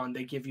T'Challa is gone,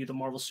 they give you the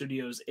Marvel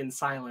Studios in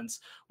silence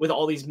with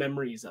all these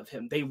memories of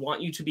him. They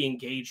want you to be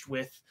engaged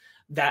with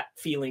that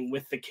feeling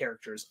with the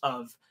characters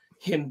of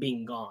him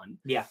being gone.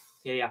 Yeah.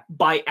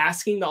 By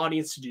asking the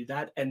audience to do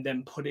that and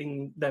then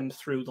putting them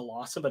through the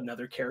loss of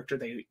another character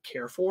they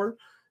care for,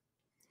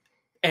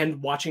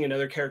 and watching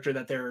another character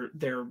that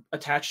they're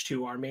attached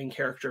to, our main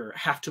character,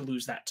 have to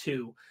lose that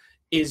too,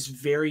 is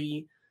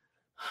very,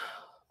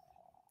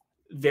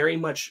 very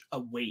much a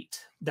weight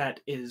that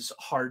is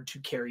hard to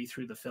carry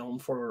through the film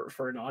for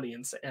an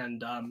audience.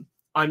 And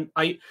I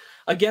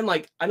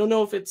don't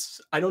know if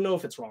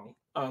it's wrong.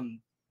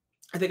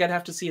 I think I'd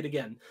have to see it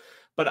again,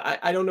 but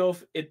I don't know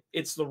if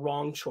it's the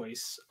wrong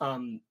choice.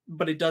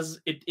 But it does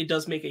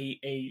make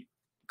a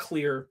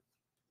clear,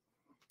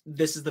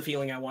 this is the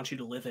feeling I want you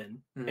to live in.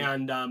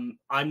 And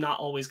I'm not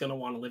always going to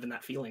want to live in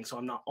that feeling. So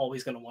I'm not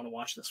always going to want to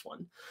watch this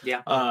one.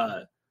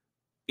 Yeah.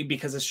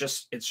 Because it's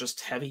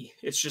just heavy.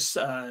 It's just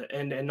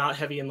and not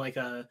heavy in like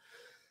a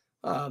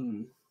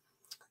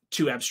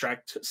too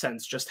abstract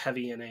sense, just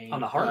heavy in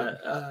on the heart,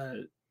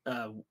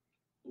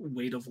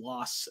 weight of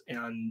loss.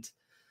 And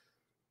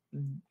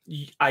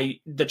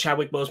the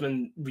Chadwick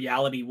Boseman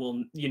reality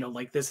will,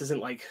 like, this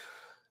isn't like,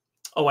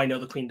 oh, I know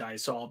the Queen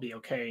dies, so I'll be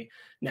okay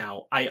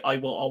now. I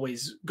will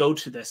always go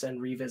to this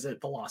and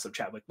revisit the loss of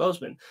Chadwick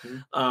Boseman.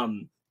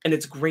 And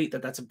it's great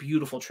that that's a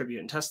beautiful tribute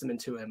and testament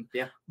to him.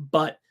 Yeah.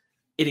 But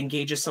it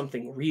engages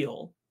something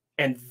real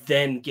and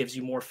then gives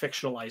you more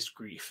fictionalized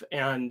grief.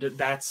 And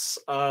that's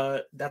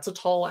a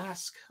tall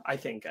ask, I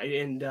think.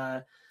 And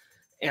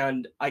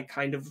I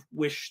kind of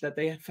wish that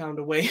they had found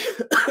a way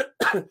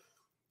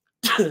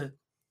to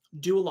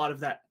do a lot of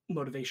that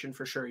motivation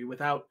for Shuri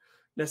without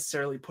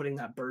necessarily putting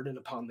that burden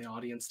upon the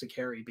audience to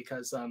carry,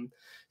 because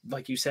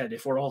like you said,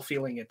 if we're all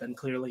feeling it, then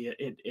clearly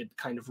it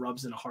kind of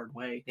rubs in a hard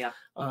way. Yeah.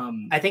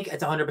 I think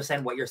it's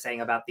 100% what you're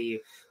saying about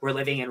we're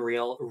living in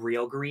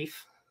real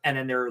grief, and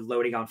then they're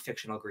loading on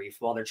fictional grief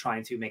while they're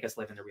trying to make us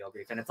live in the real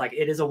grief. And it's like,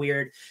 it is a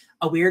weird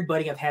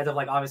butting of heads of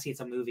like, obviously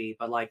it's a movie,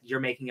 but like you're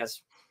making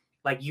us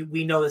like,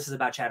 we know this is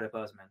about Chadwick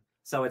Boseman.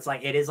 So it's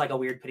like, it is like a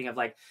weird putting of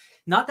like,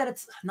 not that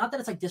it's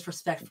like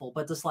disrespectful,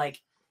 but just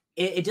like,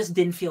 it just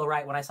didn't feel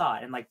right when I saw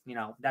it. And like,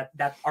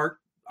 that art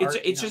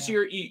it's just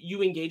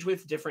you engage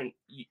with different,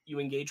 you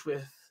engage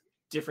with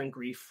different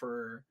grief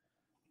for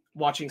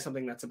watching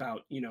something that's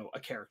about, a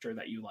character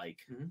that you like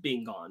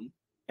being gone,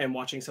 and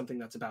watching something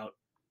that's about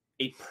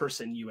a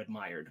person you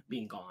admired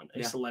being gone,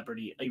 a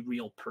celebrity, a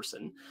real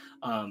person.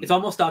 It's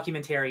almost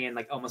documentary and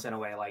like almost in a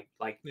way,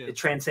 like it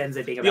transcends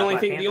it being about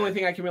the only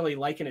thing I can really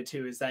liken it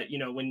to is that,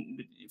 when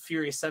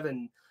Furious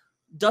 7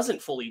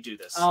 doesn't fully do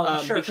this,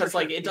 because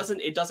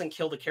it doesn't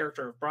kill the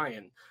character of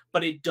Brian,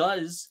 but it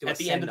does at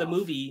the end of the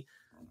movie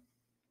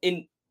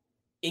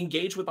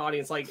engage with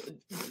audience. Like,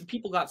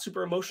 people got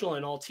super emotional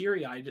and all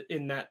teary-eyed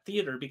in that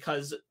theater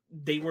because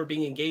they were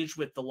being engaged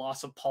with the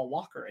loss of Paul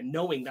Walker, and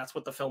knowing that's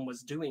what the film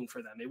was doing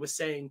for them. It was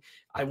saying,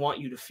 I want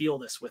you to feel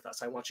this with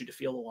us. I want you to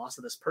feel the loss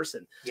of this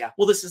person. Yeah.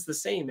 Well, this is the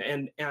same.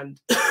 And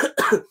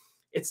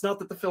it's not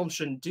that the film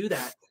shouldn't do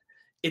that.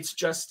 It's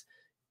just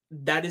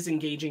that is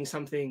engaging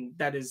something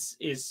that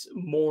is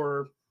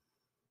more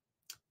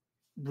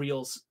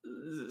real,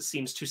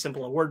 seems too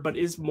simple a word, but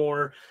is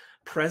more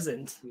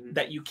present,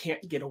 that you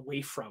can't get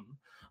away from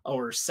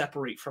or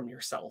separate from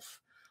yourself.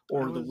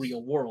 or the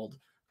real world,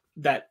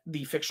 that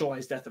the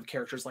fictionalized death of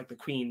characters like the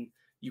Queen,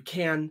 you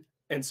can.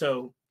 And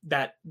so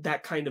that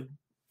kind of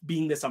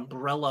being this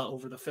umbrella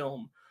over the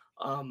film,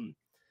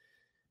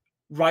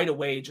 right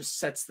away just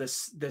sets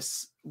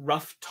this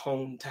rough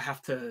tone to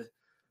have to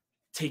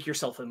take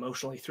yourself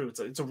emotionally through.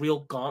 It's a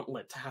real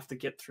gauntlet to have to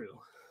get through.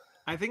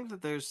 I think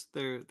that there's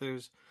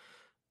an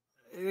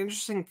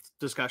interesting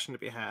discussion to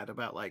be had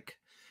about, like,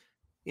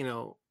 you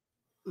know,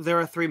 there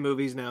are 3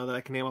 movies now that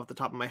I can name off the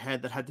top of my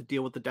head that had to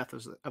deal with the death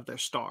of their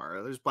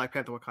star. There's Black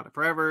Panther: Wakanda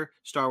Forever,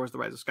 Star Wars: The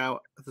Rise of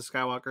the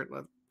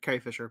Skywalker. Carrie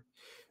Fisher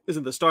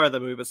isn't the star of the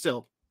movie, but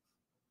still.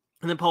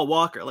 And then Paul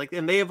Walker, like,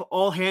 and they have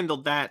all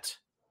handled that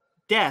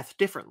death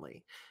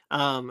differently.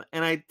 And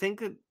I think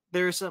that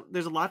there's a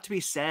lot to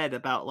be said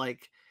about,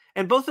 like,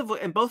 and both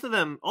of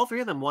them, all 3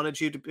 of them wanted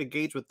you to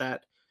engage with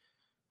that,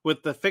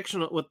 with the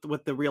fictional,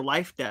 with the real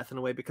life death in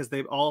a way, because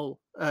they've all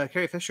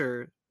Carrie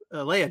Fisher,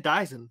 Leia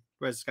dies in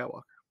Rise of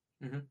Skywalker.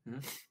 Mm-hmm.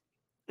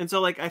 And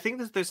so, like, I think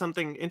that there's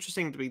something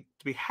interesting to be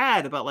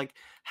had about, like,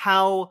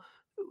 how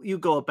you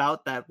go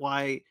about that,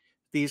 why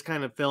these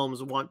kind of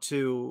films want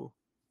to,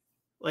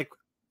 like,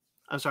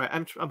 I'm sorry,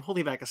 I'm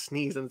holding back a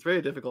sneeze and it's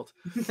very difficult.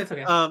 That's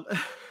okay.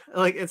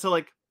 Like, and so,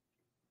 like,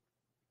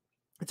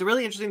 it's a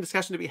really interesting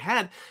discussion to be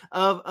had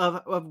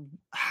of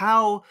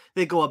how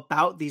they go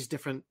about these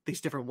different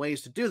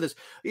ways to do this,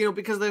 you know,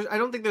 because I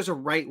don't think there's a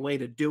right way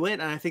to do it,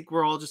 and I think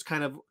we're all just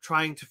kind of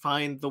trying to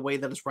find the way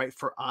that is right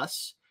for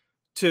us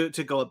to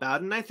go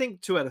about it. And I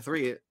think 2 out of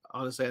 3,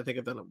 honestly, I think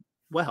have done it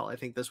well. I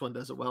think this one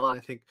does it well, and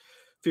I think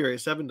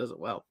Furious 7 does it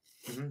well.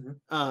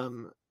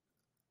 Mm-hmm.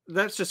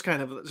 That's just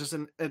kind of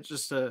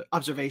just a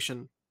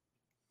observation,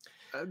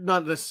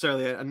 not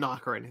necessarily a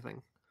knock or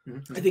anything.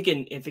 Mm-hmm. I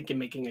think in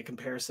making a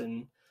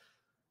comparison,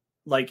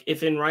 like,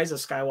 if in Rise of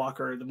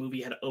Skywalker the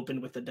movie had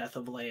opened with the death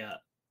of Leia,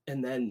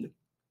 and then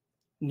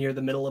near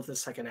the middle of the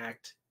second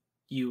act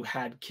you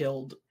had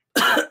killed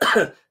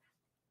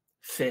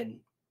Finn,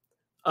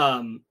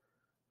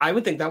 I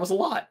would think that was a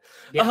lot.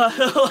 Yeah.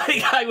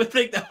 Like, I would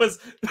think that was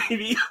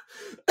maybe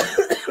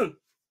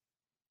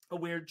a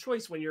weird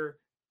choice when you're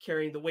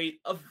carrying the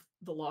weight of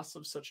the loss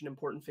of such an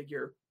important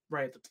figure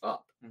right at the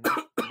top.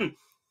 Mm-hmm.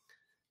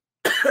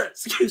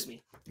 Excuse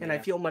me. And Yeah. I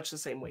feel much the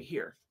same way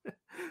here.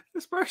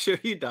 Miss Marcia, are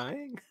you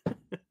dying?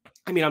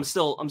 I mean, I'm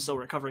still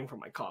recovering from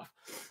my cough.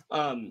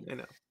 I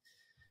know.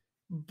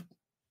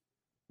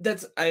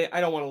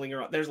 I don't want to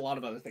linger on. There's a lot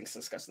of other things to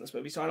discuss in this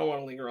movie, so I don't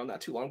want to linger on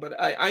that too long. But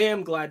I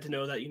am glad to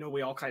know that, you know,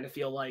 we all kind of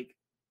feel like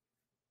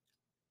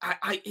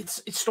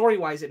it's story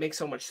wise, it makes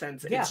so much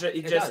sense. Yeah,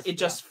 It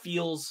just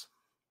feels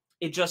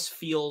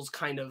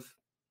kind of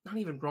not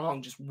even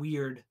wrong, just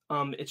weird.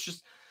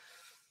 It's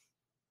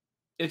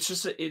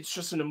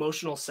just an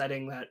emotional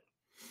setting that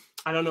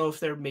I don't know if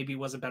there maybe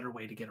was a better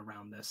way to get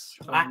around this.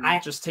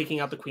 Just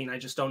taking out the Queen, I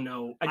just don't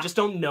know. I just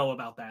don't know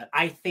about that.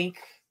 I think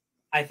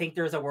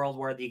there's a world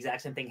where the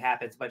exact same thing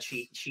happens, but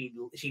she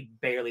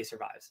barely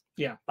survives.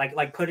 Yeah.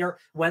 Like put her,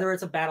 whether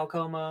it's a battle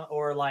coma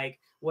or like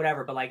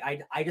whatever, but like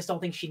I just don't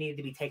think she needed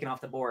to be taken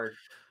off the board.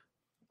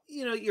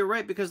 You know, you're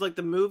right, because, like,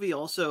 the movie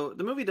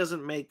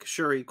doesn't make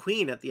Shuri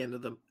queen at the end.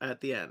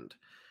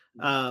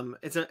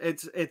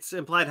 It's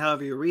implied,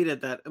 however you read it,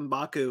 that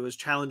M'Baku is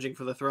challenging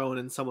for the throne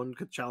and someone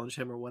could challenge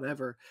him or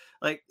whatever.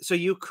 Like, so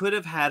you could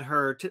have had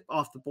her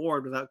off the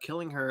board without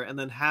killing her, and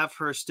then have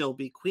her still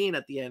be queen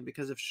at the end,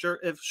 because if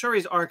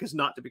Shuri's arc is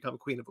not to become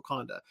Queen of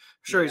Wakanda,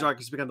 Shuri's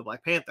arc is to become the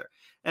Black Panther.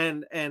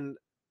 And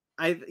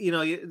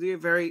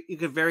you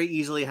could very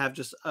easily have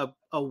just a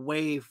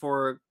way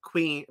for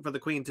the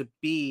Queen to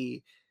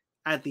be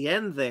at the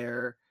end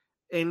there,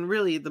 and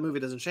really the movie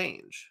doesn't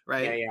change,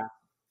 right? Yeah.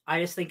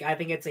 I think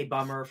it's a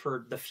bummer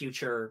for the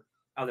future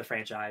of the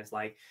franchise.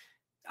 Like,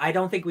 I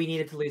don't think we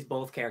needed to lose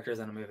both characters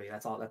in a movie.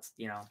 That's all. That's,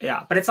 you know.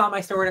 Yeah. But it's not my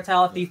story to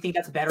tell. If you think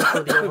that's better for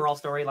the overall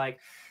story, like,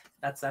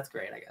 that's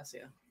great, I guess.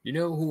 Yeah. You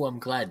know who I'm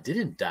glad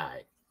didn't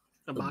die?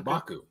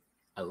 M'Baku.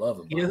 I love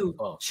M'Baku. You know who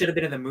should have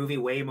been in the movie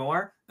way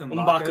more?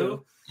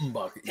 M'Baku.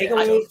 Take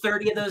away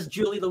 30 of those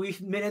Julie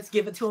Louis minutes.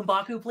 Give it to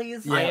M'Baku,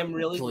 please. Yeah, I am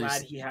really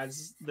glad he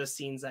has the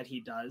scenes that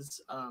he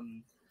does.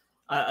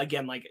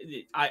 Again, like,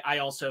 I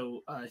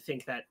also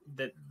think that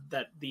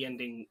the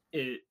ending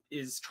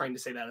is trying to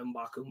say that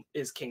M'Baku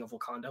is king of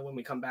Wakanda when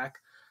we come back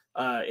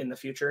in the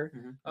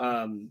future.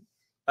 Mm-hmm.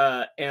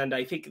 And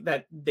I think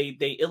that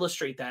they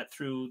illustrate that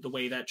through the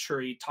way that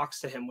Shuri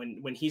talks to him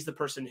when he's the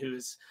person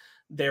who's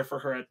there for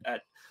her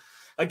at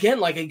again,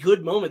 like, a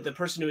good moment, the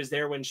person who is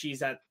there when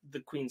she's at the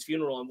Queen's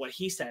funeral, and what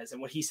he says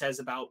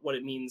about what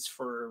it means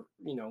for,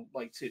 you know,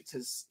 like, to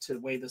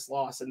weigh this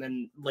loss. And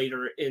then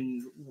later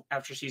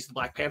after she's the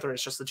Black Panther,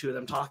 it's just the two of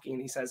them talking,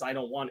 and he says, I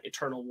don't want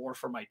eternal war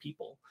for my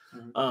people.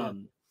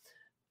 Mm-hmm.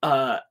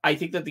 I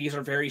think that these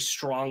are very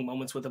strong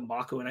moments with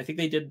M'Baku, and I think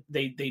they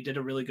did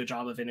a really good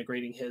job of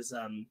integrating his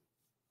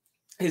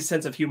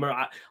sense of humor.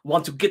 I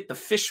want to get the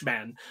fish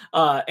man,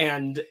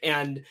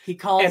 and he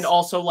calls, and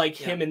also, like,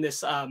 him in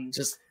this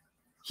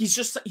he's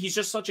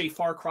just such a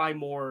far cry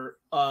more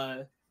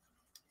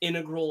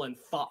integral and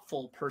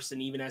thoughtful person,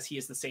 even as he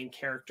is the same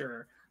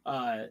character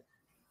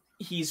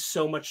he's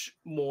so much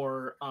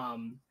more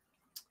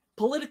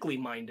politically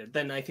minded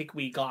than I think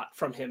we got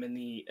from him in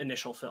the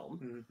initial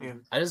film. Yeah.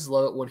 I just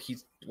love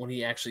it when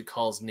he actually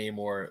calls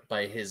Namor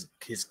by his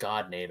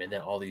god name, and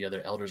then all the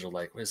other elders are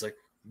like, he's like,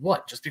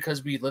 what? Just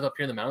because we live up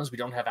here in the mountains, we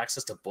don't have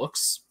access to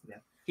books? Yeah.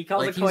 He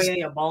calls Like,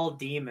 Okoye a bald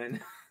demon.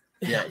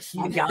 Yeah,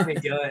 I got me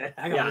good.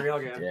 I got me real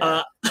good.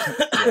 Yeah.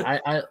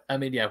 I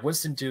mean, yeah,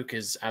 Winston Duke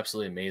is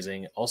absolutely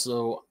amazing.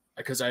 Also,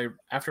 because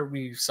after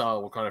we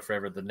saw Wakanda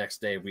Forever, the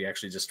next day we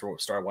actually just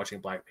started watching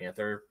Black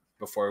Panther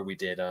before we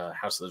did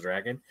House of the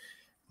Dragon,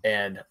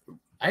 and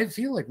I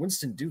feel like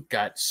Winston Duke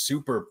got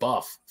super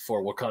buff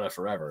for Wakanda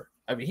Forever.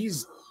 I mean,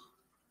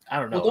 I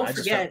don't know. Well, don't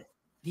forget,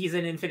 he's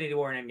in Infinity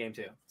War and Endgame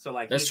too. So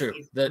like, that's true.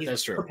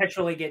 That's true.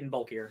 Perpetually getting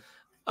bulkier.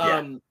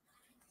 Yeah.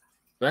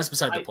 But that's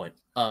beside the point.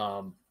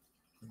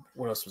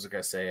 What else was I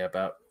gonna say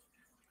about?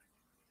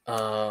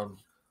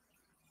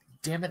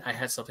 Damn it! I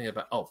had something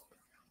about.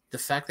 The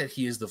fact that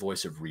he is the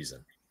voice of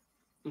reason.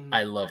 Mm-hmm.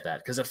 I love that,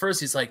 because at first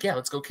he's like, "Yeah,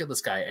 let's go kill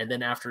this guy," and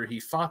then after he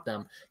fought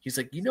them, he's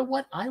like, "You know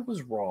what? I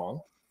was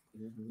wrong.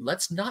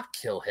 Let's not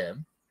kill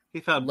him." He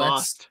found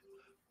best.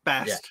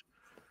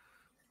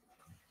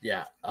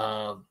 Yeah.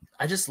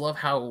 I just love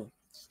how,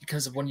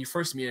 because when you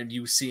first meet him,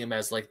 you see him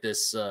as like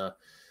this.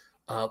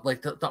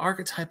 Like the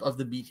archetype of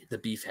the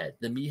beefhead,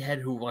 the meathead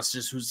who wants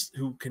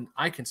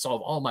I can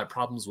solve all my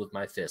problems with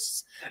my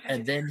fists,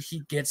 and then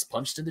he gets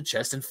punched in the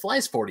chest and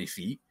flies 40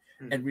 feet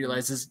and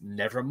realizes,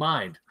 never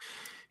mind.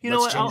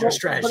 Let's change our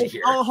strategy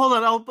here. Oh, hold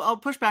on. I'll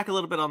push back a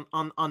little bit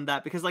on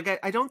that, because like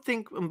I don't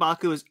think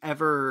M'Baku is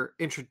ever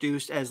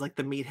introduced as like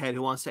the meathead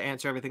who wants to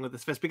answer everything with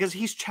his fist, because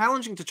he's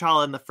challenging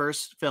T'Challa in the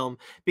first film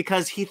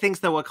because he thinks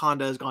that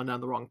Wakanda has gone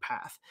down the wrong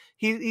path.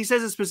 He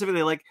says it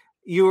specifically, like,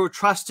 you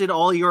trusted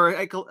all your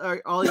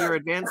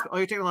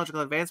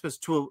technological advancements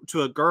to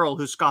a girl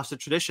who scoffs at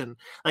tradition.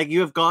 Like, you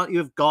have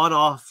gone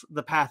off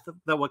the path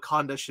that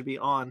Wakanda should be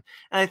on.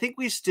 And I think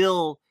we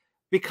still,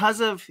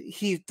 because of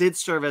he did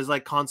serve as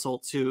like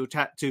consult to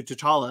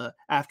T'Challa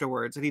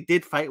afterwards, and he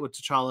did fight with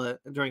T'Challa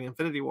during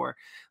Infinity War.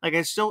 Like,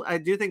 I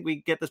do think we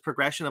get this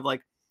progression of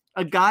like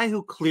a guy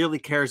who clearly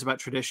cares about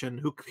tradition,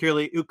 who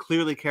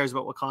clearly cares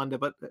about Wakanda,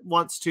 but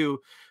wants to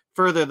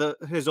further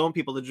his own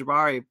people, the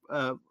Jabari,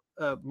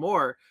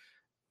 more.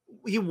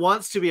 He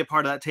wants to be a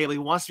part of that table. He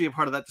wants to be a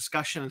part of that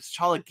discussion. And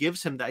T'Challa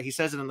gives him that. He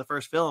says it in the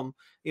first film.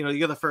 You know,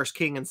 you're the first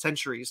king in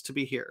centuries to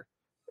be here,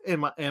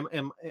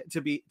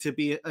 to be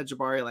a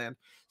Jabari land.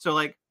 So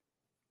like,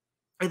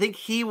 I think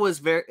he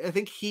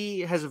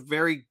has a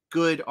very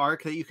good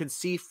arc that you can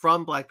see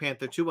from Black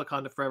Panther to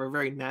Wakanda Forever.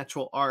 Very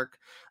natural arc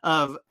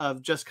of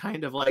just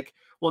kind of like,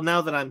 well,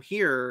 now that I'm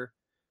here,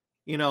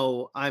 you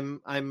know, I'm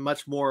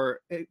much more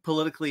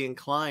politically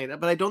inclined.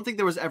 But I don't think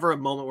there was ever a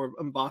moment where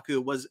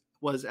M'Baku was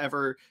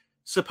ever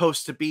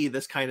supposed to be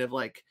this kind of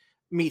like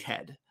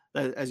meathead,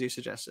 as you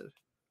suggested.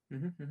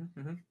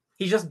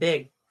 He's just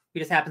big. He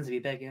just happens to be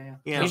big. Yeah.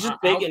 He's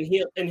just big,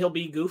 and he'll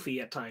be goofy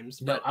at times.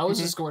 But I was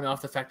just going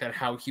off the fact that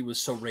how he was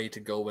so ready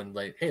to go and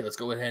like, hey, let's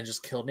go ahead and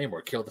just kill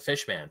Namor, kill the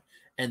fish man,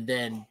 and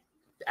then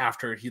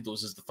after he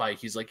loses the fight,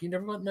 he's like,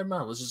 never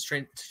mind. Let's just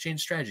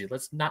change strategy.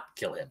 Let's not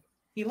kill him.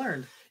 He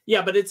learned.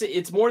 Yeah, but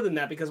it's more than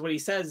that, because what he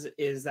says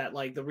is that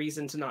like the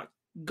reason to not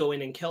go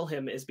in and kill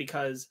him is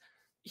because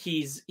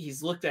he's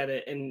looked at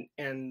it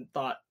and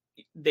thought,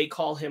 they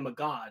call him a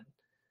god.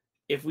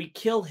 If we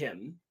kill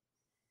him,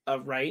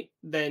 right,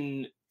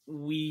 then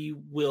we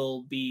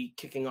will be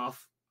kicking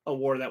off a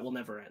war that will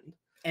never end.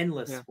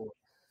 Endless.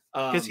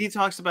 Because he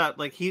talks about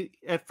like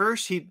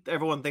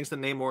everyone thinks that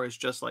Namor is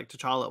just like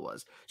T'Challa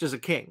was, just a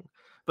king,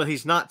 but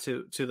he's not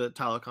to the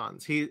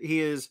Talokans.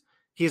 He's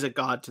a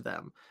god to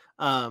them.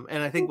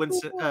 And I think when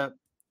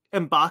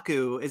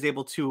M'Baku is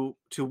able to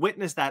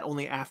witness that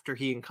only after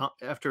he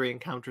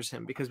encounters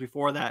him, because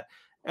before that,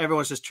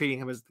 everyone's just treating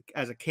him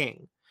as a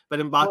king. But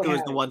M'Baku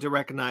is the one to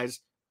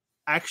recognize,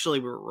 actually,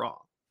 we were wrong.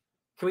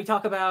 Can we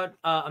talk about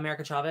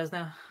America Chavez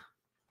now?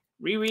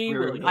 Riri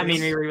Williams. I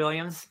mean, Riri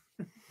Williams.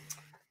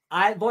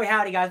 Boy,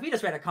 howdy, guys. We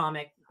just read a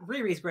comic.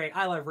 Riri's great.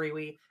 I love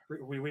Riri.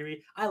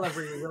 I love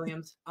Riri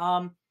Williams.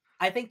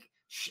 I think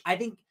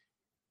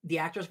the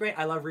actor's great.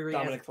 I love Riri.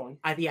 Dominic Thorne.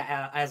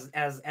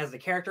 As the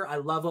character, I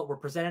love what we're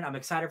presented. I'm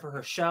excited for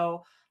her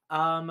show.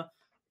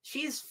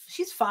 She's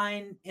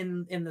fine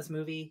in this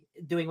movie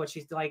doing what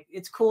she's like.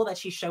 It's cool that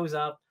she shows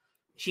up.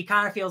 She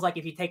kind of feels like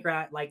if you take her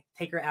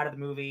out of the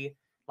movie,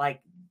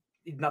 like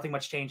nothing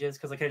much changes,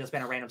 because it could have just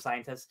been a random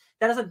scientist.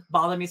 That doesn't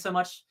bother me so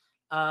much.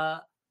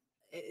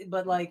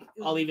 But like,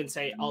 I'll even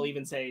say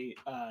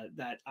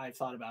that I've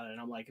thought about it, and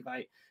I'm like,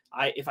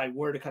 if I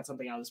were to cut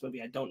something out of this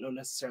movie, I don't know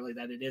necessarily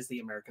that it is the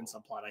American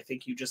subplot. I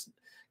think you just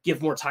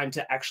give more time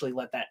to actually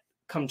let that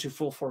come to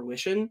full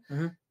fruition.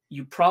 Mm-hmm.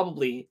 You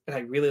probably, and I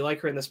really like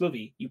her in this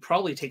movie, you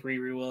probably take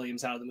Riri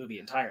Williams out of the movie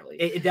entirely.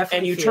 It definitely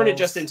and you turn it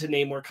just into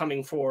Namor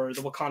coming for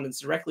the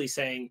Wakandans directly,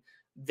 saying,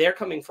 they're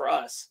coming for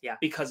us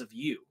because of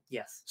you.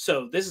 Yes.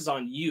 So this is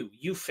on you.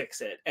 You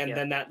fix it. And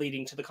then that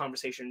leading to the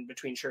conversation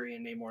between Shuri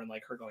and Namor and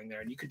like her going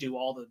there. And you could do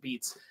all the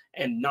beats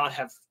and not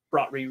have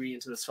brought Riri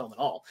into this film at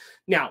all.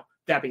 Now,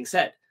 that being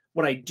said,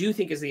 What I do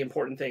think is the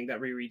important thing that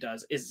Riri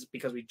does is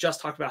because we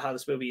just talked about how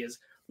this movie is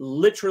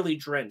literally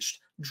drenched,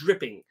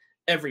 dripping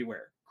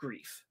everywhere,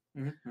 grief.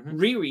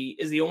 Riri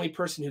is the only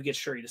person who gets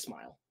Shuri to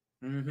smile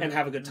and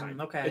have a good time.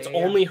 Okay, it's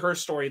only her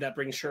story that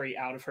brings Shuri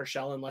out of her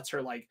shell and lets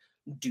her like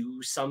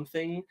do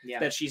something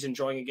that she's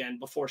enjoying again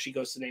before she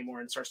goes to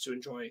Namor and starts to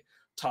enjoy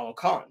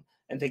Talokan,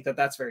 and think that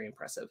that's very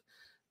impressive.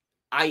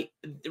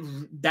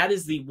 That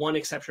is the one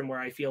exception where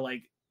I feel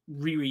like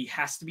Riri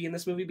has to be in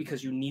this movie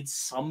because you need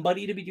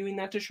somebody to be doing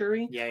that to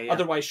Shuri.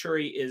 Otherwise,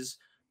 Shuri is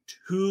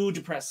too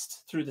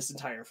depressed through this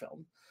entire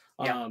film.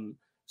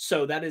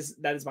 So that is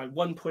my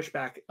one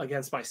pushback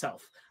against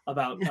myself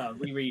about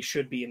Riri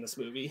should be in this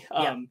movie,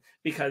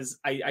 because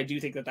I do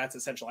think that that's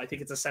essential. I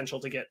think it's essential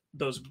to get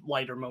those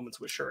lighter moments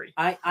with Shuri.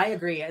 I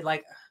agree.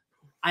 Like,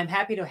 I'm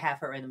happy to have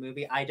her in the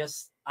movie. I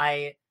just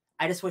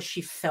wish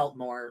she felt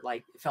more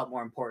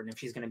important if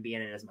she's going to be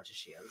in it as much as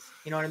she is.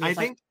 You know what I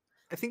mean?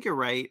 I think you're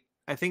right.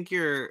 I think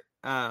you're.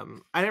 I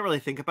didn't really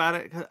think about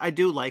it. 'Cause I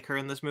do like her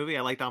in this movie.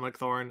 I like Dominic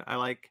Thorne. I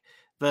like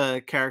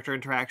the character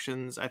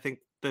interactions. I think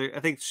there's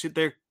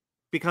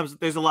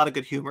a lot of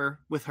good humor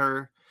with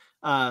her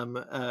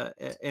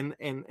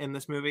in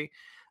this movie.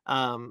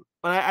 But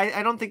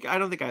I don't think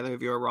either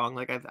of you are wrong.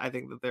 Like I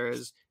think that there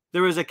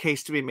is a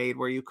case to be made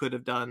where you could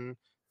have done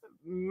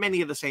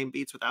many of the same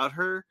beats without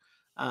her.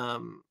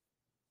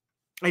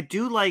 I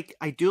do like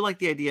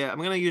the idea. I'm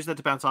going to use that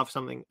to bounce off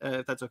something,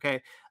 if that's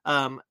okay.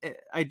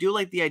 I do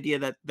like the idea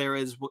that there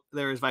is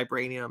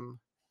vibranium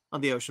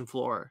on the ocean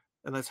floor,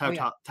 and that's how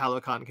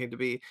Talokan came to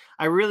be.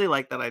 I really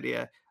like that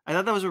idea. I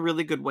thought that was a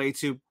really good way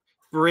to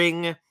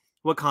bring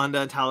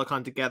Wakanda and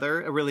Talokan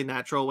together, a really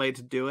natural way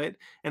to do it,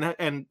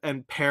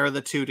 and pair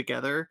the two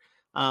together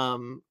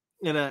in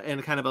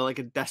a kind of like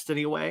a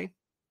destiny way.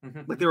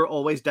 Like they were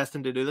always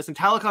destined to do this, and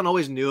Talokan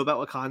always knew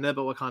about Wakanda,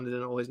 but Wakanda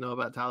didn't always know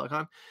about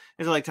Talokan.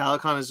 And so like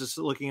Talokan is just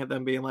looking at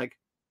them being like,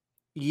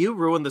 you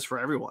ruined this for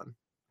everyone.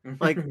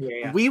 Like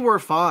we were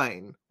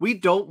fine. We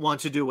don't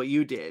want to do what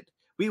you did.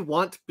 We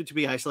want to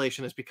be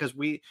isolationist because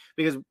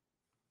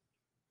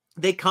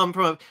they come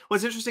from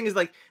what's interesting is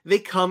like they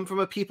come from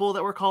a people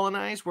that were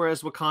colonized,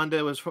 whereas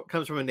Wakanda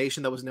comes from a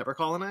nation that was never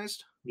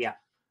colonized.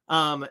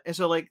 And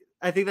so like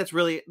I think that's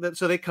really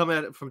so they come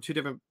at it from two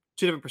different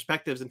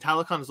perspectives, and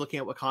Talokan is looking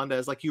at Wakanda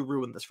as like, you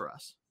ruined this for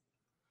us.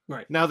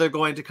 Right. Now they're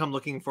going to come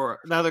looking for.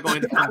 Now they're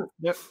going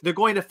to they're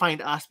going to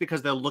find us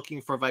because they're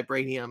looking for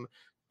vibranium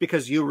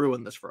because you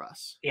ruined this for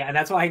us. Yeah, and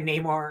that's why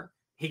Namor,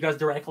 he goes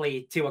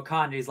directly to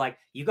Wakanda. He's like,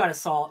 you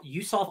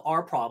solve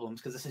our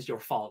problems because this is your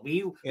fault.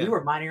 We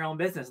were minding our own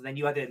business, and then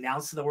you had to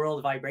announce to the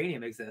world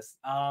vibranium exists.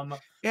 And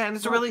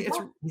it's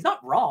he's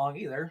not wrong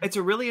either. It's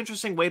a really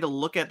interesting way to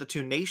look at the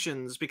two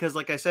nations because,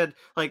 like I said,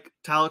 like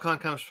Talokan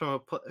comes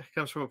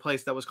from a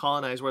place that was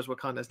colonized, whereas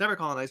Wakanda is never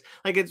colonized.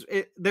 Like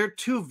they're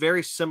two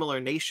very similar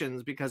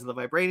nations because of the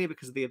vibranium,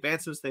 because of the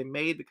advancements they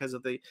made, because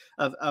of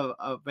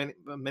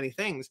many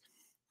things,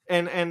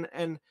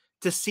 and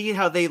to see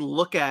how they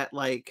look at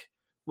like.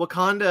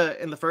 Wakanda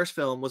in the first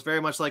film was very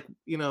much like,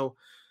 you know,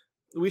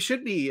 we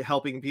should be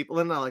helping people,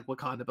 and not like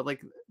Wakanda, but like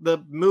the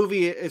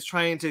movie is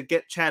trying to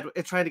get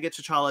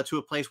T'Challa to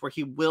a place where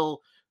he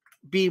will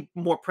be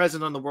more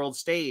present on the world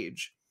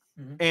stage.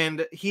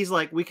 And he's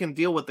like, we can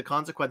deal with the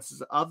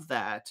consequences of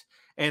that.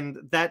 And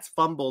that's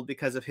fumbled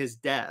because of his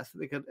death,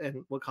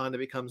 and Wakanda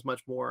becomes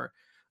much more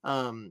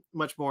in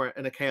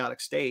a chaotic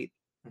state.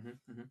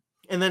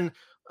 And then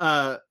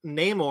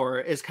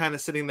Namor is kind of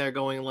sitting there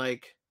going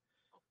like,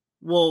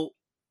 well,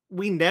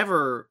 we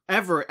never,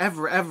 ever,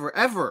 ever, ever,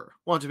 ever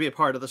want to be a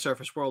part of the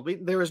surface world.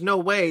 There is no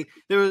way.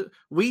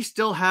 We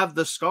still have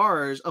the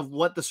scars of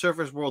what the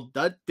surface world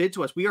did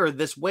to us. We are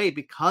this way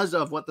because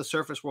of what the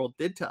surface world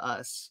did to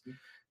us.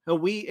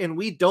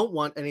 We don't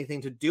want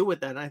anything to do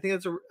with that. And I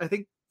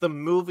think the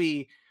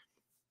movie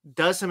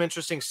does some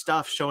interesting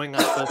stuff showing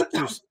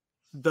us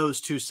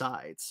those two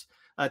sides,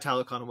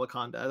 Talokan and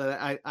Wakanda,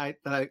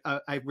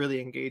 that I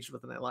really engaged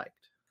with and I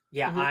liked.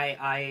 Yeah,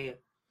 I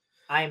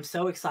am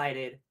so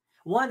excited.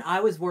 One, I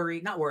was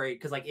not worried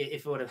because like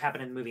if it would have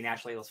happened in the movie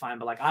naturally, it was fine.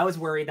 But like I was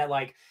worried that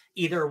like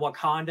either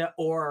Wakanda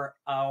or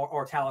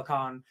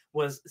Talokan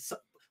was.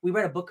 We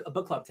read a book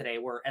club today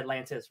where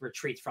Atlantis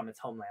retreats from its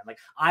homeland. Like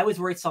I was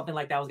worried something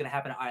like that was going to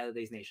happen to either of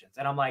these nations,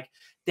 and I'm like,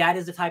 that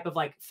is the type of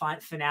like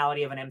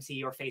finality of an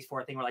MCU or Phase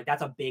 4 thing where like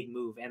that's a big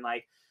move, and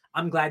like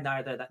I'm glad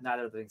neither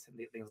of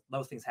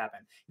those things happen.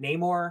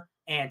 Namor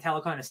and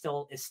Talokan is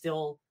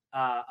still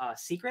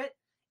secret,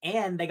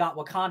 and they got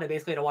Wakanda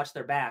basically to watch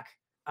their back.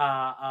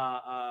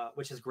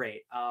 Which is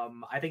great.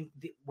 I think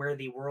where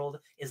the world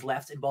is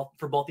left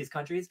for both these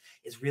countries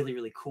is really,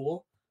 really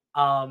cool.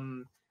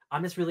 I'm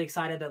just really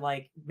excited that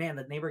like, man,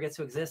 that Namor gets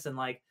to exist, and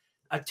like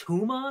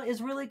Atuma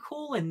is really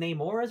cool and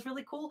Namor is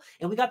really cool.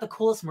 And we got the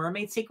coolest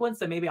mermaid sequence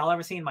that maybe I'll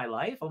ever see in my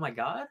life. Oh my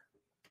God.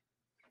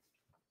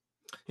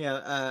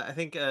 Yeah. I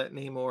think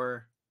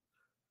Namor,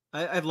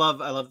 I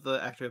love the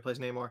actor who plays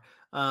Namor.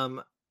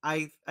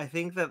 I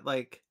think that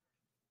like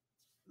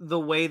the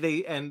way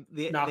they end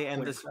the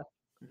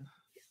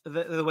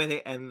way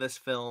they end this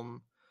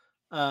film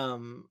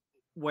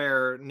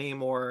where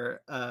Namor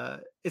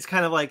it's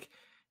kind of like,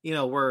 you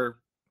know, where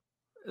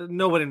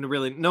nobody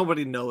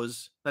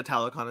knows that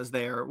Talocon is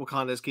there.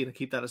 Wakanda is keen to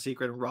keep that a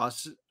secret, and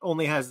Ross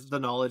only has the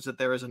knowledge that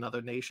there is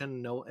another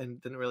nation,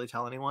 and didn't really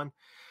tell anyone.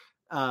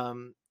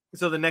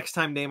 So the next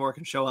time Namor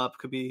can show up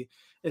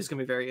is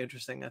gonna be very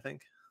interesting, I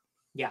think.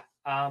 Yeah.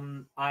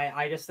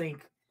 I just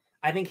think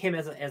him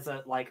as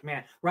a like,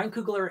 man, Ryan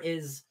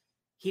Coogler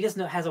he just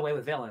has a way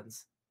with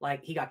villains.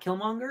 Like, he got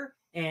Killmonger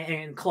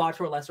and Claw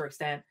to a lesser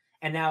extent,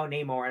 and now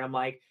Namor, and I'm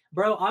like,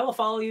 bro, I will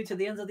follow you to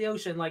the ends of the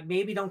ocean. Like,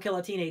 maybe don't kill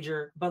a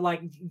teenager, but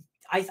like,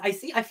 I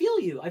feel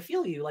you.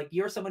 Like,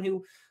 you're someone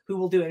who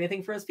will do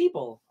anything for his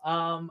people.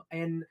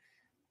 And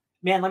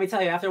man, let me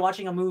tell you, after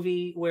watching a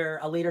movie where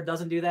a leader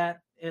doesn't do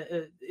that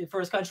for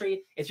his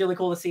country, it's really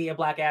cool to see a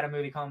Black Adam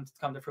movie come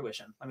to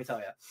fruition. Let me tell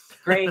you,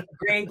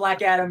 great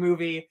Black Adam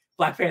movie,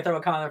 Black Panther: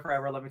 Wakanda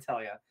Forever. Let me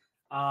tell you,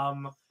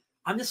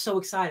 I'm just so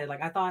excited.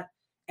 Like, I thought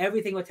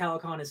everything with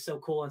Talocon is so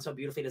cool and so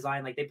beautifully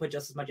designed. Like, they put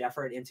just as much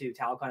effort into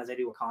Talocon as they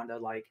do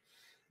Wakanda. Like,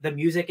 the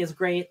music is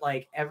great.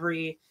 Like,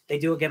 they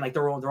do again like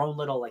their own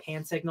little like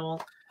hand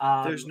signal.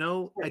 There's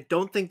no. I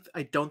don't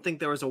think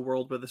there was a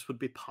world where this would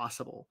be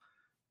possible.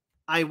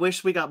 I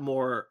wish we got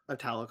more of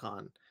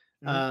Talocon.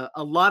 Mm-hmm.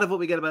 A lot of what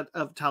we get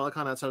of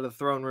Talocon outside of the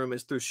throne room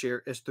is through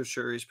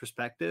Shuri's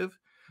perspective.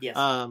 Yes.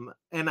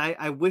 And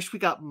I wish we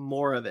got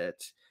more of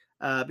it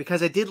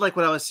because I did like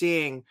what I was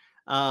seeing.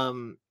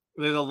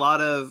 There's a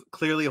lot of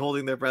clearly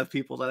holding their breath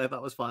people that I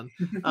thought was fun.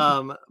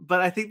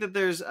 But I think that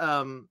there's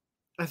I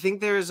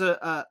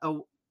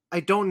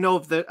don't know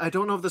if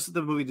this is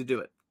the movie to do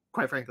it,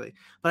 quite frankly.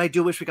 But I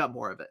do wish we got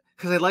more of it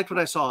because I liked what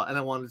I saw and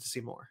I wanted to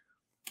see more.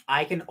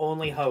 I can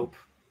only hope.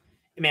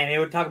 Man, it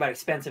would talk about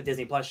expensive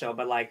Disney Plus show,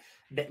 but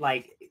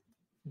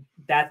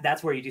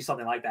that's where you do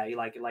something like that. You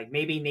like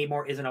maybe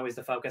Namor isn't always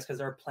the focus because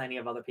there are plenty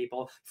of other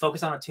people.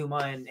 Focus on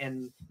Attuma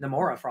and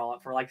Namora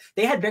for like,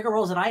 they had bigger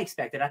roles than I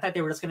expected. I thought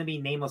they were just going to be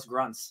nameless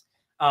grunts,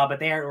 but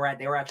they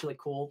were actually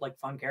cool, like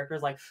fun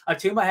characters. Like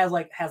Attuma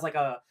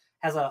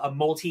has a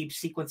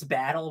multi-sequence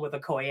battle with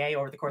Okoye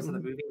over the course of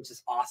the movie, which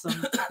is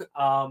awesome.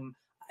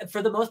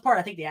 For the most part,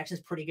 I think the action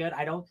is pretty good.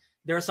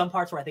 There are some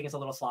parts where I think it's a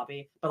little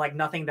sloppy, but like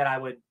nothing that I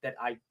would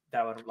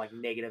like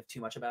negative too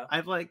much about.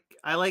 I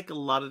like a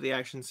lot of the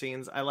action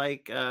scenes. I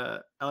like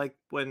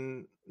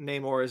when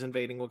Namor is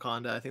invading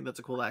Wakanda. I think that's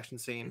a cool action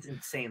scene. It's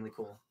insanely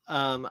cool.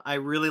 I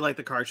really like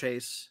the car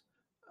chase.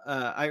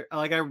 I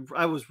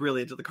was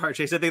really into the car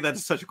chase. I think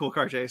that's such a cool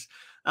car chase.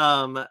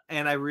 And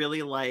I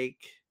really like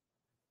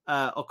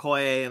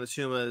Okoye and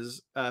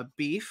Attuma's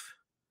beef.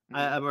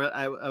 Mm-hmm.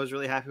 I was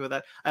really happy with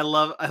that. I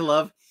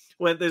love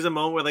when there's a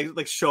moment where they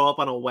like show up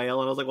on a whale,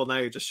 and I was like, well, now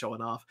you're just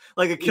showing off.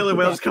 Like a killer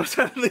whale just comes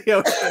out of the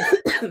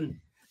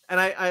ocean. And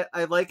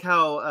I like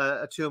how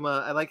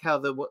Attuma. I like how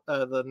the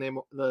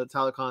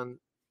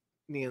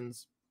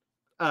Taloconians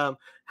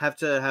have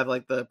to have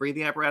like the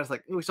breathing apparatus.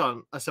 Like we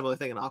saw a similar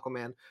thing in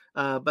Aquaman.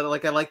 But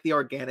like I like the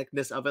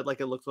organicness of it.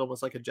 Like it looks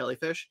almost like a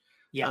jellyfish.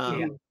 Yeah.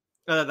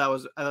 I thought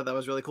that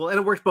was really cool, and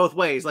it works both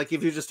ways. Like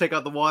if you just take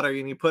out the water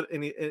and you put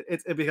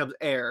it becomes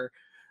air.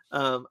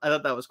 I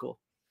thought that was cool.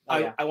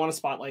 I want to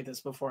spotlight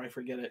this before I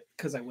forget it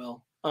because I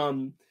will.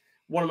 One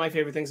of my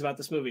favorite things about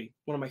this movie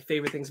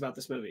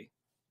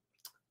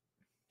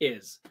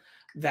is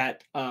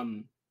that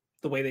the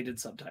way they did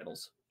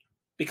subtitles,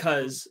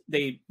 because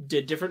they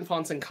did different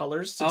fonts and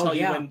colors to tell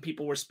you when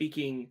people were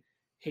speaking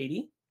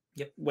Haiti,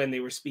 when they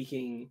were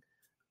speaking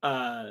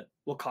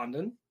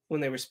Wakandan,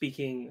 when they were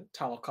speaking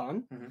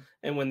Talocon,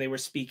 and when they were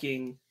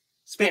speaking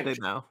Spanish.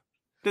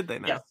 Did they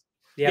know?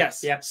 Yes.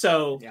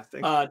 So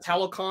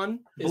Talocon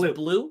is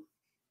blue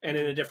and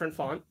in a different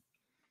font.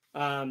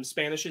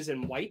 Spanish is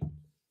in white.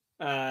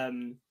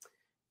 Wakandan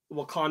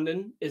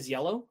is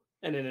yellow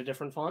and in a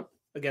different font.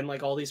 Again,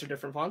 like all these are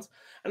different fonts.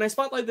 And I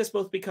spotlight this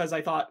both because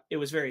I thought it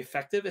was very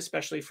effective,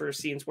 especially for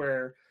scenes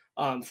where,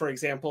 for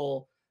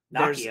example,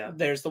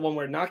 there's the one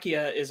where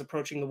Nakia is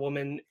approaching the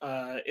woman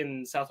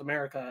in South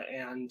America,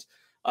 and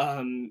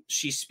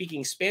she's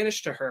speaking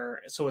Spanish to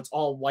her. So it's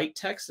all white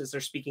text as they're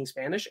speaking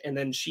Spanish. And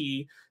then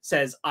she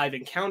says, "I've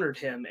encountered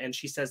him." And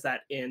she says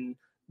that in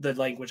the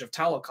language of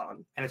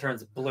Talocon. And it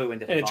turns blue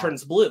into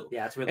turns blue.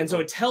 Yeah, it's really cool. So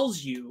it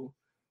tells you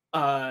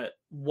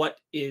what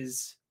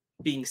is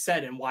being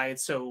said and why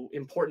it's so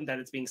important that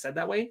it's being said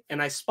that way. And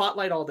I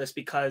spotlight all this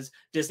because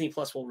Disney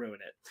Plus will ruin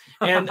it.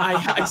 And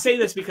I say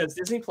this because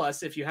Disney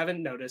Plus, if you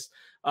haven't noticed,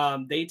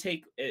 they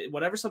take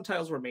whatever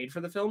subtitles were made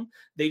for the film,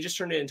 they just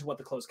turn it into what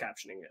the closed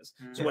captioning is.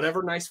 So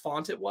whatever nice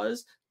font it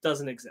was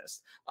doesn't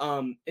exist.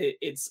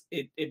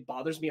 It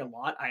bothers me a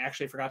lot. I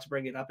actually forgot to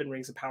bring it up in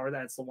Rings of Power.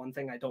 That's the one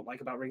thing I don't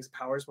like about Rings of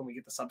Power is when we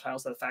get the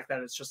subtitles, the fact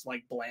that it's just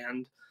like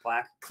bland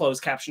black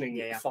closed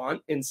captioning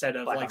font instead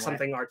of black like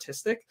something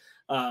artistic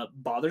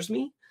bothers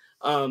me.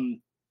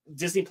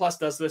 Disney Plus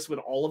does this with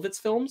all of its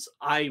films.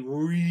 I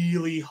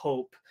really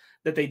hope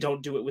that they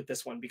don't do it with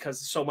this one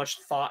because so much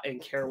thought and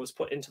care was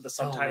put into the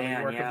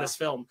subtitling work of this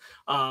film.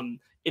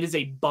 It is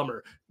a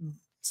bummer.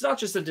 It's not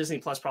just a Disney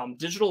Plus problem.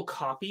 Digital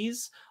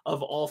copies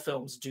of all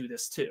films do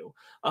this too.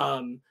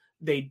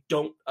 they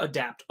don't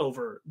adapt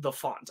over the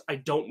font. I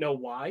don't know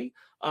why,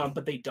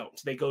 but they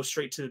don't. They go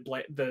straight to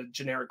the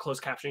generic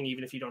closed captioning,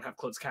 even if you don't have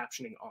closed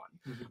captioning on.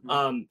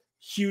 Mm-hmm.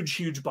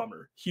 Huge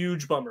bummer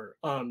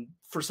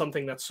for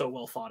something that's so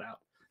well thought out,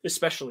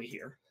 especially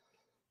here.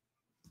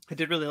 I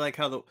did really like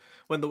how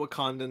when the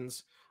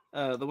Wakandans,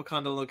 the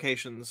Wakanda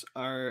locations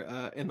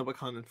are in the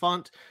Wakandan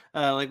font,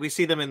 like we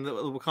see them in the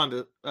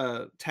Wakanda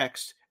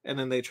text, and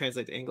then they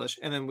translate to English,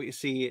 and then we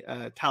see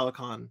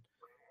Talokan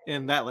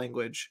in that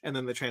language, and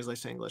then they translate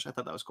to English. I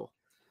thought that was cool.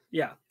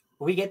 Yeah.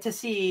 We get to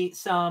see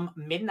some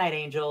Midnight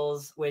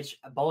Angels, which,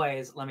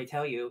 boys, let me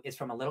tell you, is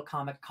from a little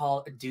comic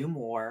called Doom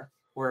War,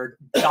 where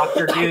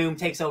Doctor Doom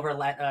takes over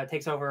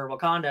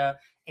Wakanda,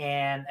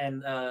 and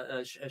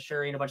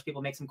Shuri and a bunch of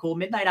people make some cool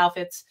midnight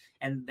outfits,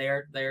 and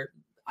they're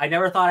I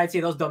never thought I'd see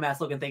those dumbass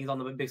looking things on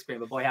the big screen,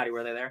 but boy howdy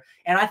were they there.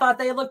 And I thought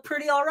they looked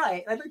pretty all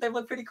right. I think they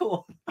looked pretty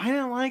cool. I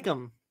didn't like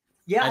them.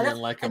 Yeah, I didn't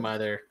like them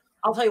either.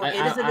 I'll tell you what,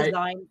 it is a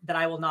design that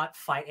I will not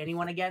fight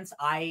anyone against.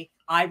 I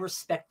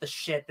respect the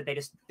shit that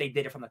they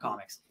did it from the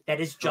comics. That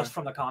is just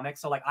from the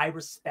comics. So like I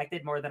respect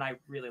it more than I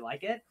really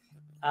like it.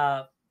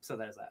 So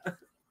there's that.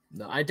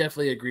 No, I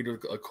definitely agreed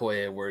with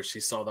Okoye where she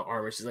saw the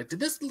armor. She's like, "Did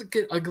this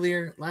get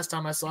uglier last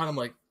time I saw it?" I'm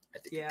like, "I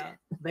think yeah,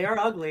 they are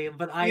ugly."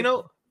 But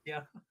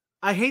yeah,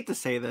 I hate to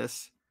say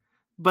this,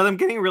 but I'm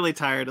getting really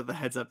tired of the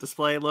heads-up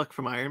display look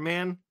from Iron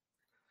Man.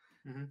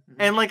 Mm-hmm.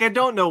 And like I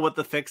don't know what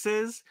the fix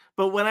is,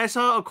 but when I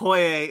saw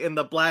Okoye in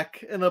the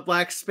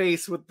black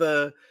space with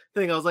the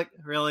thing, I was like,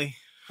 really?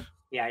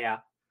 Yeah.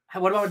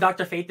 What about when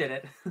Dr. Fate did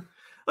it?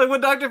 Like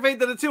when Dr. Fate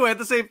did it too, I had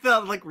the same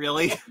thought. Like,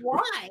 really?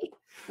 Why?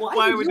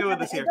 Why are we doing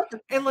this here?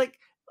 And like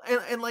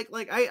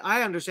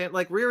I understand.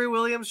 Like Riri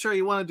Williams, sure,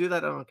 you want to do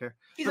that? I don't care.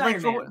 He's but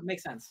Iron Man.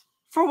 Makes sense.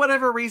 For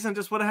whatever reason,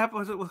 just what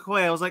happened with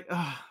Okoye, I was like,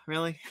 oh,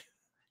 really?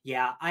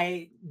 Yeah,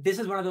 this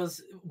is one of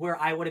those where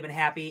I would have been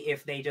happy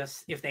if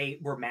they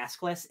were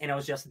maskless and it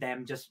was just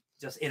them just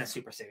in a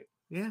super suit.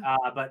 Yeah.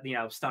 But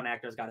stunt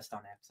actors got to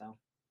stunt act, so.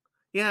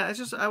 Yeah, it's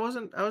just I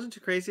wasn't too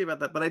crazy about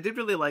that, but I did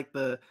really like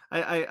the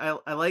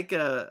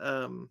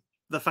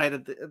fight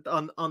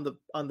on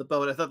the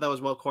boat. I thought that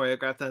was well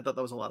choreographed, and I thought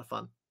that was a lot of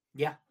fun.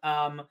 Yeah.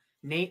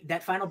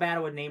 That final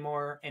battle with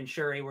Namor and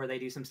Shuri where they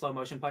do some slow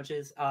motion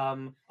punches.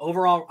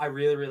 Overall, I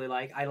really, really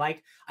like. I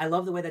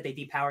love the way that they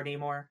depower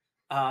Namor.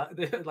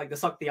 Like they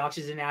suck the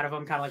oxygen out of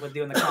him, kind of like what they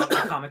do in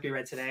the comic we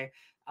read today.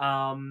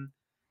 I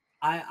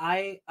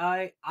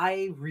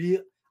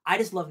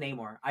just love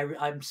Namor.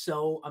 I'm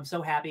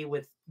so happy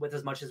with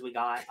as much as we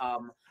got.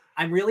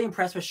 I'm really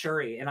impressed with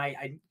Shuri, and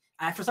I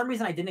for some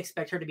reason I didn't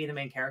expect her to be the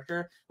main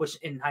character, which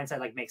in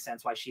hindsight like makes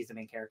sense why she's the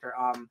main character.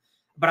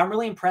 But I'm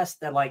really impressed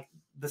that like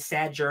the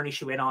sad journey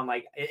she went on,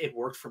 like it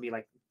worked for me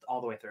like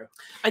all the way through.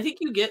 I think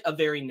you get a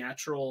very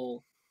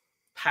natural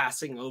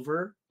passing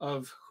over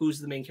of who's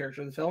the main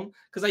character in the film,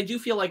 because I do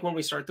feel like when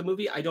we start the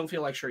movie, I don't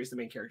feel like Shuri's the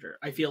main character.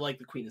 I feel like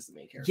the Queen is the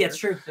main character. Yeah, that's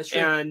true.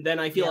 And then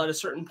I feel at a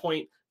certain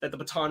point that the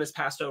baton is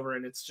passed over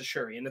and it's to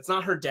Shuri, and it's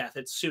not her death;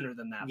 it's sooner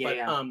than that.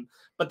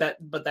 But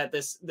that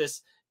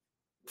this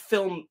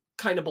film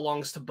kind of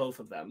belongs to both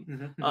of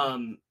them.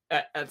 Mm-hmm.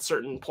 At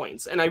certain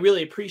points, and I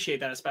really appreciate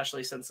that,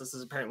 especially since this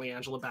is apparently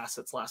Angela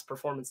Bassett's last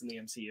performance in the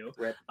MCU.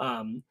 Right.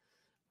 I'm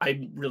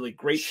really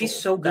grateful. She's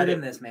so good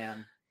in this,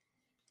 man.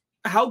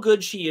 How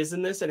good she is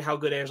in this and how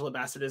good Angela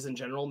Bassett is in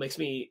general makes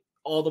me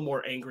all the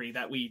more angry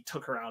that we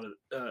took her out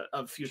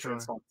of future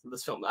installments of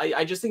this film.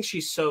 I just think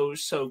she's so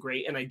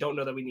great, and I don't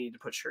know that we needed to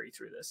put Shuri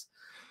through this.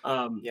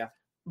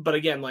 But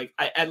again, like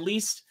at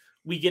least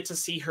we get to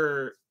see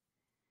her,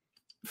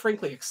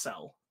 frankly,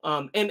 excel.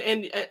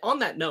 And on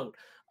that note,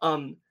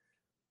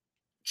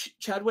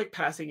 Chadwick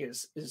passing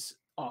is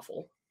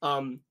awful.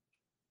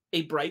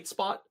 A bright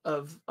spot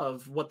of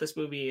what this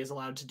movie is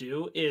allowed to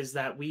do is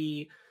that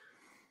we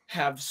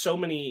have so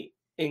many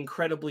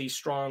incredibly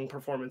strong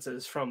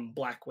performances from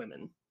Black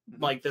women.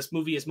 Mm-hmm. Like this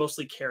movie is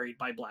mostly carried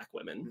by Black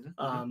women,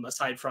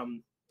 aside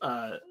from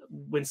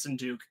Winston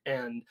Duke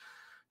and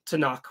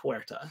Tenoch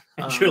Huerta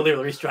and Julia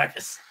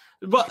Louis-Dreyfus.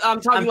 But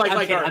I'm talking like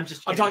our major. I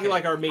just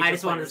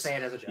players. wanted to say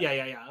it as a joke.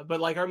 Yeah.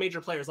 But like our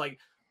major players, like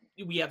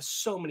we have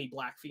so many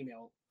Black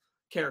female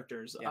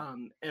characters,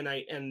 and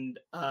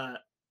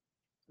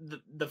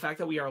the fact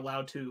that we are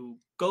allowed to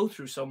go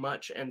through so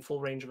much and full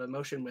range of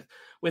emotion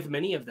with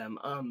many of them,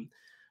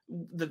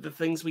 the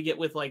things we get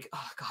with like,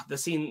 oh god, the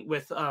scene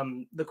with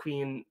the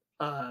Queen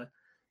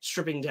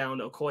stripping down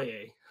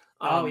Okoye.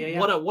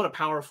 What a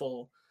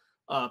powerful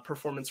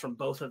performance from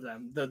both of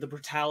them. The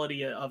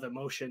brutality of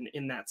emotion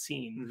in that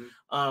scene.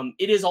 Mm-hmm.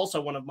 It is also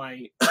one of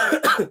my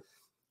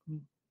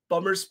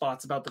bummer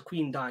spots about the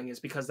Queen dying is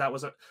because that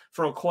was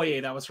for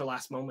Okoye, that was her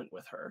last moment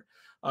with her,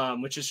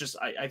 which is just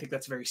I think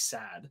that's very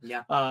sad.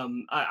 Yeah.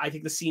 I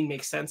think the scene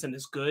makes sense and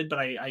is good, but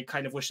I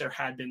kind of wish there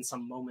had been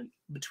some moment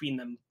between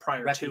them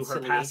prior to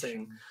her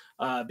passing,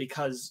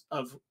 because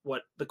of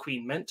what the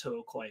Queen meant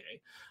to Okoye.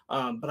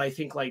 But I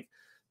think like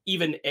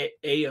even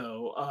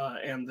Ayo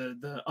and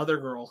the other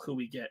girl who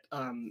we get,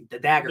 the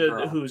Dagger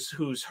girl,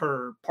 who's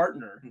her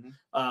partner,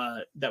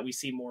 that we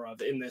see more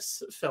of in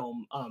this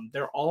film,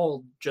 they're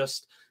all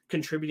just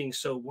contributing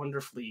so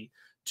wonderfully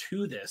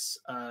to this,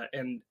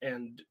 and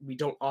we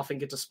don't often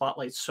get to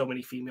spotlight so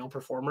many female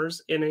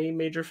performers in a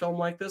major film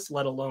like this,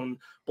 let alone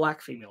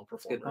Black female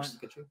performers.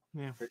 Good point.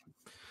 Yeah.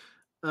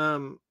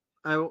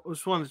 I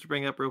just wanted to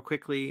bring up real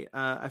quickly.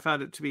 I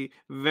found it to be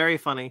very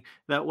funny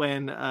that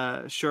when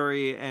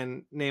Shuri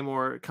and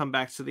Namor come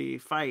back to the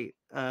fight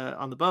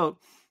on the boat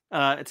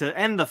to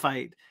end the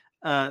fight,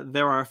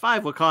 there are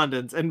 5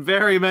 Wakandans and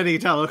very many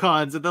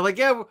Talokans, and they're like,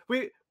 "Yeah,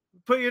 we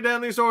put you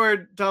down your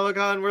sword,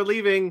 Talokan. We're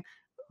leaving."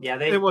 Yeah,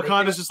 and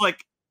Wakanda's just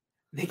like,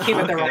 they came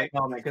at the right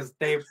moment because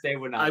they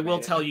would not. I will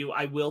tell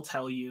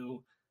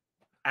you.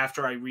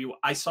 After I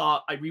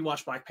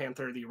rewatched Black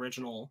Panther the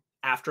original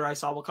after I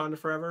saw Wakanda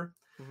Forever.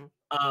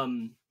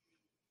 Mm-hmm.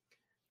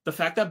 The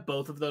fact that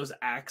both of those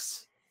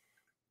acts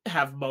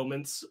have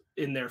moments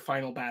in their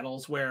final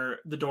battles where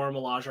the Dora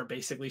Milaje are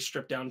basically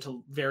stripped down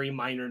to very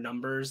minor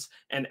numbers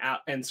and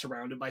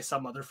surrounded by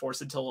some other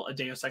force until a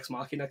Deus Ex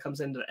Machina comes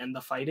in to end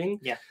the fighting.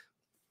 Yeah.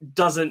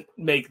 Doesn't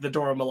make the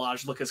Dora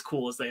Milaje look as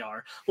cool as they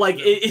are. Like,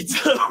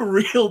 it's a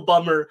real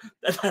bummer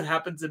that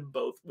happens in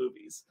both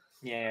movies.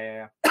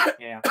 Yeah.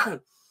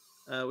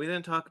 We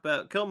didn't talk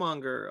about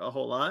Killmonger a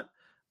whole lot.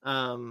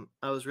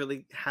 I was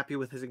really happy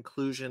with his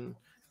inclusion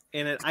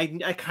in it.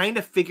 I kind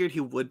of figured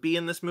he would be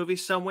in this movie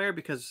somewhere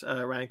because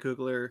Ryan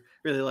Coogler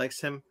really likes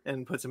him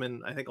and puts him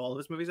in, I think, all of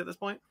his movies at this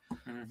point.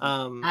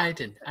 Mm-hmm. I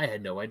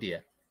had no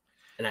idea,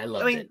 and I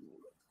loved it.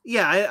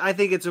 Yeah, I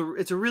think it's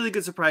a really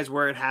good surprise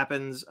where it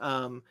happens.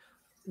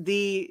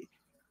 The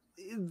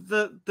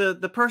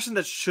person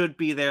that should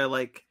be there,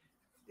 like,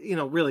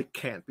 really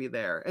can't be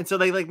there, and so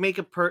they like make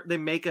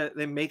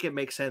it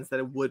make sense that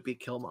it would be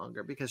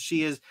Killmonger because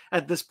she is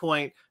at this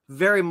point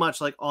very much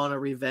like on a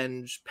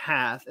revenge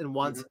path and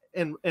wants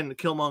and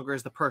Killmonger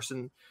is the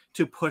person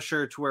to push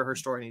her to where her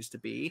story needs to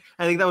be.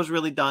 I think that was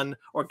really done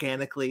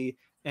organically,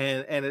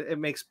 and it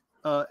makes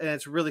and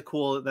it's really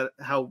cool that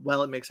how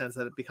well it makes sense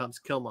that it becomes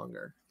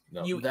Killmonger.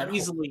 No,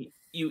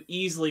 you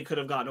easily could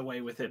have gotten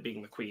away with it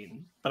being the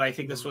Queen, but I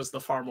think this was the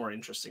far more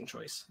interesting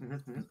choice.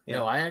 Yeah.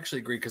 No, I actually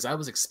agree because I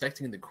was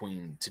expecting the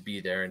Queen to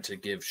be there and to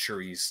give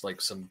Shuri's like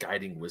some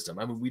guiding wisdom.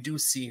 I mean, we do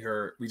see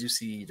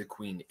the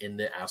Queen in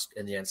the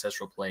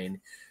ancestral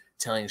plane,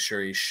 telling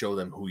Shuri, "Show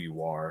them who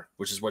you are,"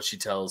 which is what she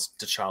tells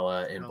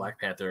T'Challa in Black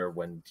Panther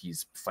when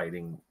he's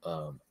fighting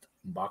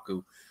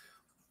M'Baku.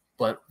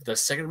 But the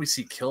second we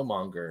see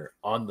Killmonger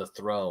on the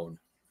throne,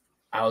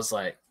 I was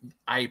like,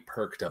 I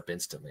perked up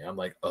instantly. I'm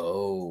like,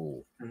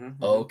 oh,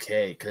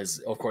 okay. Because,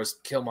 of course,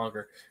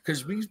 Killmonger,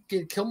 because we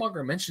get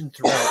Killmonger mentioned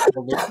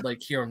throughout,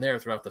 like here and there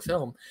throughout the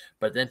film,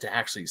 but then to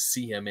actually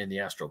see him in the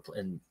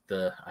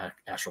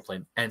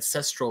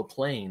ancestral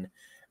plane,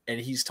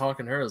 and he's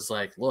talking to her, is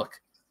like, look,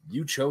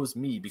 you chose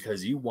me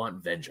because you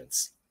want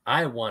vengeance.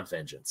 I want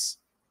vengeance.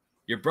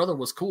 Your brother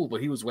was cool, but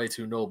he was way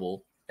too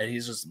noble. And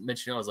he's just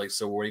mentioning, I was like,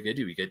 so what are you going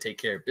to do? You going to take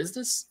care of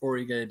business, or are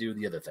you going to do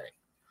the other thing?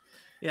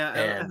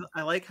 Yeah,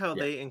 I like how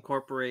they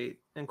incorporate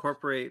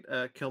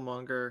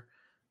Killmonger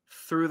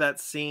through that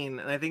scene,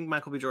 and I think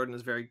Michael B. Jordan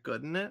is very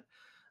good in it.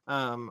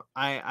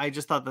 I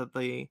just thought that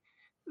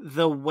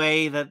the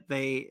way that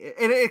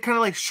it kind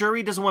of like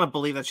Shuri doesn't want to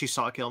believe that she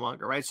saw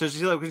Killmonger, right? So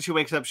she, like, when she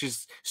wakes up,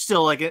 she's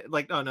still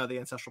like oh no, the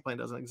ancestral plane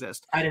doesn't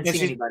exist. I didn't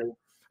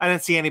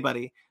see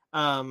anybody.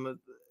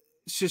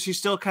 She's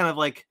still kind of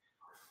like,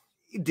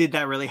 did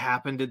that really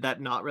happen? Did that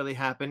not really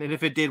happen? And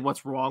if it did,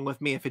 what's wrong with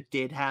me if it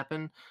did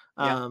happen?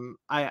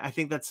 I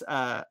think that's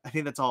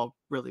all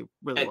really,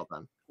 really well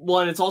done. Well,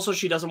 and it's also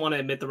she doesn't want to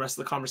admit the rest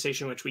of the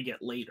conversation, which we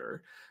get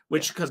later,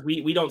 because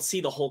we don't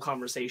see the whole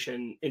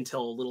conversation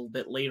until a little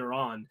bit later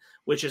on,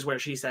 which is where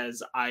she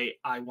says, I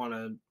want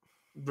to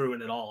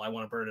ruin it all. I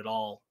want to burn it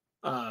all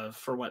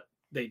for what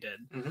they did.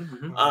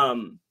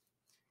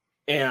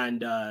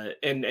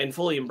 And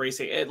fully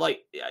embracing it.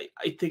 Like,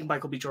 I think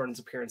Michael B. Jordan's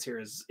appearance here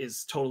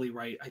is totally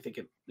right. I think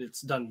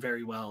it's done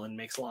very well and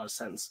makes a lot of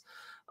sense.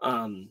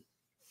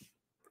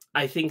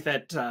 I think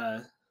that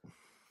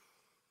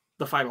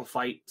the final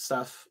fight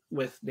stuff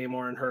with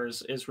Namor and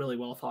hers is really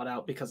well thought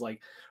out because,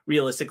 like,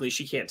 realistically,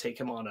 she can't take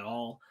him on at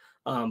all.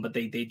 But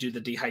they do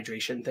the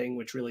dehydration thing,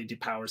 which really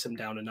depowers him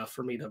down enough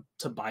for me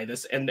to buy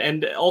this.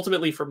 And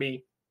ultimately for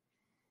me,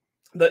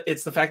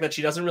 it's the fact that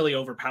she doesn't really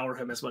overpower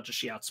him as much as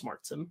she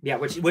outsmarts him. Yeah,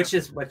 which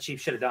is what she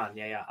should have done.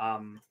 Yeah.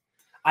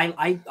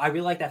 I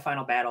really like that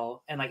final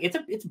battle, and like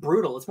it's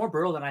brutal. It's more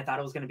brutal than I thought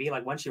it was going to be.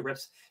 Like, once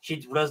she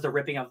does the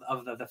ripping of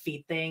the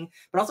feet thing,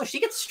 but also she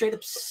gets straight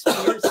up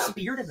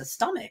speared in the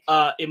stomach.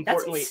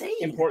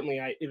 Importantly,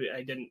 I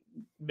didn't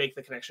make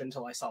the connection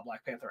until I saw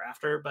Black Panther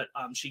after, but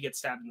she gets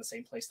stabbed in the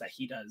same place that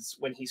he does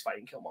when he's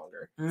fighting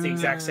Killmonger. It's the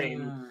exact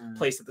same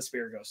place that the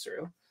spear goes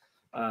through.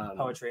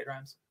 Poetry, it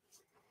rhymes.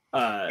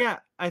 Yeah,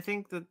 I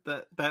think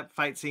that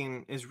fight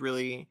scene is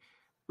really,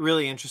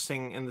 really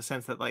interesting in the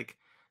sense that, like,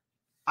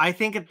 I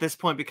think at this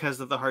point, because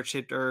of the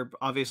heart-shaped herb,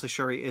 obviously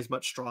Shuri is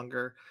much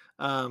stronger.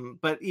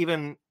 But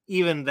even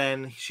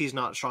then, she's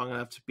not strong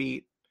enough to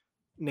beat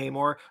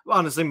Namor.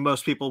 Honestly,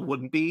 most people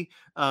wouldn't be.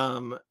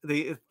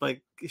 They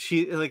like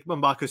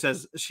M'Baku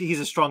says he's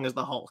as strong as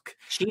the Hulk.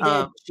 She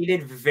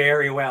did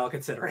very well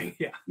considering.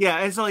 Yeah,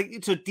 and so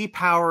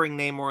depowering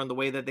Namor in the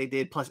way that they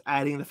did, plus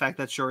adding the fact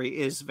that Shuri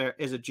is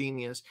a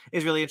genius,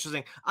 is really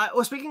interesting.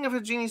 Speaking of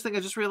a genius thing, I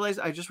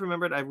just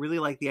remembered I really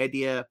like the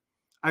idea.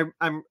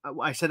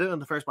 I said it in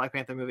the first Black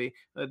Panther movie,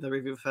 the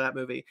review for that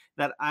movie,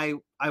 that I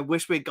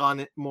wish we had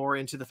gone more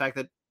into the fact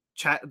that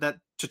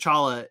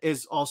T'Challa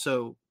is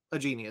also a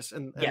genius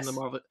in the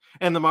Marvel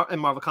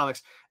Marvel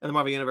comics and the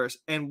Marvel universe,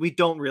 and we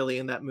don't really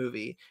in that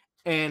movie.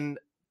 And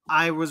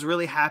I was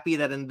really happy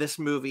that in this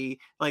movie,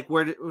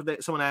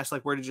 someone asked,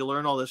 where did you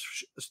learn all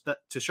this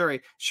to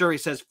Shuri? Shuri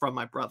says, from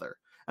my brother.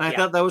 And I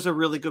thought that was a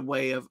really good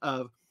way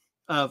of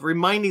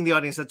reminding the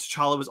audience that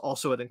T'Challa was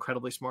also an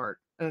incredibly smart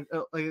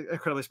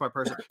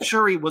person.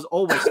 Shuri was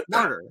always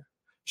smarter.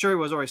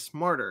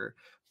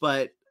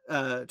 But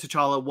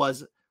T'Challa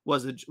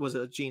was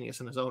a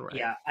genius in his own right.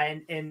 Yeah,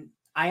 and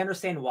I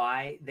understand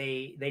why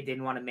they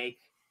didn't want to make,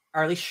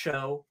 or at least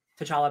show,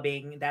 T'Challa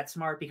being that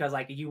smart, because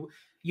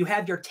you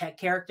have your tech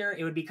character.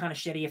 It would be kind of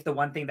shitty if the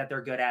one thing that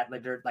they're good at,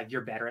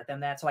 you're better at than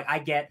that. So I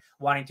get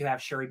wanting to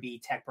have Shuri be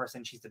tech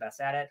person. She's the best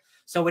at it.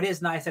 So it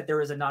is nice that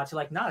there is a nod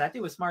to nah, that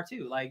dude was smart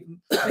too.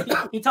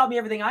 He taught me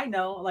everything I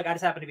know. I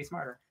just happen to be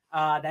smarter.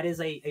 That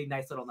is a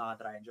nice little nod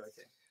that I enjoy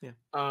too. Yeah.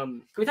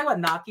 Can we talk about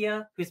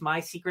Nakia, who's my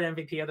secret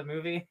MVP of the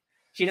movie?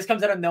 She just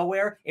comes out of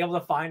nowhere, able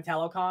to find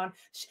Talokan,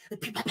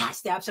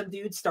 stabs some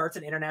dude, starts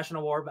an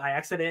international war by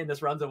accident, and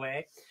just runs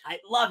away. I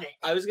love it.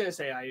 I was gonna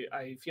say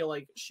I feel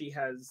like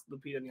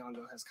Lupita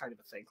Nyong'o has kind of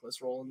a thankless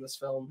role in this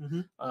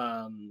film.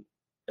 Mm-hmm.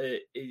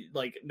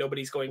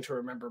 Nobody's going to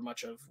remember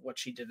much of what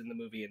she did in the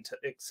movie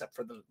except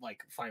for the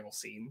final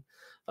scene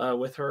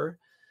with her.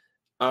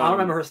 I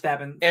remember her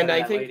stabbing. And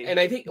I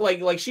think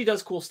like she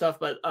does cool stuff,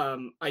 but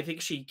I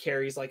think she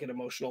carries an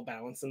emotional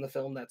balance in the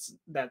film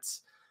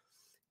that's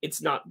it's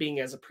not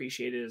being as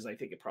appreciated as I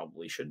think it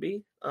probably should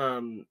be.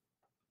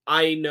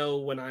 I know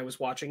when I was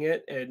watching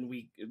it, and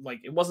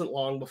it wasn't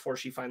long before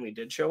she finally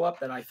did show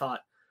up, that I thought,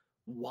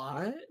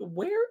 why?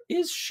 Where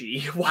is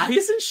she? Why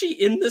isn't she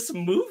in this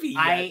movie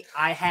yet?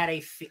 I had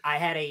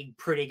a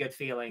pretty good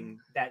feeling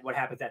that what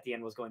happens at the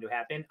end was going to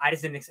happen. I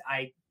just didn't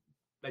expect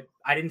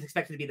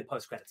it to be the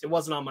post credits. It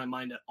wasn't on my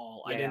mind at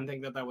all. I didn't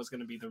think that was going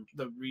to be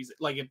the reason.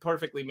 It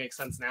perfectly makes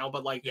sense now,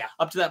 but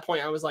up to that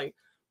point, I was like,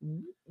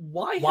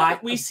 why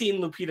haven't we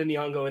seen Lupita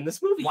Nyong'o in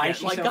this movie? Why is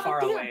she so far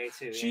away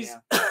too? She's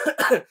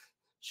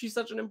she's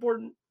such an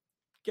important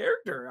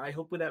character. I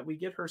hope that we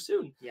get her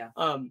soon. Yeah.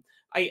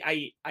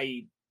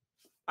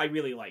 I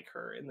really like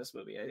her in this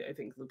movie. I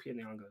think Lupita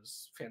Nyong'o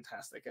is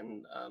fantastic,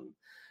 and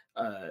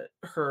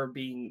her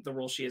being the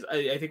role she is.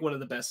 I think one of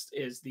the best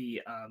is the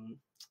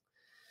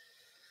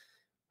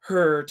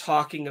her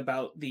talking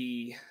about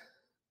the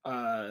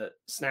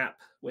snap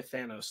with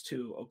Thanos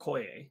to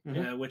Okoye,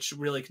 mm-hmm. Which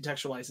really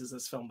contextualizes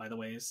this film, by the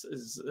way,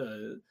 is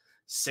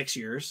 6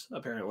 years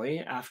apparently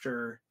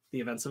after the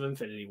events of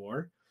Infinity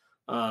War.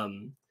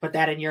 Put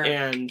that in your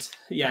in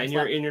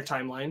your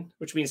timeline,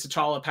 which means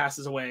T'Challa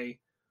passes away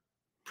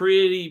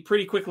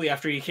pretty quickly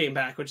after he came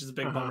back, which is a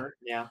big bummer.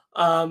 Yeah.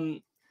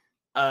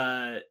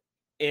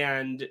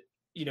 And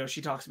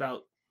she talks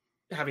about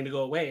having to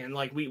go away, and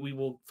we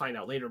will find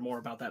out later more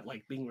about that,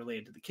 being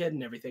related to the kid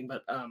and everything,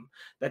 but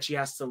that she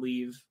has to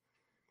leave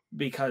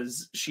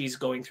because she's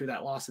going through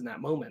that loss in that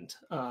moment.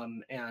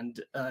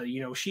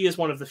 She is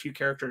one of the few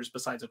characters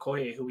besides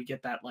Okoye who we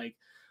get that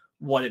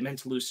what it meant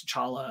to lose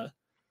T'Challa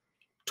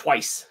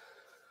twice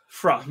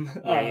from.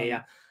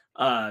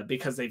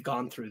 Because they've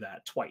gone through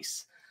that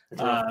twice,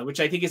 which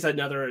I think is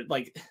another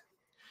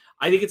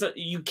I think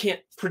you can't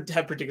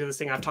have predicted this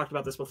thing. I've talked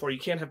about this before. You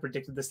can't have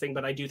predicted this thing,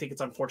 but I do think it's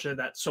unfortunate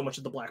that so much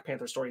of the Black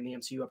Panther story in the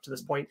MCU up to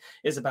this point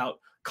is about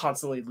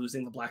constantly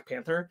losing the Black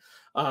Panther.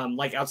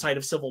 Outside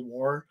of Civil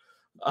War,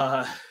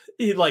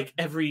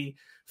 every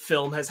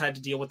film has had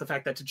to deal with the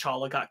fact that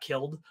T'Challa got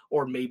killed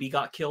or maybe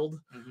got killed.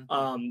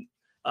 Mm-hmm.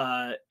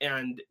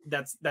 And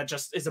that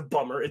just is a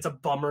bummer. It's a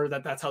bummer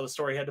that that's how the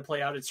story had to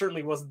play out. It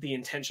certainly wasn't the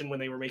intention when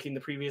they were making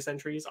the previous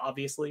entries,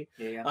 obviously.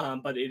 Yeah.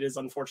 But it is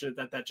unfortunate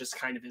that just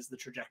kind of is the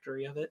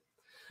trajectory of it.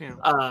 Yeah.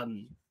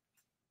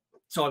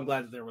 So I'm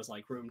glad that there was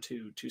room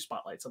to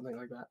spotlight something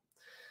like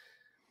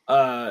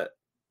that.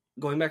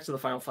 Going back to the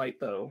final fight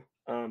though,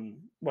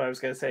 what I was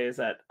gonna say is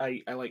that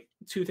I like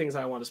two things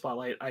I want to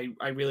spotlight.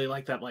 I really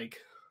like that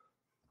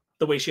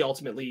the way she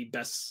ultimately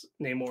bests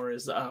Namor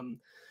is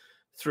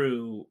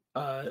through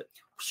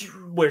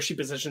where she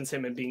positions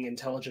him and being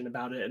intelligent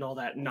about it and all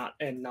that, not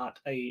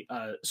a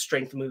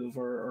strength move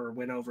or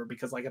win over,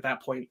 because at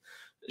that point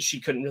she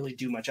couldn't really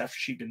do much after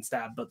she'd been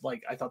stabbed, but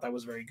I thought that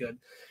was very good.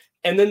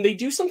 And then they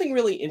do something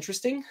really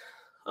interesting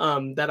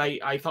that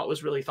I thought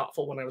was really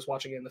thoughtful when I was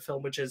watching it in the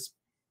film, which is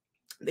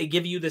they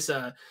give you this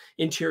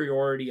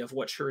interiority of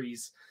what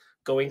Shuri's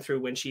going through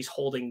when she's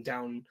holding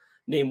down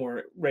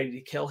Namor ready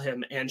to kill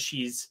him, and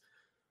she's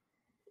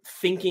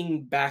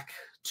thinking back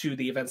to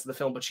the events of the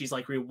film, but she's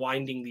like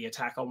rewinding the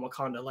attack on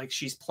Wakanda. Like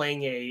she's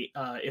playing a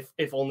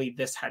if only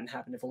this hadn't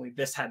happened, if only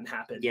this hadn't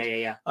happened,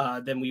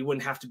 then we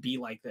wouldn't have to be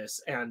like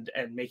this, and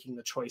making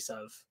the choice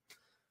of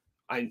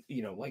we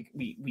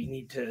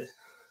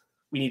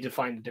need to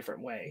find a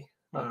different way.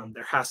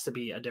 There has to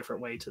be a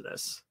different way to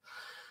this.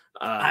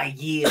 I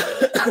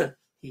yield.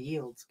 He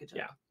yields. Good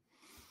job.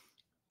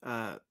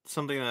 Yeah.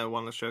 Something I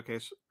want to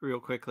showcase real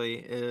quickly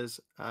is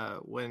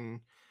when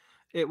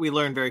we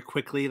learn very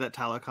quickly that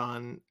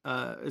Talokan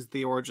is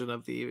the origin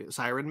of the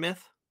siren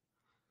myth.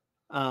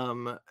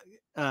 I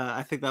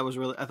thought that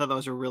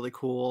was a really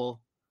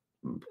cool.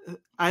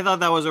 I thought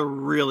that was a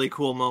really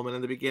cool moment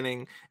in the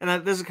beginning,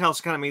 and this is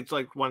also kind of me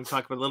like want to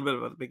talk about a little bit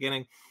about the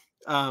beginning,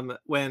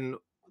 when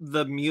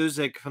the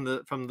music from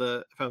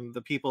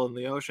the people in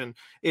the ocean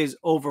is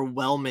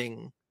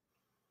overwhelming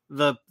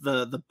the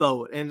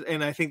boat,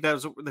 and I think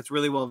that's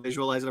really well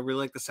visualized. I really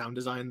like the sound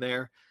design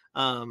there.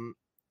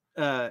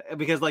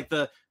 Because like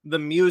the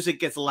music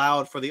gets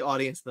loud for the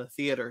audience in the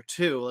theater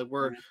too. Like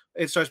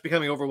it starts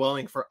becoming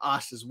overwhelming for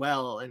us as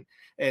well,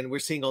 and we're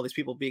seeing all these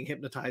people being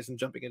hypnotized and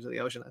jumping into the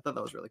ocean. I thought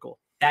that was really cool.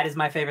 That is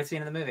my favorite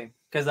scene in the movie,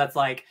 because that's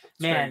like,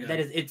 man,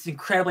 it's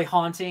incredibly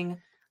haunting.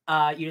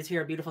 You just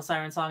hear a beautiful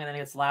siren song, and then it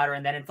gets louder,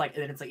 and then it's like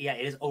yeah,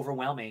 it is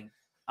overwhelming.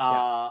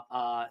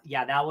 Yeah,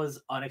 that was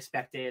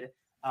unexpected.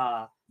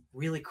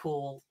 Really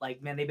cool.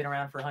 Like, man, they've been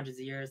around for hundreds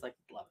of years. Like,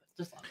 love it.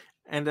 Just love it.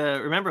 And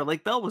remember,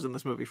 Lake Bell was in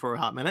this movie for a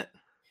hot minute.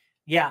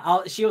 Yeah,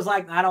 she was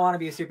like, I don't want to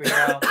be a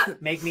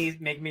superhero. make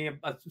me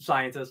a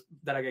scientist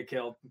that I get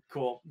killed.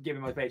 Cool. Give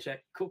me my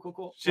paycheck.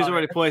 Cool. She's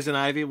already poison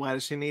ivy. Why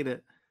does she need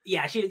it?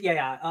 Yeah,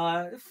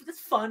 it's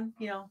fun,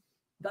 you know.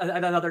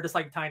 Another just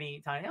like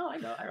tiny. Oh, I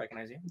know. I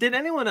recognize you. Did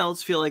anyone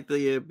else feel like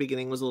the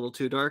beginning was a little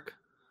too dark?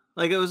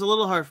 Like, it was a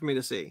little hard for me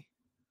to see.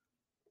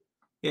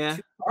 Yeah,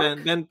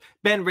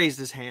 Ben raised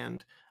his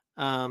hand.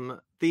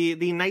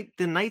 The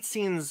night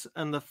scenes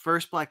in the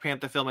first Black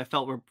Panther film I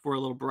felt were a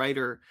little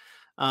brighter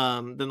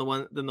than the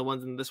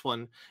ones in this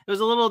one. It was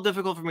a little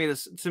difficult for me to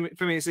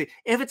see.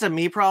 If it's a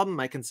me problem,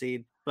 I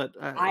concede, but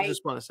I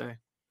just want to say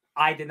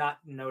I did not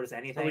notice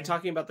anything. Are we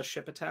talking about the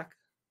ship attack?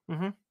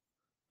 Mm-hmm.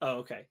 Oh,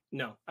 okay.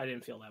 No, I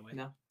didn't feel that way.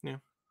 No. Yeah.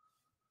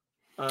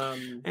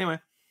 Anyway.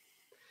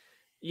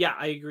 Yeah,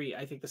 I agree.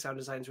 I think the sound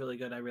design is really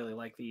good. I really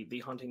like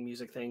the haunting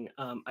music thing.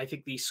 I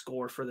think the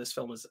score for this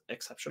film is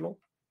exceptional.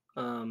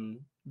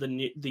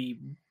 The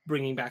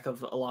bringing back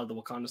of a lot of the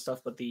Wakanda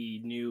stuff, but the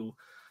new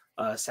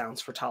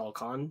sounds for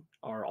Talokan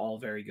are all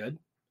very good.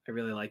 I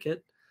really like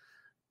it.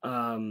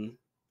 Kind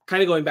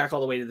of going back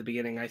all the way to the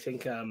beginning, I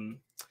think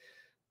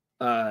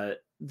the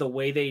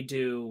way they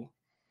do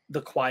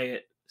the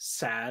quiet,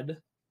 sad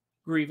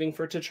grieving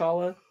for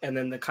T'Challa, and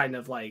then the kind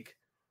of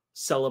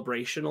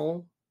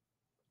celebrational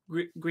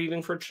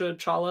grieving for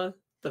T'Challa.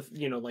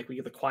 Like we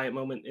get the quiet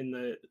moment in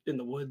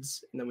the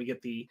woods, and then we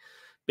get the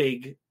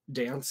big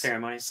dance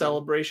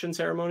celebration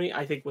ceremony.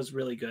 I think was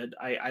really good.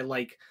 I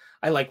like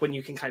when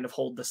you can kind of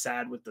hold the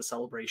sad with the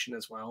celebration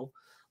as well.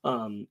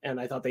 And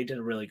I thought they did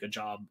a really good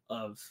job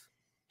of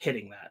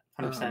hitting that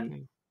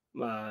 100%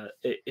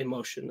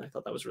 emotion. I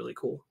thought that was really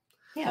cool.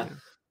 Yeah.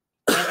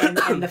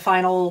 and the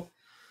final,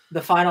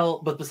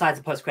 but besides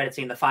the post-credit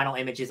scene, the final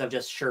images of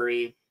just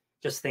Shuri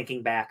just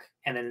thinking back,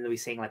 and then we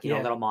seeing a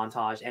little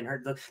montage, and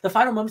her the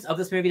final moments of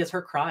this movie is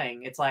her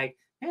crying. It's like,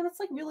 man, that's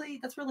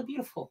really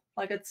beautiful.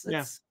 Like it's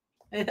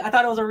I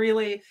thought it was a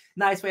really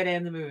nice way to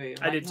end the movie.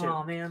 I did too.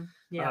 Oh man,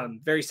 yeah.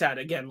 Very sad.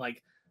 Again,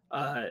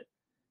 a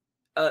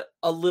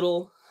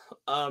little.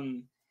 I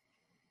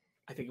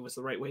think it was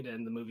the right way to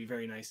end the movie.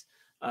 Very nice.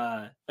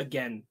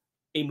 Again,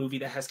 a movie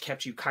that has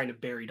kept you kind of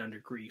buried under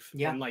grief,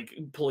 and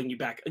pulling you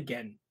back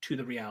again to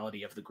the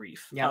reality of the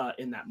grief.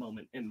 In that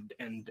moment,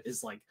 and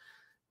is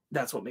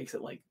that's what makes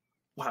it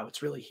wow,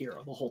 it's really here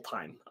the whole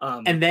time.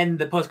 And then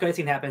the post-credit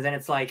scene happens, and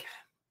it's like,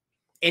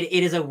 it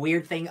is a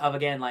weird thing of,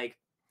 again,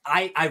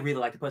 I really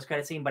like the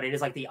post-credit scene, but it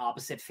is the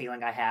opposite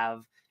feeling I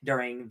have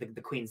during the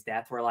Queen's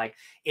death, where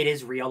it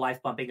is real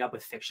life bumping up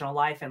with fictional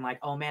life, and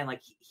oh man,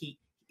 he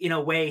in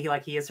a way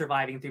he is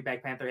surviving through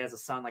Black Panther. He has a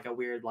son, a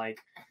weird. I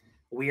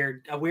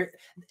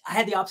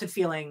had the opposite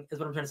feeling, is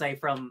what I'm trying to say,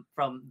 from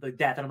the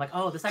death, and I'm like,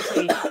 oh,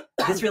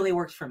 this really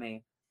works for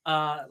me.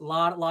 A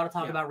lot of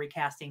talk about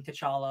recasting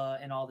T'Challa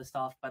and all this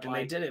stuff, but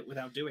they did it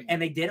without doing it.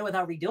 And they did it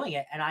without redoing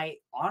it, and I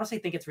honestly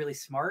think it's really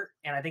smart,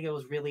 and I think it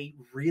was really,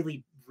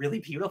 really, really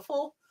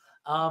beautiful.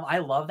 I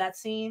love that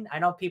scene. I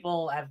know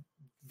people have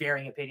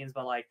varying opinions,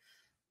 but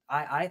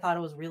I thought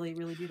it was really,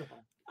 really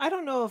beautiful. I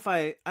don't know if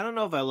I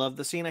love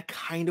the scene. I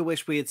kind of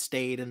wish we had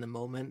stayed in the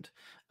moment.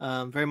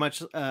 Very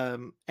much.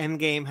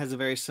 Endgame has a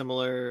very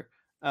similar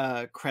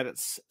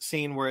credits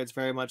scene where it's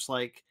very much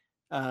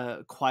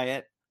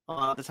quiet a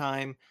lot of the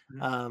time.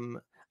 Mm-hmm.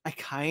 I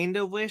kind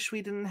of wish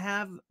we didn't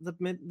have the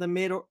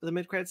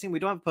mid credit scene. We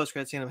don't have a post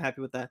credit scene. I'm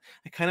happy with that.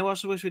 I kind of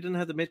also wish we didn't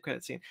have the mid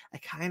credit scene. I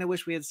kind of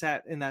wish we had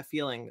sat in that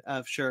feeling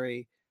of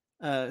Shuri's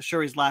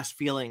last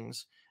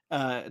feelings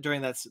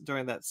during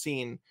that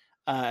scene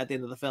at the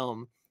end of the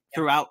film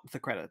throughout the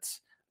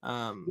credits.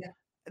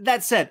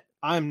 That said,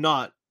 I'm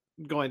not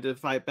going to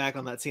fight back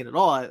on that scene at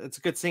all. It's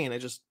a good scene. I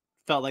just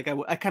felt like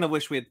I kind of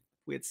wish we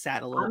had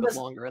sat a little bit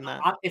longer in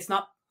that. It's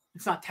not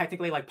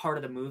technically like part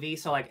of the movie,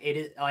 so like it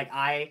is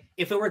like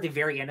if it were at the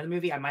very end of the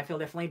movie, I might feel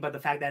differently. But the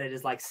fact that it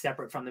is like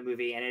separate from the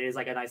movie and it is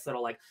like a nice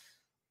little like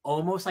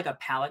almost like a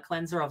palate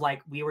cleanser of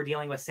like we were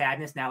dealing with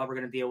sadness, now that we're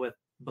going to deal with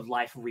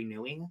life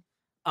renewing.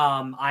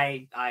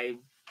 I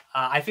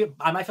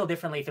might feel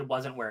differently if it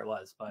wasn't where it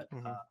was, but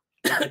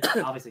it's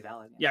obviously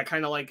valid. Yeah,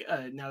 kind of like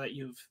now that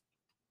you've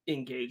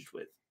engaged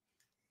with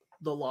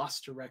the loss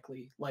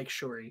directly, like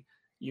Shuri,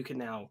 you can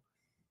now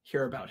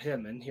hear about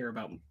him and hear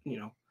about, you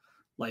know,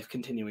 life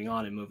continuing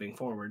on and moving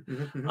forward.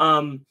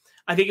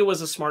 I think it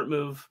was a smart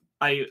move.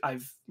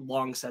 I've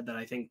long said that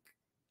I think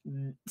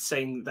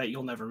saying that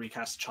you'll never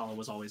recast T'Challa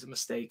was always a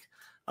mistake,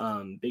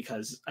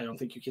 because I don't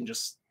think you can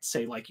just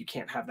say like you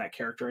can't have that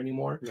character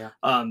anymore.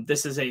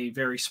 This is a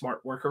very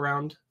smart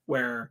workaround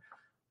where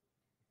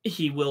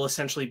he will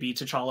essentially be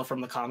T'Challa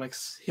from the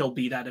comics. He'll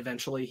be that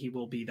eventually. He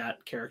will be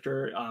that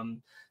character.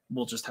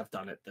 We'll just have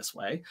done it this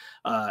way.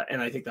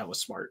 And I think that was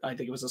smart. I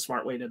think it was a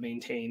smart way to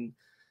maintain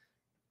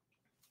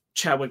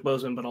Chadwick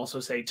Boseman, but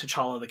also say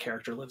T'Challa, the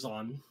character, lives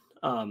on,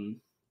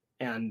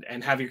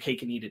 and have your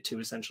cake and eat it too,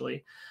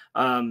 essentially.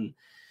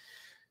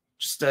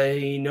 Just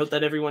a note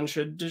that everyone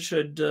should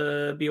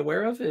be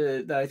aware of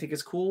that I think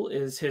is cool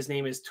is his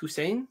name is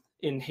Toussaint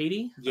in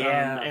Haiti.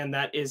 And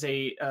that is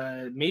a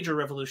major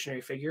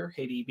revolutionary figure,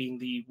 Haiti being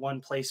the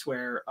one place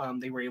where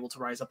they were able to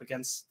rise up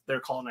against their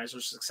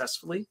colonizers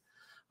successfully,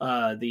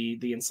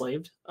 the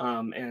enslaved.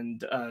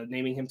 And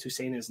naming him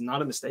Toussaint is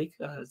not a mistake.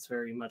 It's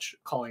very much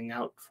calling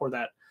out for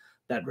that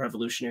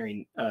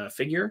revolutionary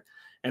figure.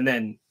 And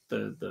then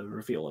the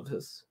reveal of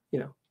his, you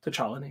know,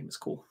 T'Challa name is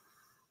cool.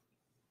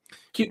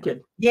 Cute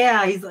kid.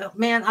 Yeah, he's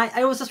man.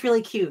 I was just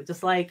really cute.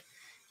 Just like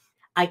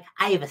I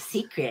have a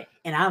secret,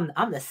 and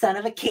I'm the son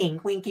of a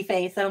king. Winky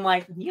face. And I'm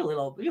like, you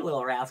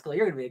little rascal.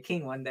 You're gonna be a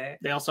king one day.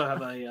 They also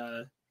have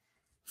a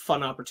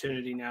fun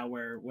opportunity now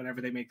where whenever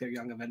they make their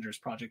Young Avengers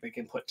project, they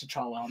can put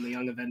T'Challa on the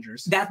Young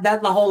Avengers. That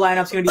the whole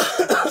lineup's gonna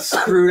be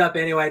screwed up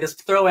anyway.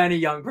 Just throw any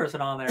young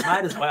person on there.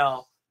 Might as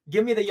well.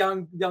 Give me the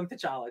young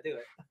T'Challa. Do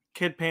it.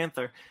 Kid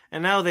Panther.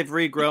 And now they've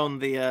regrown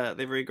they're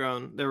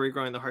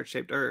regrowing the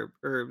heart-shaped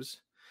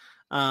herbs.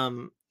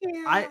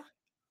 I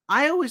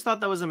always thought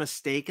that was a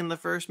mistake in the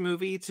first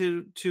movie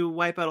to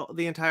wipe out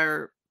the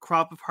entire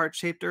crop of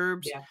heart-shaped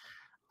herbs. Yeah.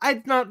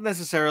 I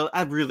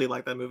really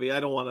like that movie. I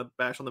don't want to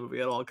bash on the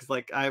movie at all because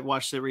like I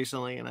watched it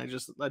recently and I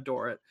just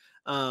adore it.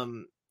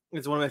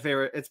 It's one of my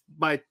favorite. It's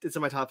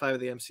in my top 5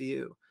 of the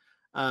MCU.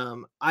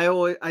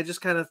 I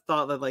just kind of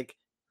thought that, like,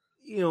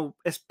 you know,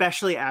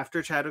 especially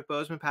after Chadwick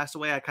Boseman passed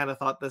away, I kind of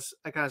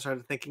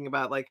started thinking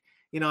about, like,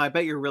 you know, I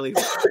bet you're really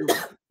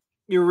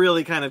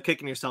kind of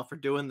kicking yourself for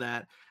doing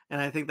that.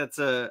 And I think that's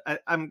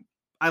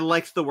I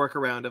liked the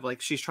workaround of, like,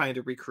 she's trying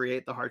to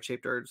recreate the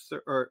heart-shaped herbs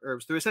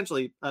through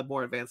essentially a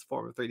more advanced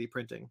form of 3D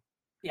printing.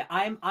 Yeah,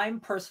 I'm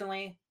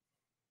personally,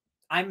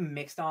 I'm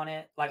mixed on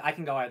it. Like, I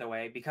can go either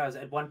way because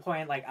at one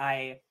point, like,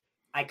 I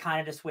kind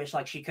of just wish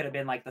like she could have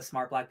been like the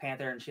smart Black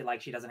Panther and she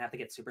doesn't have to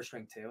get super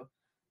strength too.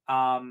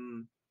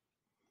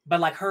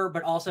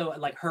 But also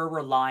like her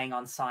relying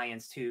on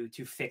science to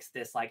fix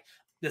this, like,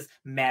 this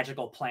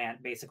magical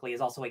plant basically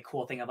is also a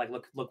cool thing of like,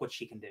 look what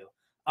she can do.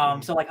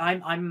 So like I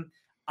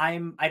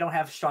don't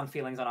have strong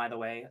feelings on either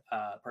way,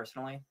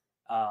 personally,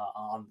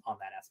 on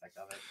that aspect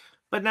of it.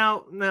 But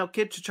now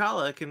Kid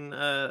T'Challa can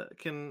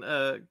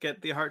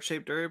get the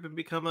heart-shaped herb and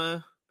become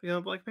a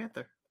Black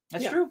Panther.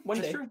 That's true. One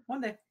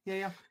day.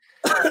 Yeah.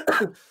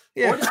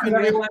 Yeah. Or just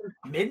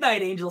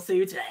Midnight Angel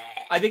suits.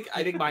 I think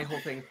my whole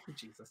thing.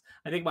 Jesus.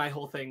 I think my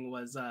whole thing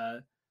was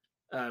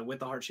with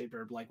the heart-shaped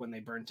herb, like when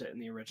they burnt it in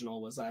the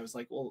original, was I was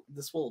like, well,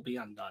 this will be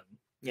undone.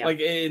 Yeah. Like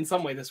in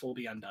some way, this will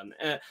be undone.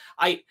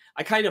 I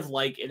kind of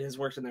like it has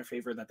worked in their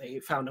favor that they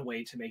found a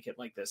way to make it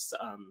like this.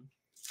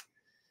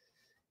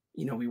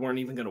 You know, we weren't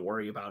even going to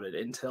worry about it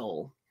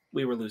until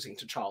we were losing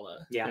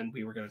T'Challa, and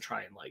we were going to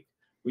try and like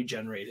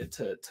regenerate it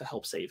to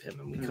help save him,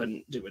 and we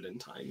couldn't do it in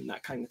time, and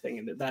that kind of thing.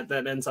 And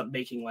that ends up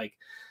making, like,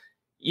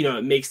 you know,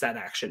 it makes that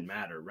action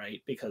matter,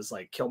 right? Because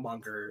like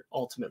Killmonger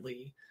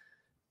ultimately,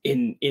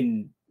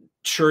 in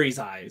Shuri's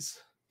eyes,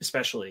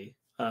 especially,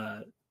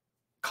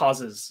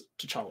 causes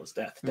T'Challa's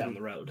death down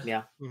the road.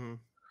 Yeah.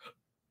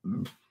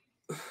 Mm-hmm.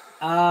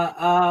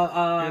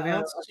 Anything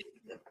else?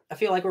 I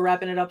feel like we're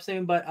wrapping it up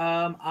soon, but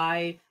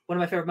one of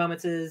my favorite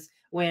moments is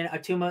when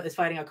Atuma is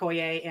fighting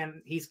Okoye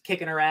and he's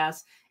kicking her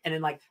ass, and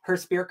then like her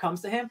spear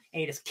comes to him and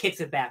he just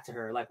kicks it back to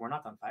her like, we're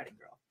not done fighting,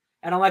 girl.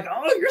 And I'm like,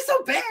 oh, you're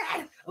so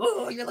bad.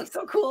 Oh, you look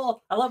so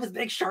cool. I love his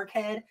big shark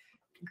head.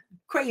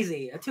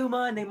 Crazy.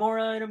 Atuma and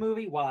Namora in a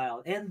movie,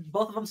 wild. And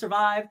both of them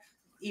survive,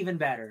 even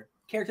better.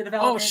 Character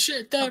development. Oh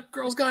shit, that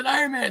girl's got an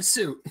Iron Man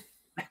suit.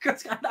 That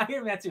girl's got an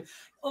Iron Man suit.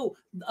 Oh,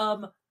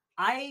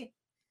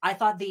 I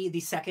thought the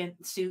second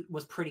suit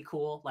was pretty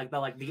cool, like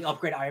the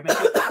upgrade Iron Man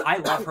suit. I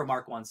love her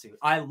Mark 1 suit.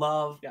 I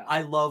love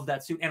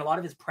that suit, and a lot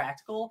of it's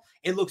practical.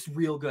 It looks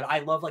real good. I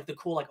love like the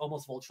cool, like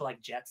almost Vulture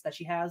like jets that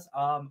she has.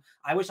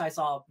 I wish I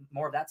saw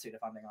more of that suit,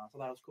 if I'm being honest. I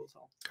thought it was cool.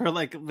 So her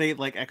like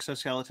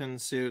exoskeleton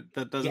suit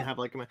that doesn't have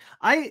like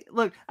I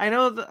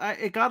know that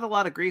it got a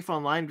lot of grief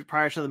online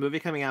prior to the movie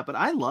coming out, but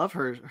I love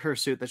her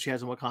suit that she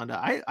has in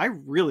Wakanda. I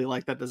really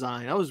like that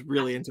design. I was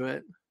really into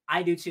it.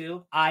 I do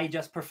too. I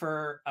just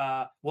prefer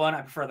I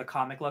prefer the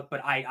comic look,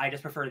 but I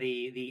just prefer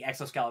the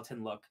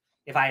exoskeleton look.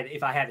 If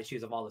I had to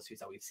choose of all the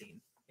suits that we've seen.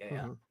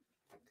 Yeah.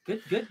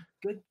 Mm-hmm.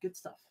 Good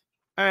stuff.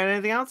 All right,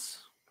 anything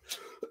else?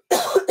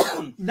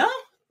 No,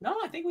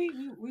 I think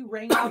we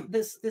rang out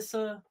this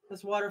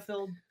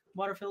water-filled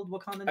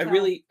Wakandan town.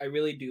 I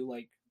really do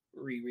like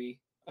Riri.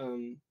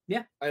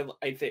 Yeah.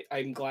 I think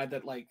I'm glad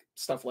that like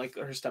stuff like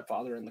her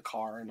stepfather in the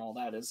car and all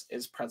that is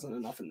present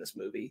enough in this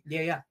movie.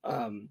 Yeah.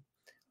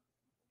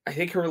 I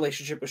think her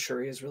relationship with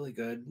Shuri is really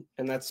good,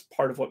 and that's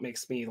part of what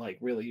makes me like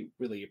really,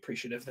 really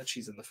appreciative that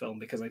she's in the film,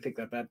 because I think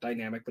that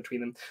dynamic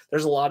between them,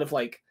 there's a lot of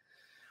like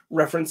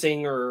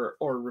referencing or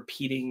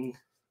repeating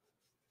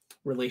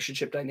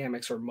relationship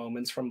dynamics or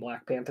moments from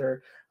Black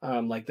Panther,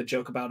 like the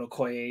joke about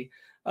Okoye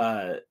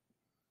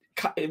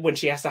when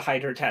she has to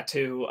hide her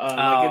tattoo.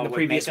 Like in the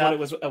previous one, it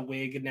was a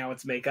wig, and now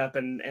it's makeup,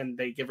 and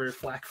they give her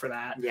flack for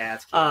that. Yeah,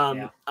 it's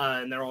cute.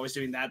 And they're always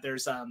doing that.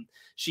 There's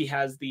she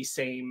has the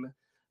same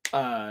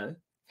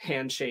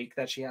handshake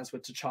that she has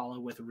with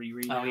T'Challa with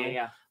Riri now.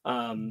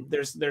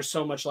 There's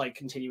so much like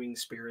continuing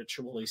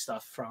spiritually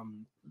stuff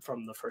from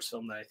the first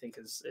film that I think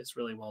is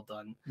really well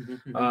done.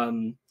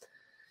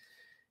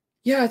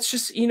 Yeah, it's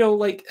just,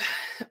 like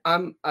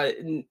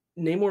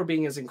Namor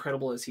being as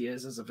incredible as he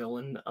is as a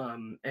villain,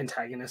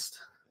 antagonist,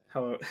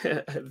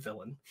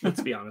 villain,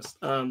 let's be honest.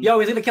 He's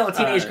gonna kill a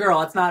teenage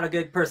girl. It's not a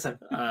good person.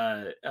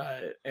 And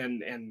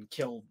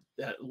kill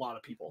a lot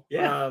of people.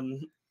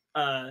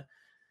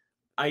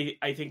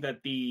 I think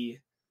that the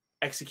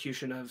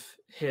execution of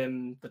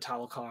him, the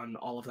Talokan,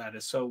 all of that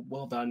is so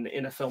well done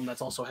in a film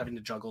that's also having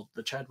to juggle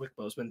the Chadwick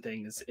Boseman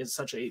thing is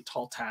such a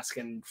tall task,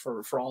 and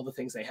for all the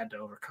things they had to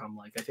overcome,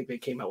 like I think they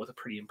came out with a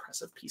pretty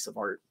impressive piece of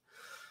art.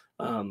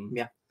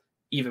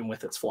 Even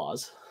with its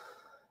flaws.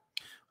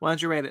 Why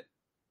don't you rate it?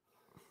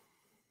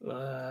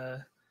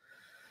 I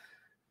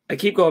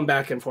keep going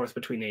back and forth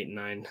between 8 and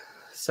 9,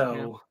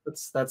 so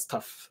that's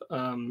tough.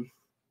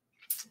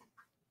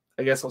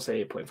 I guess I'll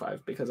say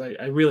 8.5 because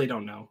I really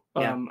don't know.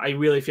 I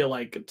really feel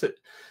like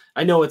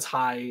I know it's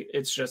high.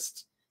 It's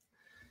just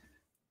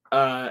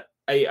I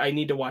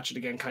need to watch it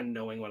again, kind of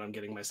knowing what I'm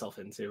getting myself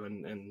into,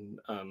 and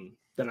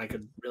then I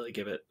could really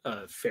give it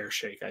a fair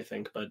shake, I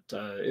think. But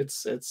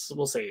it's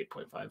we'll say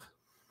 8.5.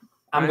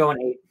 I'm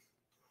going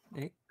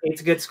 8.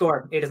 8's a good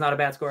score. 8 is not a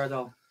bad score at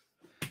all.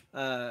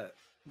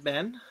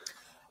 Ben?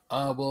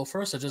 Well,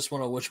 first, I just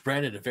want to wish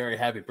Brandon a very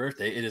happy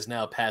birthday. It is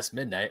now past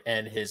midnight,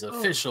 and his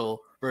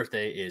official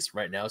birthday is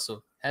right now.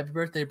 So, happy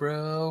birthday,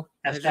 bro!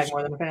 Hashtag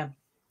more than a fan.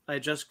 I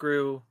just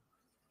grew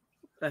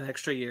an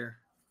extra year.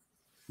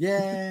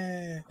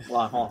 Yay!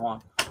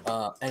 Hold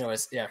on.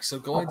 Anyways, so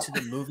going to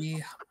the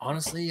movie,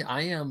 honestly,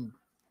 I am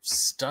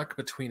stuck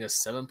between a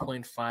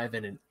 7.5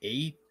 and an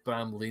 8, but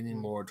I'm leaning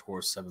more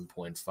towards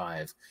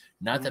 7.5.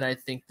 Not that I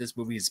think this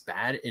movie is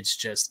bad. It's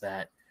just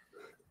that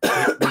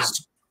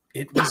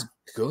it was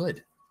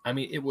good. I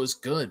mean, it was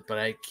good, but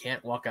I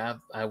can't walk out.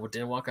 I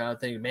didn't walk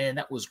out thinking, man,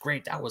 that was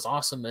great. That was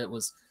awesome.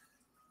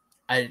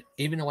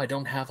 Even though I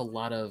don't have a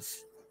lot of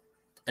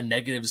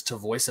negatives to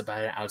voice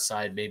about it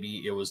outside,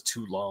 maybe it was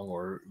too long,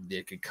 or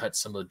they could cut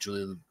some of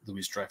Julia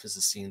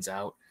Louis-Dreyfus' scenes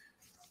out.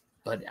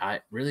 But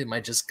my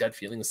just gut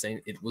feeling is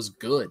saying it was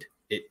good.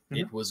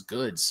 It was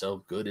good.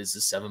 So good is a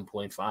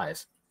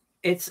 7.5.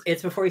 It's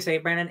before you say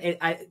it, Brandon.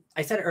 I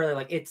said it earlier.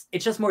 Like it's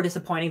just more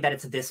disappointing that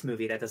it's this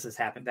movie that this has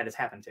happened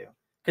to,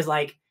 because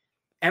like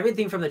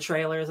everything from the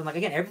trailers and like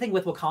again everything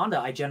with Wakanda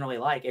I generally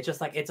like. It's just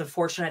like it's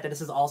unfortunate that this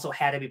has also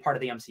had to be part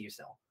of the MCU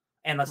still,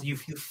 and you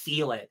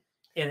feel it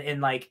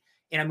in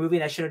a movie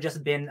that should have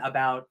just been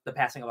about the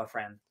passing of a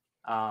friend.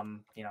 I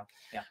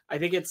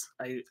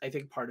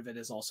think part of it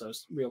is also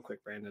real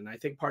quick, Brandon. I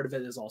think part of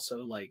it is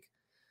also like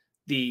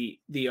the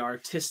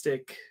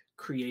artistic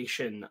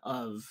creation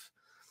of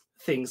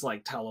things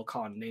like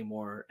Talokan,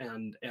 Namor,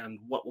 and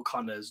what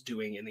Wakanda is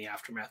doing in the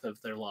aftermath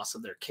of their loss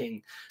of their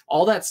king.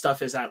 All that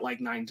stuff is at like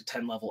 9 to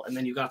 10 level, and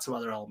then you got some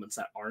other elements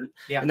that aren't.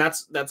 And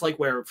that's like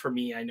where for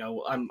me I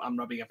know I'm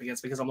rubbing up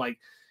against, because I'm like,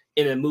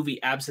 in a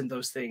movie absent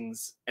those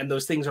things, and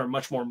those things are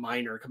much more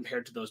minor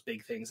compared to those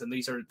big things, and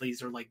these are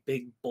like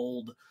big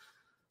bold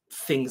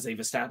things they've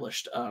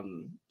established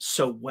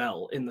so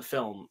well in the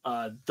film.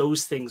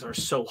 Those things are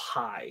so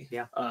high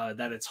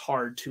that it's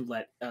hard to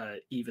let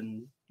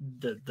even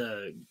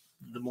the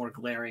more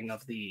glaring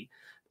of the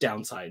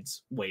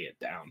downsides weigh it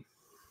down.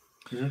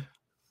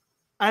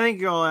 I think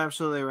you're all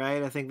absolutely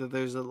right. I think that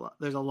there's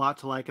a lot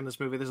to like in this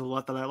movie. There's a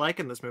lot that I like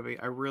in this movie.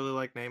 I really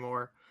like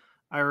Namor.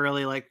 I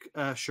really like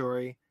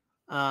Shuri.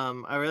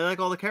 I really like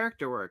all the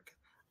character work.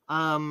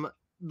 The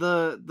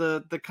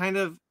kind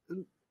of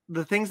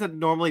the things that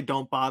normally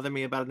don't bother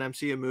me about an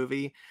MCU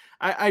movie,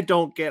 I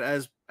don't get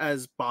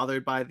as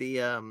bothered by the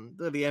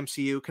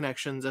MCU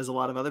connections as a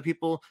lot of other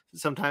people.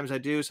 Sometimes I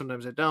do,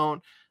 sometimes I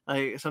don't.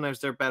 Like sometimes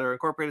they're better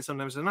incorporated,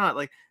 sometimes they're not.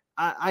 Like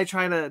I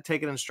try to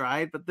take it in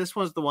stride, but this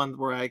was the one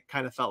where I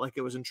kind of felt like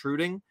it was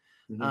intruding.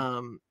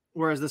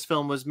 Whereas this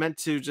film was meant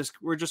to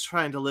we're just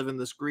trying to live in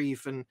this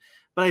grief,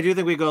 but I do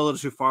think we go a little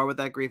too far with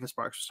that grief, as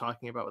Sparks was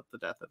talking about with the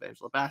death of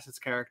Angela Bassett's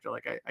character.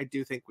 Like I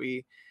do think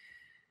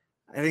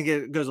I think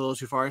it goes a little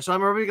too far. So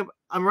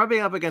I'm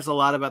rubbing up against a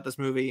lot about this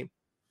movie.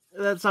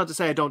 That's not to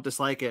say I don't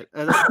dislike it.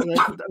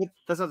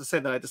 That's not to say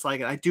that I dislike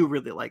it. I do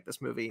really like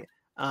this movie.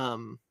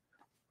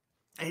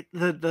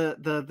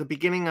 The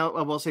beginning, I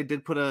will say,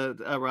 did put a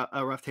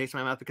rough taste in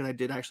my mouth because I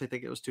did actually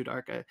think it was too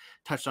dark. I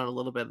touched on it a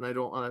little bit, and I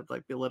don't want to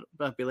like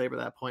belabor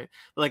that point.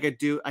 But like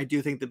I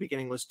do think the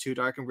beginning was too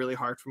dark and really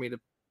hard for me to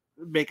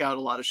make out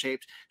a lot of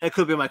shapes. It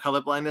could be my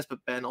color blindness,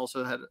 but Ben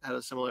also had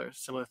a similar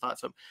thought,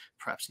 so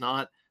perhaps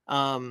not.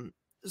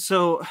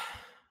 So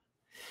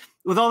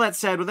with all that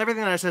said, with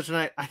everything that I said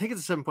tonight, I think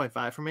it's a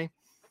 7.5 for me.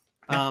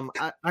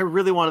 I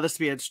really wanted this to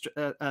be a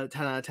 10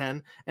 out of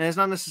 10, and it's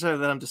not necessarily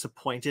that I'm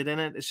disappointed in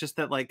it. It's just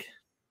that like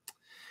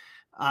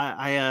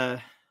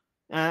I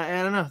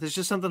don't know. There's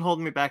just something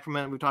holding me back from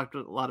it. We've talked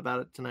a lot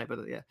about it tonight,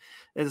 but yeah,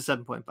 it's a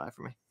 7.5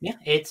 for me. Yeah,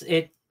 it's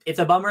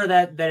a bummer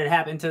that it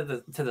happened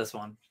to this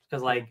one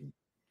because like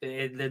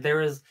there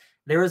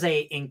was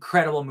a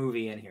incredible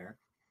movie in here.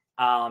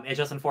 It's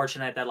just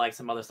unfortunate that like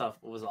some other stuff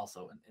was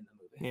also in the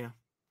movie. Yeah.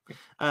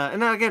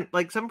 And then again,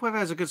 like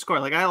 7.5 is a good score.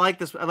 Like I like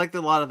this. I liked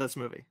a lot of this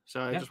movie.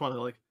 So I just want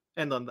to like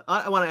end on.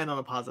 I want to end on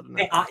a positive note.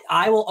 Hey,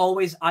 I will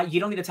always. You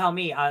don't need to tell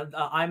me.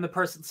 I'm the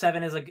person.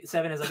 7 is a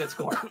good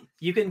score.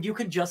 You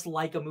can just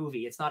like a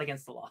movie. It's not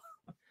against the law.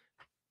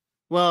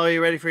 Well, are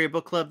you ready for your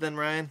book club then,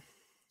 Ryan?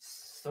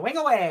 Swing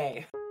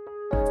away.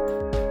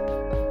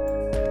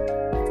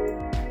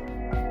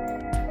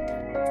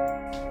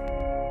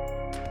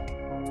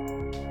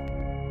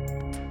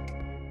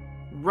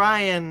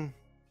 Ryan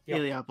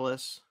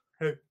Heliopoulos.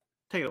 Hey.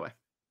 Take it away.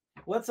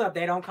 What's up?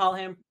 They don't call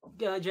him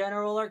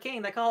General or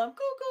King. They call him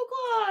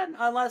Cuckoo Clan.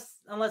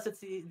 Unless it's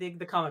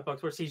the comic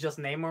books where he's just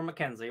Namor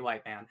Mackenzie,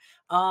 white man.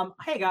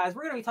 Hey guys,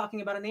 we're gonna be talking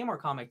about a Namor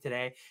comic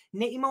today.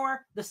 Namor,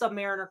 the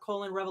Submariner: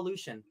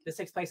 Revolution. This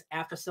takes place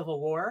after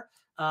Civil War,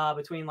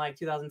 between like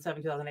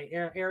 2007, 2008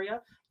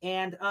 area.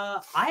 And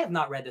I have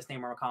not read this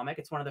Namor comic.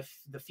 It's one of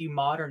the few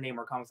modern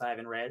Namor comics I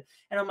haven't read.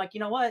 And I'm like, you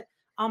know what?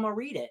 I'm gonna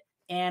read it.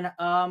 And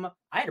I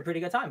had a pretty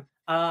good time.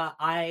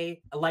 I've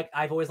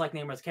always liked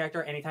Namor's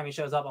character. Anytime he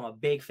shows up, I'm a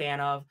big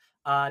fan of.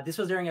 This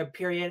was during a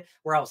period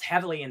where I was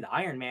heavily into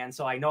Iron Man,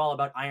 so I know all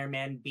about Iron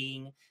Man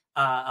being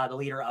the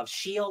leader of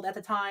S.H.I.E.L.D. at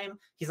the time.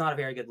 He's not a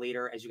very good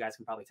leader, as you guys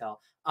can probably tell.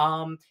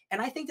 And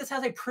I think this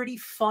has a pretty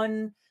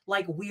fun,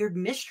 like, weird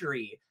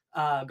mystery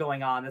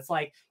going on. It's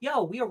like,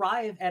 yo, we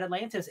arrive at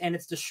Atlantis and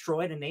it's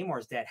destroyed and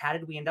Namor's dead. How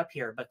did we end up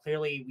here? But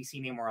clearly we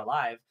see Namor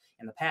alive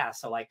in the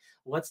past. So, like,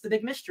 what's the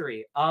big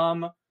mystery?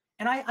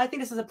 And I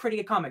think this is a pretty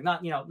good comic.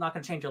 Not going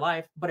to change your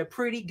life, but a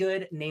pretty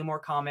good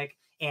Namor comic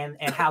and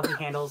how he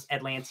handles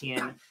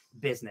Atlantean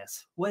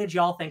business. What did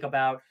y'all think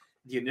about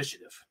the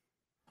Initiative?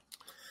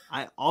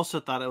 I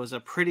also thought it was a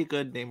pretty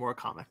good Namor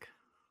comic.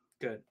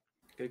 Good.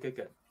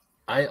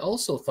 I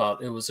also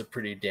thought it was a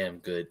pretty damn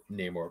good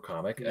Namor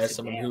comic. As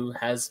someone who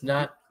has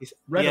not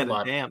read a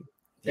lot. Yeah,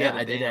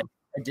 I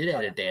did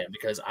add a damn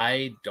because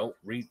I don't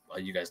read.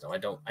 You guys know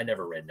I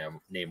never read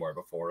Namor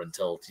before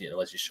until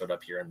unless you showed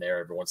up here and there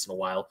every once in a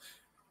while.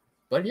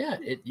 But yeah,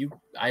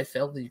 I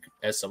felt that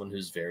as someone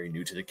who's very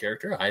new to the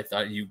character, I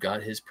thought you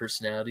got his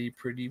personality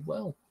pretty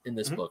well in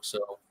this book. So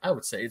I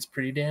would say it's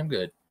pretty damn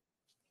good.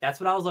 That's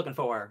what I was looking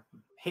for.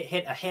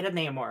 Hit a hit of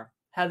Namor.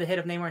 How did the hit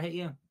of Namor hit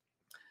you?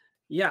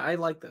 Yeah, I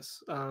like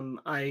this.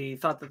 I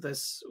thought that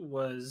this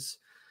was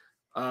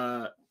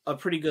a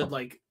pretty good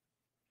like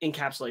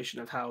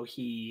encapsulation of how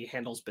he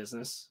handles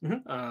business.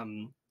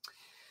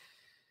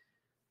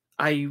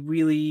 I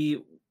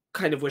really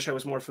kind of wish I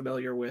was more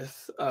familiar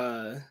with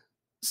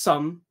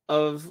some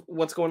of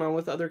what's going on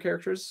with other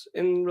characters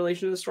in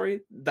relation to the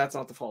story. That's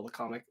not the fault of the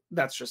comic.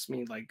 That's just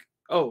me like,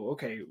 oh,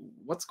 okay,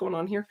 what's going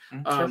on here?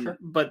 Sure.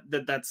 But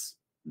that's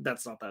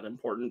not that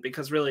important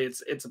because really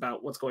it's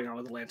about what's going on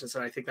with Atlantis,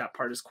 and I think that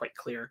part is quite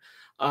clear.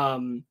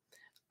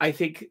 I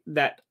think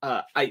that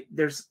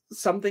there's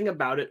something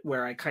about it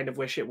where I kind of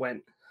wish it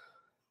went.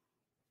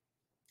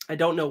 I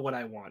don't know what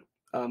I want,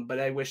 but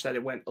I wish that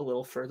it went a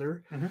little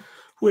further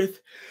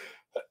with,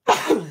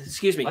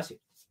 excuse me,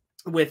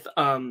 with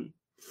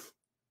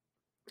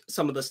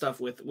some of the stuff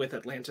with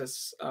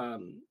Atlantis.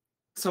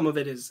 Some of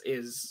it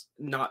is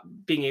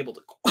not being able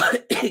to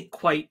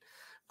quite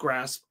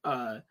grasp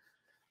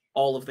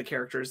all of the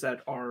characters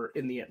that are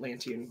in the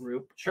Atlantean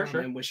group. Sure.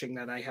 And wishing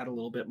that I had a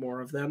little bit more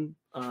of them.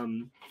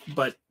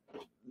 But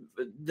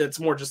that's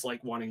more just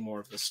like wanting more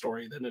of the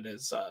story than it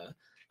is a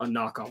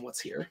knock on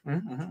what's here.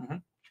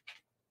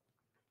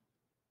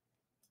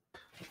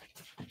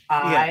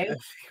 I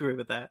agree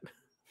with that.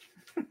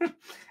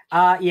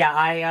 I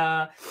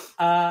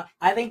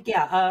think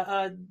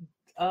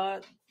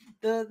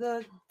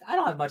the I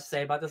don't have much to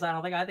say about this.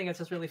 I think it's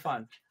just really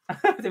fun.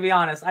 To be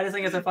honest, I just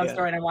think it's a fun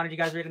story, and I wanted you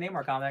guys to read a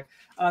Namor comic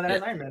that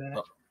has Iron Man in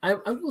it.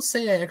 I will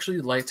say I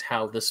actually liked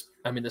how this.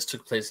 I mean, this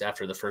took place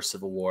after the first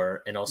Civil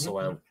War, and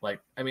also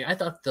I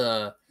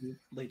thought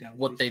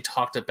what they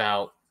talked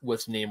about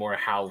with Namor,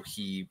 how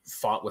he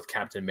fought with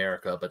Captain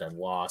America, but then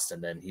lost,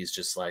 and then he's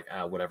just like,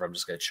 whatever, I'm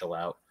just gonna chill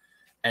out.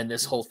 And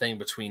this whole thing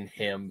between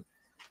him,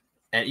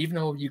 and even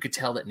though you could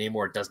tell that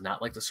Namor does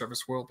not like the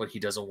surface world, but he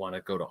doesn't want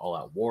to go to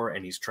all-out war,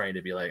 and he's trying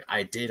to be like,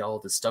 I did all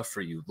this stuff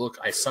for you. Look,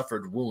 I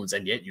suffered wounds,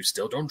 and yet you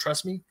still don't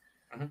trust me.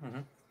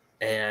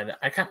 And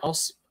I kind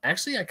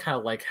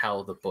of like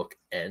how the book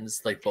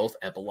ends. Like both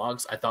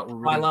epilogues, I thought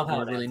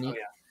were really neat.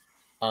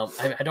 Oh,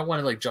 yeah. I don't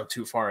want to like jump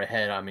too far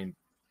ahead. I mean,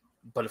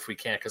 but if we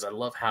can, because I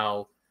love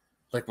how,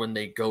 like, when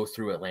they go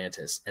through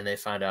Atlantis and they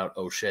find out,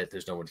 oh shit,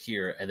 there's no one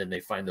here, and then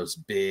they find those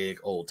big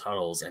old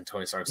tunnels, and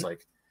Tony Stark's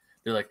like,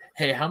 they're like,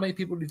 hey, how many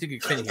people do you think you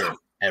can fit in here?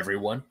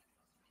 Everyone.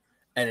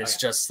 And it's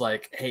just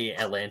like, hey,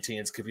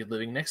 Atlanteans could be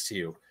living next to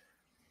you.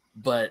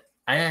 But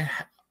I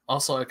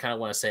kind of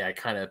want to say I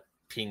kind of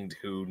pinged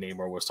who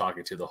Namor was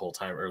talking to the whole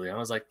time earlier. I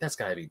was like, that's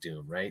gotta be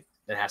Doom, right?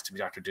 That has to be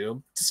Dr.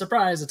 Doom. It's a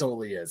surprise, it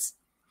totally is.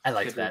 I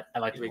liked that. I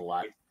liked it a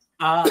lot.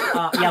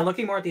 Yeah,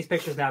 looking more at these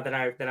pictures now that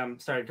I'm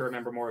starting to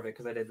remember more of it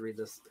because I did read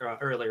this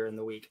earlier in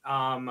the week.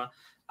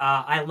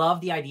 I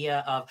love the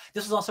idea of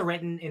this was also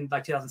written in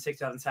like 2006,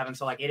 2007.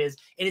 So like it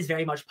is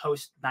very much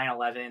post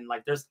 9/11.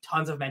 Like there's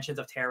tons of mentions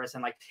of terrorists,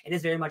 and like it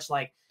is very much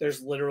like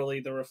there's literally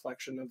the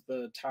reflection of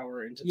the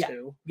tower into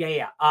two.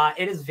 Yeah.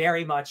 It is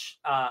very much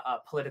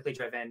politically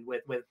driven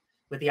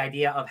with the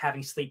idea of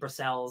having sleeper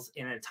cells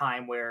in a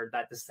time where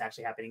that this is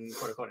actually happening,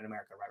 quote unquote, in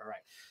America. Right.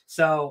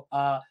 So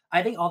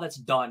I think all that's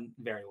done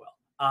very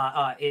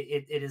well.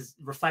 It is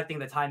reflecting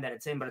the time that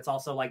it's in, but it's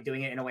also like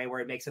doing it in a way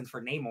where it makes sense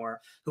for Namor,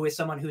 who is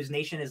someone whose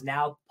nation is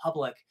now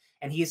public,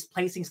 and he's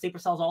placing sleeper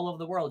cells all over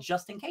the world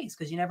just in case,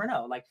 because you never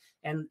know. Like,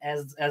 and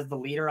as the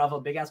leader of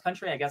a big ass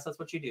country, I guess that's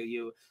what you do.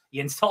 You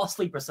install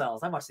sleeper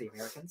cells. I watch The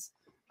Americans.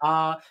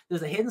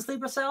 There's a hidden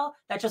sleeper cell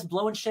that's just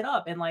blowing shit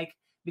up, and like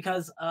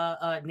because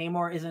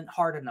Namor isn't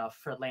hard enough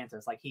for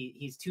Atlantis. Like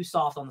he's too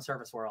soft on the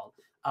surface world.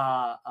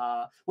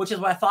 Which is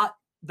what I thought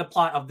the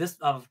plot of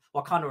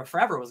Wakanda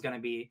Forever was going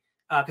to be.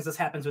 Because this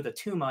happens with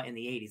Atuma in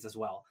the 80s as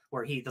well,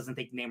 where he doesn't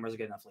think Namor's a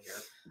good enough leader.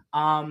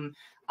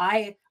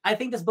 I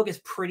think this book is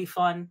pretty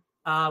fun.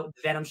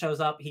 Venom shows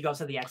up. He goes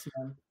to the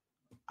X-Men.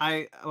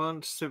 I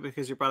want to,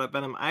 because you brought up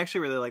Venom, I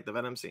actually really like the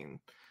Venom scene.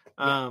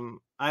 I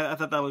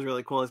thought that was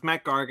really cool. It's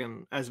Matt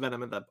Gargan as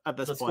Venom at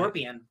this point.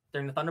 Scorpion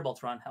during the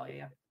Thunderbolts run. Hell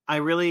yeah.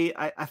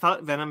 I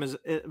thought Venom is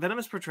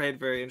portrayed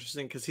very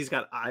interesting because he's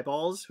got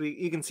eyeballs.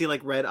 You can see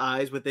like red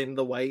eyes within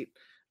the white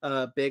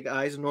big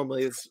eyes.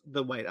 Normally it's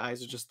the white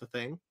eyes are just the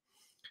thing.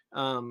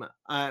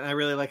 I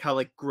really like how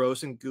like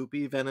gross and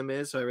goopy Venom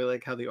is, so I really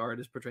like how the art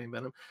is portraying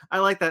Venom. I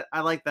like that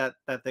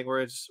thing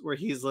where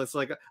he's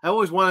like, I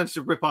always wanted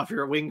to rip off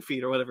your wing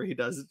feet or whatever he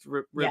does. It's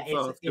rip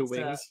off your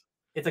wings.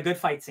 It's a good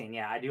fight scene.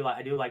 Yeah, I do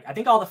like. I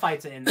think all the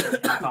fights in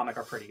the comic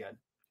are pretty good.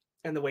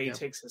 And the way he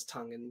takes his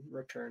tongue in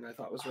return, I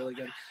thought was really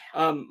good.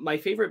 My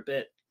favorite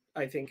bit,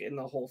 I think, in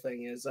the whole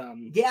thing is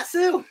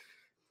Sue.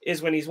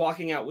 Is when he's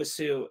walking out with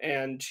Sue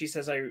and she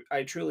says,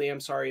 I truly am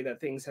sorry that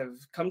things have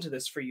come to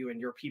this for you and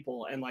your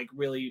people, and like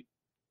really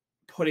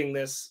putting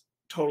this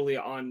totally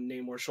on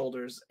Namor's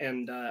shoulders.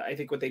 And I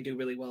think what they do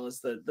really well is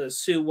the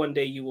Sue, one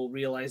day you will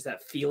realize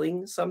that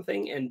feeling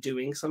something and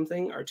doing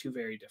something are two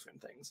very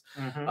different things.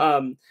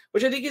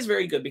 Which I think is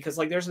very good, because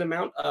like there's an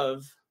amount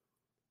of,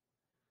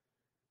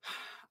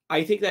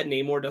 I think that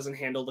Namor doesn't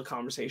handle the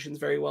conversations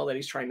very well that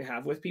he's trying to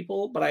have with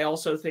people, but I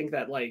also think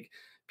that like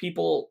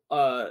people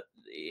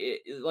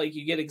like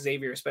you get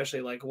Xavier,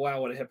 especially, like,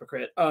 wow, what a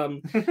hypocrite,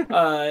 coming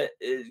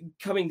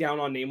down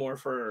on Namor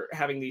for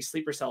having these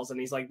sleeper cells, and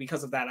he's like,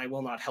 because of that I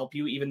will not help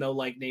you, even though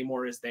like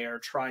Namor is there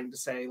trying to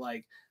say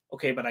like,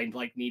 okay, but I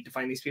like need to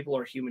find these people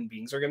or human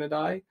beings are gonna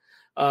die.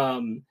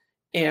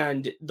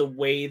 And the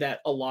way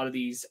that a lot of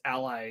these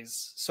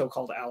allies,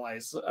 so-called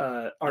allies,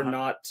 are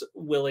not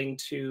willing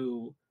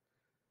to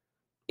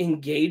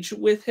engage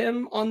with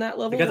him on that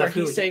level, because where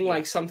he's saying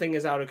like something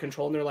is out of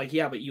control, and they're like,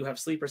 yeah, but you have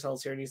sleeper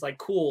cells here, and he's like,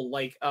 cool,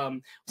 like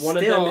one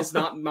of them is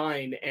not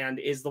mine and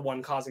is the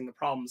one causing the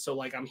problem, so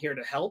like I'm here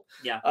to help.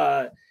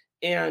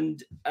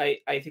 And I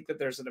think that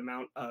there's an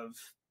amount of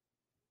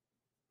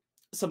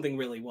something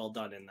really well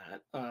done in that,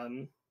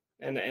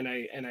 and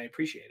I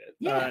appreciate it.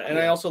 And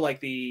I also like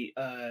the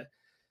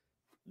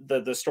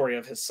story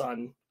of his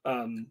son,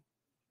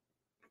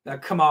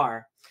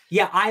 Kamar.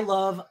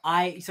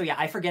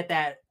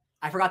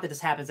 I forgot that this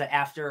happens, that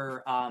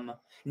after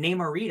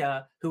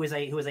Namorita, who is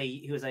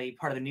a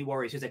part of the New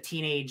Warriors, who's a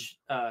teenage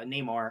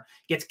Namor,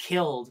 gets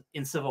killed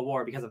in Civil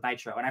War because of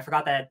Nitro. And I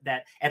forgot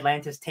that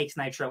Atlantis takes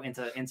Nitro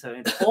into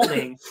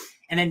holding,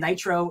 and then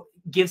Nitro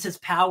gives his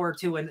power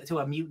to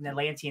a mutant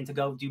Atlantean to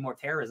go do more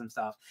terrorism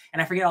stuff.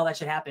 And I forget all that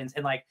shit happens.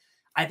 And like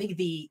I think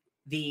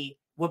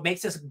what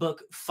makes this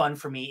book fun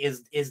for me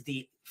is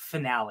the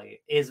finale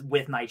is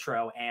with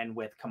Nitro and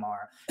with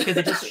Kamar, because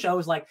it just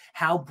shows like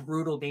how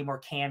brutal Namor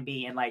can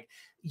be, and like,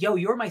 yo,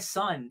 you're my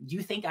son.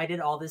 You think I did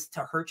all this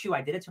to hurt you?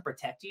 I did it to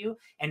protect you,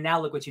 and now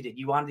look what you did.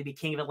 You wanted to be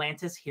king of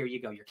Atlantis. Here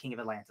you go. You're king of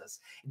Atlantis.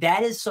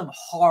 That is some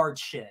hard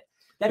shit.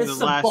 That is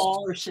some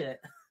baller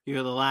shit.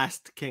 You're the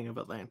last king of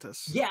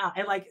Atlantis. Yeah,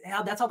 and like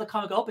that's how the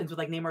comic opens with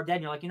like Namor dead.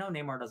 And you're like,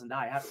 Namor doesn't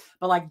die.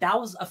 But like that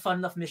was a fun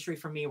enough mystery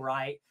for me where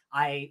I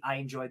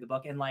enjoyed the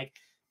book, and like.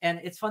 And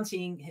it's fun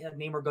seeing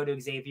Namor go to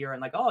Xavier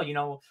and like, oh, you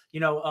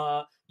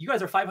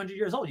guys are 500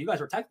 years old. You guys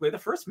were technically the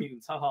first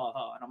mutants. Ha ha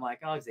ha. And I'm like,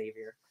 oh,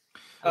 Xavier.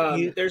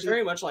 There's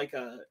very much like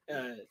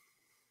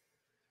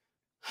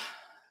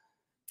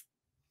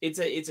it's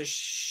a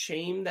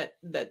shame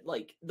that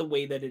like the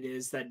way that it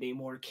is that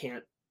Namor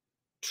can't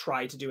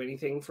try to do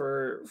anything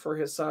for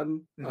his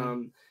son.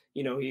 Mm-hmm.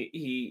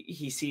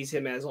 He sees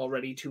him as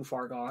already too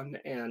far gone,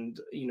 and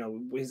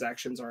his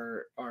actions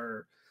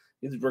are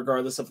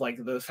regardless of like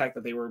the fact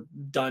that they were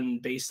done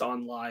based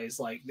on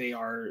lies, like they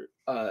are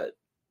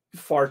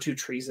far too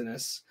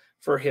treasonous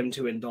for him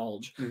to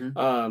indulge.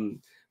 Mm-hmm.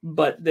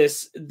 But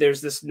there's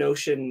this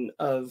notion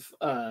of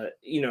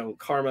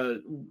Karma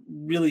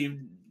really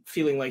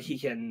feeling like he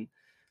can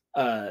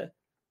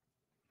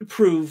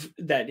prove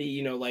that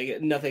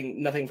like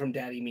nothing from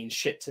daddy means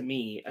shit to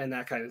me, and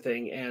that kind of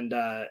thing,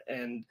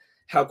 and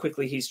how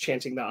quickly he's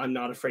chanting that I'm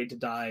not afraid to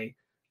die.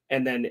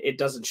 And then it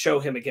doesn't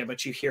show him again,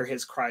 but you hear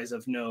his cries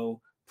of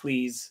 "No,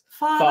 please,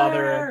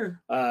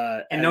 Father."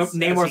 And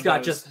Namor's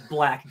got just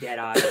black dead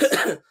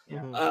eyes.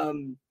 Yeah.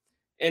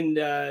 And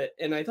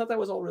I thought that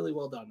was all really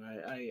well done.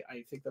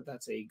 I think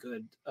that's a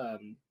good.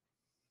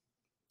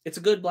 It's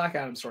a good Black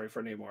Adam story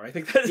for Namor. I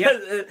think that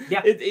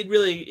it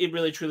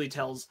really truly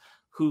tells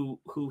who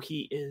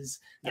he is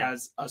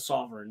as a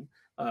sovereign.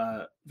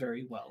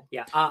 Very well.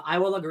 Yeah, I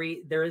will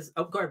agree. There is.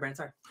 Oh, go ahead, Brent.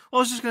 Sorry. Well,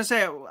 I was just gonna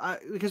say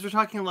because we're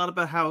talking a lot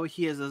about how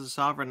he is as a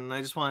sovereign, and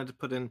I just wanted to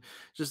put in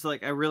just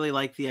like I really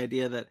like the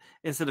idea that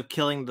instead of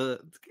killing the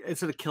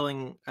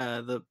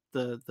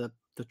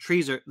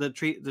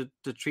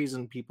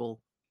treason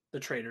people, the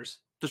traitors,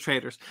 is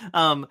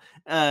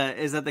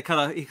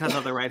that he cuts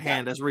off their right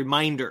hand as a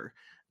reminder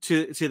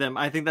to them.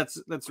 I think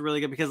that's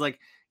really good because like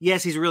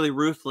yes, he's really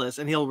ruthless,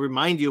 and he'll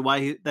remind you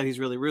that he's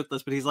really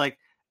ruthless, but he's like.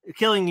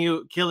 Killing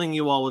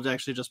you all would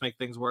actually just make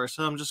things worse.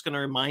 So I'm just going to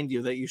remind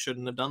you that you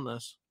shouldn't have done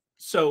this.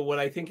 So what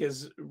I think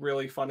is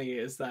really funny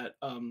is that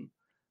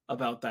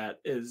about that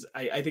is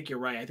I think you're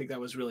right. I think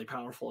that was really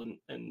powerful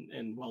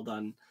and well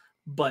done.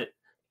 But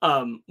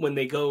when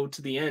they go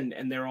to the end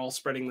and they're all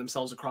spreading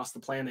themselves across the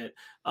planet,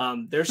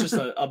 there's just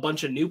a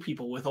bunch of new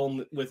people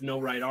with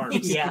no right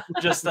arms. Yeah,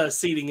 just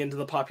seeding into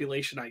the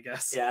population, I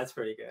guess. Yeah, that's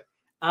pretty good.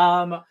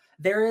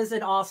 There is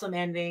an awesome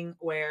ending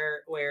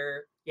where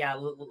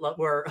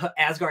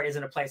Asgard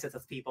isn't a place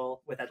that's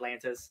people with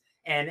Atlantis,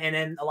 and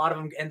then a lot of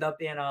them end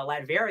up in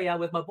Latveria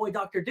with my boy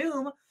Dr.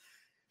 Doom.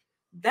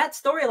 That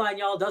storyline,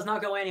 y'all, does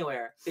not go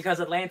anywhere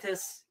because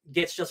Atlantis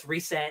gets just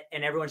reset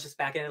and everyone's just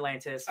back in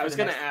Atlantis. I was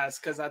going to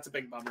ask because that's a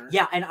big bummer.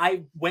 Yeah, and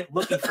I went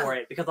looking for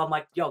it because I'm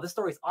like, yo, this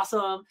story's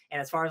awesome. And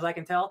as far as I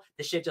can tell,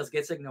 the shit just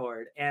gets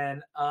ignored.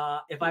 And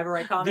if I ever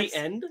write comics... The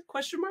end?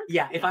 Question mark?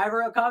 Yeah, if I ever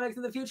write comics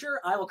in the future,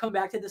 I will come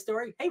back to this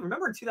story. Hey,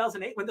 remember in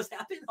 2008 when this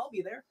happened? I'll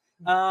be there.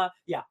 100%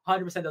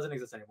 doesn't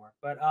exist anymore.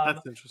 But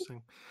that's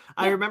interesting.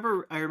 Yeah.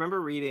 I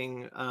remember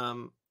reading...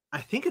 I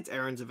think it's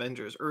Aaron's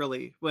Avengers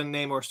early when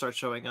Namor starts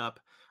showing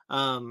up.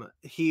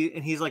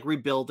 He's like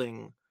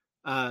rebuilding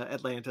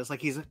Atlantis,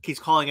 like he's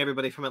calling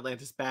everybody from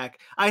Atlantis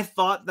back. I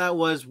thought that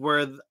was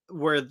where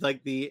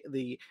like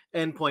the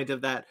end point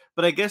of that,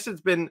 but I guess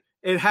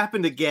it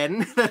happened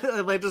again.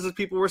 Atlantis'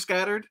 people were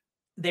scattered.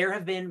 There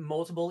have been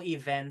multiple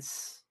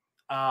events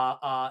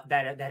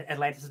that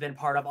Atlantis has been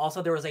part of.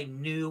 Also, there was a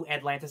new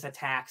Atlantis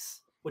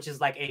Attacks, which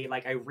is like a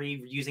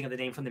reusing of the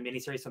name from the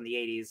miniseries from the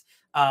 80s,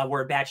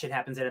 where bad shit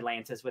happens in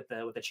Atlantis with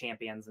the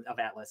champions of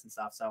Atlas and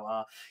stuff.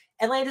 So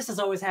Atlantis is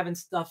always having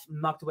stuff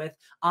mucked with.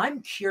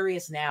 I'm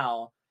curious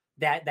now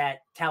that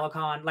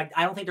Talokan, like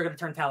I don't think they're going to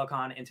turn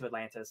Talokan into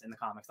Atlantis in the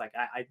comics. Like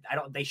I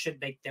don't. They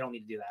don't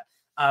need to do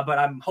that. But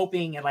I'm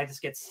hoping Atlantis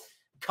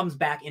comes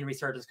back in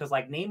Resurgence because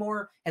like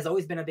Namor has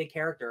always been a big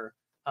character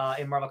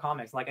in Marvel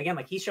Comics. Like again,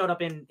 like he showed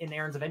up in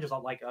Aaron's Avengers,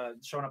 like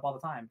showing up all the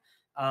time.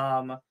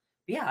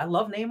 Yeah, I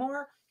love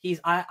Namor.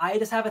 I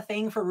just have a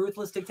thing for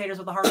ruthless dictators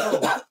with a heart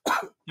of gold.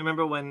 You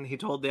remember when he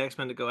told the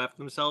X-Men to go after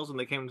themselves when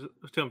they came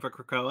to him for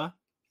Krakoa?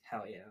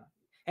 Hell yeah.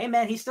 Hey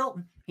man, he's still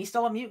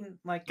a mutant.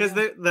 Like because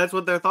that's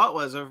what their thought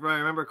was, if I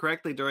remember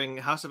correctly, during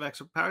House of X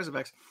or Powers of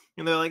X.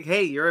 And they're like,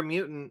 "Hey, you're a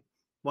mutant.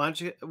 Why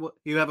don't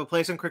you have a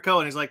place in Krakoa?"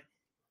 And he's like,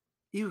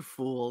 "You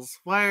fools!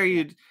 Why are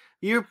you?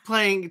 You're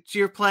playing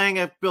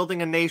at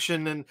building a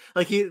nation." And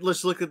like he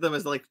just looked at them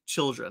as like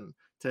children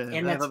to him.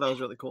 And I thought that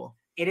was really cool.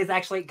 It is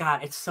actually,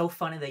 God, it's so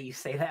funny that you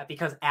say that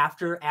because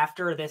after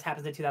this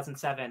happens in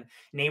 2007,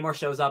 Namor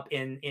shows up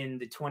in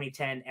the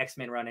 2010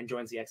 X-Men run and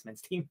joins the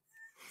X-Men's team.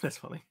 That's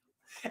funny.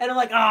 And I'm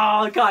like,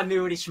 oh,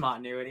 continuity,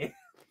 schmontinuity.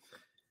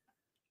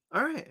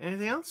 All right.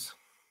 Anything else?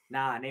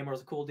 Nah,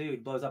 Namor's a cool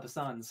dude. Blows up his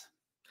sons.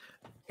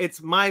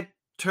 It's my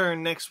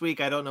turn next week.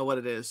 I don't know what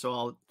it is, so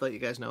I'll let you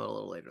guys know a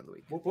little later in the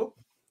week. Whoop, whoop.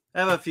 I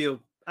have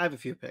a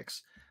few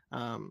picks.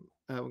 I'm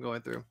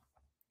going through.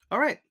 All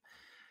right.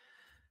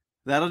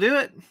 That'll do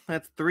it.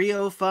 That's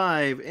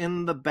 305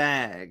 in the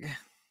bag.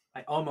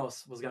 I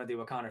almost was going to do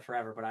Wakanda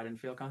Forever, but I didn't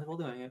feel comfortable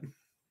doing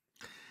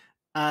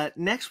it.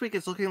 Next week,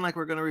 it's looking like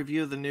we're going to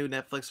review the new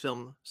Netflix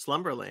film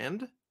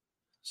Slumberland.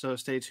 So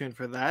stay tuned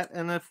for that.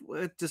 And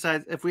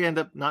if we end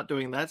up not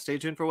doing that, stay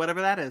tuned for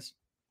whatever that is.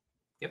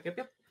 Yep.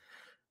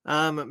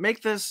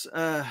 Make this.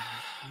 I'm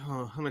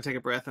going to take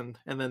a breath and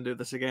then do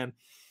this again.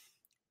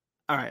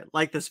 All right,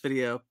 like this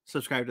video,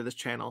 subscribe to this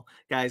channel,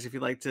 guys. If you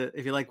like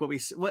what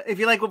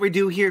we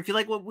do here, if you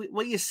like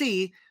what you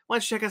see, why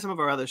don't you check out some of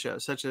our other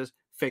shows, such as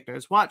Fake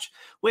Nerds Watch,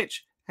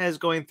 which has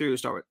going through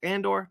Star Wars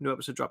Andor, new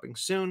episode dropping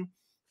soon,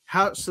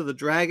 House of the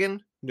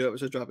Dragon, new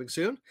episode dropping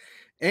soon,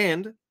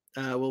 and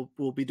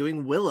we'll be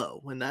doing Willow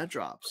when that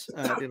drops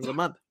at the end of the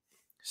month.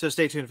 So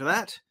stay tuned for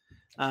that.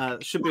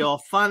 Should be all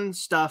fun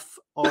stuff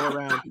all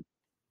around.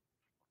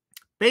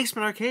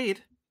 Basement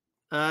Arcade.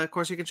 Of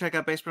course, you can check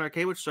out Basement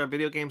Arcade, which is our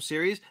video game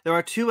series. There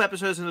are 2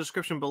 episodes in the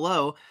description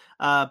below,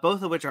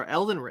 both of which are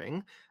Elden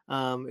Ring.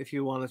 If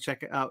you want to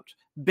check out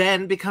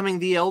Ben becoming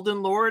the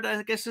Elden Lord,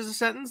 I guess is a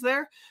sentence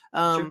there.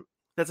 Sure.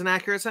 That's an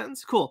accurate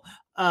sentence. Cool.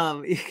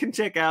 You can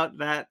check out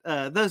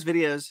those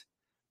videos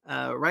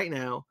right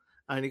now.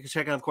 And you can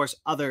check out, of course,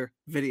 other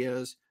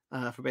videos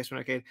for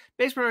Basement Arcade.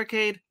 Basement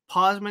Arcade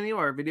pause menu,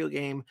 our video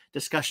game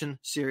discussion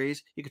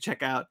series, you can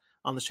check out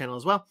on this channel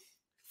as well.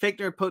 Fake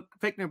Nerd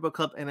Book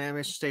Club and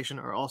Animation Station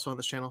are also on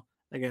this channel.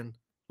 Again,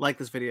 like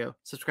this video,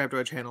 subscribe to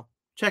our channel,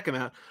 check them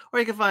out. Or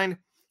you can find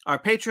our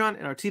Patreon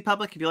and our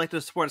TeePublic. If you'd like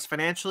to support us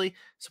financially,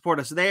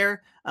 support us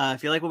there.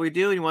 If you like what we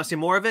do and you want to see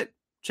more of it,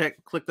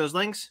 click those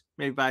links.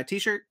 Maybe buy a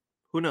t-shirt.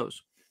 Who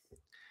knows?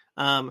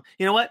 You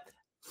know what?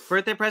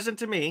 Birthday present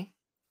to me,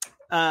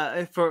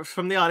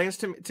 from the audience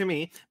to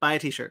me, buy a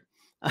t-shirt.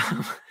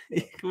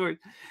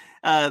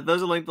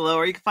 Those are linked below,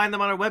 or you can find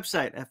them on our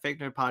website at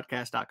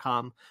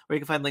fakenerdpodcast.com, where you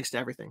can find links to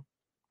everything.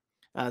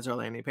 It's our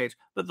landing page,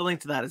 but the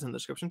link to that is in the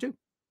description too.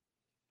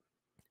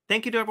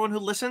 Thank you to everyone who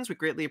listens. We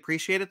greatly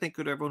appreciate it. Thank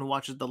you to everyone who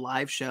watches the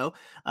live show.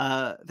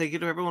 Thank you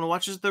to everyone who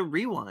watches the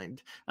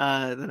rewind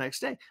the next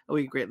day.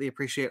 We greatly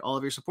appreciate all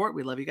of your support.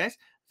 We love you guys.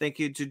 Thank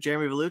you to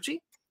Jeremy Vellucci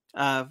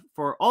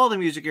for all the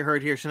music you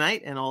heard here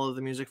tonight and all of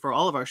the music for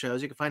all of our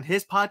shows. You can find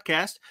his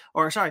podcast,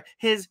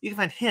 you can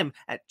find him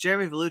at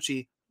Jeremy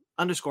Vellucci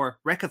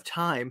 _Wreck of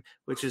Time,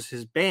 which is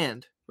his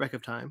band Wreck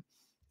of Time.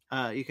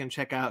 You can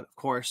check out, of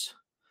course,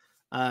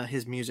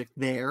 his music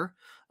there,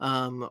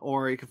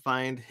 or you can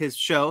find his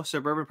show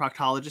Suburban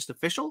Proctologist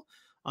Official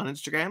on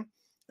Instagram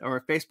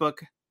or Facebook.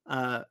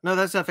 No,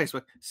 that's not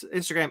Facebook.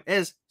 Instagram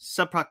is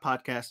Subproc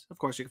Podcast. Of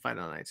course, you can find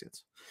it on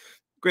iTunes.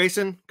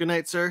 Grayson, good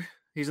night, sir.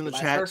 He's in the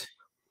chat. Sir.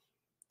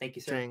 Thank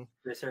you, sir.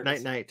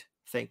 Saying night.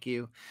 Thank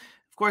you.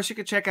 Of course, you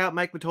can check out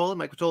Mike Matola.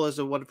 Mike Matola is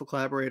a wonderful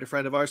collaborator,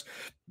 friend of ours.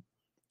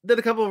 Did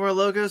a couple of our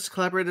logos,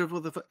 collaborated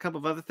with a couple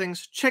of other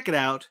things. Check it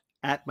out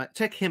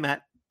check him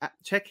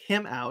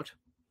out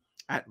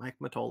at Mike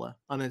Matola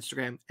on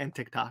Instagram and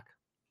TikTok.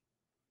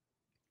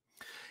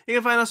 You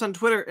can find us on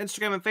Twitter,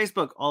 Instagram, and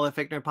Facebook, all at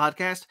Fake Nerd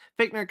Podcast,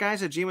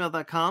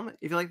 fakenerdguys@gmail.com.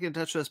 If you'd like to get in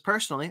touch with us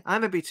personally,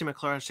 I'm at BT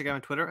McClure on Instagram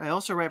and Twitter. I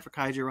also write for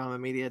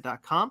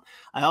KaijuRamaMedia.com.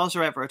 I also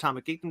write for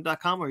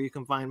AtomicGeekdom.com, where you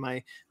can find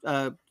my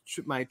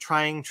my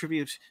trying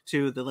tribute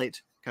to the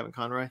late Kevin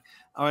Conroy.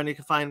 And you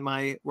can find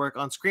my work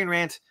on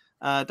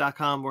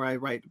ScreenRant.com, where I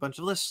write a bunch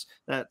of lists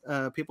that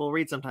people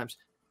read sometimes.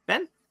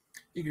 Ben?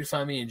 You can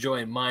find me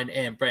enjoying mine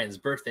and Brandon's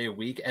birthday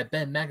week at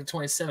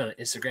BenMac27 on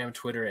Instagram,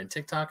 Twitter, and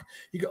TikTok.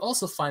 You can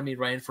also find me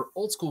writing for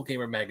Old School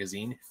Gamer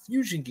Magazine,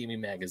 Fusion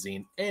Gaming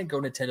Magazine, and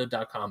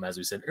GoNintendo.com. As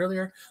we said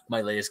earlier, my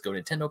latest Go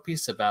Nintendo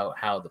piece about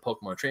how the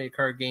Pokemon trading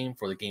card game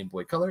for the Game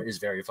Boy Color is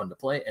very fun to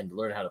play, and to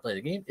learn how to play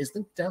the game is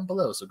linked down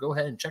below. So go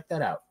ahead and check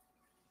that out.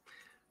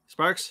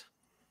 Sparks?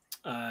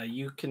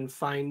 You can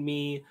find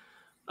me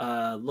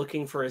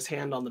looking for his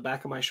hand on the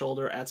back of my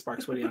shoulder at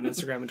SparksWitty on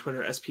Instagram and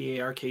Twitter,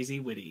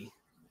 SparkzWitty.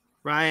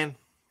 Ryan?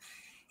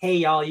 Hey,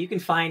 y'all, you can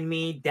find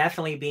me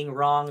definitely being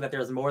wrong that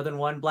there's more than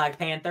one Black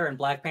Panther and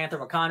Black Panther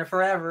Wakanda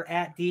Forever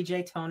at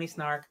DJ Tony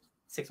Snark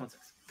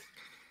 616.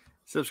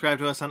 Subscribe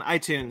to us on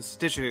iTunes,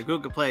 Stitcher,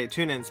 Google Play,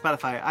 TuneIn,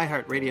 Spotify,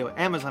 iHeartRadio,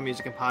 Amazon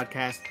Music and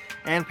Podcast,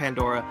 and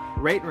Pandora.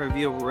 Rate and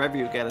review wherever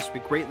you get us. We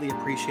greatly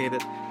appreciate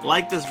it.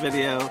 Like this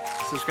video,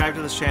 subscribe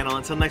to this channel.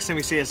 Until next time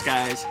you see us,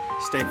 guys,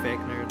 stay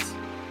fake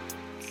nerds.